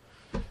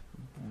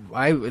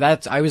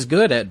I was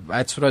good at.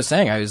 That's what I was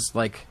saying. I was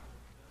like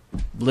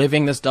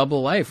living this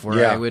double life where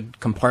Yeah. I would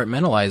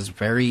compartmentalize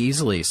very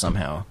easily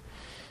somehow.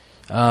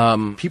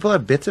 People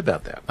have bits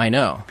about that. I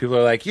know. People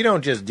are like, you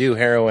don't just do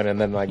heroin and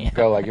then like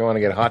go like you want to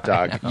get a hot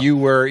dog. You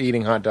were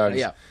eating hot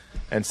dogs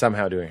and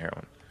somehow doing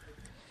heroin.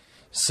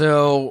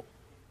 So,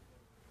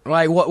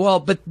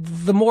 but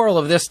the moral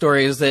of this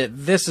story is that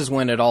this is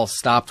when it all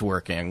stopped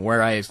working,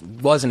 where I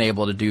wasn't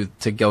able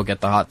to go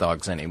get the hot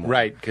dogs anymore.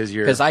 Right,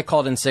 because I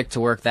called in sick to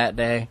work that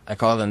day. I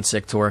called in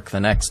sick to work the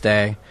next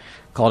day.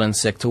 Called in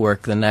sick to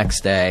work the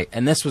next day.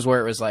 And this was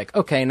where it was like,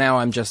 okay, now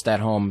I'm just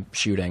at home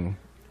shooting.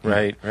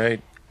 Right.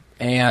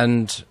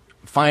 And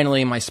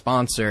finally, my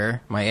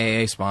sponsor,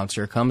 my AA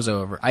sponsor, comes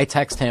over. I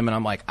text him, and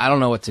I'm like, I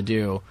don't know what to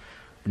do.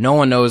 No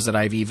one knows that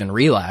I've even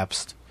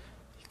relapsed,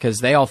 because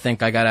they all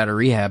think I got out of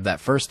rehab that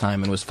first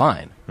time and was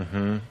fine.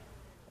 Mm-hmm.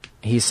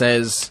 He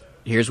says,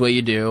 here's what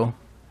you do.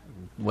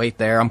 Wait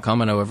there, I'm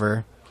coming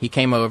over. He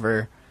came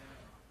over.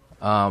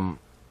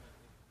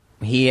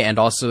 He and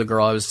also the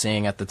girl I was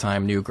seeing at the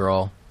time, new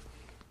girl.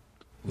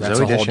 That's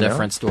Zooey a whole Deschanel?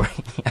 different story.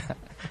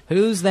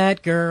 Who's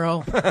that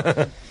girl?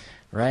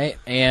 Right?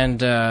 And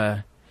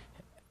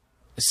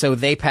so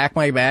they pack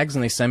my bags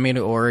and they send me to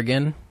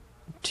Oregon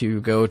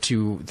to go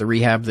to the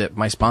rehab that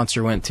my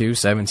sponsor went to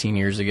 17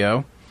 years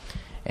ago.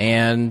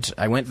 And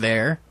I went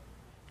there.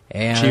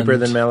 And cheaper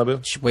than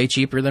Malibu? Way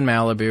cheaper than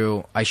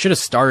Malibu. I should have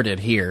started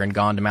here and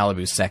gone to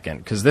Malibu second,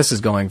 because that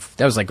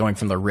was like going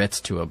from the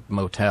Ritz to a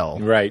motel.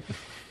 Right.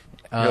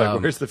 You're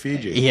like, where's the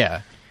Fiji?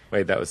 Yeah.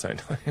 Wait, that was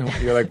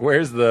Scientology. You're like,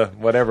 where's the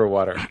whatever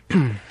water?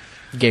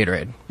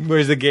 Gatorade.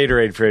 Where's the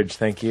Gatorade fridge?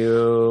 Thank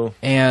you.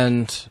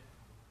 And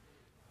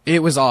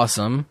it was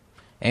awesome.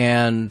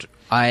 And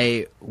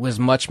I was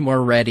much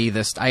more ready.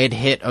 I had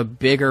hit a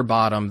bigger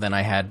bottom than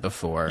I had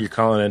before. You're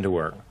calling into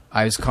work.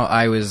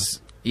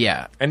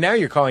 Yeah. And now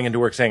you're calling into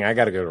work saying, I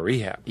got to go to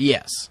rehab.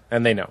 Yes.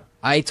 And they know.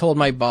 I told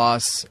my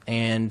boss,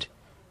 and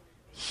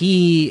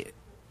he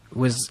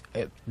was,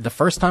 the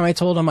first time I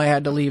told him I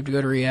had to leave to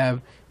go to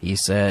rehab, he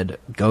said,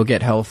 go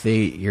get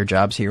healthy. Your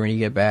job's here when you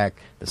get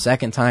back. The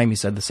second time, he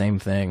said the same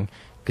thing,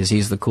 because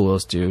he's the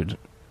coolest dude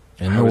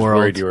in the world. I was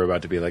worried you were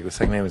about to be like, the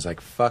second name was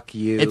like, fuck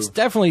you. It's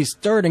definitely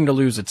starting to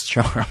lose its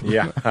charm.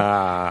 Yeah.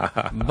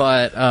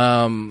 But,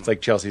 it's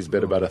like Chelsea's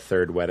bit about a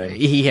third wedding.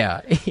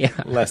 Yeah.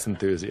 Less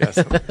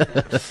enthusiasm.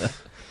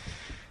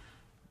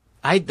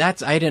 I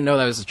didn't know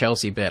that was a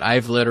Chelsea bit.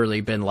 I've literally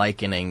been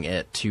likening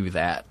it to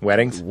that.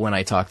 Weddings? When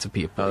I talk to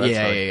people. Oh, that's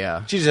funny.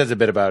 Yeah. She just has a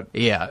bit about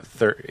you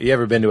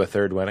ever been to a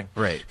third wedding?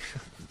 Right.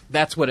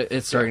 That's what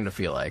it's starting to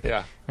feel like.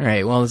 Yeah. All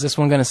right, well, is this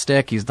one going to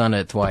stick? He's done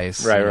it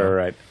twice.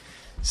 Right.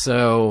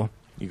 So...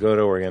 You go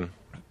to Oregon.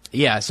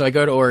 Yeah, so I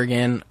go to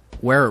Oregon,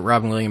 where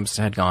Robin Williams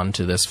had gone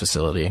to this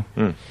facility.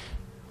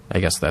 I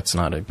guess that's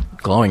not a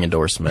glowing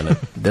endorsement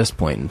at this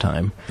point in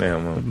time. Yeah,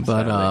 well,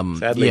 but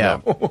sadly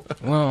yeah.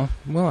 no.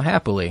 well,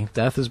 happily,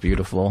 death is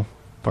beautiful,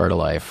 part of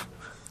life.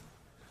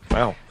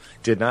 Wow,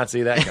 did not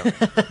see that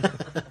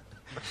coming.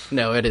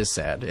 No, it is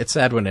sad. It's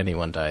sad when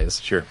anyone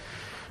dies. Sure.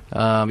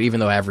 Even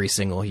though every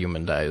single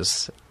human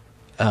dies.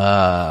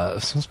 So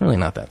it's really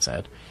not that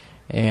sad.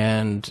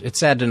 And it's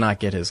sad to not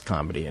get his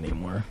comedy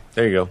anymore.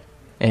 There you go.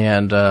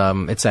 And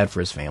it's sad for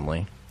his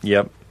family.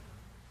 Yep.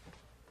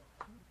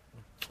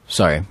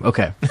 Sorry.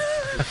 Okay.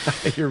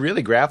 You're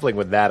really grappling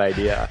with that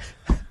idea.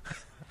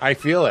 I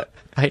feel it.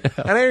 I know.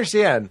 And I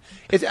understand.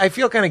 I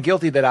feel kind of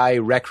guilty that I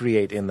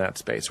recreate in that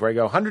space where I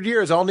go, 100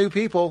 years, all new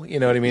people. You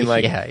know what I mean?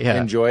 Like,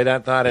 enjoy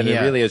that thought, and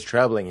it really is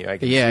troubling you. I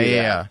can see that.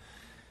 Yeah.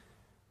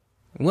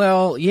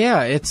 Well,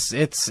 yeah, it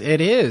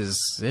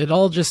is. It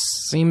all just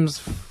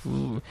seems...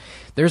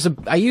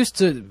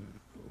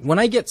 when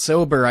I get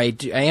sober, I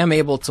am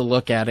able to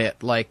look at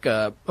it like,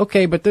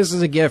 okay, but this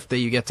is a gift that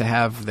you get to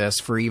have this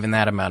for even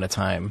that amount of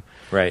time.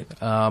 Right.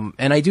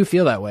 And I do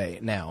feel that way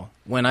now.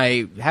 When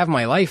I have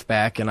my life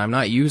back and I'm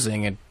not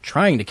using and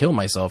trying to kill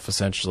myself,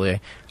 essentially,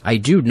 I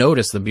do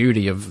notice the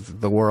beauty of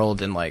the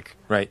world and, like,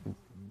 right.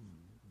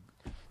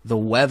 the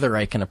weather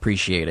I can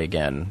appreciate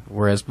again.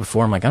 Whereas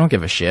before, I'm like, I don't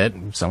give a shit.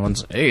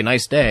 Someone's, hey,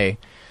 nice day.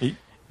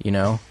 You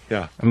know?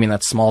 Yeah. I mean,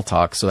 that's small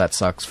talk, so that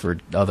sucks for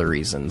other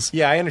reasons.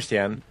 Yeah, I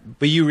understand.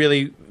 But you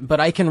really... But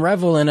I can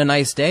revel in a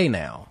nice day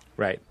now.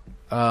 Right.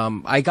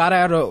 I got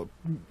out of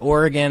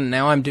Oregon.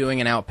 Now I'm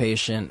doing an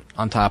outpatient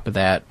on top of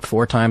that.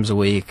 4 times a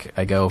week.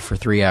 I go for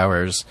 3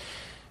 hours.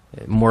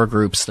 More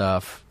group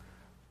stuff.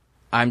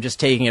 I'm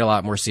just taking it a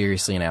lot more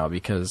seriously now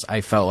because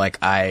I felt like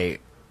I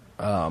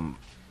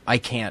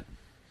can't...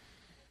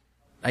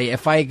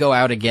 if I go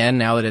out again,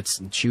 now that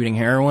it's shooting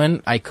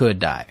heroin, I could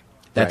die.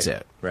 That's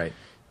it. Right.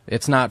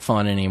 It's not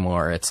fun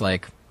anymore. It's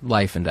like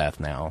life and death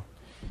now.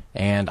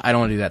 And I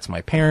don't want to do that to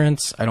my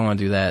parents. I don't want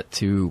to do that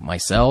to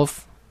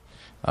myself.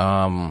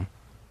 So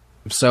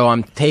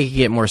I'm taking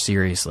it more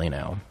seriously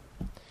now.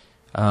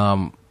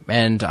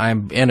 And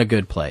I'm in a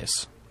good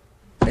place.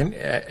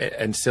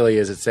 And silly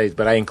as it says,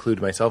 but I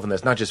include myself in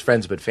this. Not just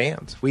friends, but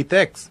fans. Wheat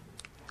Thicks.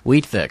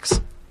 Wheat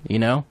Thicks. You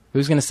know?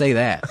 Who's going to say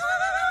that?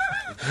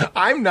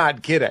 I'm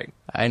not kidding.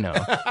 I know.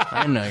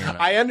 I know you're not.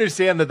 I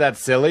understand that that's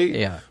silly.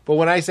 Yeah. But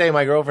when I say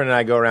my girlfriend and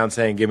I go around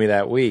saying, give me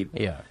that wheat,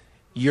 yeah,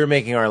 you're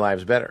making our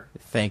lives better.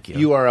 Thank you.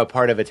 You are a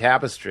part of a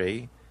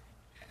tapestry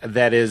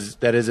that is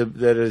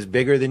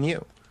bigger than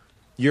you.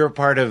 You're a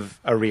part of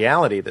a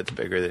reality that's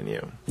bigger than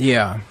you.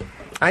 Yeah.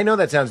 I know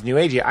that sounds new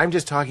agey. I'm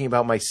just talking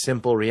about my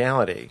simple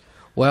reality.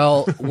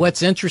 Well,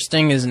 what's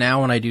interesting is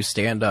now when I do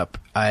stand up,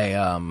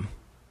 I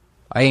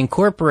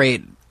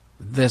incorporate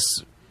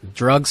this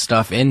drug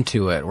stuff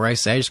into it, where I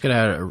say I just got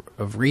out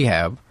of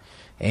rehab,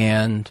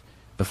 and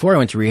before I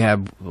went to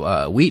rehab,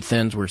 wheat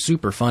thins were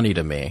super funny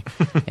to me,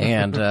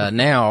 and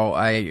now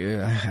I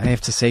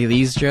have to say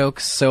these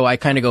jokes, so I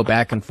kind of go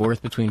back and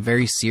forth between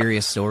very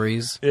serious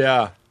stories.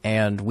 Yeah.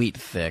 And wheat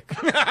thick.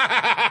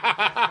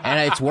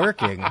 And it's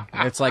working.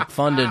 It's like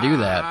fun to do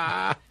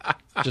that.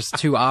 Just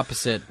two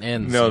opposite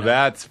ends. No,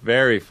 that's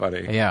very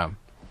funny. Yeah.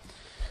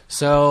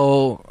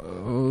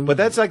 So. But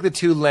that's like the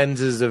two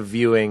lenses of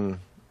viewing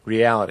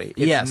reality.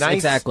 It's yes, nice,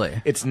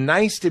 exactly. It's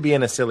nice to be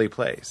in a silly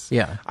place.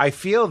 Yeah. I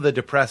feel the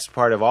depressed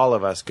part of all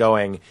of us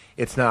going,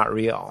 it's not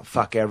real.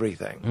 Fuck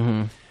everything.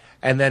 Mm-hmm.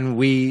 And then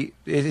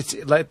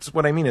that's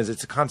what I mean is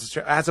it's a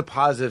constant, as a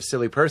positive,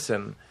 silly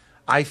person,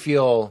 I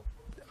feel,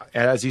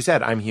 as you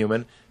said, I'm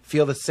human,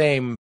 feel the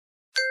same.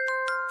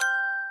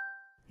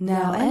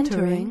 Now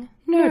entering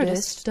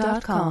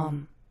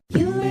Nerdist.com.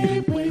 You made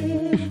it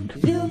weird.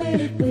 You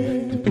made it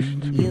weird.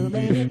 You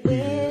made it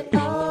weird.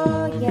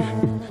 Oh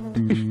yeah.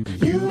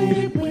 You made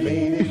it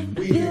weird.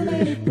 You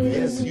made it weird.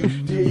 Yes, you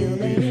did. You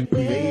made it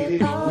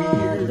weird.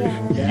 Oh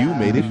yeah. You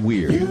Made It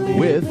Weird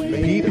with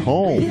Pete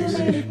Holmes.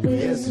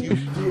 Yes, you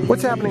did.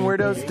 What's happening,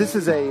 weirdos? This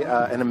is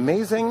an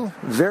amazing,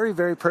 very,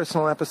 very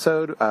personal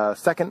episode.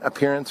 Second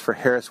appearance for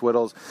Harris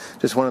Wittels,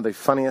 just one of the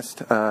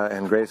funniest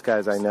and greatest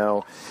guys I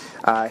know.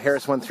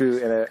 Harris went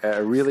through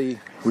a really,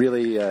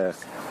 really,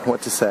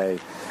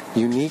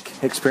 unique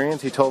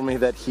experience. He told me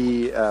that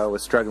he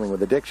was struggling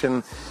with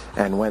addiction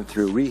and went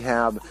through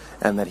rehab,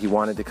 and that he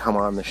wanted to come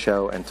on the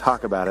show and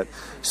talk about it.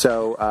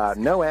 So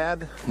no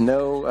ad,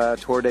 no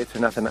tour dates or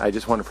nothing. I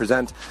just want to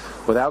present,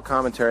 without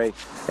commentary,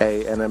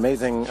 an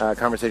amazing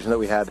conversation that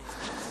we had.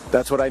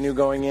 That's what I knew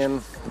going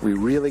in. We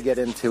really get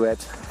into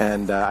it,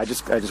 and I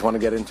just want to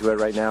get into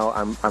it right now.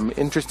 I'm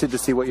interested to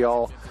see what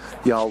y'all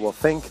will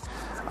think.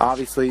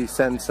 Obviously,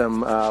 send some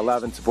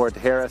love and support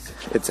to Harris.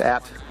 It's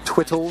at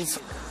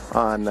Wittels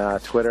on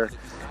Twitter,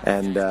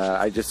 and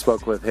I just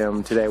spoke with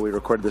him today. We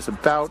recorded this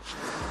about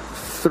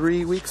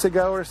 3 weeks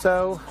ago or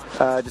so,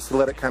 just to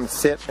let it kind of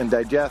sit and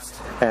digest,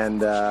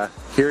 and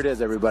here it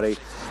is, everybody.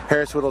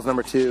 Harris Wittels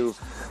number 2,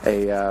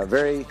 a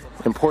very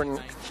important,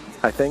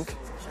 I think,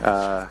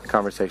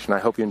 conversation. I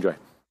hope you enjoy.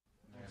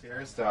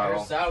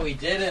 Aristotle, we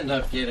did end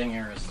up getting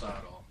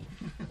Aristotle.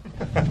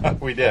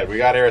 We did. We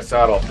got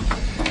Aristotle.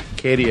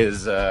 Katie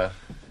is...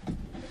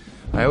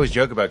 I always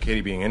joke about Katie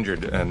being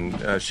injured,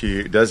 and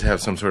she does have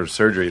some sort of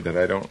surgery that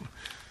I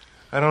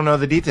don't know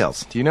the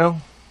details. Do you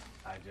know?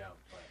 I don't,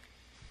 but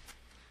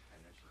I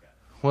know she got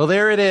it. Well,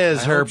 there it is.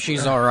 I hope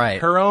she's all right.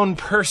 Her own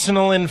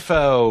personal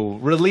info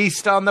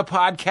released on the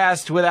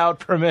podcast without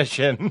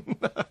permission.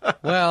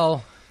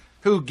 Well,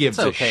 who gives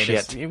it's okay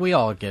a shit? we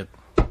all get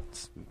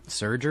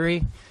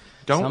surgery.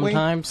 Don't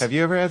sometimes. we? Have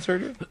you ever had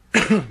surgery?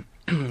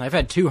 I've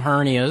had 2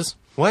 hernias.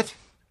 What?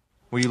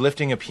 Were you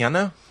lifting a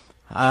piano?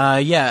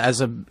 Yeah, as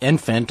an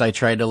infant, I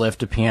tried to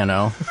lift a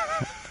piano,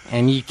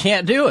 and you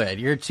can't do it.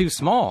 You're too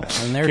small,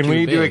 and they're Can too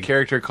we do a big.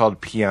 character called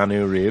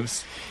Piano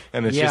Reeves?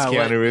 And it's just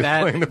Keanu Reeves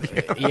playing the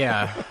piano.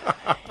 Yeah.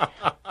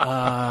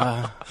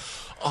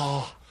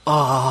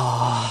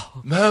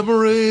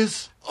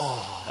 Memories.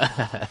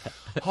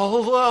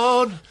 Hold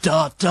on.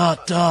 Da da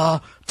da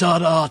da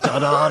da da da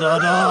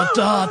da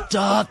da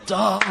da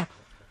da.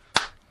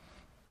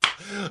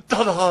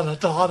 Da da da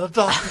da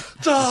da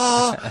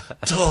da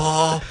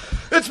da.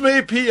 It's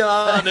me,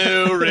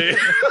 Piano Reeves.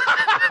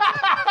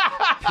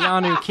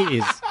 Piano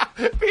keys.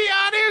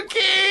 Piano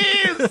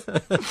keys.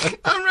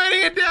 I'm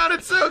writing it down.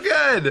 It's so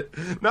good.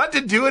 Not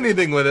to do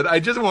anything with it. I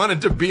just want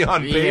it to be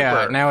on paper.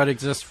 Yeah, now it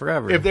exists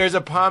forever. If there's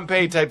a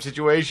Pompeii type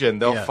situation,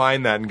 they'll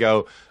find that and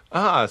go,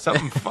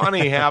 something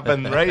funny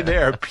happened right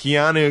there.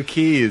 Piano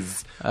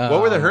keys.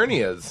 What were the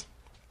hernias?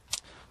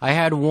 I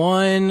had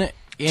one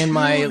in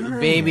my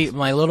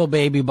little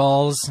baby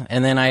balls,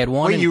 and then I had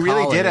one. Wait, in you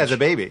really college. did as a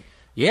baby?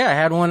 Yeah, I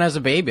had one as a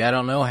baby. I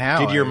don't know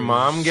how. Did your I was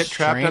mom get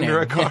trapped training. under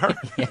a car?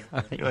 Yeah,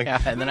 like,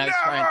 yeah, and then I was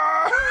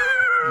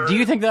trying. Do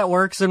you think that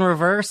works in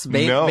reverse?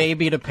 No.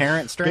 Baby to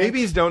parent strength?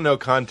 Babies don't know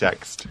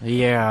context.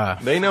 Yeah.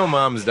 They know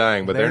mom's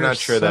dying, but they're not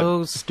sure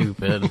so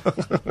stupid.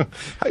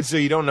 So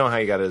you don't know how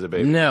you got it as a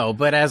baby? No,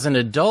 but as an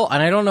adult,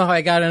 and I don't know how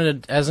I got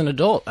in as an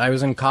adult. I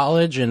was in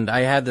college, and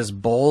I had this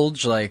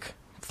bulge, like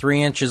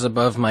 3 inches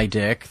above my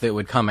dick that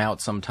would come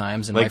out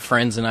sometimes, and my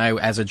friends and I,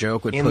 as a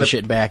joke, would push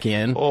it back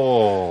in.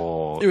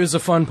 Oh. It was a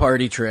fun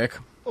party trick.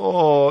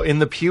 Oh, in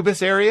the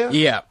pubis area?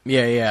 Yeah,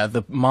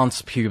 the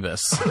mons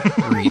pubis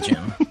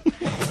region.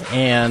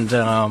 And,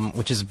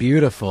 which is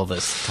beautiful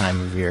this time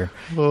of year.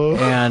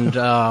 And,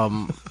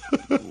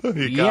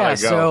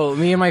 so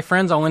me and my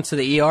friends all went to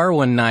the ER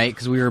one night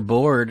because we were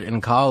bored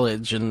in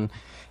college, and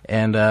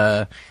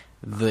it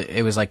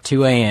was like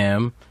 2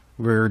 a.m.,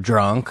 We were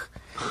drunk,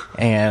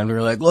 and we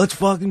were like, let's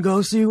fucking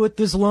go see what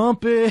this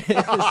lump is.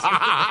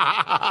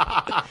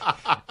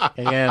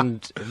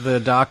 And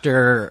the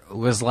doctor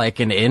was like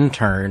an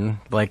intern,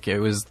 like it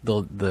was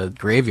the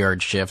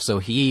graveyard shift, so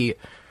it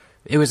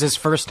was his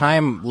first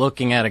time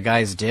looking at a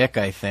guy's dick,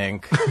 I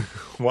think.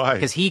 Why?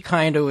 Because he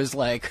kind of was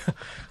like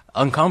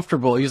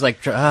uncomfortable. He was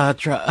like,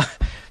 drop your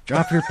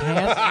pants.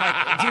 I'm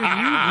like,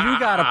 dude, you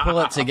gotta pull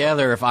it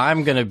together if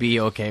I'm gonna be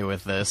okay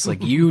with this.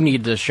 Like, you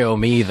need to show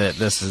me that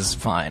this is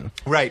fine.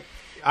 Right.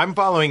 I'm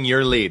following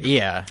your lead.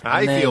 Yeah.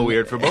 I feel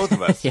weird for both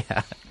of us.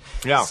 Yeah.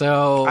 Yeah.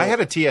 So I had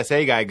a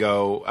TSA guy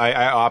go.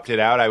 I opted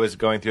out. I was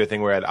going through a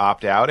thing where I'd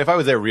opt out. If I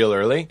was there real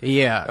early,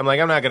 yeah, I'm like,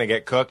 I'm not going to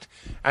get cooked.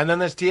 And then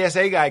this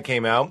TSA guy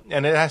came out,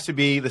 and it has to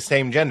be the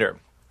same gender.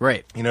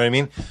 Right. You know what I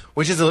mean?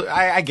 Which is,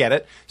 I get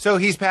it. So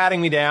he's patting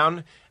me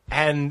down,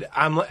 and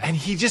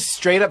he just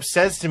straight up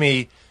says to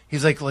me,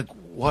 he's like,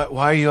 what?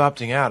 Why are you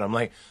opting out? I'm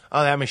like,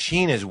 oh, that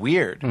machine is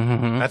weird.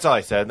 Mm-hmm. That's all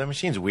I said. That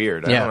machine's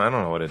weird. Yeah. I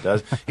don't know what it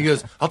does. He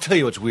goes, I'll tell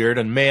you what's weird.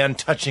 A man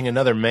touching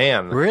another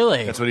man.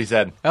 Really? That's what he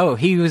said. Oh,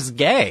 he was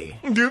gay.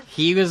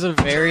 He was a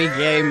very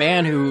gay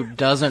man who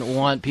doesn't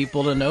want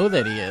people to know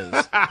that he is.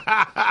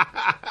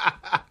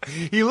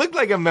 He looked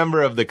like a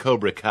member of the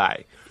Cobra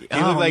Kai. He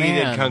looked like he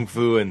did kung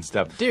fu and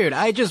stuff. Dude,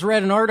 I just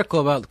read an article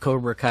about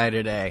Cobra Kai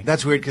today.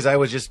 That's weird because I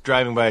was just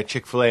driving by a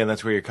Chick-fil-A, and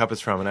that's where your cup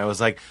is from. And I was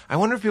like, I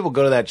wonder if people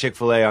go to that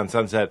Chick-fil-A on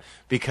Sunset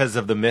because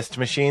of the mist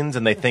machines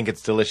and they think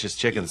it's delicious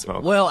chicken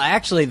smoke. Well,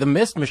 actually, the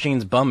mist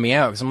machines bum me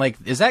out because I'm like,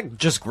 is that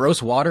just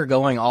gross water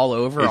going all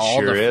over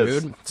all the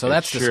food? So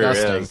that's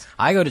disgusting.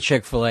 I go to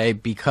Chick-fil-A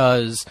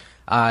because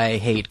I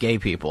hate gay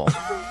people.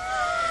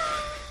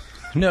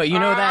 No, you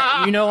know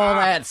that. You know all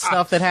that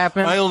stuff that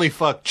happened. I only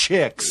fuck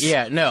chicks.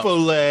 Yeah, no.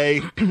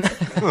 Filet.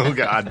 Oh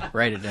God.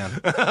 Write it down.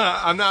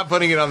 I'm not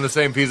putting it on the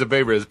same piece of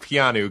paper as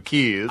piano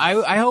keys.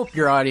 I hope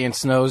your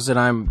audience knows that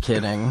I'm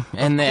kidding,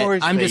 and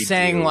that I'm just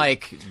saying,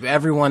 like,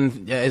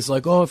 everyone is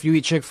like, oh, if you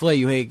eat Chick-fil-A,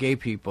 you hate gay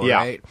people,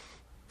 right?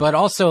 But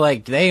also,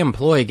 like, they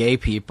employ gay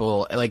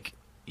people, like,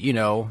 you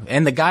know,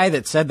 and the guy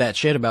that said that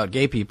shit about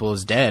gay people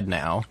is dead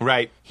now.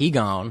 Right. He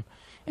gone.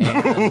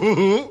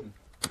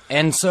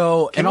 And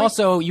so,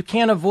 also, you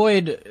can't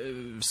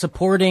avoid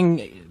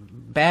supporting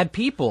bad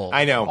people.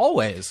 I know.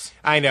 Always.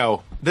 I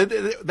know.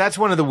 That's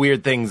one of the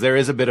weird things. There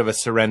is a bit of a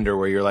surrender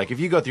where you're like, if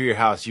you go through your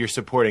house, you're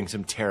supporting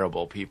some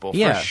terrible people,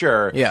 for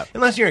sure. Yeah.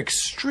 Unless you're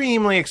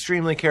extremely,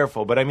 extremely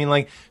careful. But I mean,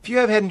 like, if you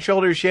have Head and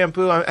Shoulders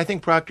shampoo, I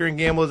think Procter &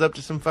 Gamble is up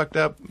to some fucked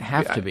up.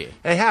 Have to be.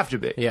 They have to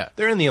be. Yeah.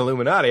 They're in the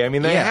Illuminati. I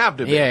mean, they have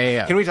to be.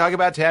 Yeah. Can we talk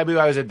about taboo?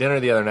 I was at dinner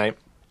the other night.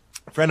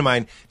 A friend of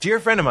mine, dear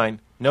friend of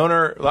mine, known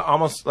her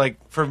almost like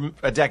for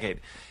a decade,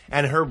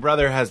 and her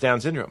brother has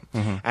Down syndrome.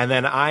 Mm-hmm. And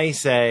then I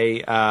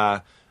say,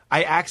 I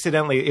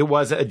accidentally, it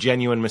was a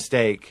genuine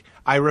mistake.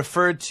 I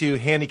referred to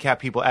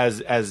handicapped people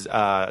as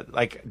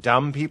like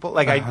dumb people.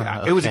 Like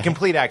it was a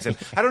complete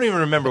accident. I don't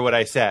even remember what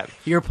I said.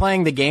 You're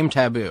playing the game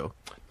Taboo.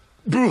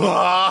 We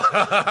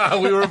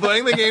were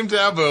playing the game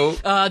Taboo.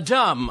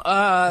 Dumb.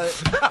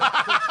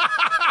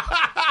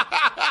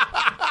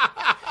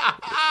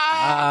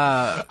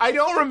 I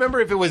don't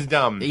remember if it was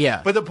dumb.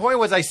 Yeah. But the point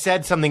was I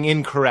said something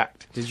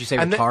incorrect. Did you say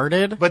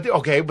retarded?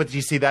 But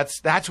you see,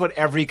 that's what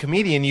every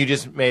comedian, you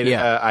just made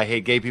I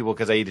hate gay people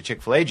because I eat a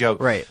Chick-fil-A joke.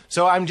 Right.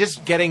 So I'm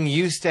just getting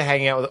used to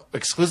hanging out with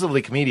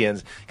exclusively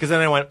comedians because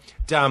then I went,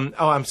 dumb.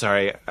 Oh, I'm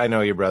sorry. I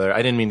know your brother. I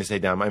didn't mean to say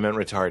dumb. I meant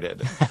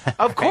retarded.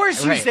 Of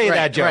course you say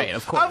that joke. Right,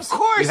 of course. Of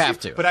course. You have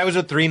to. But I was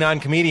with 3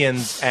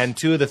 non-comedians, and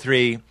 2 of the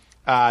 3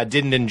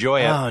 didn't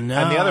enjoy it. Oh, no.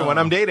 And the other one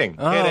I'm dating.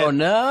 Oh,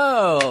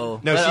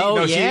 no.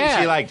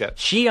 She liked it.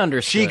 She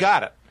understood. She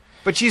got it.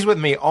 But she's with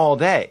me all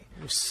day.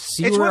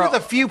 So It's one of the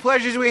few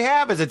pleasures we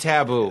have as a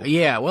taboo.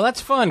 Yeah, well,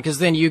 that's fun, because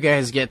then you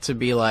guys get to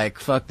be like,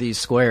 fuck these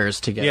squares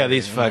together. Yeah,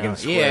 these fucking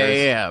squares.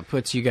 Yeah,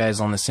 puts you guys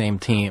on the same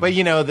team. But,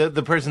 you know,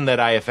 the person that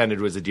I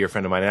offended was a dear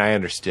friend of mine, and I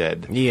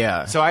understood.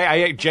 Yeah. So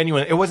I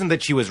genuinely, it wasn't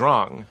that she was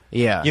wrong.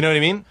 Yeah. You know what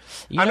I mean?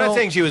 I'm not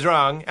saying she was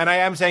wrong, and I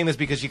am saying this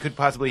because she could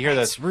possibly hear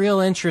this. It's real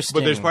interesting.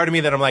 But there's part of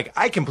me that I'm like,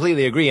 I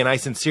completely agree, and I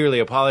sincerely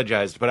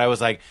apologized, but I was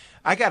like,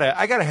 I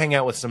gotta hang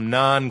out with some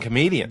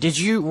non-comedians.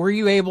 Were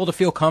you able to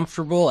feel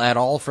comfortable at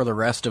all for the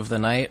rest of the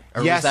night?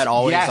 Or was that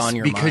always on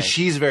your mind? Because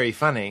she's very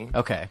funny.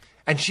 Okay.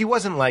 And she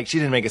wasn't like, she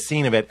didn't make a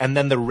scene of it. And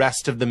then the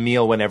rest of the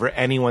meal, whenever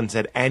anyone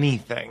said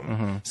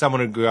anything,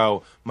 someone would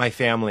go, my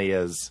family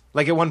is...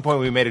 Like at one point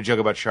we made a joke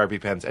about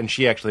Sharpie pens, and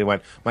she actually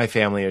went, my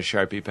family is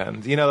Sharpie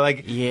pens. You know,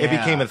 like, it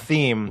became a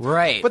theme.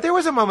 Right. But there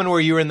was a moment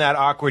where you were in that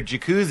awkward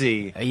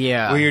jacuzzi.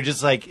 Yeah. Where you're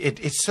just like,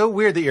 it's so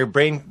weird that your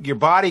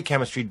body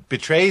chemistry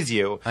betrays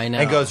you. I know.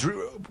 And goes,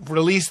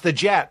 release the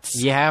jets.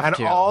 You have and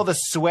to. And all the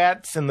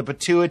sweats and the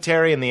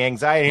pituitary and the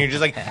anxiety. And you're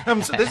just like,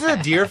 this is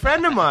a dear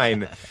friend of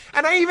mine.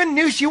 And I even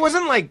knew she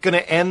wasn't like going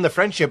to end the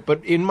friendship,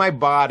 but in my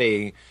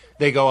body,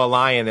 they go, a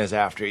lion is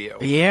after you.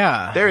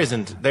 Yeah. There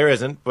isn't,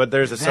 but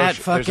there's a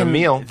there's a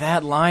meal.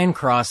 That line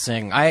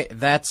crossing.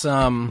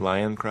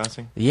 Lion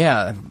crossing?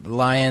 Yeah,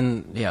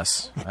 lion,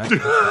 yes.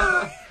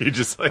 You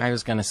just like... I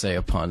was going to say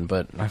a pun,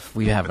 but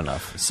we have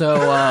enough. So,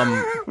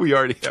 we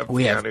already have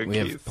we piano have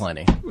keys.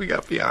 plenty. We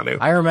got piano.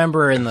 I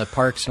remember in the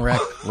Parks and Rec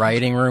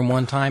writing room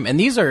one time, and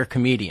these are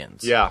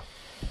comedians. Yeah.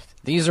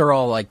 These are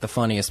all like the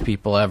funniest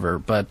people ever,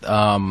 but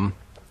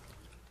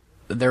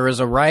there was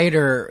a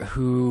writer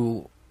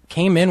who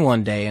came in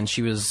one day and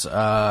she was in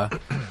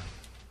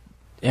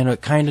a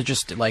kind of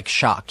just like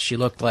shocked. She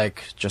looked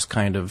like just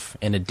kind of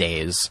in a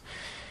daze.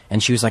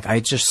 And she was like, I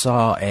just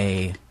saw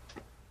a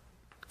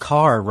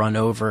car run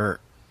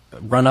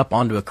up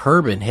onto a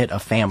curb and hit a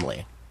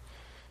family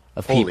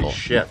of people. Holy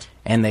shit.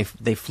 And they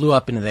flew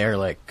up into the air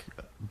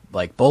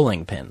like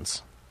bowling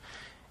pins.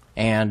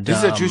 And This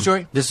is a true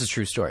story? This is a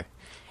true story.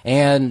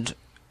 And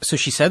so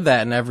she said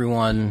that, and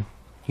everyone,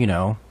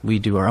 we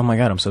do our, oh my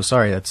God, I'm so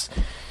sorry. It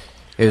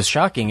was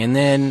shocking. And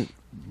then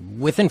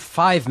within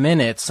 5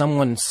 minutes,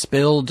 someone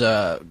spilled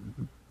a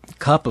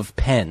cup of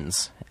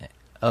pens,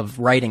 of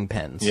writing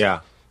pens. Yeah.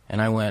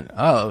 And I went,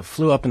 oh, it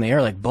flew up in the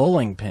air like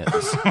bowling pins.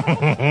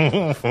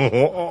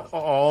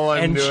 All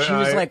I'm And doing, she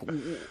was like,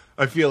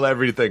 I feel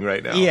everything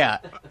right now. yeah.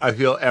 I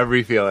feel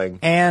every feeling.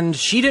 And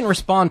she didn't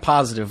respond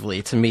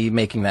positively to me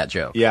making that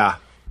joke. Yeah.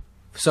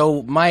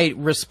 So my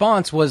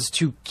response was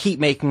to keep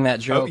making that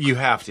joke You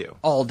have to.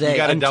 all day You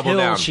got to until double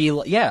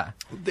down. yeah.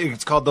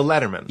 It's called the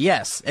Letterman.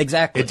 Yes,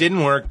 exactly. It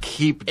didn't work.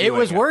 Keep doing It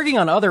was working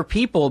on other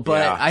people, but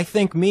Yeah. I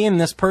think me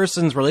and this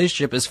person's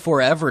relationship is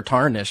forever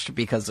tarnished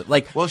because,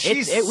 Well,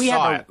 she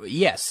saw it.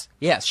 Yes,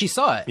 she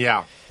saw it.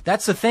 Yeah.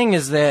 That's the thing,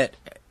 is that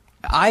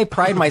I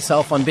pride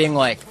myself on being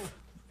like,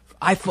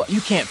 you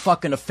can't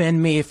fucking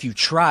offend me if you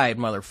tried,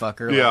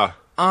 motherfucker. Like, Yeah.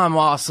 I'm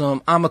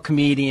awesome. I'm a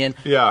comedian.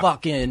 Yeah.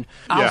 Fucking,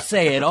 I'll Yeah.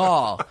 say it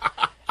all.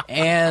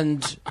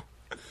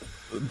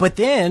 But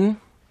then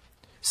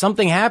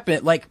something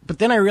happened, but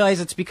then I realized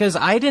it's because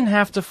I didn't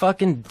have to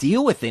fucking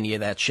deal with any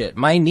of that shit.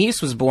 My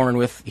niece was born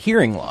with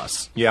hearing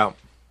loss. Yeah.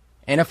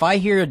 And if I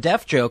hear a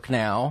deaf joke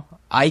now,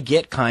 I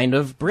get kind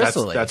of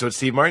bristly. That's what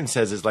Steve Martin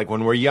says, is like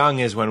when we're young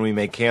is when we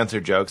make cancer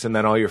jokes, and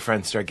then all your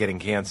friends start getting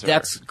cancer.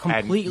 That's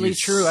completely And you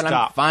true, and I'm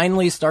stop.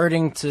 finally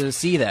starting to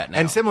see that now.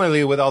 And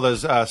similarly with all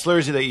those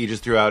slurs that you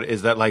just threw out,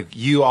 is that like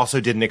you also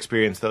didn't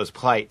experience those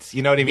plights.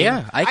 You know what I mean?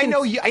 Yeah, I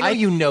know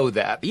you know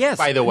that. Yes.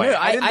 By the way, No,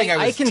 I didn't think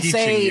I was can teaching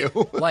say,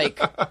 you. like,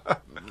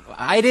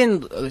 I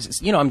didn't.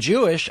 I'm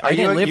Jewish. I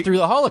didn't live through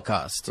the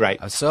Holocaust. Right.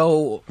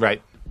 So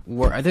Right.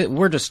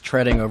 we're just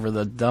treading over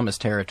the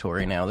dumbest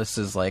territory now. This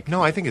is like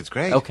No, I think it's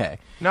great. Okay.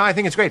 No, I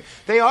think it's great.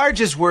 They are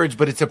just words,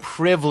 but it's a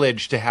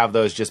privilege to have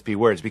those just be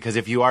words, because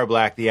if you are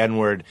black, the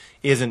N-word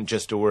isn't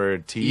just a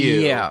word to you.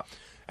 Yeah.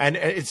 And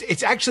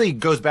it's actually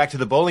goes back to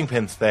the bowling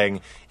pins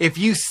thing. If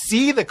you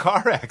see the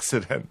car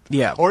accident,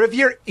 Yeah. or if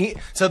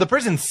so the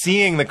person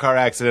seeing the car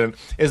accident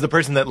is the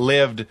person that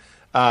lived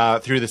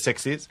through the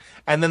 60s,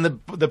 and then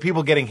the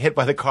people getting hit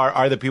by the car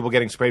are the people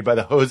getting sprayed by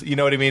the hose. You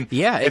know what I mean?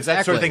 Yeah, it's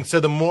that sort of exactly. thing. So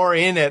the more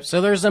in it, So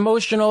there's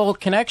emotional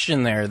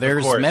connection there.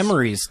 There's course.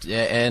 memories,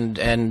 and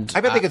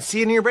I bet they could see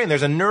it in your brain.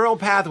 There's a neural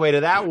pathway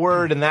to that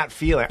word and that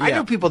feeling. I Yeah.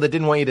 knew people that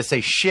didn't want you to say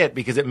shit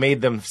because it made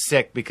them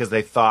sick because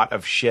they thought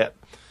of shit.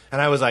 And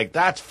I was like,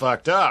 that's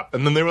fucked up.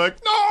 And then they were like,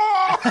 no!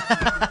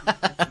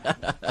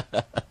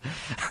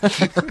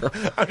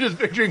 I'm just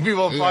picturing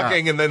people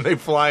fucking and then they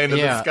fly into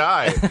the Yeah.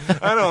 sky.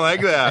 I don't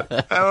like that.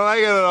 I don't like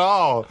it at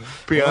all.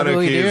 what Piano do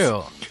we keys.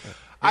 do?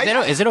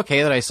 Is it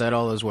okay that I said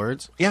all those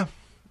words? Yeah.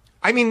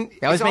 I mean,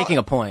 I was it's all- making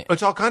a point.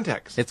 It's all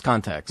context. It's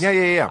context.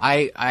 Yeah.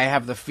 I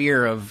have the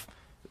fear of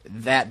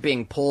that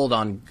being pulled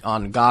on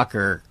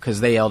Gawker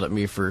because they yelled at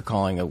me for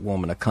calling a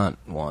woman a cunt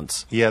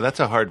once. Yeah, that's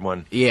a hard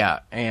one. Yeah,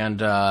 and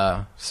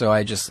so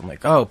I'm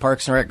like, oh,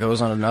 Parks and Rec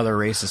goes on another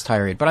racist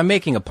tirade. But I'm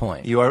making a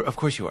point. You are, of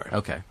course you are.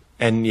 Okay.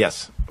 And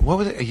yes, what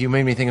was it? You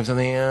made me think of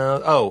something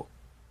else. Oh,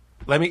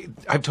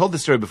 I've told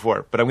this story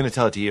before, but I'm going to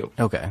tell it to you.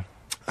 Okay.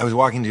 I was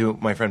walking to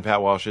my friend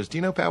Pat Walsh's. Do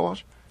you know Pat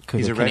Walsh?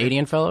 He's a writer.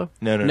 Canadian fellow?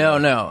 No.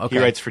 Okay.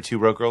 He writes for Two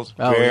Broke Girls.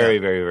 Oh, very,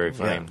 yeah. very, very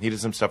funny. Yeah. He did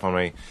some stuff on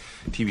my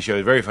TV show.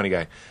 He's a very funny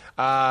guy.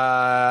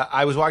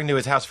 I was walking to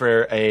his house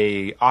for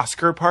a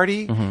Oscar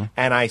party,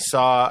 and I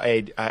saw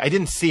I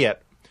didn't see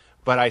it,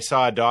 but I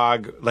saw a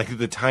dog, like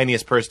the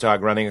tiniest purse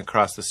dog, running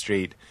across the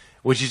street,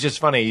 which is just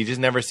funny. You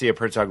just never see a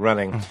purse dog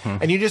running.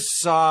 And you just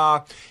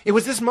saw, it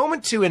was this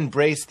moment to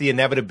embrace the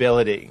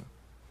inevitability.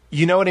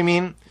 You know what I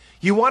mean?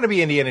 You want to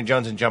be Indiana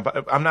Jones and jump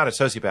out. I'm not a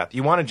sociopath.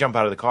 You want to jump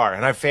out of the car.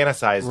 And I've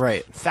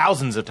fantasized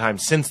thousands of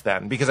times since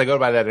then, because I go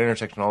by that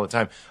intersection all the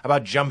time,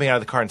 about jumping out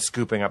of the car and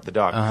scooping up the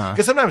dog.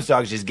 Because sometimes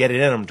dogs just get it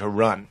in them to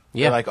run.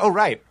 Yeah. They're like, oh,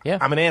 right, Yeah.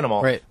 I'm an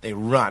animal. Right. They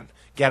run.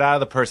 Get out of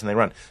the purse and they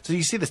run. So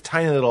you see this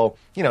tiny little,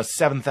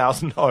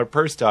 $7,000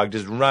 purse dog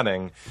just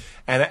running,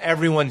 and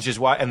everyone's just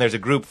and there's a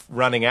group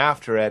running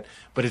after it,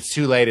 but it's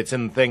too late. It's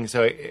in the thing.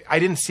 So I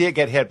didn't see it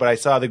get hit, but I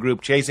saw the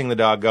group chasing the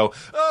dog go,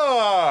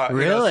 oh!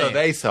 Really? So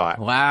they saw it.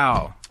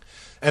 Wow.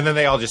 And then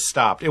they all just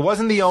stopped. It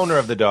wasn't the owner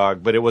of the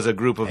dog, but it was a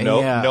group of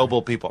Yeah.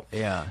 noble people.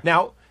 Yeah.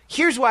 Now,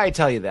 Here's why I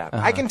tell you that.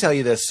 I can tell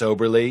you this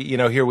soberly. You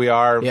know, here we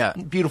are. Yeah.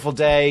 Beautiful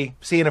day.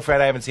 Seeing a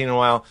friend I haven't seen in a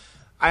while.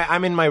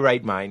 I'm in my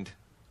right mind.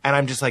 And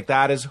I'm just like,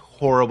 that is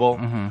horrible.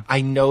 I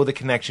know the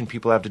connection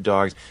people have to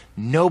dogs.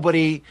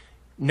 Nobody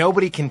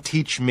can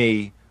teach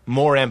me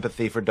more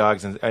empathy for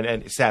dogs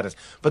and sadness.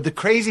 But the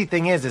crazy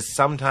thing is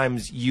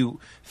sometimes you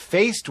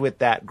faced with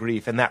that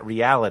grief and that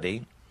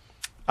reality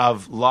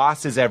of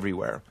loss is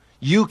everywhere.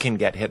 You can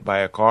get hit by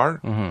a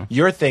car.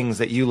 Your things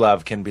that you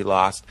love can be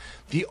lost.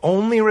 The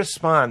only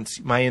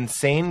response my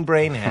insane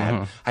brain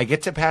had, I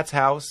get to Pat's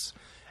house,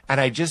 and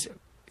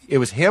it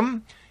was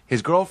him,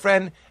 his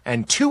girlfriend,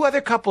 and 2 other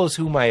couples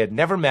whom I had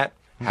never met,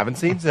 haven't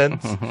seen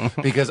since,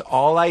 because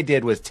all I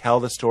did was tell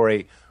the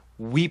story,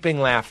 weeping,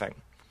 laughing.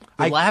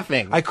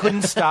 Laughing. I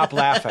couldn't stop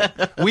laughing.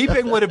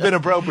 Weeping would have been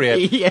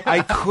appropriate. Yeah.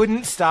 I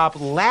couldn't stop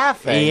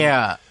laughing.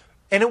 Yeah.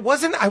 And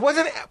I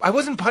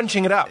wasn't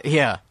punching it up.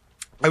 Yeah.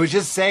 I was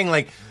just saying,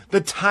 like, the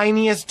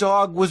tiniest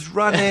dog was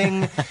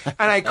running,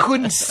 and I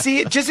couldn't see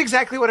it. Just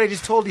exactly what I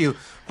just told you.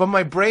 But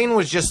my brain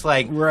was just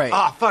like, Right.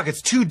 oh, fuck,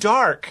 it's too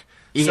dark.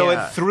 So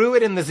Yeah. it threw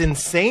it in this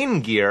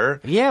insane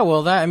gear. Yeah,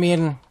 well, that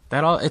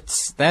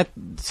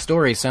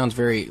story sounds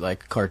very,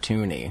 like,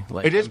 cartoony.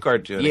 Like, It is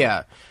cartoony.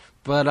 Yeah.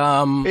 But,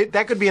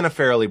 That could be in a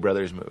Farrelly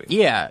Brothers movie.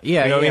 yeah, You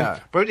know what I yeah.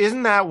 mean? But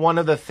isn't that one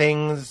of the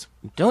things...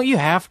 Don't you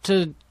have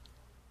to...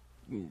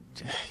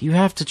 You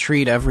have to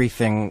treat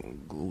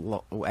everything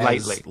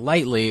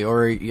lightly,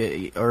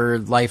 or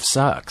life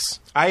sucks.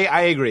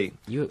 I agree.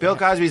 You- Bill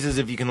Cosby says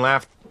if you can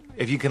laugh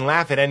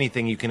at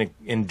anything, you can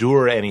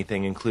endure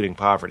anything, including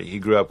poverty. He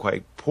grew up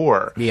quite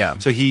poor. Yeah.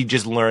 So he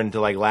just learned to,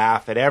 like,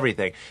 laugh at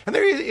everything. And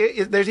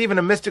there's even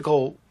a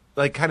mystical,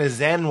 like, kind of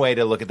Zen way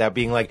to look at that,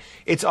 being like,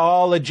 it's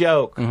all a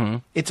joke.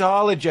 It's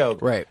all a joke.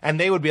 Right. And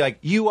they would be like,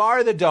 you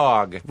are the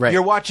dog. Right.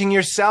 You're watching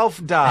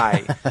yourself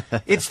die.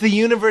 It's the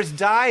universe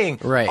dying.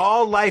 Right.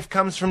 All life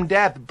comes from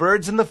death.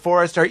 Birds in the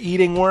forest are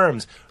eating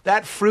worms.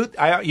 That fruit,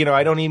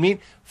 I don't eat meat.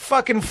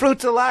 Fucking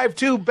fruit's alive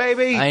too,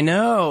 baby. I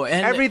know.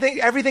 And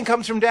Everything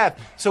comes from death.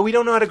 So we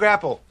don't know how to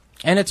grapple.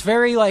 And it's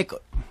very, like,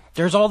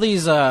 there's all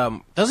these,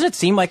 doesn't it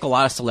seem like a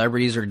lot of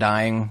celebrities are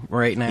dying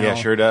right now? Yeah,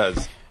 sure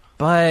does.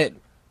 But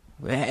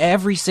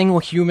every single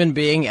human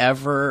being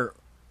ever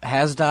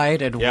has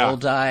died and will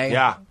die.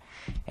 Yeah.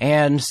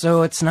 And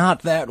so it's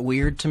not that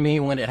weird to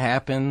me when it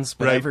happens,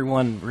 but Right.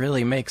 everyone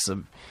really makes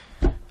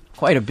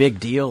quite a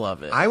big deal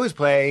of it. I was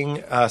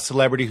playing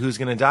Celebrity Who's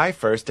Gonna Die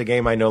First, a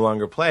game I no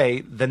longer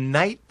play, the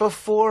night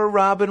before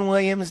Robin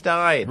Williams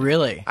died.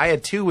 Really? I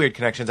had 2 weird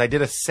connections. I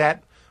did a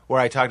set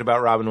where I talked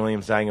about Robin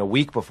Williams dying a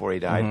week before he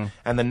died,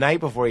 and the night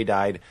before he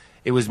died,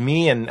 it was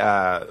me and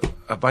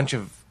a bunch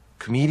of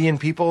comedian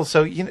people.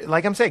 So,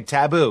 like I'm saying,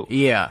 taboo.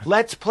 Yeah.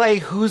 Let's play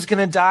Who's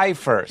Gonna Die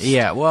First.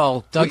 Yeah,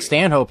 well, Doug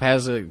Stanhope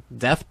has a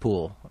death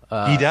pool.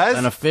 He does?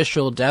 An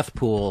official death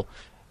pool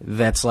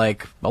that's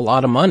like a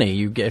lot of money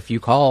you get if you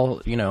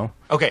call,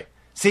 Okay.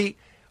 See,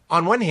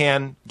 on one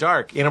hand,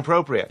 dark,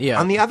 inappropriate.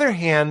 Yeah. On the other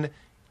hand,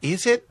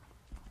 is it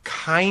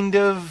kind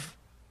of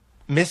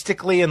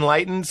mystically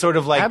enlightened? Sort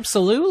of like,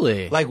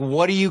 Absolutely. like,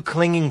 what are you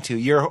clinging to?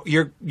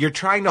 You're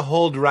trying to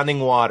hold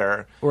running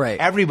water. Right.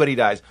 Everybody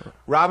dies.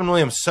 Robin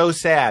Williams, so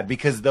sad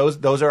because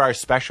those are our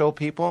special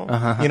people.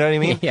 You know what I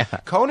mean? Yeah.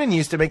 Conan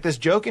used to make this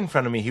joke in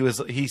front of me.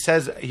 He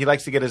says he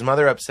likes to get his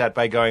mother upset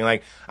by going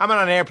like, I'm on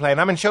an airplane,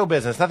 I'm in show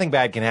business, nothing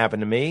bad can happen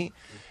to me.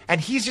 And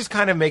he's just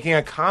kind of making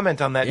a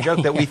comment on that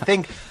joke that we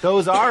think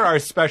those are our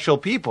special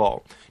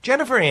people.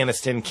 Jennifer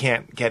Aniston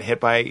can't get hit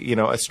by,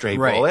 a stray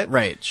bullet.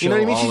 Right. You know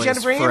what I mean? She'll She's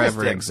Jennifer always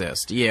forever Aniston.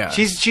 exist. Yeah.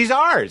 She's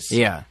ours.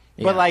 Yeah.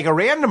 But like a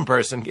random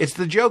person, it's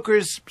the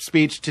Joker's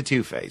speech to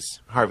Two-Face,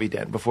 Harvey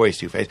Dent, before he's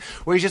Two-Face,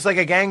 where he's just like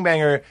a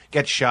gangbanger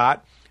gets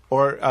shot,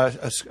 or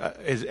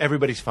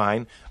everybody's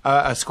fine.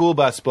 A school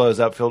bus blows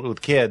up filled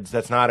with kids.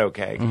 That's not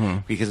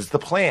okay because it's the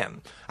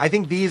plan. I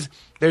think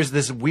there's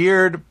this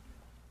weird,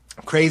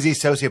 crazy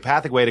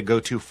sociopathic way to go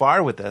too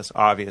far with this,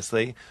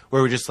 obviously,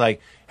 where we're just like,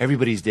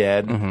 everybody's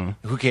dead.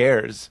 Who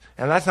cares?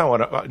 And that's not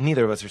what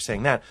neither of us are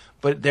saying that.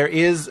 But there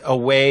is a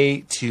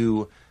way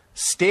to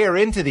stare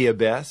into the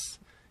abyss.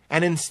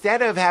 And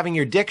instead of having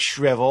your dick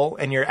shrivel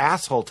and your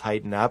asshole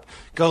tighten up,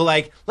 go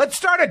like, let's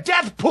start a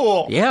death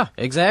pool. Yeah,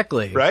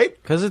 exactly. Right?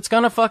 Because it's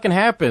gonna fucking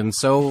happen.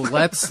 So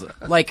let's,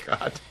 like,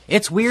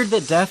 it's weird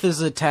that death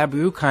is a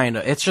taboo, kind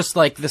of. It's just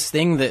like this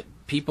thing that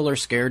people are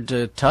scared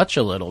to touch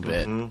a little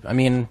bit. I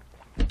mean...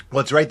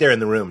 Well, it's right there in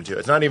the room, too.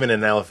 It's not even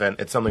an elephant.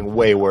 It's something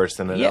way worse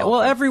than an elephant.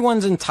 Well,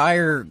 everyone's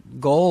entire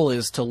goal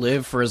is to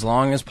live for as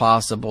long as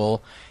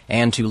possible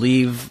and to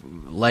leave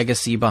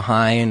legacy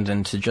behind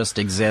and to just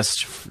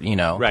exist,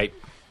 Right.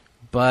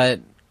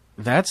 But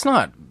that's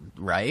not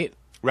right.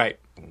 Right.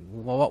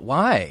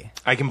 Why?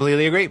 I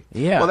completely agree.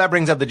 Yeah. Well, that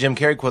brings up the Jim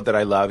Carrey quote that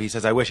I love. He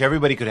says, I wish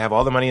everybody could have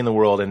all the money in the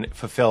world and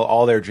fulfill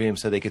all their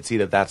dreams so they could see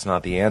that that's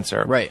not the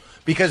answer. Right.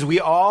 Because we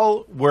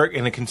all work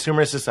in a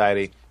consumer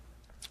society.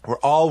 We're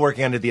all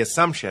working under the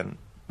assumption,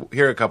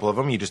 here are a couple of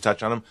them, you just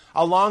touched on them,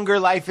 a longer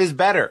life is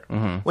better.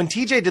 When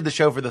TJ did the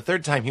show for the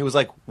 3rd time, he was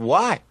like,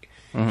 why?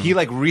 He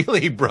like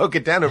really broke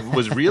it down. It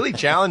was really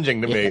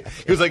challenging to me.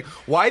 He was like,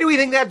 why do we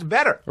think that's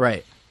better?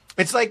 Right.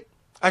 It's like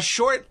a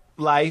short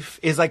life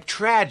is like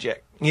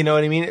tragic. You know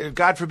what I mean?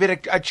 God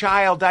forbid a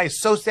child dies.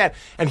 So sad.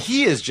 And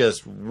he is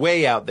just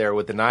way out there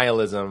with the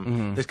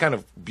nihilism. This kind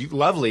of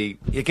lovely.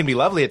 It can be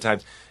lovely at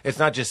times. It's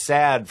not just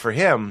sad for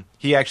him.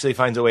 He actually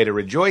finds a way to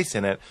rejoice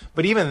in it.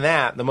 But even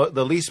that,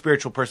 the least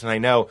spiritual person I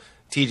know,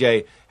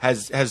 TJ,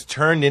 has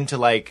turned into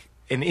like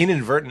an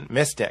inadvertent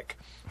mystic.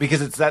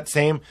 Because it's that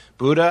same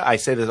Buddha, I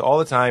say this all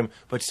the time,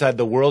 but said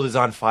the world is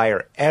on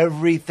fire.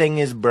 Everything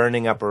is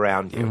burning up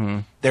around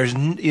you.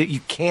 You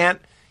can't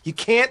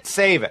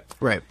save it.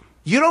 Right.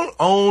 You don't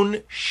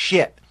own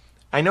shit.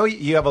 I know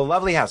you have a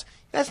lovely house.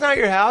 That's not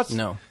your house.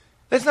 No.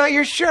 That's not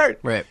your shirt.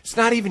 Right. It's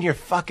not even your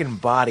fucking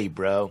body,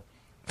 bro.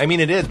 I mean,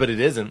 it is, but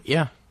it isn't.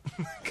 Yeah.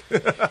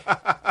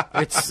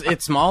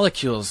 It's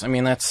molecules. I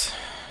mean, that's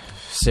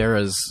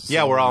Sarah's.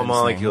 Yeah, we're all thing.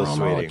 molecules, We're all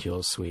sweetie.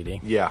 molecules,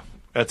 sweetie. Yeah.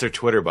 That's her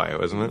Twitter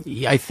bio, isn't it?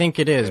 Yeah, I think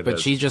it is, It but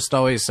is. she just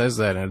always says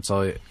that, and it's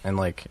all. And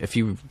like, if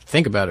you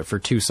think about it for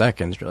 2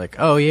 seconds, you're like,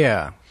 oh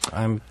yeah,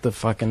 I'm the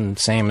fucking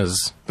same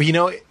as. But you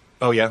know,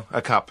 oh yeah,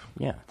 a cup.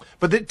 Yeah.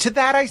 But to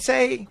that I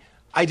say,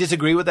 I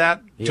disagree with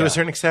that to Yeah. a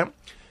certain extent.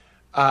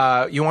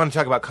 You want to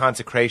talk about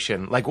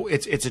consecration. Like,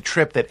 it's a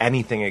trip that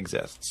anything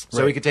exists. So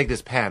Right. we could take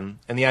this pen,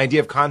 and the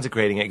idea of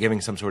consecrating it, giving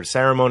some sort of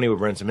ceremony, we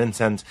burn some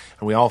incense,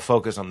 and we all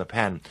focus on the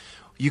pen.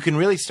 You can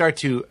really start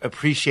to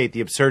appreciate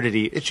the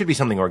absurdity. It should be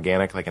something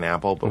organic, like an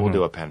apple, but we'll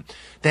do a pen.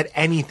 That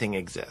anything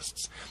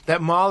exists.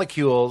 That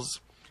molecules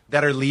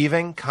that are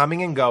leaving,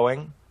 coming and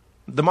going,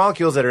 the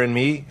molecules that are in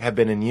me have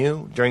been in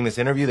you during this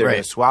interview. They're going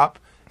Right. to swap.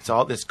 It's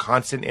all this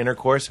constant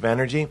intercourse of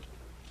energy.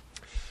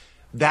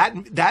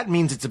 That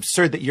means it's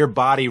absurd that your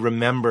body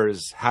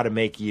remembers how to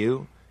make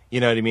you. You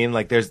know what I mean?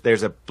 Like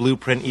there's a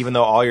blueprint, even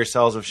though all your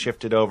cells have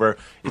shifted over,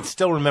 it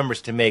still remembers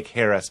to make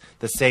Harris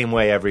the same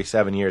way every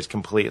 7 years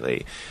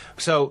completely.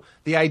 So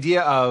the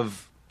idea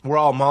of we're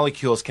all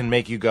molecules can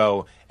make you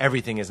go,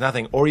 everything is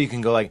nothing. Or you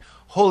can go like,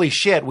 holy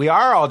shit, we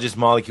are all just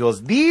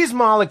molecules. These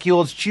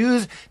molecules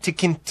choose to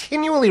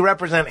continually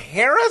represent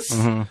Harris?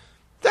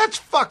 That's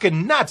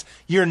fucking nuts.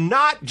 You're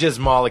not just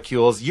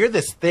molecules. You're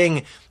this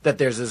thing that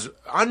there's this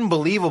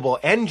unbelievable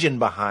engine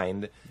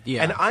behind.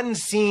 Yeah. An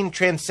unseen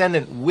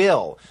transcendent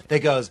will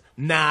that goes,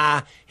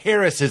 nah,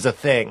 Harris is a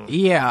thing.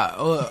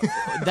 Yeah,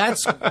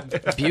 that's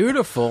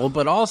beautiful,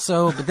 but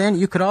then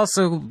you could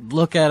also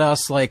look at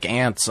us like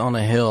ants on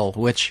a hill,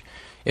 which,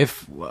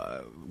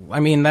 I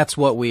mean, that's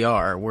what we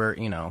are. We're,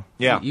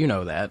 Yeah. you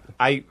know that.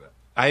 I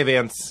have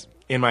ants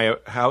in my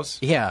house.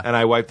 Yeah. And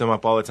I wipe them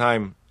up all the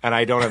time. And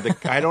I don't have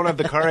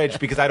the courage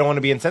because I don't want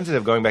to be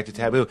insensitive, going back to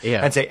taboo,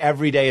 Yeah. and say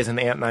every day is an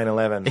ant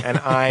 9/11, and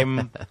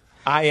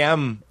I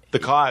am the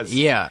cause.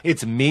 Yeah.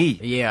 It's me.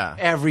 Yeah.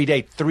 Every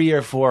day, 3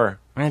 or 4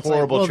 And it's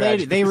horrible like, well,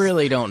 tragedies. they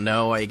really don't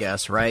know, I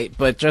guess, right?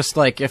 But just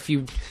like if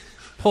you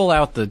pull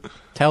out the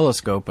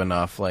telescope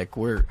enough, like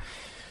because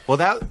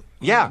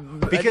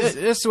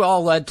this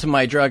all led to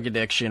my drug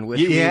addiction,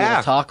 which we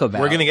will talk about.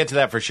 We're going to get to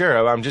that for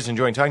sure. I'm just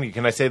enjoying talking to you.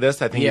 Can I say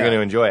this? I think you're Yeah. going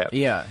to enjoy it.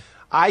 Yeah.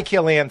 I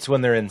kill ants when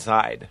they're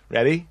inside.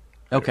 Ready?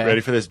 Okay. Ready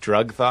for this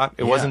drug thought?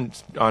 It Yeah.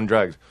 wasn't on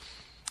drugs.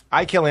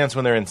 I kill ants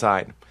when they're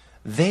inside.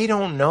 They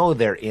don't know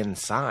they're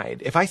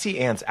inside. If I see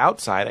ants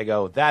outside, I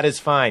go, that is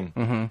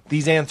fine.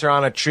 These ants are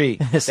on a tree.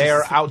 They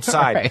are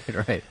outside.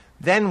 Right.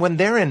 Then when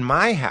they're in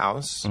my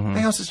house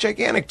is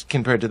gigantic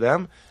compared to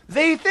them.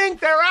 They think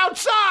they're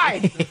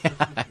outside.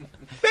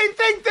 They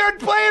think they're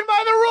playing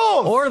by the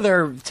rules. Or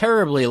they're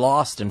terribly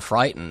lost and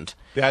frightened.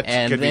 That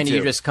and could be then you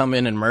too. just come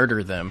in and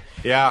murder them.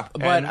 Yeah.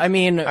 But, and I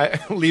mean... I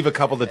leave a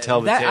couple to tell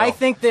the tale. I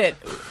think that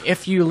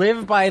if you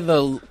live by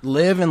the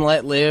live and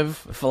let live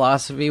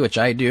philosophy, which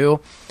I do,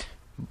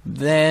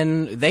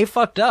 then they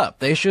fucked up.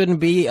 They shouldn't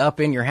be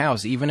up in your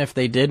house, even if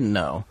they didn't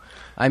know.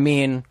 I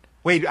mean...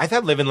 Wait, I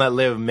thought live and let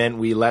live meant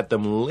we let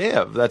them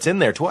live. That's in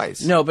there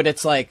twice. No, but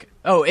it's like...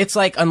 Oh, it's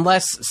like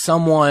unless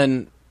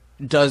someone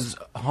does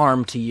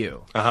harm to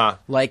you. Uh-huh.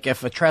 Like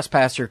if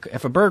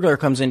a burglar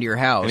comes into your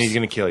house... And he's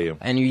going to kill you.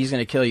 And he's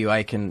going to kill you,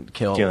 I can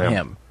kill him.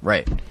 him.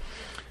 Right.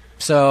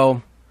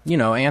 So,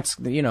 ants,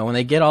 when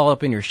they get all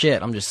up in your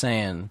shit, I'm just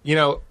saying...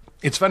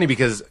 It's funny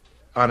because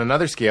on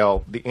another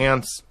scale, the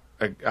ants,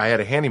 I had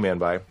a handyman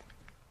by, and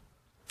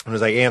it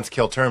was like, ants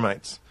kill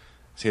termites.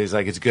 So he's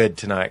like, it's good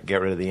to not get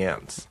rid of the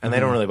ants. And they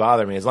don't really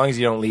bother me. As long as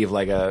you don't leave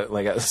like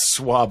a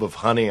swab of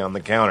honey on the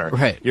counter,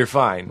 Right. you're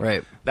fine.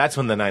 Right. That's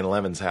when the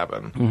 9/11s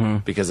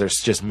happen. Because there's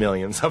just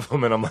millions of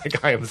them, and I'm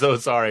like, I am so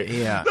sorry.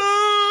 Yeah.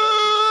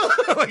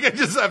 Like, I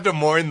just have to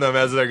mourn them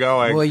as they're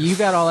going. Well, you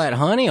got all that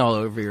honey all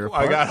over your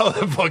I apartment. got all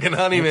that fucking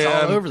honey, It's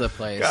man. all over the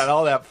place. Got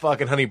all that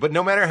fucking honey. But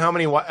no matter how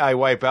many I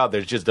wipe out,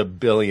 there's just a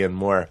billion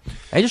more.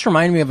 It just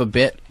reminded me of a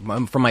bit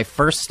from my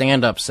first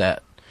stand-up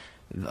set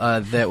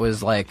that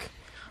was like,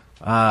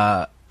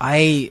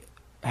 I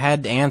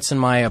had ants in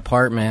my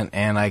apartment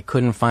and I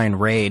couldn't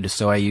find Raid,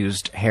 so I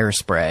used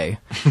hairspray.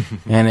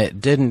 And it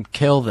didn't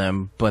kill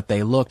them, but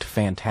they looked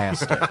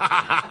fantastic.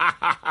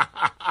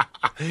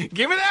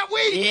 Give me that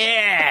wheat.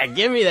 Yeah,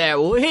 give me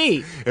that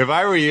wheat. If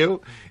I were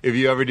you, if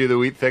you ever do the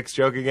wheat fix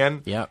joke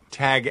again, Yep.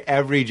 tag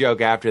every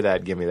joke after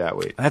that. Give me that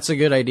wheat. That's a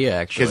good idea,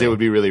 actually. Because it would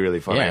be really, really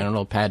funny. Yeah, and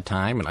it'll pad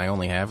time, and I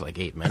only have like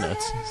 8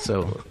 minutes,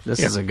 so this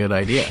is a good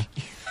idea.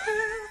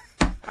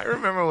 I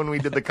remember when we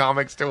did the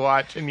comics to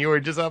watch, and you were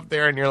just up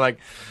there, and you're like,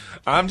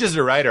 "I'm just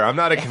a writer. I'm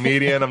not a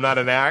comedian. I'm not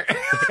an act.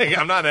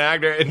 I'm not an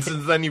actor." And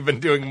since then, you've been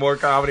doing more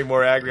comedy,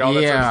 more acting, all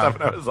that sort of Yeah. stuff.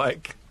 And I was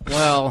like,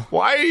 Well,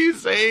 "Why are you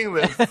saying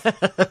this?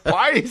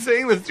 Why are you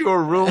saying this to a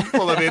room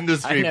full of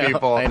industry I know,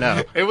 people?" I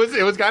know. It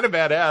was kind of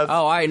badass.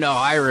 oh, I know.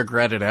 I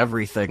regretted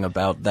everything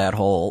about that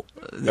whole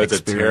That's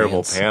a terrible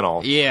experience.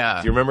 panel. Yeah.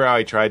 Do you remember how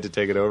I tried to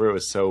take it over? It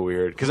was so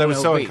weird because I was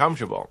No, so wait.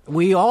 uncomfortable.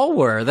 We all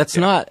were. That's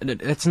not.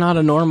 It's not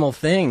a normal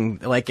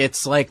thing. Like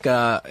it's like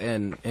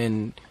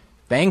in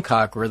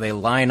Bangkok where they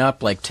line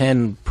up like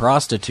 10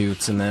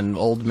 prostitutes and then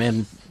old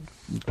men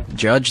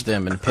judge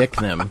them and pick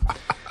them.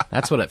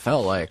 That's what it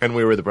felt like. And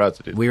we were the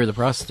prostitutes. We were the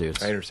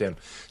prostitutes. I understand.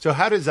 So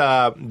how does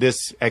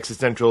this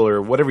existential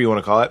or whatever you want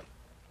to call it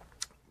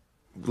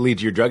lead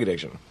to your drug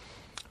addiction?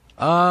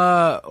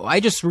 I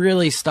just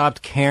really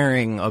stopped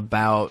caring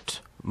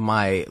about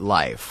my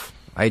life.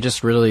 I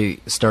just really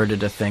started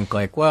to think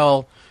like,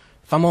 well,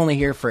 if I'm only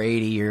here for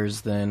 80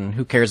 years, then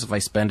who cares if I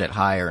spend it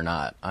high or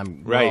not? We're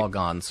Right. all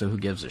gone, so who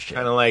gives a shit?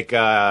 Kind of like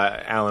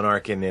Alan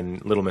Arkin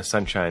in Little Miss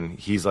Sunshine.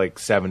 He's like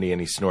 70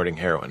 and he's snorting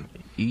heroin.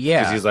 Yeah.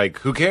 Because he's like,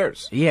 who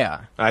cares?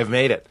 Yeah. I've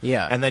made it.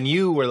 Yeah. And then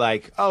you were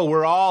like, oh,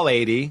 we're all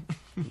 80.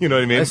 You know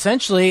what I mean?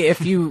 Essentially,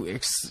 if you,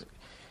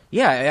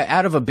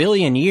 out of a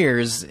billion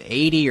years,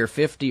 80 or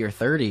 50 or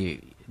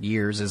 30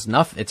 years is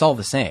nothing. It's all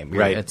the same.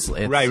 Right. It's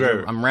Right.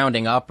 I'm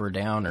rounding up or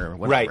down or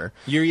whatever. Right.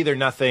 You're either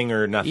nothing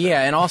or nothing.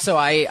 Yeah, and also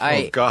I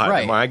Oh, God.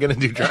 right. Am I going to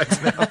do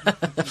drugs now?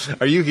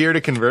 Are you here to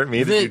convert me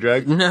to do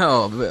drugs?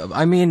 No,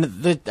 I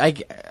mean,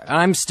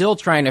 I'm still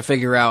trying to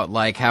figure out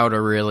like how to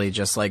really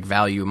just like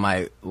value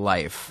my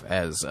life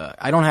as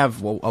I don't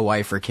have a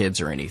wife or kids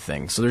or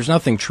anything, so there's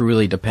nothing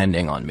truly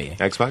depending on me.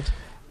 Xbox?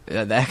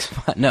 The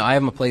Xbox, no, I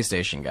am a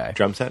PlayStation guy.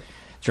 Drum set?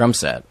 Drum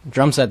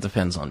set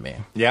depends on me.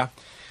 Yeah.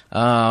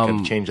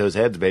 Gotta change those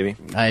heads, baby.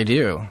 I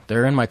do.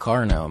 They're in my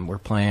car now, and we're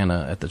playing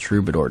at the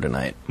Troubadour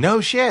tonight.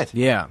 No shit.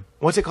 Yeah.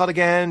 What's it called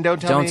again?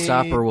 Don't tell me. Don't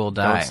Stop or We'll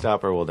Die. Don't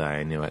Stop or We'll Die.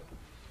 I knew it.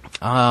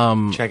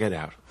 Check it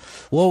out.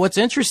 Well, what's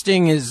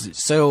interesting is,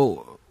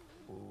 so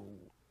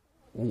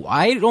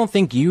I don't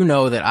think you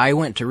know that I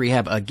went to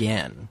rehab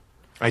again.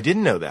 I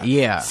didn't know that.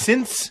 Yeah.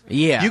 Since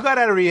Yeah. you got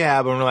out of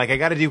rehab and were like, I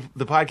got to do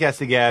the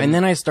podcast again. And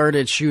then I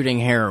started shooting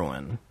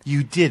heroin.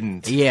 you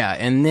didn't. Yeah,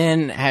 and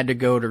then had to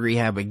go to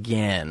rehab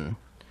again.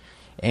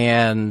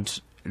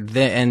 And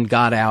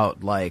got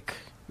out like,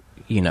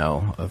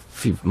 a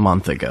few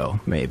month ago,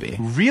 maybe.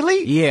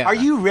 Really? Yeah. Are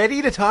you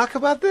ready to talk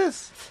about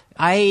this?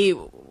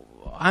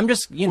 I'm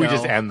just, We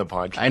just end the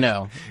podcast. I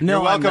know. No,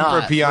 You're welcome I'm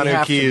not. for piano We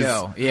have to keys.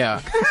 go.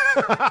 Yeah.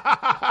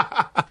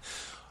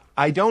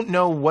 I don't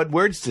know what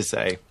words to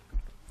say.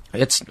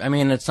 It's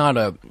not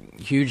a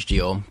huge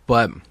deal,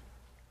 but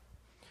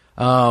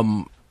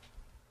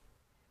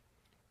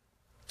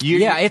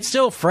yeah, it's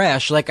still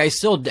fresh. Like, I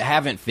still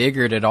haven't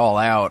figured it all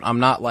out. I'm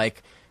not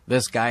like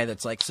this guy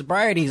that's like,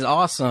 sobriety's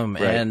awesome.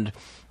 Right.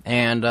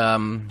 And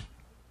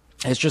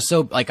it's just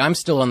so, like, I'm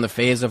still in the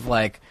phase of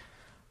like,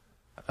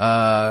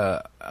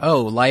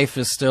 life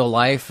is still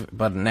life,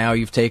 but now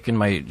you've taken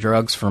my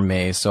drugs from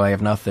me, so I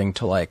have nothing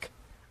to like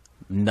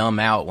numb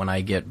out when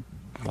I get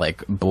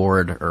like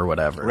bored or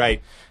whatever.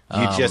 Right.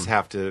 You just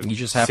have to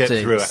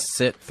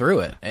sit through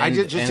it. And,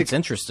 just and to- it's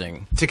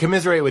interesting. To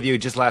commiserate with you,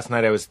 just last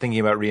night I was thinking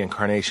about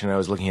reincarnation. I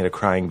was looking at a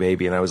crying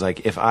baby, and I was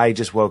like, if I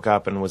just woke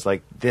up and was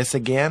like, this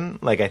again?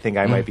 Like, I think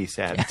I might be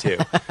sad, too.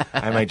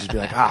 I might just be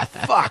like,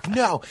 fuck,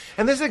 no.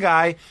 And there's a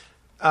guy,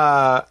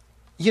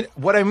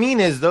 what I mean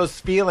is those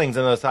feelings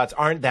and those thoughts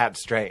aren't that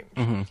strange.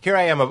 Mm-hmm. Here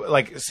I am,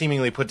 like,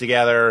 seemingly put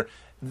together.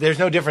 There's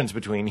no difference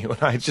between you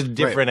and I. It's just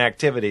different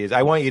activities.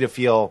 I want you to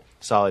feel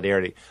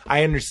solidarity.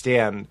 I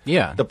understand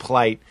the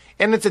plight,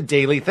 and it's a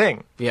daily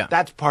thing. Yeah.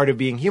 That's part of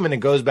being human. It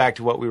goes back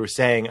to what we were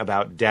saying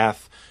about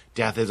death.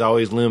 Death is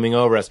always looming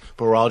over us,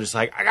 but we're all just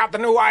like, I got the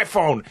new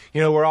iPhone.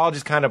 We're all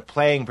just kind of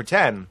playing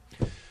pretend.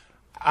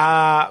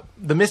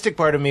 The mystic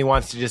part of me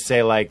wants to just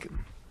say, like,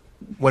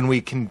 when we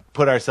can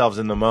put ourselves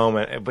in the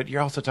moment, but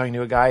you're also talking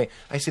to a guy,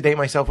 I sedate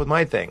myself with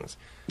my things.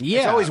 Yeah.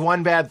 It's always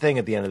one bad thing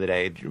at the end of the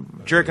day.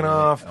 Jerking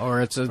off.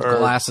 Or it's a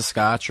glass of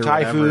scotch or Thai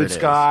whatever food it is.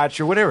 scotch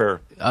or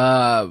whatever.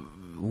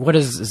 What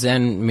is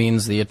Zen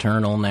means the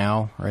eternal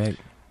now, right?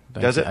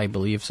 Does it? I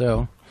believe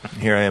so.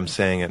 Here I am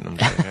saying it, and I'm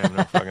like, I have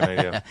no fucking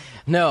idea.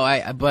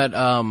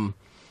 No,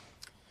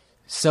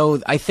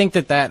 so I think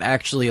that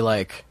actually,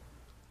 like,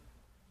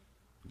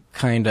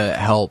 kind of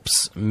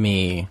helps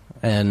me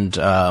and,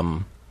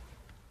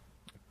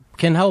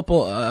 can help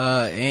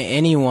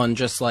anyone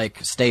just like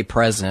stay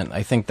present.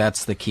 I think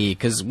that's the key,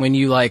 because when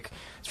you like,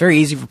 it's very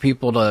easy for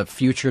people to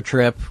future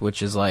trip,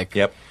 which is like,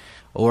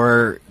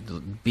 or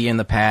be in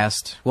the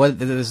past. What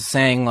this is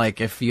saying, like,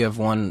 if you have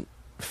one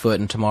foot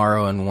in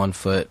tomorrow and one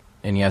foot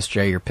in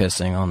yesterday, you're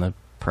pissing on the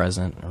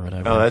present or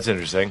whatever. Oh, that's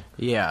interesting.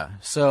 Yeah.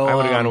 So I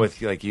would have gone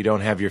with like you don't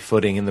have your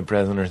footing in the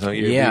present or something.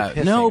 You'd yeah.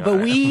 be No, pissing but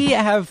on it. we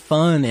have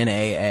fun in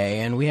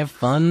AA, and we have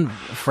fun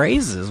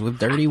phrases with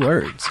dirty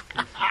words.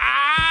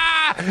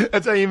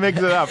 That's how you mix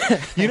it up.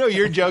 You know,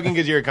 you're joking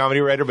because you're a comedy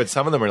writer, but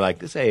some of them are like,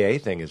 this AA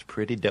thing is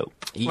pretty dope.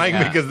 Like,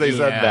 Yeah, because they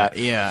said that.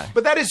 Yeah.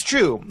 But that is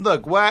true.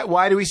 Look,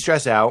 why do we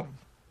stress out?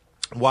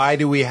 Why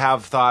do we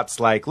have thoughts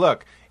like,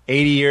 look,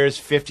 80 years,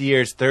 50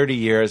 years, 30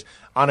 years,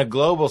 on a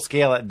global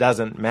scale, it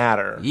doesn't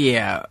matter.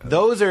 Yeah.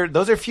 Those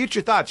are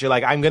future thoughts. You're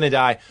like, I'm going to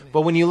die.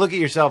 But when you look at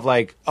yourself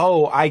like,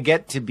 oh, I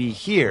get to be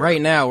here.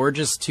 Right now, we're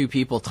just two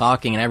people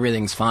talking, and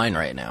everything's fine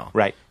right now.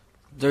 Right.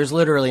 There's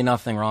literally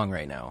nothing wrong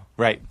right now.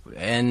 Right.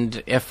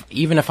 And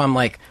even if I'm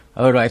like,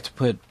 oh, do I have to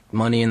put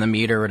money in the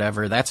meter or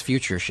whatever, that's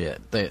future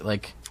shit.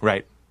 Like,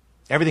 Right.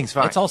 Everything's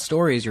fine. it's all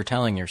stories you're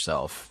telling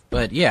yourself.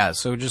 But yeah,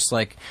 so just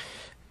like,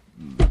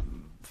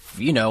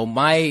 you know,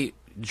 my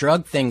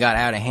drug thing got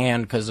out of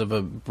hand because of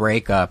a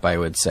breakup, I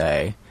would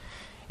say.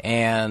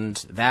 And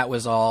that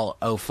was all,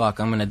 oh fuck,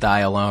 I'm gonna die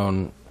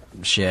alone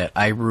shit.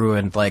 I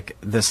ruined like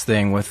this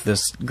thing with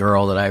this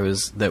girl that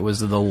was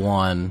the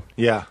one.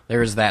 Yeah. There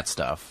was that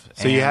stuff.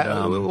 So you had.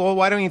 Well,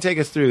 why don't you take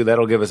us through?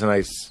 That'll give us a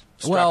nice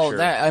structure. Well,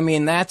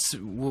 that's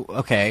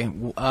okay.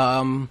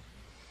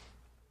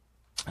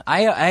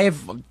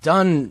 I've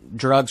done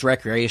drugs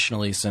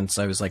recreationally since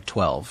I was like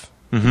 12,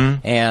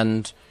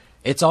 and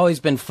it's always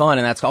been fun,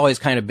 and that's always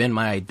kind of been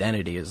my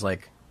identity. Is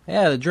like,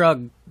 yeah, the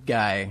drug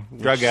guy.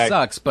 Drug guy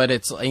sucks, but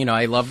it's, you know,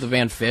 I love the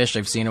Van Fish.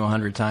 I've seen him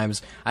 100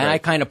 times, and I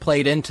kind of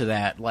played into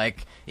that.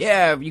 Like,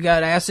 yeah, you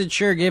got acid,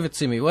 sure, give it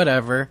to me,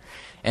 whatever.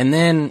 And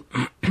then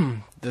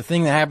the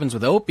thing that happens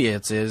with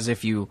opiates is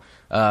if you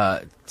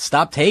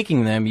stop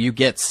taking them, you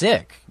get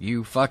sick.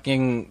 You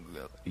fucking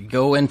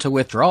go into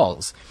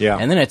withdrawals. Yeah.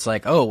 And then it's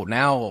like, oh,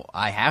 now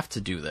I have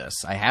to do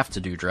this. I have to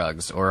do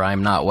drugs or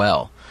I'm not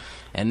well.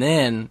 And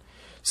then,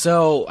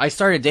 so I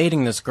started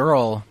dating this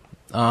girl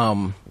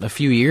a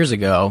few years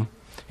ago,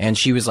 and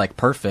she was like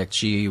perfect.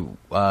 She,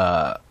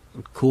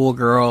 cool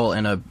girl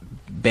in a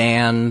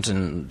band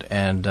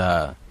and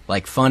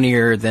like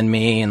funnier than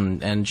me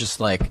and just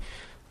like,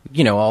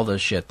 you know, all the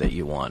shit that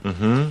you want.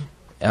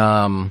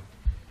 Mm-hmm.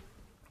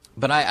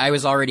 But I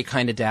was already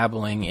kind of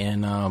dabbling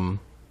in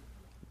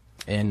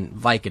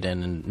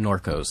Vicodin and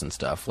Norcos and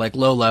stuff, like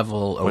low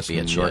level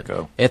opiate shit.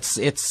 Norco? It's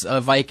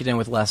a Vicodin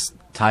with less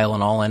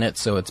Tylenol in it,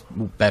 so it's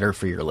better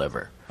for your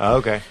liver. Oh,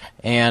 okay.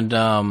 And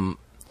about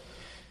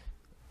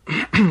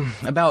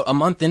a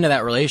month into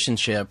that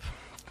relationship,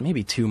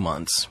 maybe 2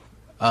 months.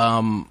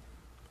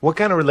 What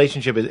kind of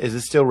relationship is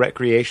it? Still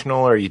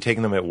recreational, or are you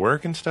taking them at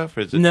work and stuff?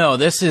 Or is it? No,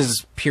 this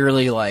is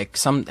purely like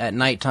some at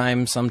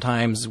nighttime,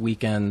 sometimes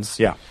weekends.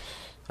 Yeah.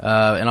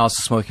 And also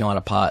smoking a lot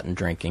of pot and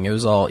drinking. It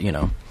was all, you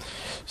know.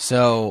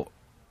 So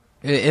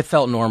it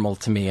felt normal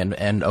to me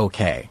and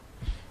okay.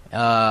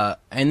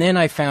 And then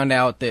I found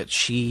out that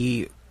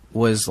she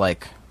was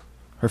like,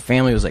 her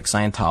family was like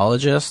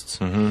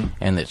Scientologists,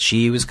 and that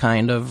she was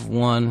kind of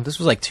one. This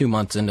was like 2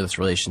 months into this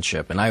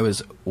relationship, and I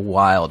was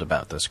wild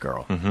about this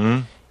girl.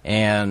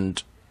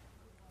 And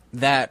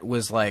that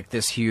was like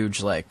this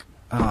huge, like,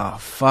 oh,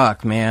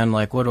 fuck, man,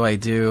 like, what do I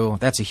do?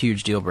 That's a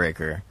huge deal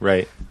breaker.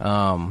 Right.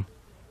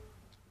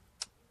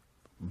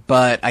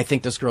 But I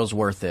think this girl's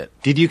worth it.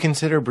 Did you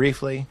consider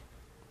briefly?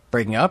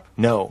 Breaking up?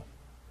 No.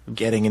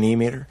 Getting an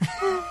e-meter?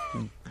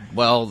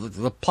 Well,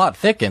 the plot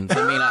thickens.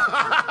 I mean,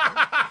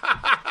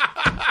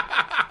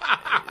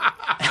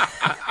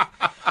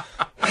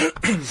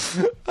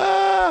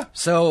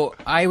 so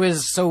I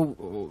was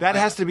so... That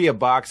has to be a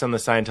box on the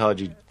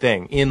Scientology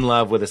thing. In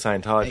love with a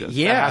Scientologist.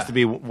 Yeah. That has to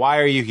be, why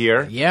are you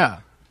here? Yeah,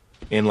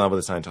 In love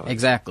with a Scientologist.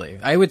 exactly.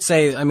 I would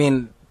say, I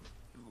mean,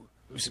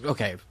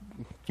 okay.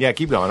 Yeah,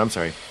 keep going. I'm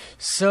sorry.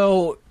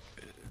 So,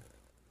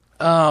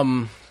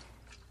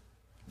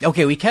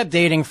 okay, we kept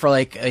dating for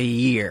like a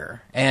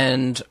year,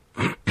 and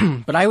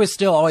but I was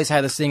still always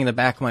had this thing in the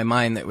back of my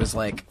mind that was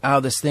like, oh,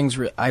 this thing's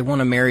I want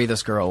to marry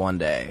this girl one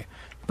day,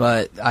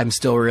 but I'm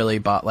still really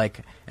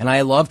like, and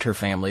I loved her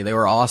family; they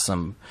were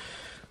awesome,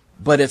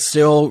 but it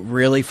still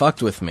really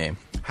fucked with me.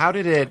 How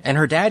did it? And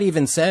her dad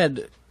even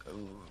said,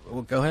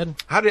 well, "Go ahead."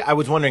 I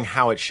was wondering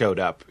how it showed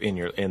up in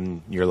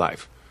your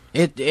life.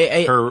 It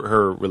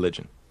Her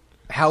religion.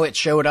 how it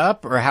showed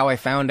up, or how I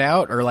found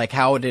out, or like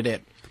how did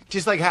it?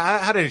 Just like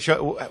how did it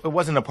show? It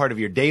wasn't a part of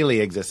your daily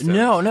existence.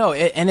 No,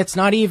 and it's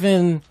not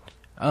even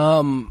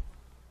overt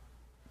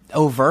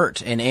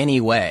in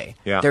any way.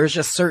 Yeah. There's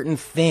just certain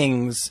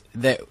things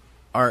that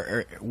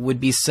would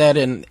be said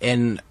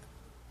in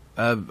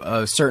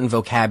a certain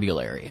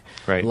vocabulary.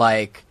 Right.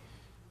 Like,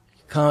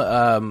 hey,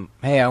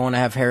 I want to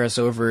have Harris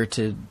over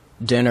to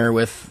dinner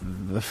with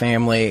the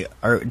family.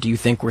 Or do you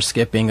think we're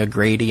skipping a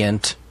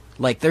gradient?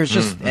 Like, there's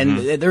just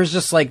and there's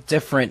just like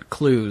different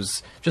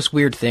clues, just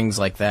weird things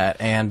like that.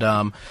 And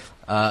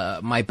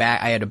my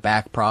back, I had a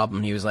back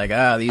problem. He was like,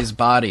 these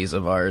bodies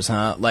of ours,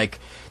 huh? Like,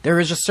 there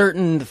was just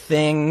certain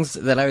things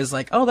that I was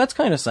like, oh, that's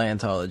kind of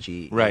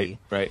Scientology. Right.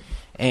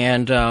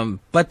 And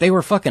but they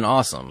were fucking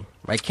awesome.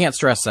 I can't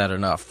stress that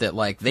enough. That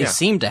like they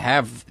seemed to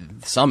have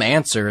some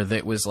answer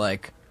that was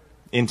like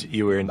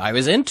I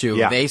was into.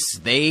 Yeah.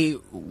 They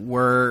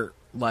were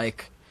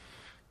like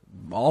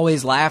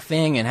always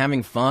laughing and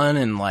having fun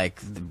and like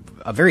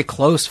a very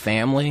close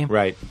family.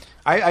 Right.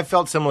 I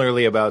felt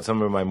similarly about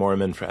some of my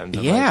Mormon friends.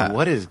 I'm Yeah.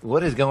 like,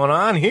 what is going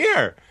on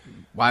here?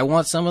 I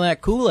want some of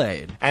that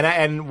Kool-Aid.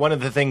 And one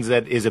of the things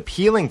that is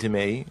appealing to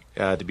me,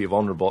 to be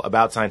vulnerable,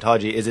 about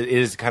Scientology is it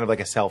is kind of like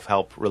a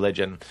self-help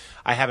religion.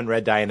 I haven't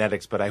read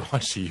Dianetics, but I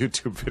watched a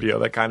YouTube video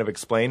that kind of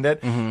explained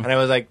it. And I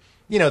was like,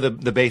 you know,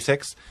 the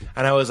basics.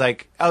 And I was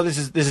like, oh, this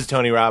is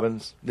Tony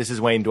Robbins. This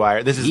is Wayne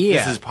Dwyer. This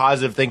is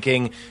positive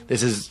thinking.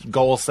 This is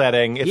goal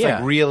setting. It's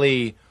like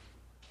really,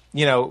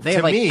 you know, They to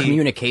have like me,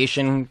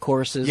 communication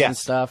courses and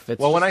stuff. It's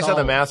well, when I just saw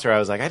The all- Master, I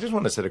was like, I just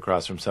want to sit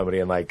across from somebody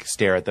and like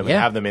stare at them and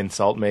Yeah. have them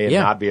insult me and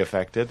Yeah. not be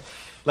affected.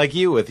 Like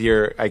you with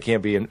your, I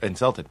can't be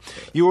insulted.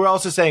 You were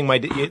also saying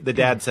the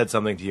dad said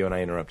something to you and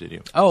I interrupted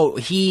you. Oh,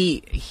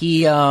 he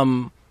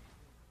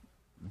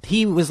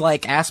was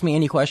like, ask me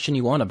any question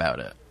you want about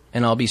it,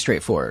 and I'll be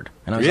straightforward.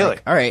 And I was Really?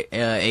 like, all right,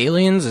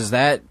 aliens, is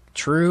that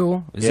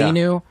true? Yeah.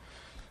 Xenu?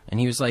 And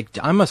he was like,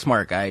 I'm a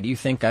smart guy. Do you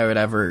think I would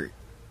ever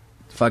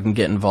fucking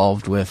get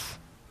involved with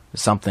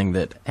something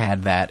that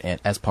had that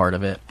as part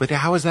of it? But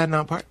how is that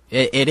not part?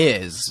 It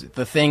is.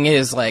 The thing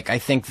is, like, I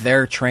think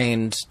they're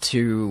trained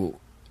to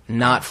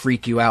not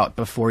freak you out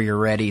before you're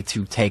ready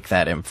to take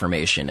that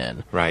information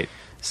in. Right.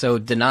 So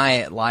deny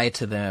it, lie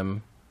to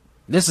them.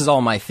 This is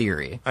all my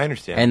theory. I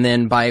understand. And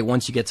then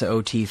once you get to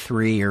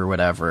OT3 or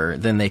whatever,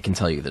 then they can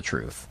tell you the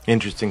truth.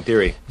 Interesting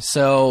theory.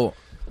 So,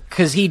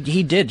 because he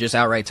did just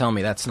outright tell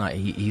me that's not,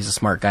 he's a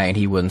smart guy and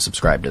he wouldn't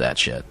subscribe to that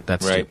shit.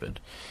 That's Right. stupid.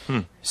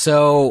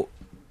 So,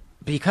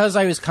 because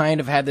I was kind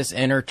of had this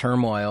inner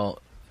turmoil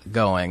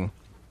going,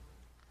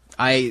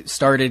 I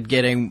started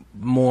getting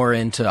more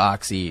into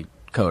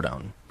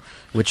oxycodone,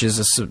 which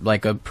is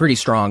like a pretty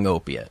strong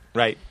opiate.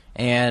 Right.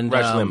 And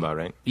Rush Limbaugh,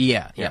 right?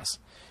 Yeah. Yes.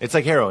 It's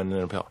like heroin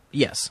in a pill.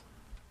 Yes.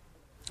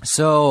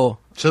 So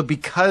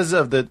because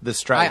of the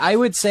strike. I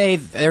would say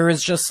there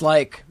was just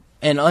like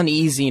an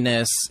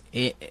uneasiness.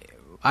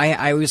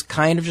 I was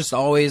kind of just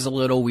always a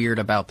little weird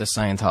about the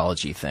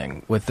Scientology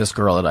thing with this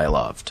girl that I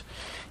loved.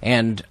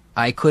 And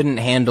I couldn't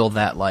handle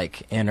that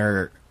like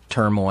inner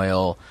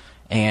turmoil.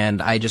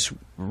 And I just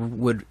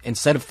would,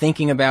 instead of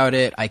thinking about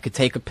it, I could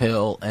take a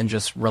pill and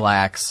just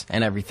relax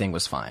and everything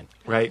was fine.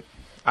 Right.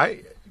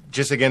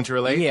 Just again to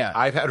relate, Yeah.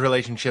 I've had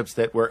relationships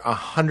that were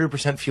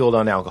 100% fueled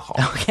on alcohol.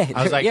 Okay,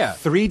 I was like, yeah.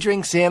 3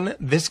 drinks in,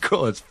 this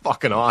girl is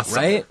fucking awesome.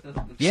 Right?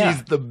 Yeah.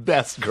 She's the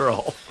best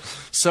girl.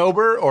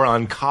 Sober or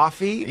on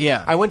coffee.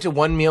 Yeah. I went to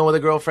one meal with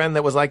a girlfriend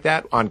that was like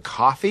that, on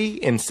coffee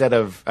instead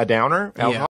of a downer, alcohol.